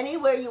again,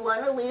 anywhere you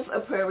want to leave a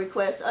prayer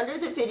request, under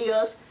the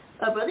videos,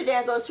 Brother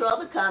Dan goes through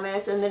all the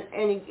comments and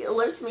he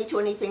alerts me to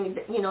anything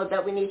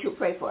that we need to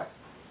pray for.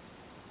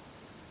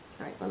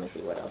 All right, let me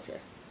see what else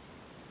here.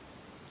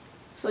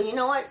 So you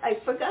know what? I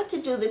forgot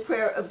to do the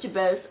prayer of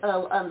Jabez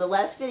on the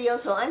last video,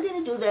 so I'm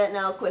going to do that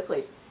now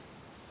quickly.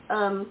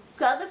 God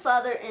the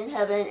Father in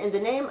heaven, in the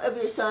name of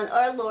your Son,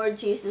 our Lord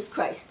Jesus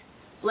Christ,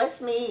 bless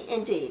me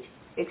indeed.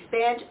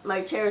 Expand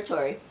my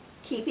territory.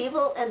 Keep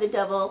evil and the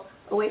devil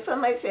away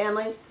from my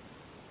family.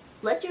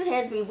 Let your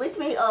hand be with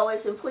me always,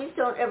 and please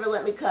don't ever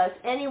let me cause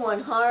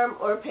anyone harm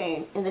or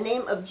pain. In the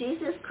name of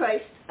Jesus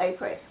Christ, I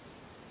pray.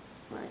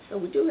 All right, so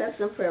we do have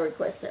some prayer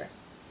requests there.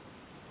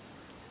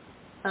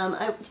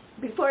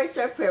 Before I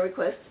start prayer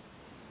requests,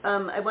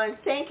 I want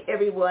to thank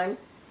everyone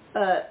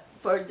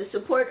for the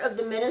support of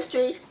the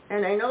ministry,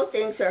 and I know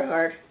things are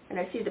hard, and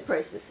I see the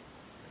prices.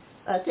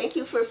 Thank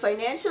you for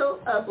financial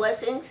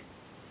blessings.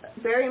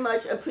 Very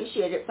much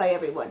appreciated by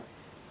everyone.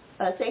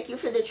 Thank you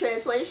for the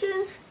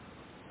translations,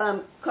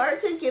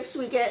 cards and gifts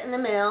we get in the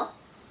mail.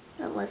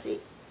 Let's see.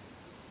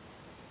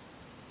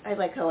 I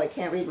like how I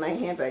can't read my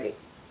handwriting.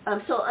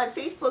 So on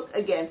Facebook,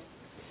 again,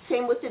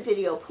 same with the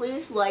video.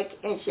 Please like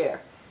and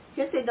share.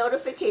 Hit the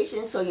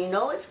notification so you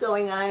know what's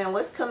going on and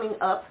what's coming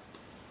up.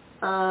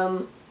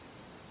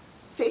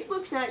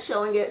 Facebook's not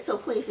showing it, so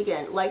please,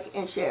 again, like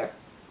and share.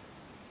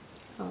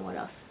 What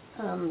else?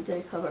 Did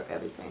I cover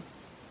everything?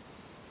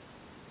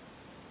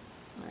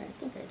 All right, I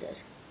think I did.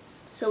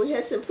 So we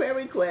had some prayer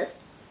requests.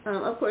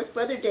 Of course,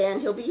 Brother Dan,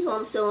 he'll be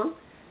home soon.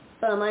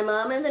 My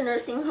mom in the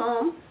nursing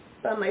home.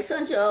 My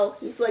son Joe,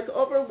 he's like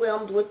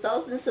overwhelmed with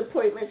thousands of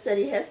appointments that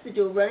he has to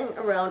do, running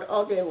around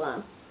all day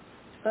long.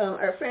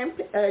 Our friend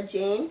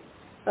Jane,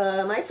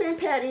 my friend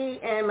Patty,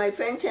 and my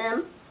friend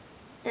Tim,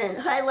 and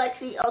hi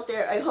Lexi out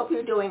there. I hope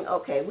you're doing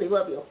okay. We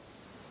love you.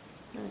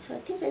 So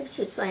I think I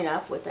should sign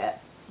off with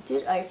that.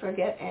 Did I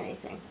forget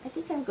anything? I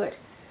think I'm good.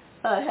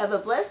 Have a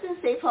blessed and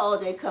safe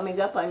holiday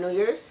coming up on New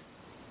Year's.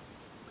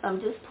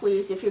 Just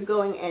please, if you're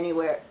going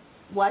anywhere,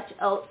 watch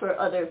out for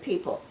other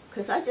people.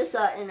 Because I just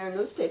saw in our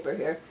newspaper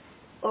here,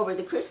 over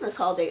the Christmas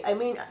holiday. I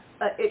mean,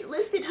 it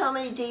listed how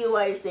many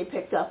DUIs they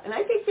picked up, and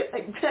I think that,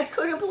 I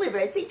couldn't believe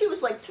it. I think there was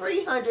like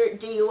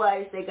 300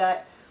 DUIs they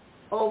got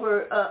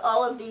over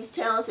all of these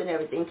towns and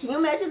everything. Can you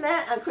imagine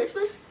that on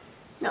Christmas?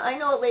 Now, I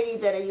know a lady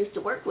that I used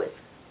to work with.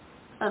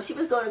 She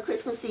was going to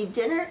Christmas Eve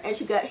dinner, and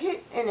she got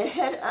hit in a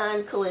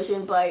head-on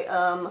collision by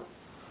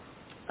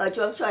a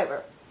drunk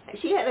driver.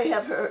 She had to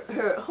have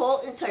her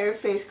whole entire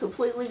face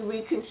completely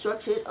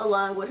reconstructed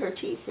along with her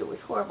teeth. It was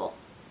horrible.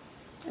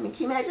 I mean,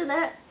 can you imagine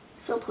that?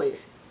 So please,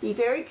 be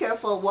very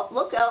careful.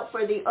 Look out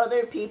for the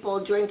other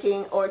people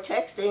drinking or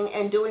texting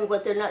and doing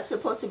what they're not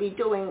supposed to be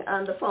doing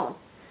on the phone.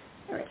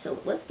 All right, so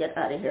let's get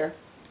out of here.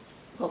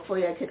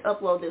 Hopefully I could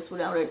upload this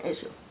without an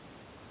issue.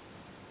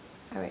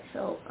 All right,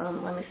 so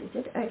let me see.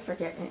 Did I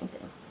forget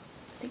anything?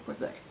 I think we're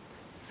good.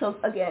 So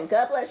again,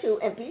 God bless you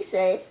and be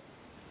safe.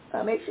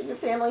 Make sure your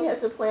family has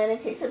a plan in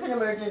case of an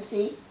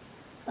emergency.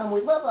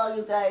 We love all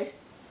you guys.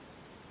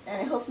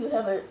 And I hope you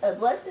have a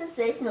blessed and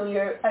safe New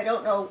Year. I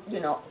don't know,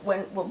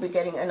 when we'll be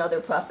getting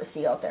another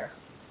prophecy out there.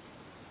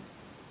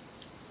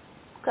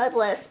 God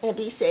bless and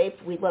be safe.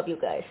 We love you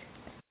guys.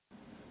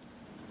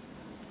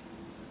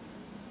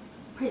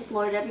 Praise the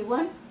Lord,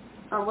 everyone.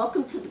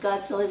 Welcome to the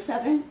God Still Lives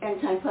Heaven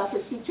End Time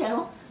Prophecy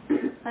channel.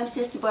 I'm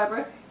Sister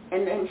Barbara,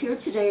 and I'm here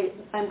today.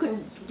 I'm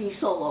going to be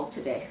solo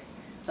today.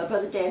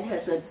 Brother Dan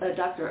has a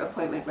doctor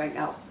appointment right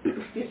now.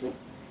 Excuse me.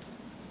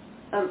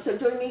 So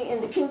join me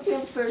in the King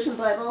James Version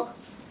Bible.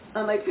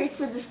 I prayed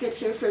for the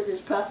scripture for this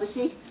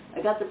prophecy.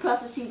 I got the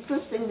prophecy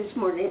first thing this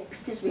morning.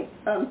 Excuse me.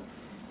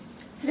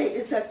 Today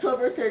is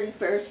October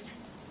 31st,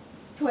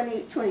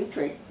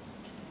 2023.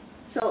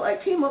 So I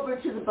came over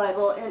to the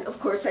Bible, and of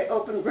course I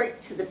opened right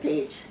to the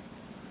page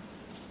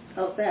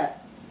of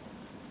that.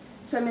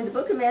 So I'm in the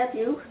book of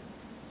Matthew,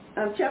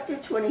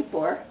 chapter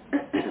 24,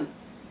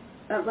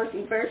 let's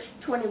see, verse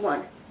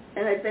 21.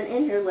 And I've been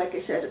in here, like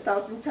I said,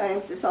 1,000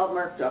 times. It's all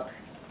marked up.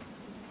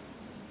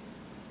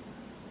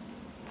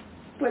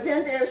 For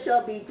then there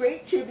shall be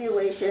great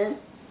tribulation,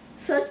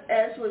 such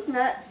as was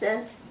not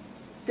since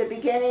the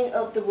beginning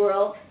of the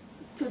world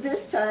to this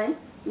time,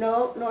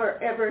 no,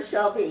 nor ever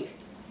shall be.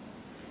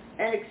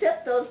 And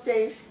except those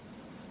days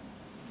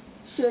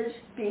should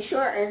be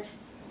shortened,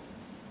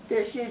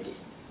 there should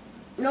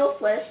no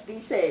flesh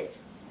be saved.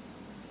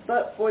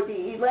 But for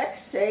the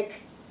elect's sake,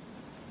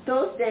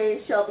 those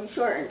days shall be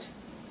shortened.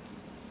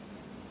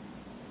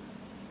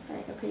 All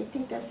right, okay, I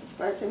think that's as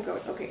far as I'm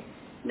going. Okay.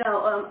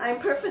 Now,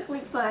 I'm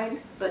perfectly fine,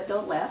 but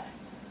don't laugh.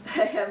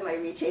 I have my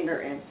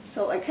retainer in,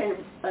 so I kind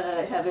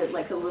of have it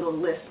like a little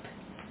lisp.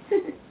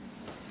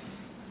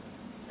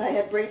 I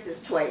had braces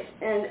twice,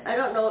 and I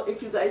don't know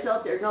if you guys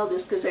out there know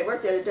this because I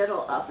worked at a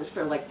dental office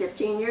for like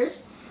 15 years.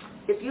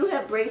 If you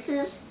have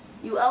braces,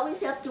 you always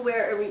have to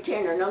wear a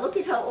retainer. Now look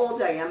at how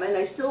old I am, and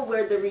I still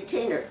wear the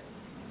retainer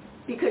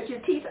because your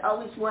teeth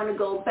always want to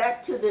go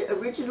back to the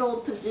original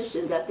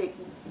position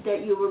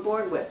that you were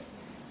born with.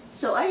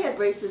 So I had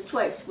braces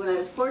twice, when I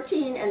was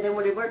 14, and then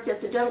when I worked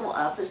at the dental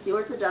office, the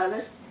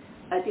orthodontist,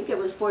 I think it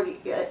was 40,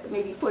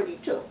 maybe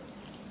 42.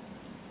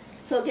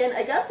 So again,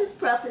 I got this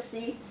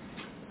prophecy,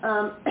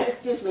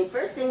 excuse me,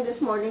 first thing this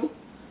morning.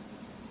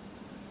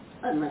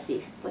 Let's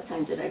see, what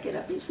time did I get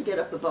up? I used to get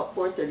up about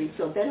 4:30,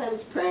 so then I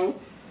was praying.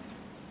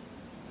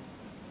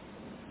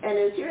 And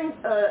I was hearing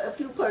a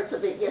few parts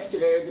of it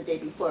yesterday or the day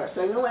before,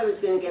 so I knew I was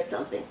going to get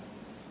something.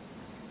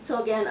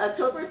 So again,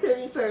 October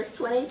 31st,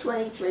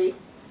 2023.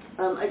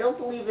 I don't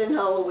believe in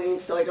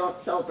Halloween, so I don't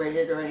celebrate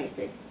it or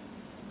anything.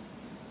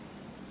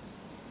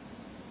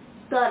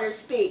 Daughters,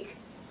 speak.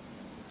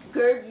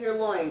 Gird your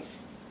loins.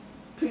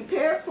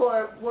 Prepare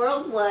for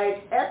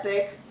worldwide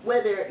epic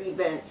weather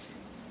events.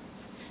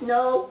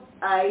 Snow,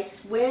 ice,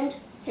 wind,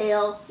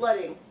 hail,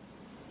 flooding.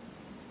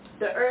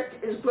 The earth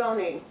is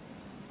groaning.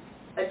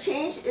 A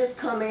change is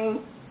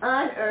coming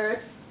on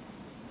earth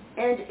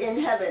and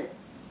in heaven.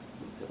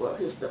 Well,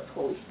 here's the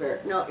Holy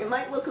Spirit. Now, it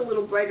might look a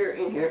little brighter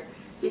in here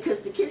because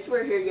the kids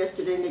were here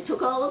yesterday and they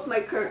took all of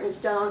my curtains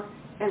down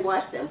and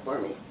washed them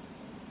for me.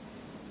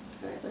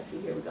 All right, let's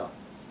see, here we go.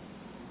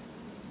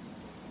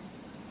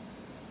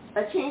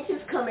 A change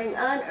is coming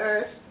on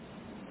earth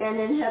and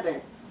in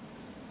heaven.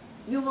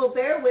 You will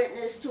bear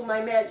witness to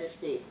my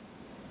majesty.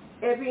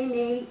 Every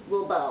knee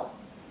will bow.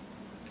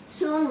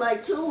 Soon my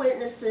two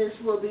witnesses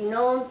will be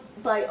known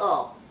by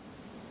all.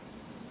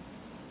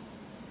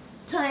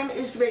 Time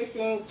is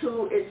racing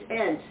to its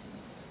end.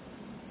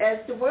 As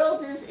the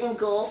world is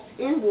engulfed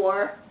in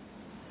war,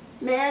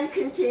 man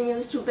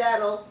continues to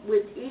battle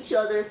with each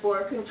other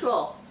for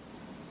control.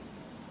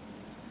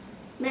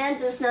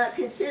 Man does not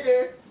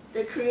consider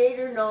the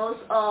Creator knows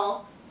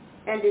all,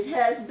 and it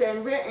has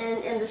been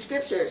written in the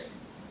Scriptures.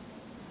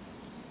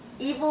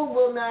 Evil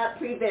will not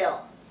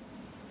prevail.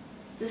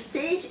 The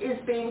stage is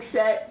being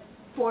set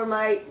for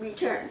my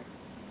return.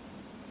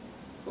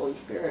 Holy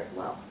Spirit,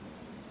 wow.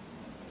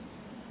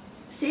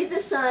 See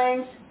the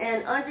signs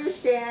and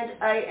understand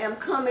I am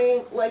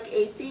coming like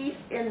a thief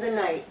in the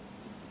night.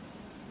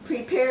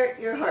 Prepare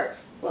your hearts.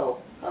 Whoa,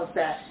 how's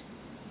that?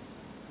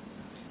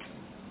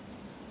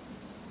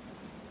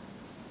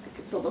 I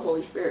could feel the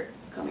Holy Spirit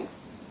coming.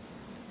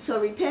 So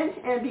repent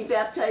and be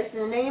baptized in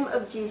the name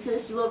of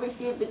Jesus. You will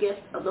receive the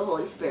gift of the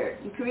Holy Spirit.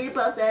 You can read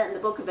about that in the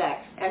book of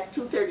Acts, Acts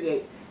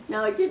 2:38.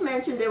 Now, I did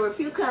mention there were a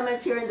few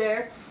comments here and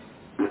there,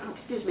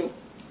 excuse me,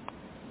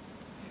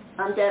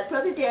 that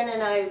Brother Dan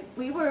and I,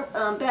 we were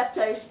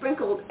baptized,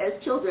 sprinkled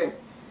as children.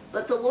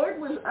 But the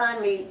Lord was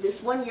on me this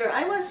one year,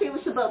 I want to say it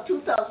was about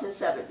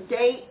 2007,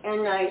 day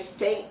and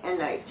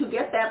night, to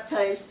get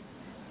baptized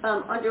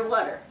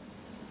underwater.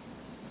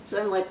 So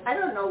I'm like, I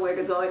don't know where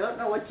to go. I don't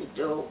know what to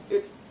do.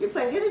 If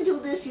I'm going to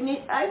do this,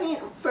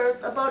 for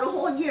about a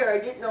whole year, I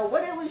didn't know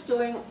what I was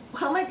doing.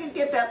 How am I going to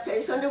get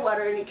baptized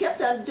underwater? And he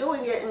kept on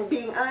doing it and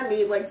being on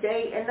me like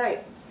day and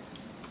night.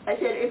 I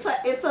said, if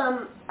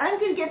I'm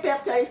going to get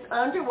baptized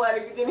underwater,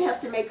 you're going to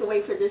have to make a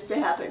way for this to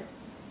happen.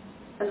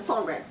 And the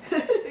phone rang.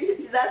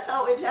 That's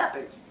how it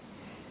happens.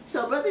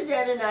 So Brother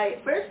Dan and I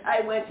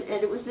went,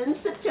 and it was in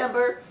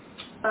September.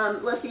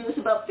 It was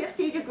about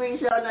 50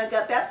 degrees out, and I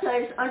got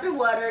baptized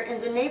underwater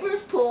in the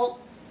neighbor's pool,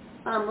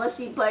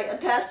 by a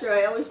pastor.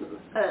 I always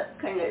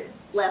kind of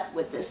laugh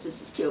with this. This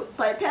is cute.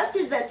 By a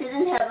pastor that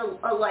didn't have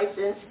a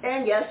license,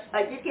 and yes,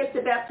 I did get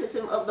the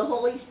baptism of the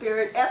Holy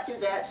Spirit after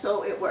that,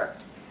 so it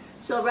worked.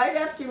 So right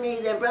after me,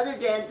 then Brother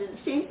Dan did the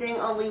same thing,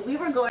 only we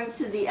were going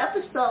to the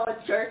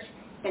Apostolic Church,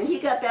 and he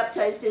got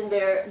baptized in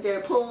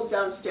their pool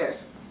downstairs.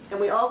 And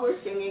we all were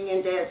singing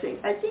and dancing.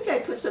 I think I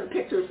put some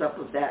pictures up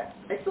of that.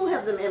 I still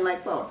have them in my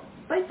phone.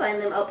 If I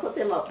find them, I'll put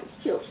them up. It's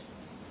cute.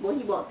 Well,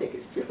 he won't think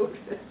it's cute.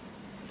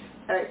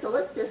 All right, so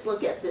let's just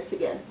look at this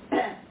again.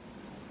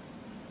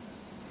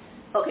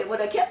 Okay, what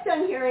I kept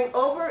on hearing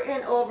over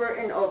and over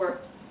and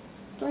over.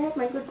 Do I have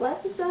my good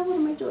glasses on? What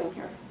am I doing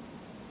here?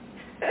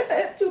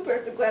 I have two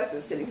pairs of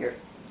glasses sitting here.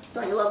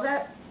 Don't you love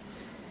that?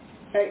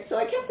 All right, so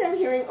I kept on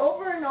hearing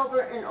over and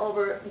over and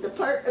over the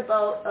part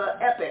about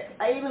epic.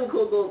 I even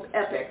Googled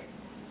epic.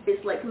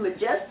 It's like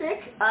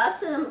majestic,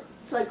 awesome,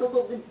 so I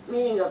Googled the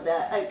meaning of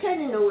that. I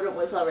kind of knew what it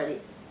was already.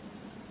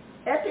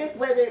 Epic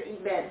weather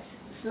events,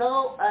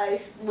 snow, ice,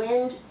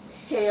 wind,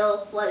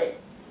 hail, flooding.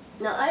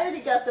 Now, I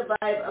already got the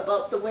vibe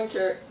about the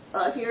winter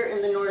here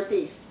in the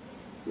Northeast.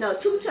 Now,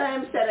 2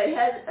 times that I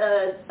had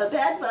a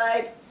bad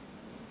vibe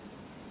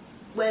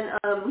when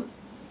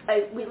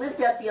we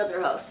lived at the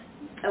other house.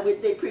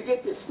 They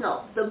predicted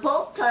snow. The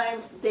both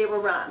times they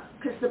were wrong.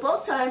 Because the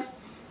both times,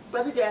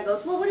 Brother Dan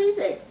goes, well, what do you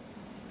think?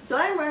 So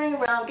I'm running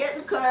around, get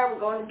in the car, we're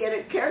going to get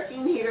a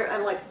kerosene heater.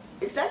 I'm like,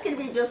 it's not going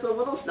to be just a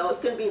little snow.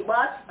 It's going to be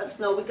lots of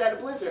snow. We got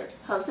a blizzard.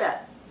 How's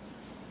that?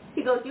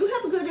 He goes, you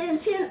have a good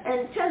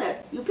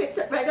antenna. You picked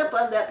it right up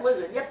on that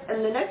blizzard. Yep.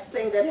 And the next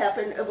thing that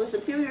happened, it was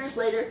a few years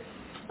later,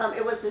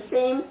 it was the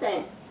same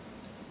thing.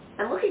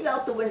 I'm looking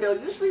out the window.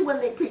 Usually when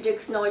they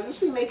predict snow, I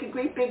usually make a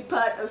great big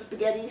pot of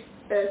spaghetti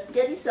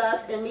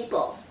sauce and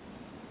meatballs.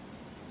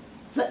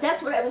 But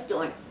that's what I was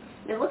doing.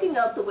 And looking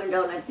out the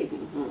window, and I'm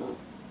thinking,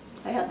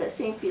 I have that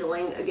same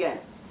feeling again.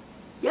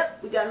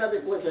 Yep, we got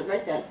another blizzard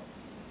right then.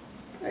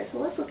 All right, so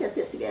let's look at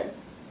this again.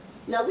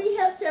 Now, we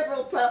have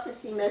several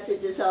prophecy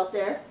messages out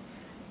there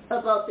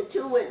about the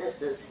 2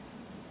 witnesses.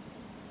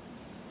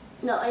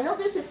 Now, I know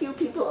there's a few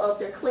people out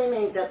there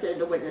claiming that they're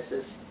the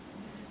witnesses.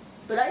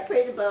 But I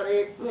prayed about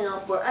it,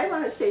 for, I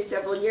want to say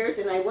several years,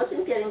 and I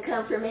wasn't getting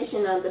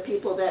confirmation on the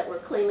people that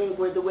were claiming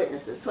were the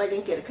witnesses. So I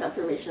didn't get a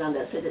confirmation on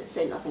that, so I didn't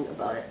say nothing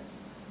about it.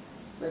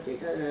 Let's see.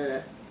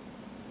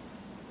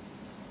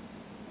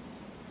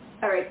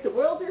 All right, the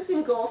world is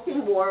engulfed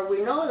in war.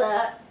 We know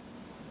that.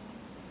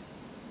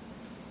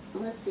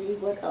 Let's see,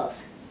 what else?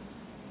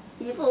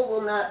 Evil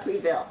will not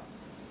prevail.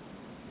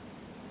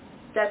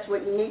 That's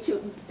what you need to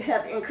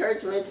have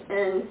encouragement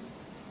and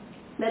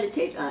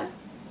meditate on.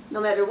 No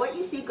matter what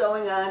you see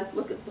going on,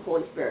 look at the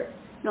Holy Spirit.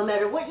 No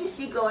matter what you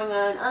see going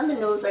on the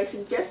news, I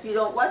suggest you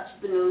don't watch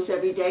the news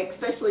every day,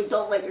 especially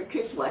don't let your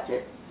kids watch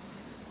it.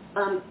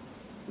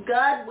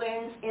 God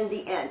wins in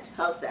the end.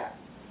 How's that?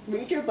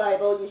 Read your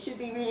Bible. You should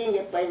be reading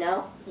it by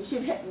now. You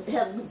should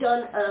have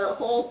done a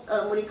whole,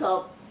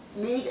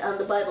 read on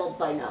the Bible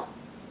by now.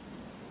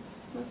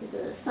 Look at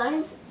the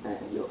signs.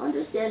 You'll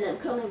understand I'm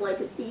coming like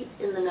a thief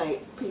in the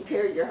night.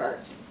 Prepare your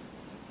hearts.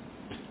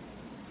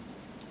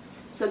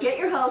 So get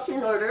your house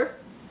in order.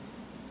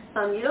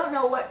 You don't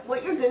know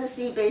what you're going to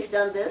see based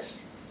on this.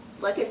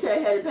 Like I said,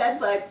 I had a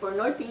bad vibe for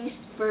Northeast,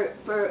 for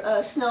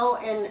snow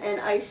and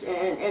ice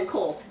and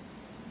cold.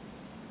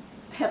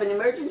 Have an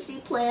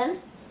emergency plan.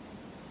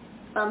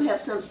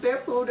 Have some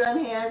spare food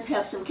on hand.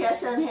 Have some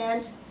cash on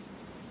hand.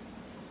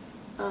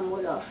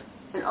 What else?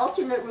 An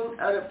alternate route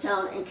out of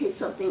town in case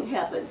something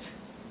happens.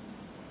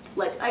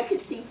 Like I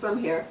could see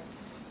from here.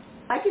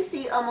 I could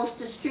see almost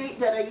the street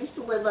that I used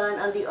to live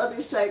on the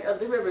other side of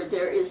the river.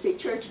 There is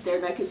a church there,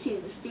 and I could see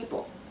the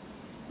steeple.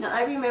 Now,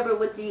 I remember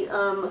with the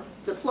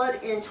flood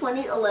in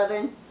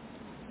 2011,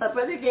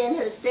 Brother Dan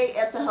had to stay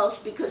at the house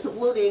because of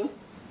looting,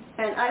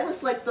 and I was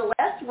like the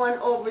last one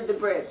over the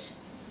bridge.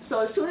 So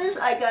as soon as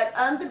I got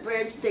on the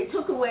bridge, they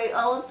took away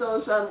all of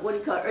those,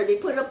 they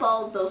put up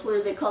all of those, what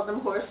do they call them,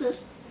 horses?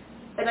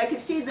 And I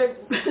could see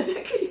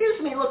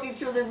here's me looking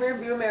through the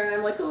rearview mirror, and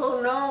I'm like, oh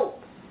no.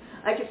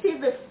 I could see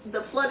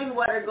the flooding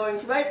water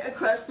going right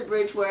across the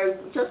bridge where I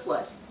just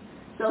was.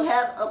 So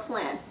have a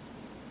plan.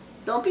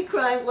 Don't be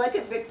crying like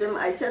a victim.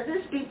 I said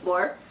this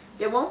before.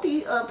 There won't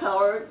be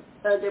power.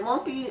 There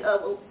won't be,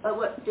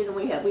 what didn't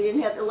we have? We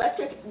didn't have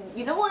electric.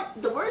 You know what?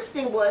 The worst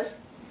thing was,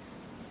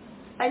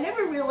 I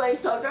never realized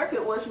how dark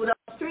it was without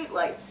street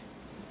lights.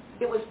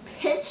 It was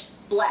pitch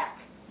black.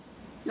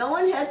 No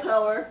one had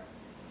power.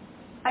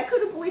 I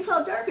couldn't believe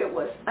how dark it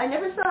was. I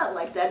never saw it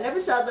like that. I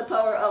never saw the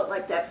power out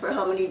like that for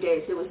how many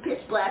days. It was pitch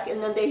black,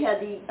 and then they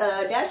had the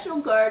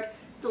National Guard,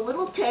 the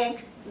little tank.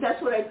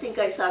 That's what I think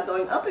I saw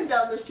going up and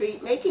down the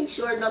street, making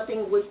sure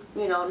nothing was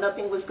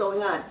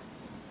going on.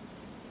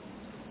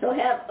 So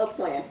have a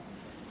plan.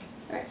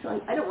 All right,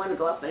 so I don't want to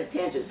go off on a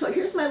tangent. So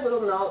here's my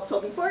little note.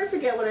 So before I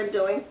forget what I'm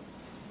doing,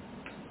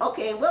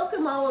 okay,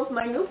 welcome all of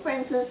my new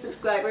friends and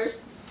subscribers.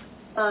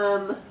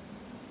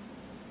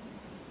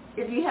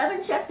 If you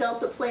haven't checked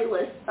out the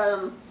playlist,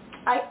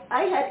 I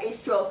had a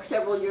stroke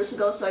several years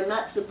ago, so I'm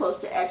not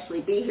supposed to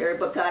actually be here,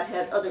 but God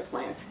had other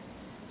plans.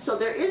 So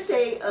there is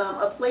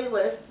a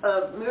playlist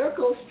of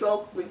miracle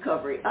stroke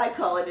recovery. I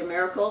call it a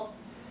miracle.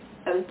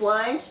 I was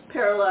blind,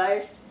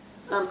 paralyzed,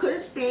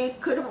 couldn't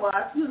speak, couldn't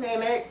walk, you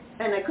name it,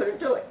 and I couldn't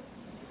do it.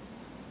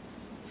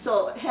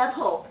 So have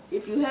hope.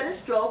 If you had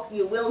a stroke,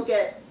 you will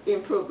get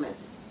improvement.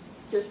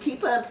 Just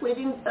keep on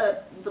pleading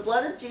the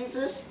blood of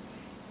Jesus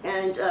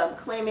and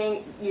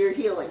claiming your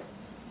healing.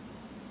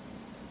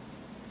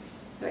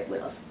 All right,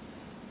 what else?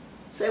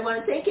 So I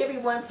want to thank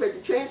everyone for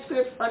the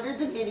transcripts under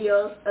the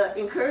videos,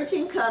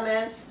 encouraging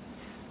comments,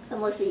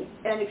 and let's see,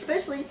 and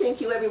especially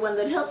thank you everyone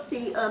that helps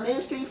the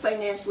ministry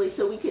financially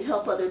so we could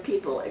help other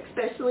people,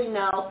 especially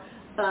now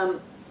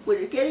when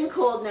it's getting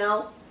cold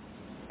now.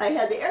 I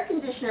had the air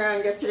conditioner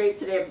on yesterday,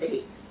 today I have the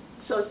heat.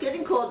 So it's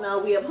getting cold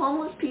now. We have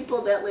homeless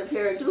people that live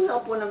here. I do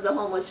help one of the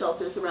homeless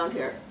shelters around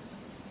here.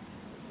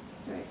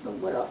 All right, so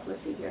what else? Let's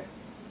see here.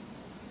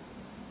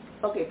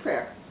 Okay,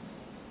 prayer.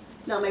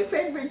 Now, my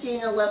friend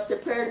Regina left a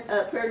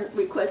prayer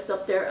request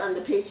up there on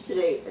the page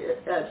today.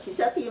 She's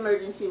at the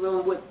emergency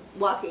room with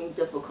walking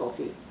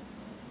difficulty,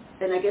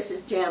 and I guess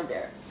it's jammed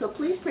there. So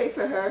please pray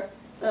for her.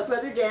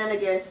 Brother Dan,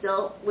 again,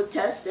 still with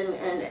tests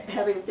and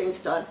having things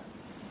done.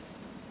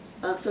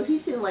 So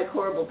he's in, like,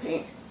 horrible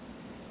pain.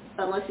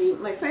 Let's see.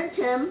 My friend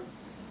Tim,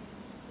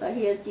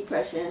 he has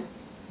depression,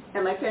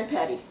 and my friend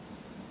Patty.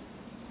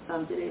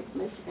 Did I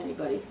miss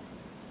anybody?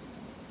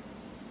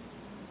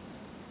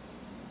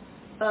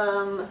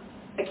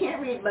 I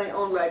can't read my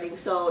own writing,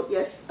 so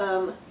yes,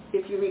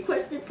 if you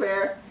requested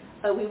prayer,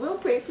 we will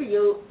pray for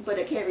you, but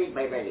I can't read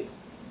my writing.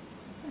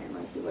 All right,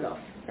 let's see what else.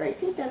 All right, I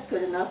think that's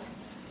good enough.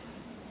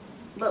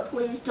 But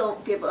please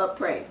don't give up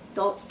praying.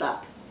 Don't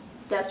stop.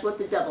 That's what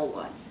the devil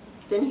wants.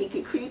 Then he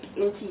can creep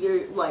into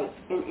your life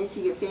and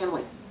into your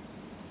family.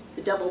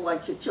 The devil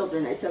wants your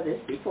children. I said this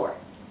before.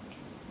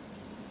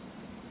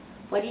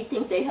 Why do you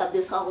think they have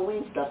this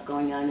Halloween stuff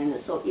going on and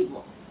it's so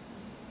evil?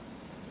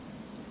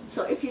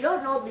 So if you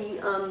don't know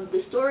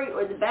the story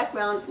or the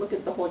background, look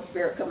at the Holy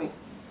Spirit coming.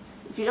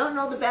 If you don't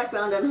know the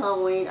background on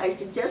Halloween, I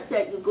suggest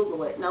that you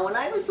Google it. Now, when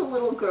I was a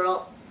little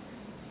girl,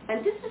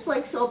 and this is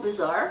like so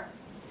bizarre,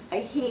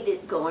 I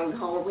hated going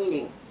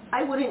Halloweening.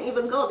 I wouldn't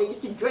even go. They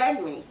used to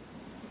drag me.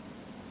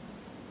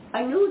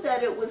 I knew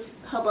that it was,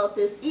 how about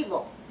this,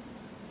 evil.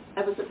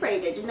 I was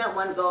afraid. I did not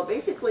want to go.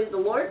 Basically, the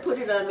Lord put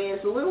it on me as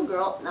a little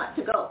girl not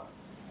to go.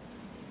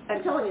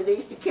 I'm telling you, they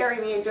used to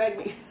carry me and drag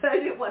me. I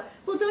didn't want,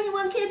 well, don't you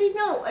want candy?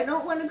 No, I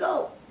don't want to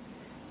go.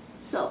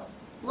 So,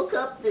 look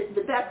up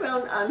the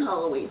background on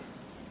Halloween.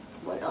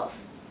 What else?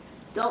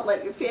 Don't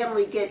let your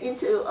family get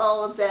into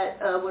all of that,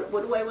 what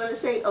do I want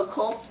to say,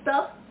 occult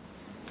stuff.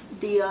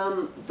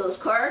 Those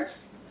cards,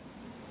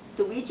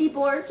 the Ouija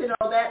boards and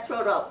all that,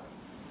 throw it out.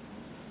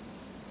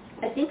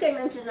 I think I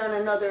mentioned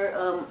on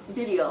another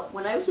video,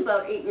 when I was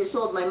about 8 years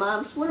old, one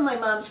of my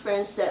mom's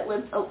friends that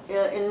lived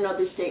in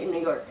another state in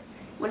New York,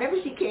 whenever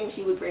she came,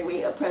 she would bring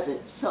me a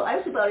present. So I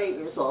was about 8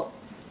 years old,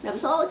 and I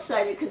was all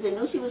excited because I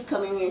knew she was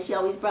coming, and she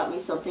always brought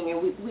me something,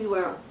 and we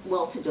weren't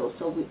well-to-do,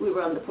 so we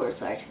were on the poor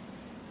side.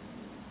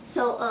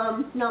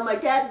 So now my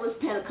dad was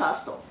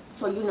Pentecostal,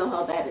 so you know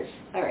how that is.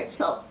 All right,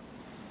 so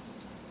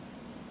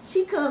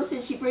she comes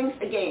and she brings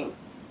a game.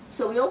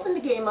 So we opened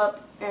the game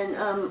up, and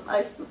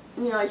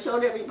I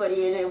showed everybody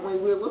it, and we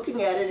were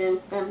looking at it, and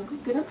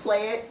I'm going to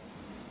play it.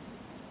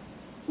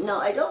 No,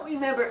 I don't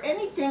remember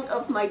anything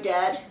of my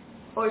dad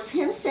or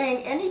him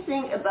saying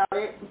anything about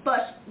it,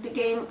 but the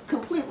game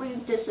completely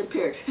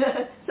disappeared.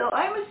 So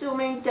I'm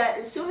assuming that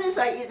as soon as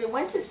I either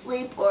went to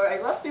sleep or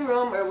I left the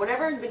room or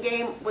whatever, the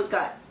game was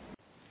gone.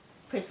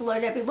 Praise the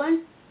Lord,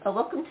 everyone.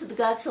 Welcome to the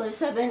God Solar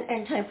 7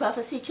 End Time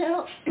Prophecy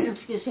channel.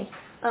 Excuse me.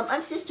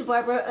 I'm Sister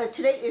Barbara.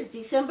 Today is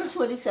December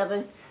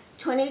 27,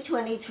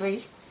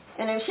 2023,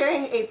 and I'm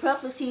sharing a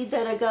prophecy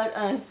that I got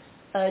on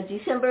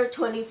December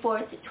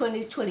 24th,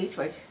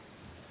 2023.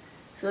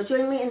 So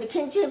join me in the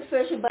King James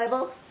Version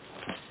Bible.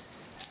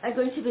 I'm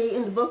going to be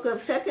in the book of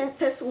 2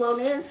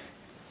 Thessalonians.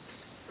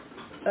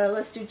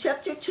 Let's do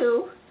chapter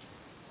 2.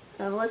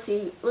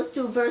 Let's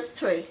do verse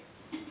 3.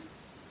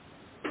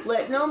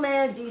 Let no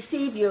man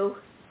deceive you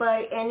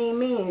by any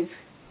means,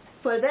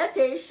 for that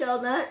day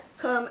shall not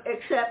come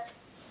except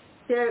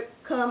there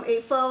come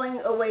a falling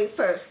away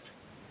first,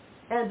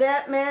 and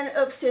that man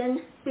of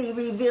sin be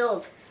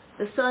revealed,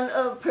 the son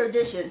of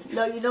perdition.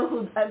 Now you know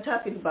who I'm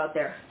talking about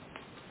there.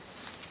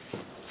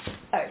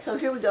 All right, so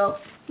here we go.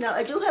 Now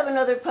I do have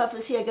another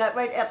prophecy I got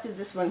right after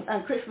this one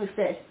on Christmas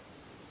Day.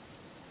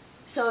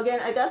 So again,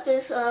 I got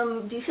this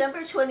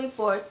December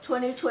 24th,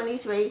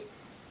 2023,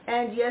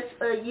 and yes,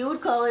 you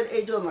would call it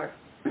a doomer.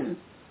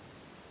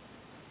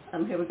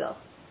 Here we go.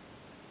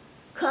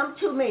 Come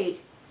to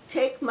me,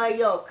 take my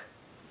yoke.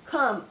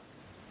 Come,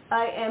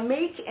 I am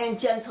meek and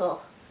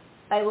gentle.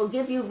 I will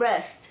give you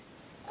rest.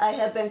 I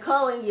have been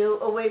calling you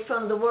away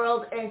from the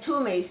world and to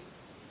me.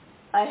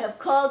 I have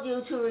called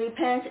you to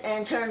repent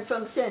and turn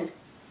from sin.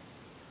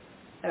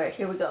 All right,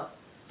 here we go.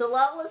 The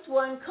lawless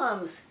one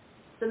comes,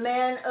 the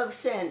man of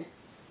sin,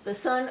 the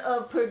son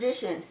of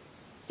perdition,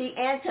 the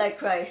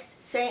Antichrist,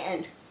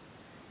 Satan.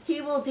 He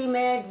will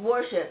demand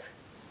worship.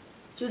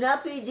 Do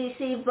not be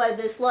deceived by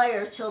this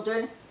liar,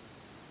 children.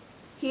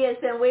 He has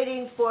been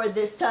waiting for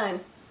this time.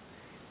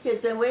 He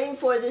has been waiting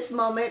for this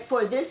moment,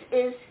 for this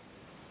is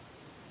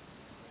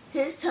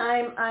his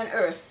time on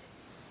earth.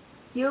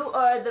 You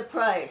are the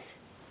prize.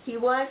 He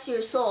wants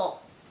your soul.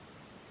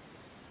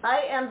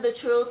 I am the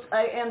truth.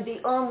 I am the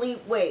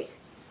only way.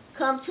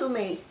 Come to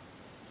me.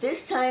 This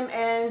time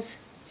ends.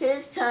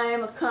 His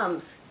time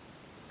comes.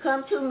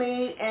 Come to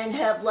me and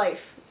have life.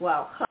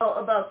 Wow, how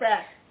about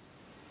that?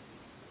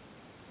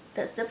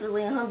 That's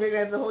definitely 100. I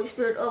have the Holy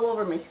Spirit all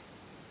over me.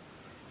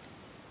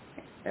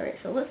 All right,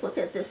 so let's look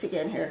at this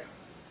again here.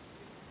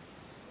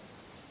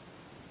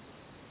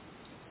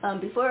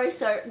 Before I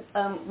start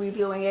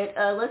reviewing it,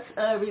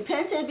 let's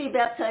repent and be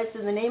baptized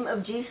in the name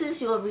of Jesus.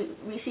 You will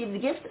receive the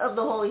gift of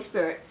the Holy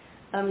Spirit.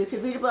 You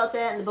can read about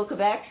that in the book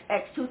of Acts,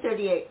 Acts 2:38.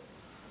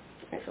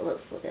 All right, so let's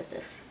look at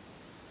this.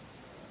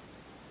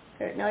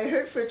 All right, now I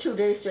heard for 2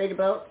 days straight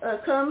about,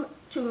 come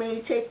to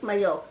me, take my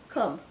yoke.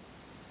 Come.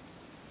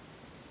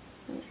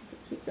 Let me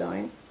keep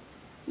going.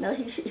 Now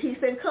he's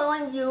been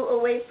calling you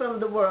away from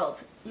the world.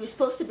 You're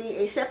supposed to be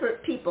a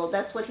separate people.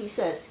 That's what he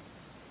says,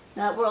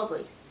 not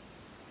worldly.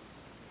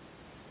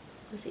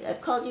 Let's see,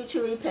 I've called you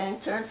to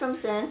repent, turn from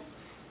sin.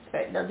 All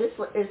right, now this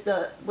is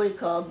the, what do you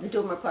call, the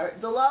doomer part.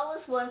 The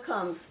lawless one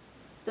comes,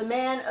 the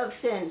man of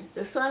sin,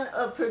 the son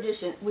of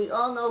perdition. We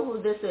all know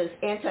who this is,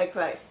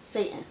 Antichrist,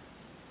 Satan.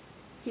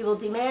 He will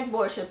demand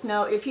worship.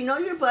 Now, if you know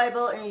your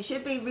Bible, and you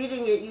should be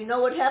reading it, you know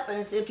what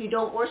happens if you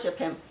don't worship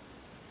him.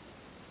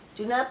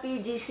 Do not be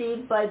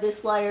deceived by this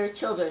liar,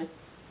 children.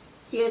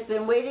 He has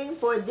been waiting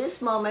for this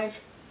moment,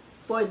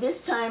 for this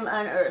time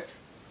on earth.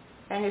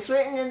 And it's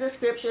written in the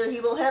scripture,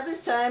 he will have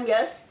his time,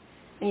 yes,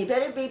 and you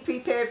better be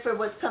prepared for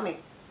what's coming.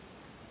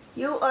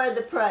 You are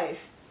the prize.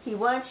 He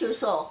wants your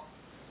soul.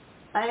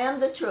 I am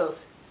the truth.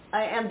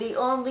 I am the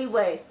only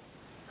way.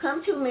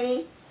 Come to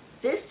me.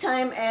 This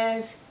time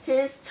ends.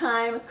 His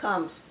time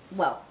comes.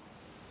 Well,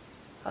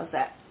 how's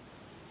that?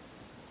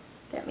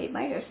 That made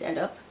my hair stand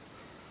up.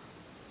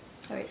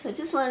 All right, so I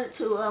just wanted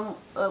to,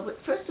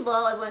 first of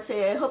all, I want to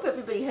say I hope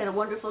everybody had a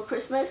wonderful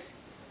Christmas.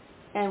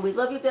 And we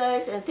love you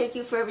guys, and thank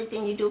you for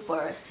everything you do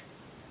for us.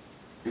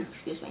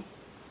 Excuse me.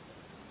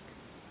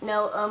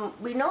 Now,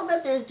 we know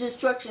that there's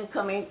destruction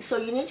coming, so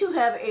you need to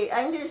have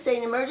I'm going to say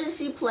an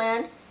emergency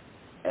plan,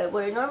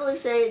 where I normally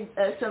say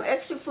some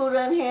extra food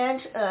on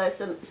hand,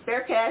 some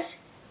spare cash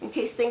in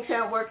case things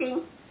aren't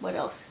working. What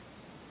else?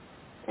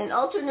 An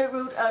alternate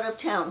route out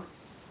of town.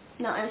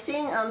 Now, I'm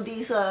seeing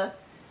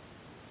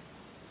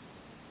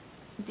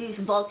these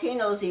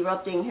volcanoes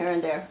erupting here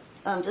and there,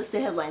 just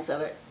the headlines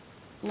of it.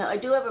 Now, I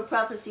do have a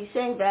prophecy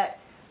saying that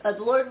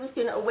the Lord was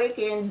going to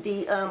awaken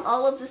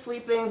all of the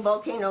sleeping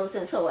volcanoes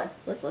and so on.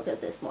 Let's look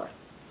at this more.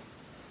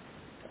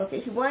 Okay,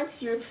 he wants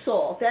your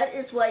soul. That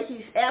is why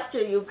he's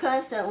after you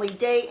constantly,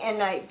 day and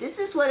night. This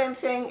is what I'm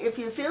saying. If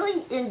you're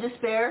feeling in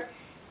despair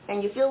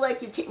and you feel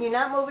like you're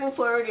not moving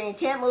forward and you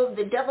can't move,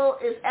 the devil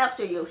is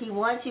after you. He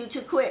wants you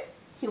to quit.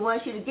 He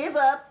wants you to give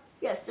up.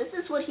 Yes, this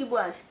is what he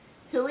wants.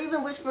 He'll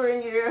even whisper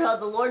in your ear how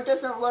the Lord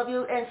doesn't love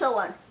you and so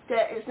on.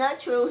 That is not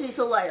true. He's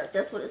a liar.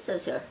 That's what it says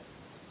here.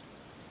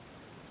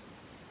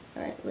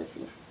 All right, let's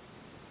see.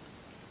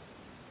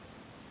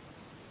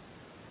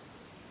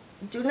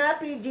 Do not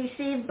be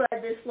deceived by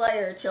this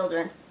liar,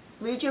 children.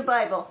 Read your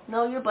Bible.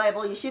 Know your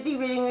Bible. You should be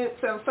reading it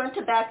from front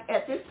to back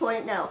at this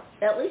point now.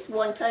 At least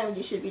one time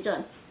you should be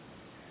done.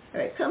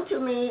 All right, come to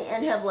me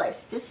and have life.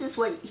 This is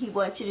what he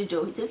wants you to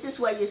do. This is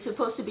why you're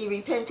supposed to be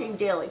repenting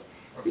daily.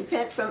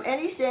 Repent from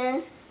any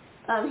sins.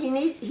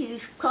 He's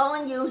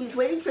calling you. He's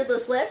waiting for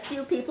those last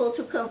few people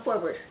to come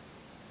forward.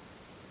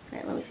 All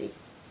right, let me see.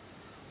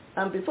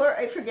 Before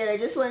I forget, I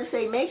just want to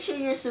say, make sure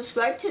you're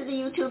subscribed to the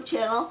YouTube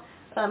channel.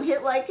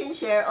 Hit like and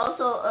share.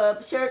 Also,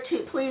 share it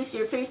to, please,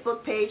 your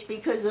Facebook page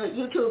because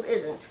YouTube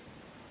isn't.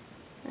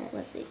 All right,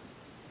 let's see.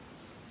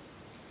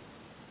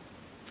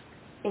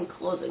 In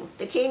closing,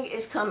 the King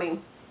is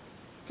coming.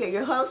 Get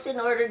your house in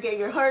order. Get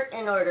your heart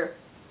in order.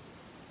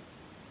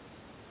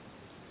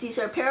 These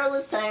are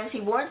perilous times.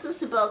 He warns us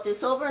about this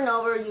over and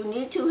over. You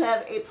need to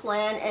have a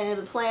plan,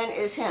 and the plan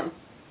is him.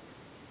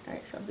 All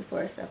right, so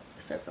before I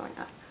start going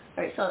on.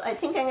 All right, so I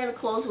think I'm going to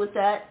close with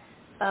that.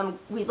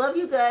 We love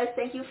you guys.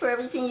 Thank you for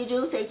everything you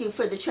do. Thank you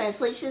for the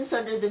translations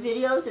under the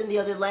videos in the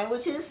other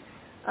languages.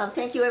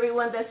 Thank you,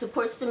 everyone that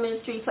supports the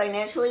ministry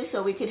financially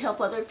so we can help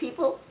other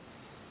people.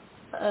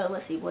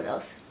 Let's see, what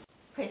else?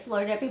 Praise the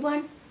Lord,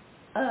 everyone.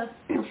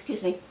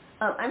 Excuse me.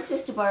 I'm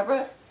Sister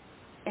Barbara,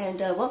 and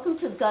welcome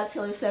to the God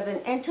Killer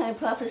 7 End Time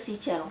Prophecy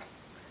channel.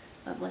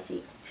 Let's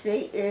see.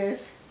 Today is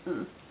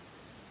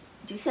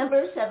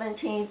December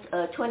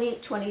 17th,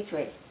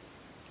 2023.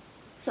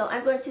 So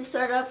I'm going to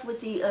start off with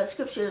the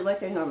scripture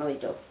like I normally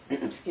do.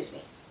 Excuse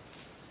me.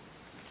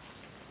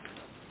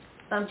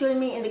 Join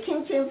me in the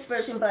King James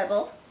Version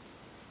Bible.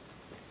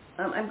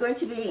 I'm going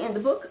to be in the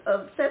book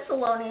of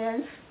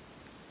Thessalonians,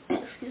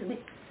 excuse me,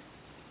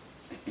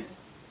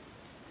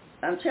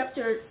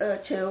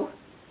 chapter 2.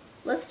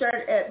 Let's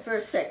start at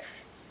verse 6.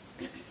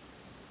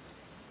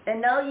 And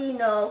now ye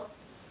know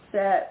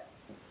that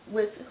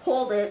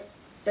withhold it,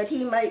 that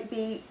he might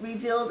be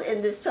revealed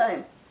in this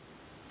time.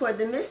 For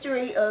the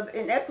mystery of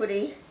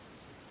iniquity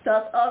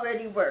doth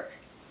already work.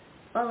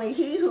 Only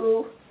he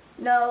who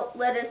now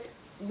letteth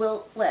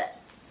will let,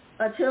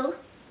 until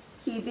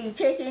he be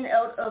taken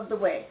out of the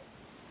way.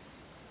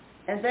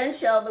 And then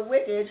shall the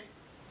wicked,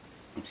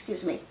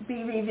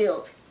 be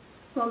revealed,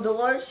 whom the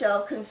Lord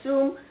shall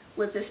consume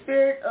with the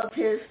spirit of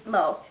his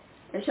mouth,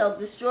 and shall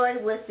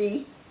destroy with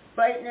the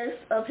brightness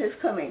of his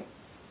coming.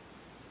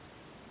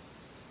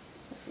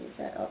 Let's see, is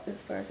that up as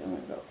far as I'm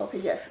going to go? Okay,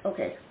 yes,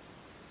 okay.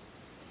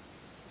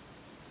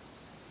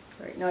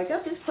 All right, now I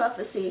got this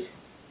prophecy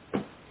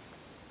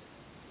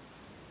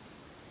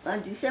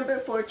on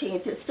December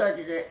 14th. It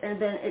started it,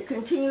 and then it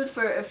continued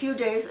for a few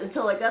days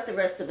until I got the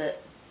rest of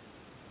it.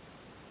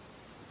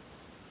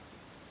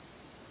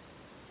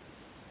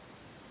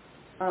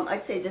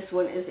 I'd say this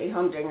one is a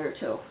humdinger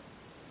too.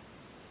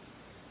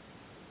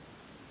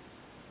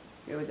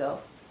 Here we go.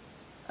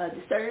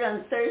 It started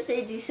on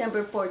Thursday,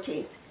 December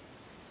 14th.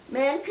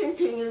 Man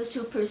continues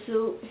to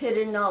pursue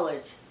hidden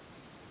knowledge.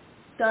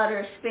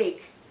 Daughter, speak.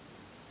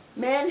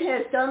 Man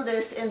has done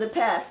this in the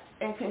past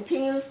and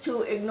continues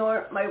to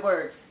ignore my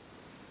words.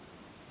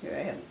 Here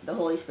I have the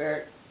Holy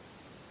Spirit.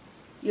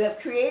 You have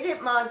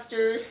created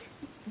monsters,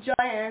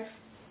 giants,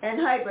 and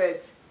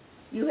hybrids.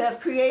 You have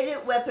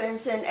created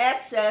weapons and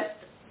accessed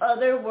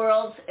other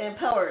worlds and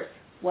powers.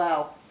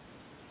 Wow.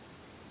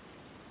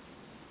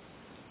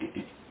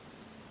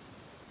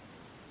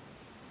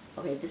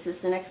 Okay, this is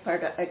the next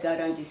part I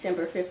got on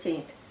December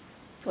 15th,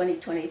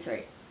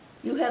 2023.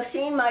 You have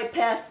seen my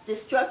past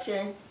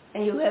destruction,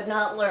 and you have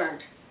not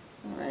learned.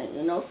 All right,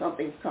 you know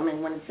something's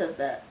coming when it says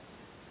that.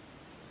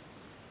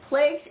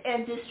 Plagues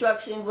and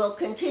destruction will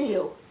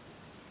continue.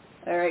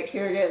 All right,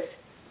 here it is.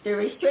 The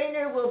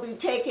restrainer will be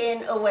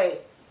taken away.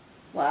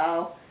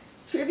 Wow.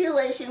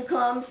 Tribulation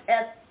comes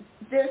at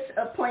this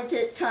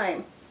appointed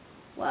time.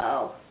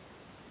 Wow.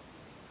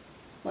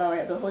 Wow, I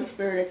have the Holy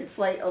Spirit. I could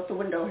fly out the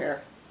window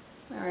here.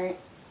 All right.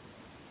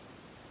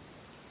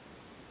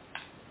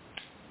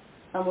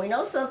 We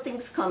know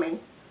something's coming.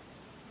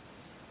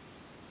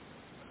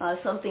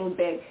 Something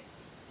big.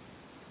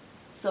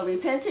 So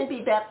repent and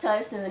be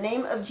baptized in the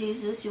name of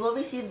Jesus. You will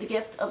receive the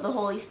gift of the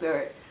Holy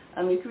Spirit.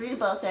 You can read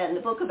about that in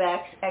the book of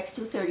Acts, Acts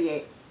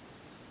 2:38.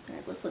 All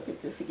right, let's look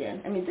at this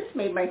again. I mean, this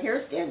made my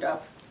hair stand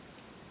up.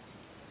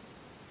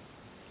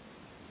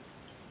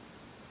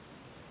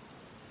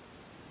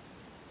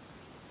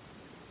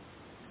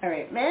 All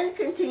right, man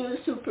continues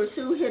to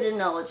pursue hidden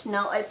knowledge.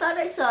 Now, I thought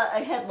I saw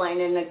a headline,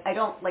 and I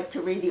don't like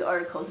to read the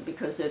articles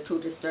because they're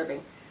too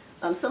disturbing.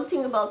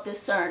 Something about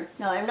discern.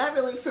 Now, I'm not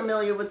really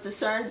familiar with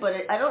discern, but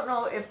I don't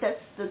know if that's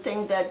the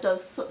thing that does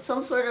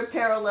some sort of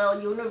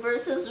parallel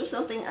universes or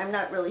something. I'm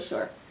not really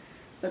sure.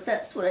 But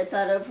that's what I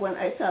thought of when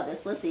I saw this.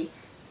 Let's see.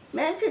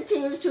 Man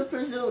continues to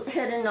pursue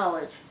hidden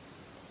knowledge.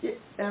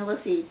 And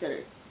let's see.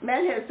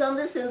 Man has done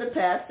this in the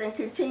past and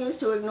continues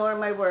to ignore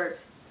my words.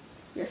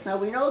 Yes, now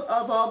we know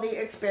of all the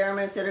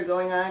experiments that are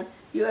going on.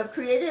 You have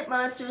created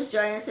monsters,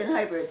 giants, and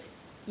hybrids.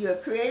 You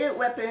have created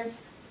weapons.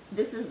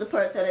 This is the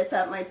part that I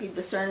thought might be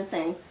the CERN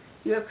thing.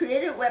 You have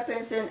created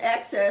weapons and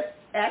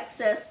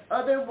access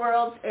other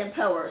worlds and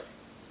powers.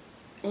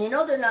 And you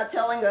know they're not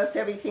telling us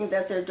everything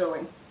that they're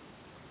doing.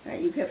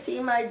 Right, you have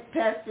seen my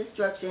past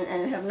destruction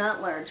and have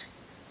not learned.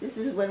 This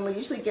is when we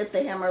usually get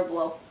the hammer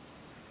blow.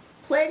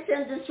 Plagues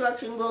and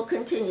destruction will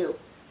continue.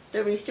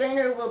 The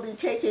restrainer will be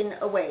taken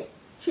away.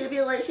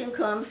 Tribulation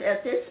comes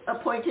at this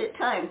appointed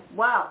time.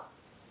 Wow.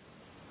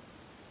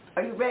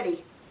 Are you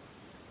ready?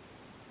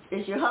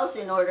 Is your house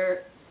in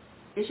order?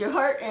 Is your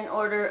heart in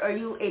order? Are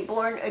you a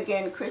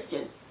born-again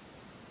Christian?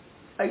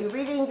 Are you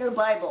reading your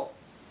Bible?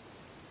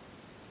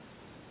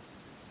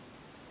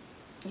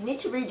 You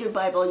need to read your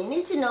Bible. You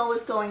need to know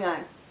what's going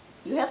on.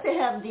 You have to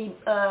have the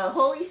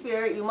Holy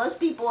Spirit. You must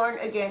be born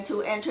again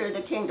to enter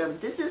the kingdom.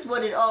 This is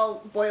what it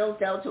all boils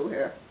down to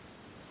here.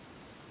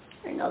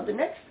 And now the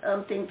next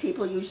thing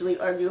people usually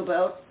argue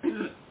about,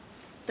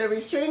 the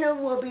restrainer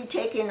will be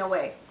taken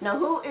away. Now,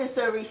 who is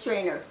the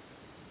restrainer?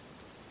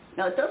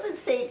 Now, it doesn't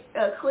say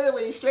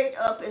clearly straight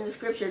up in the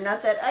scripture,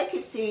 not that I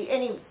could see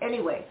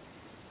anyway.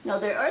 Now,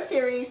 there are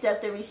theories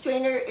that the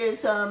restrainer is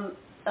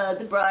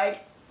the bride.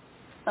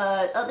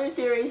 Other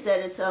theories that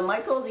it's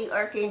Michael the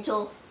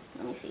archangel.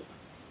 Let me see.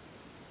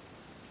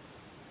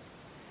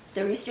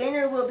 The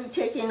restrainer will be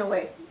taken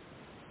away.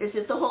 Is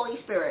it the Holy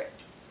Spirit?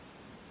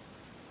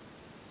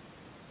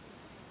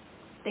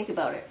 Think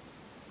about it.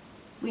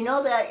 We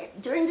know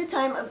that during the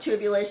time of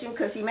tribulation,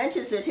 because he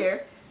mentions it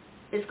here,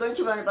 it's going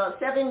to run about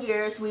 7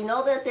 years. We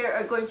know that there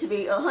are going to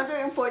be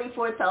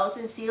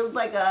 144,000 sealed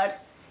by God.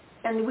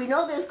 And we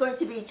know there's going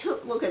to be two,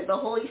 look at the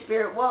Holy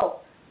Spirit,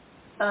 whoa.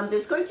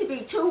 There's going to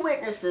be 2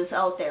 witnesses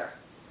out there.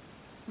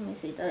 Let me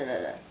see,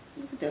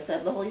 Look at this, I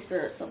have the Holy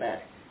Spirit so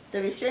bad.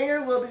 The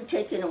restrainer will be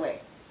taken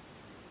away.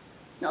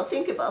 Now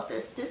think about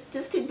this.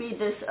 This could be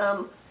this,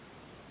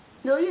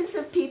 millions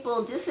of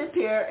people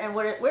disappear, and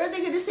where are they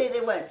going to say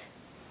they went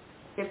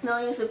if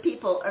millions of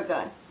people are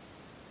gone?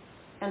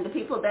 And the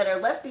people that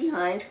are left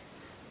behind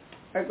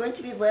are going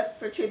to be left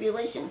for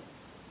tribulation.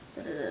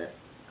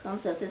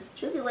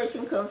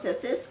 Tribulation comes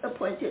at this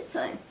appointed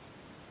time.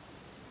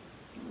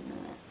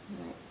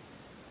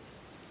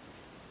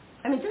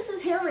 I mean, this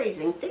is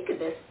hair-raising. Think of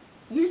this.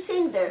 You're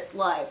seeing this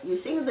live.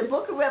 You're seeing the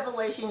book of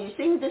Revelation. You're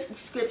seeing the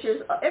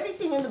scriptures,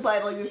 everything in the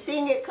Bible. You're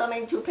seeing it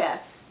coming to pass.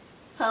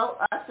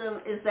 How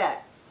awesome is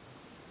that?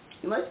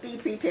 You must be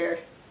prepared.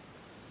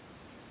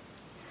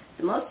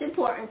 The most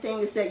important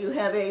thing is that you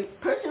have a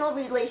personal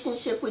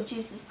relationship with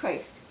Jesus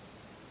Christ.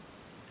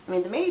 I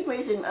mean, the main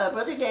reason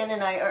Brother Dan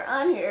and I are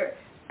on here,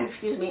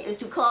 is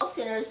to call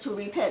sinners to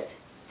repent.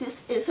 This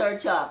is our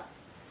job.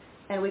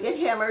 And we get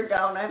hammered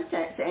down, I'm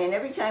saying,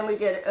 every time we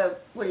get a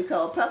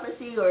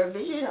prophecy or a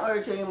vision or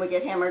a dream, we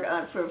get hammered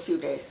on for a few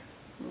days.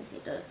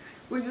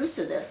 We're used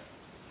to this.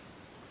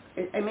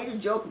 I made a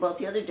joke about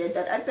the other day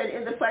that I've been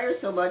in the fire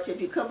so much, if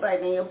you come by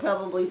me, I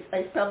probably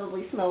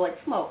smell like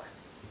smoke.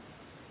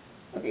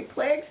 Okay,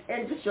 plagues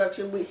and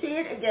destruction. We see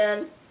it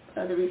again.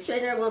 The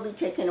restrainer will be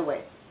taken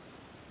away.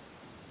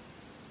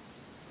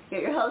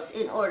 Get your house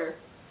in order.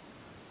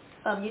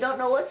 You don't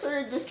know what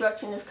sort of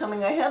destruction is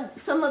coming. I have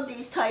some of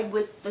these tied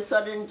with the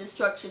sudden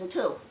destruction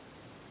too.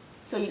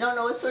 So you don't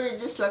know what sort of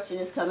destruction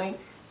is coming.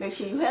 Make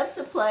sure you have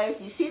supplies.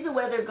 You see the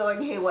weather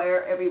going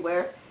haywire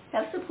everywhere.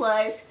 Have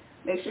supplies.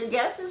 Make sure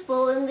gas is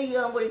full in the,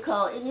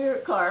 in your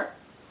car.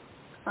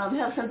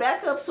 Have some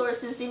backup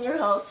sources in your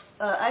house.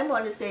 I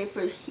want to say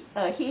for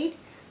heat,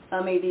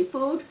 maybe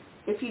food.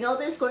 If you know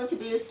there's going to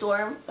be a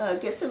storm,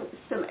 get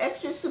some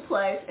extra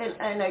supplies.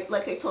 And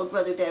like I told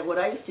Brother Dad, what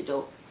I used to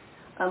do,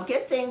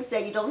 get things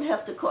that you don't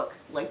have to cook.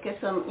 Like get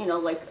some,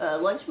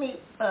 lunch meat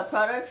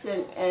products,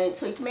 and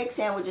so you can make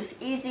sandwiches,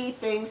 easy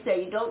things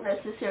that you don't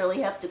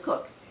necessarily have to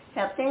cook.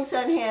 Have things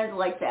on hand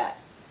like that.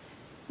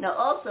 Now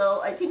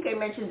also, I think I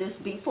mentioned this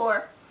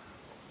before,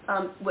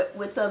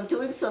 with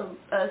doing some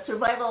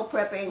survival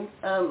prepping,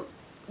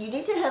 you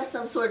need to have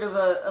some sort of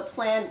a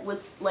plan with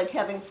like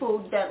having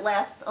food that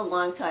lasts a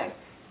long time.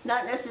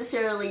 Not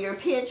necessarily your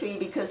pantry,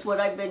 because what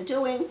I've been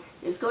doing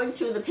is going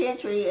through the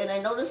pantry and I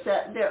noticed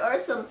that there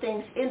are some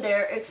things in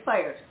there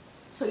expired.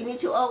 So you need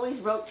to always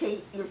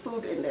rotate your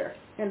food in there.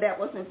 And that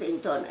wasn't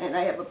being done. And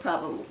I have a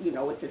problem,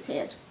 with this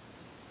hand.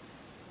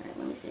 All right,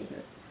 let me see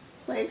here.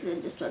 Plagues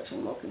and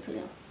destruction will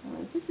continue.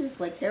 This is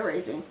like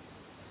hair-raising.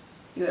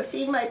 You have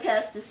seen my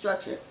past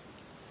destruction.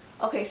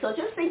 Okay, so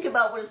just think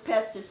about what his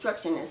past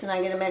destruction is, and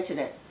I'm going to mention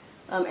it.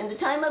 In the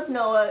time of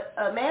Noah,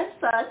 man's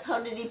thoughts,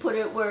 how did he put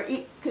it, were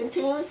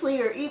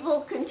continuously or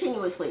evil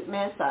continuously,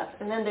 man's thoughts.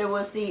 And then there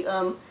was the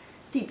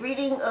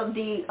breeding of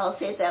I'll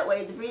say it that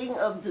way, the breeding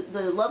of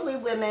the lovely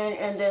women,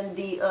 and then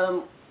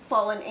the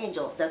fallen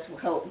angels. That's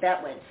how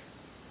that went.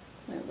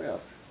 And what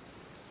else?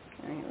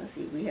 All right, let's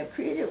see. We have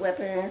created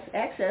weapons,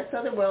 access to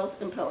other worlds,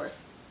 and powers.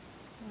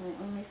 All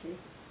right, let me see.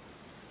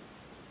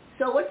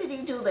 So what did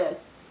he do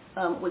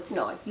then with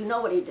Noah? You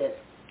know what he did.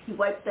 He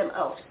wiped them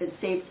out and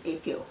saved a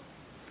few.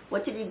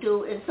 What did he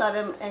do in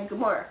Sodom and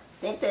Gomorrah?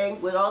 Same thing,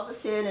 with all the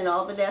sin and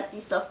all the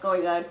nasty stuff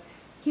going on.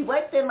 He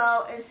wiped them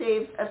out and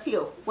saved a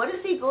few. What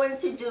is he going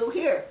to do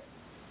here?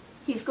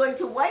 He's going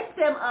to wipe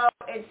them out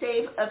and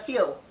save a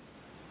few.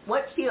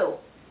 What few?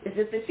 Is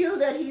it the few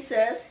that he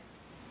says?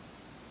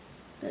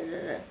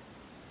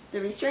 The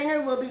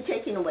restrainer will be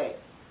taken away.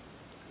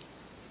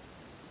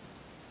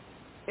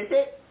 Is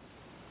it?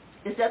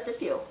 Is that the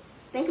few?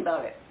 Think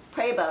about it.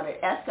 Pray about it.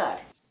 Ask God.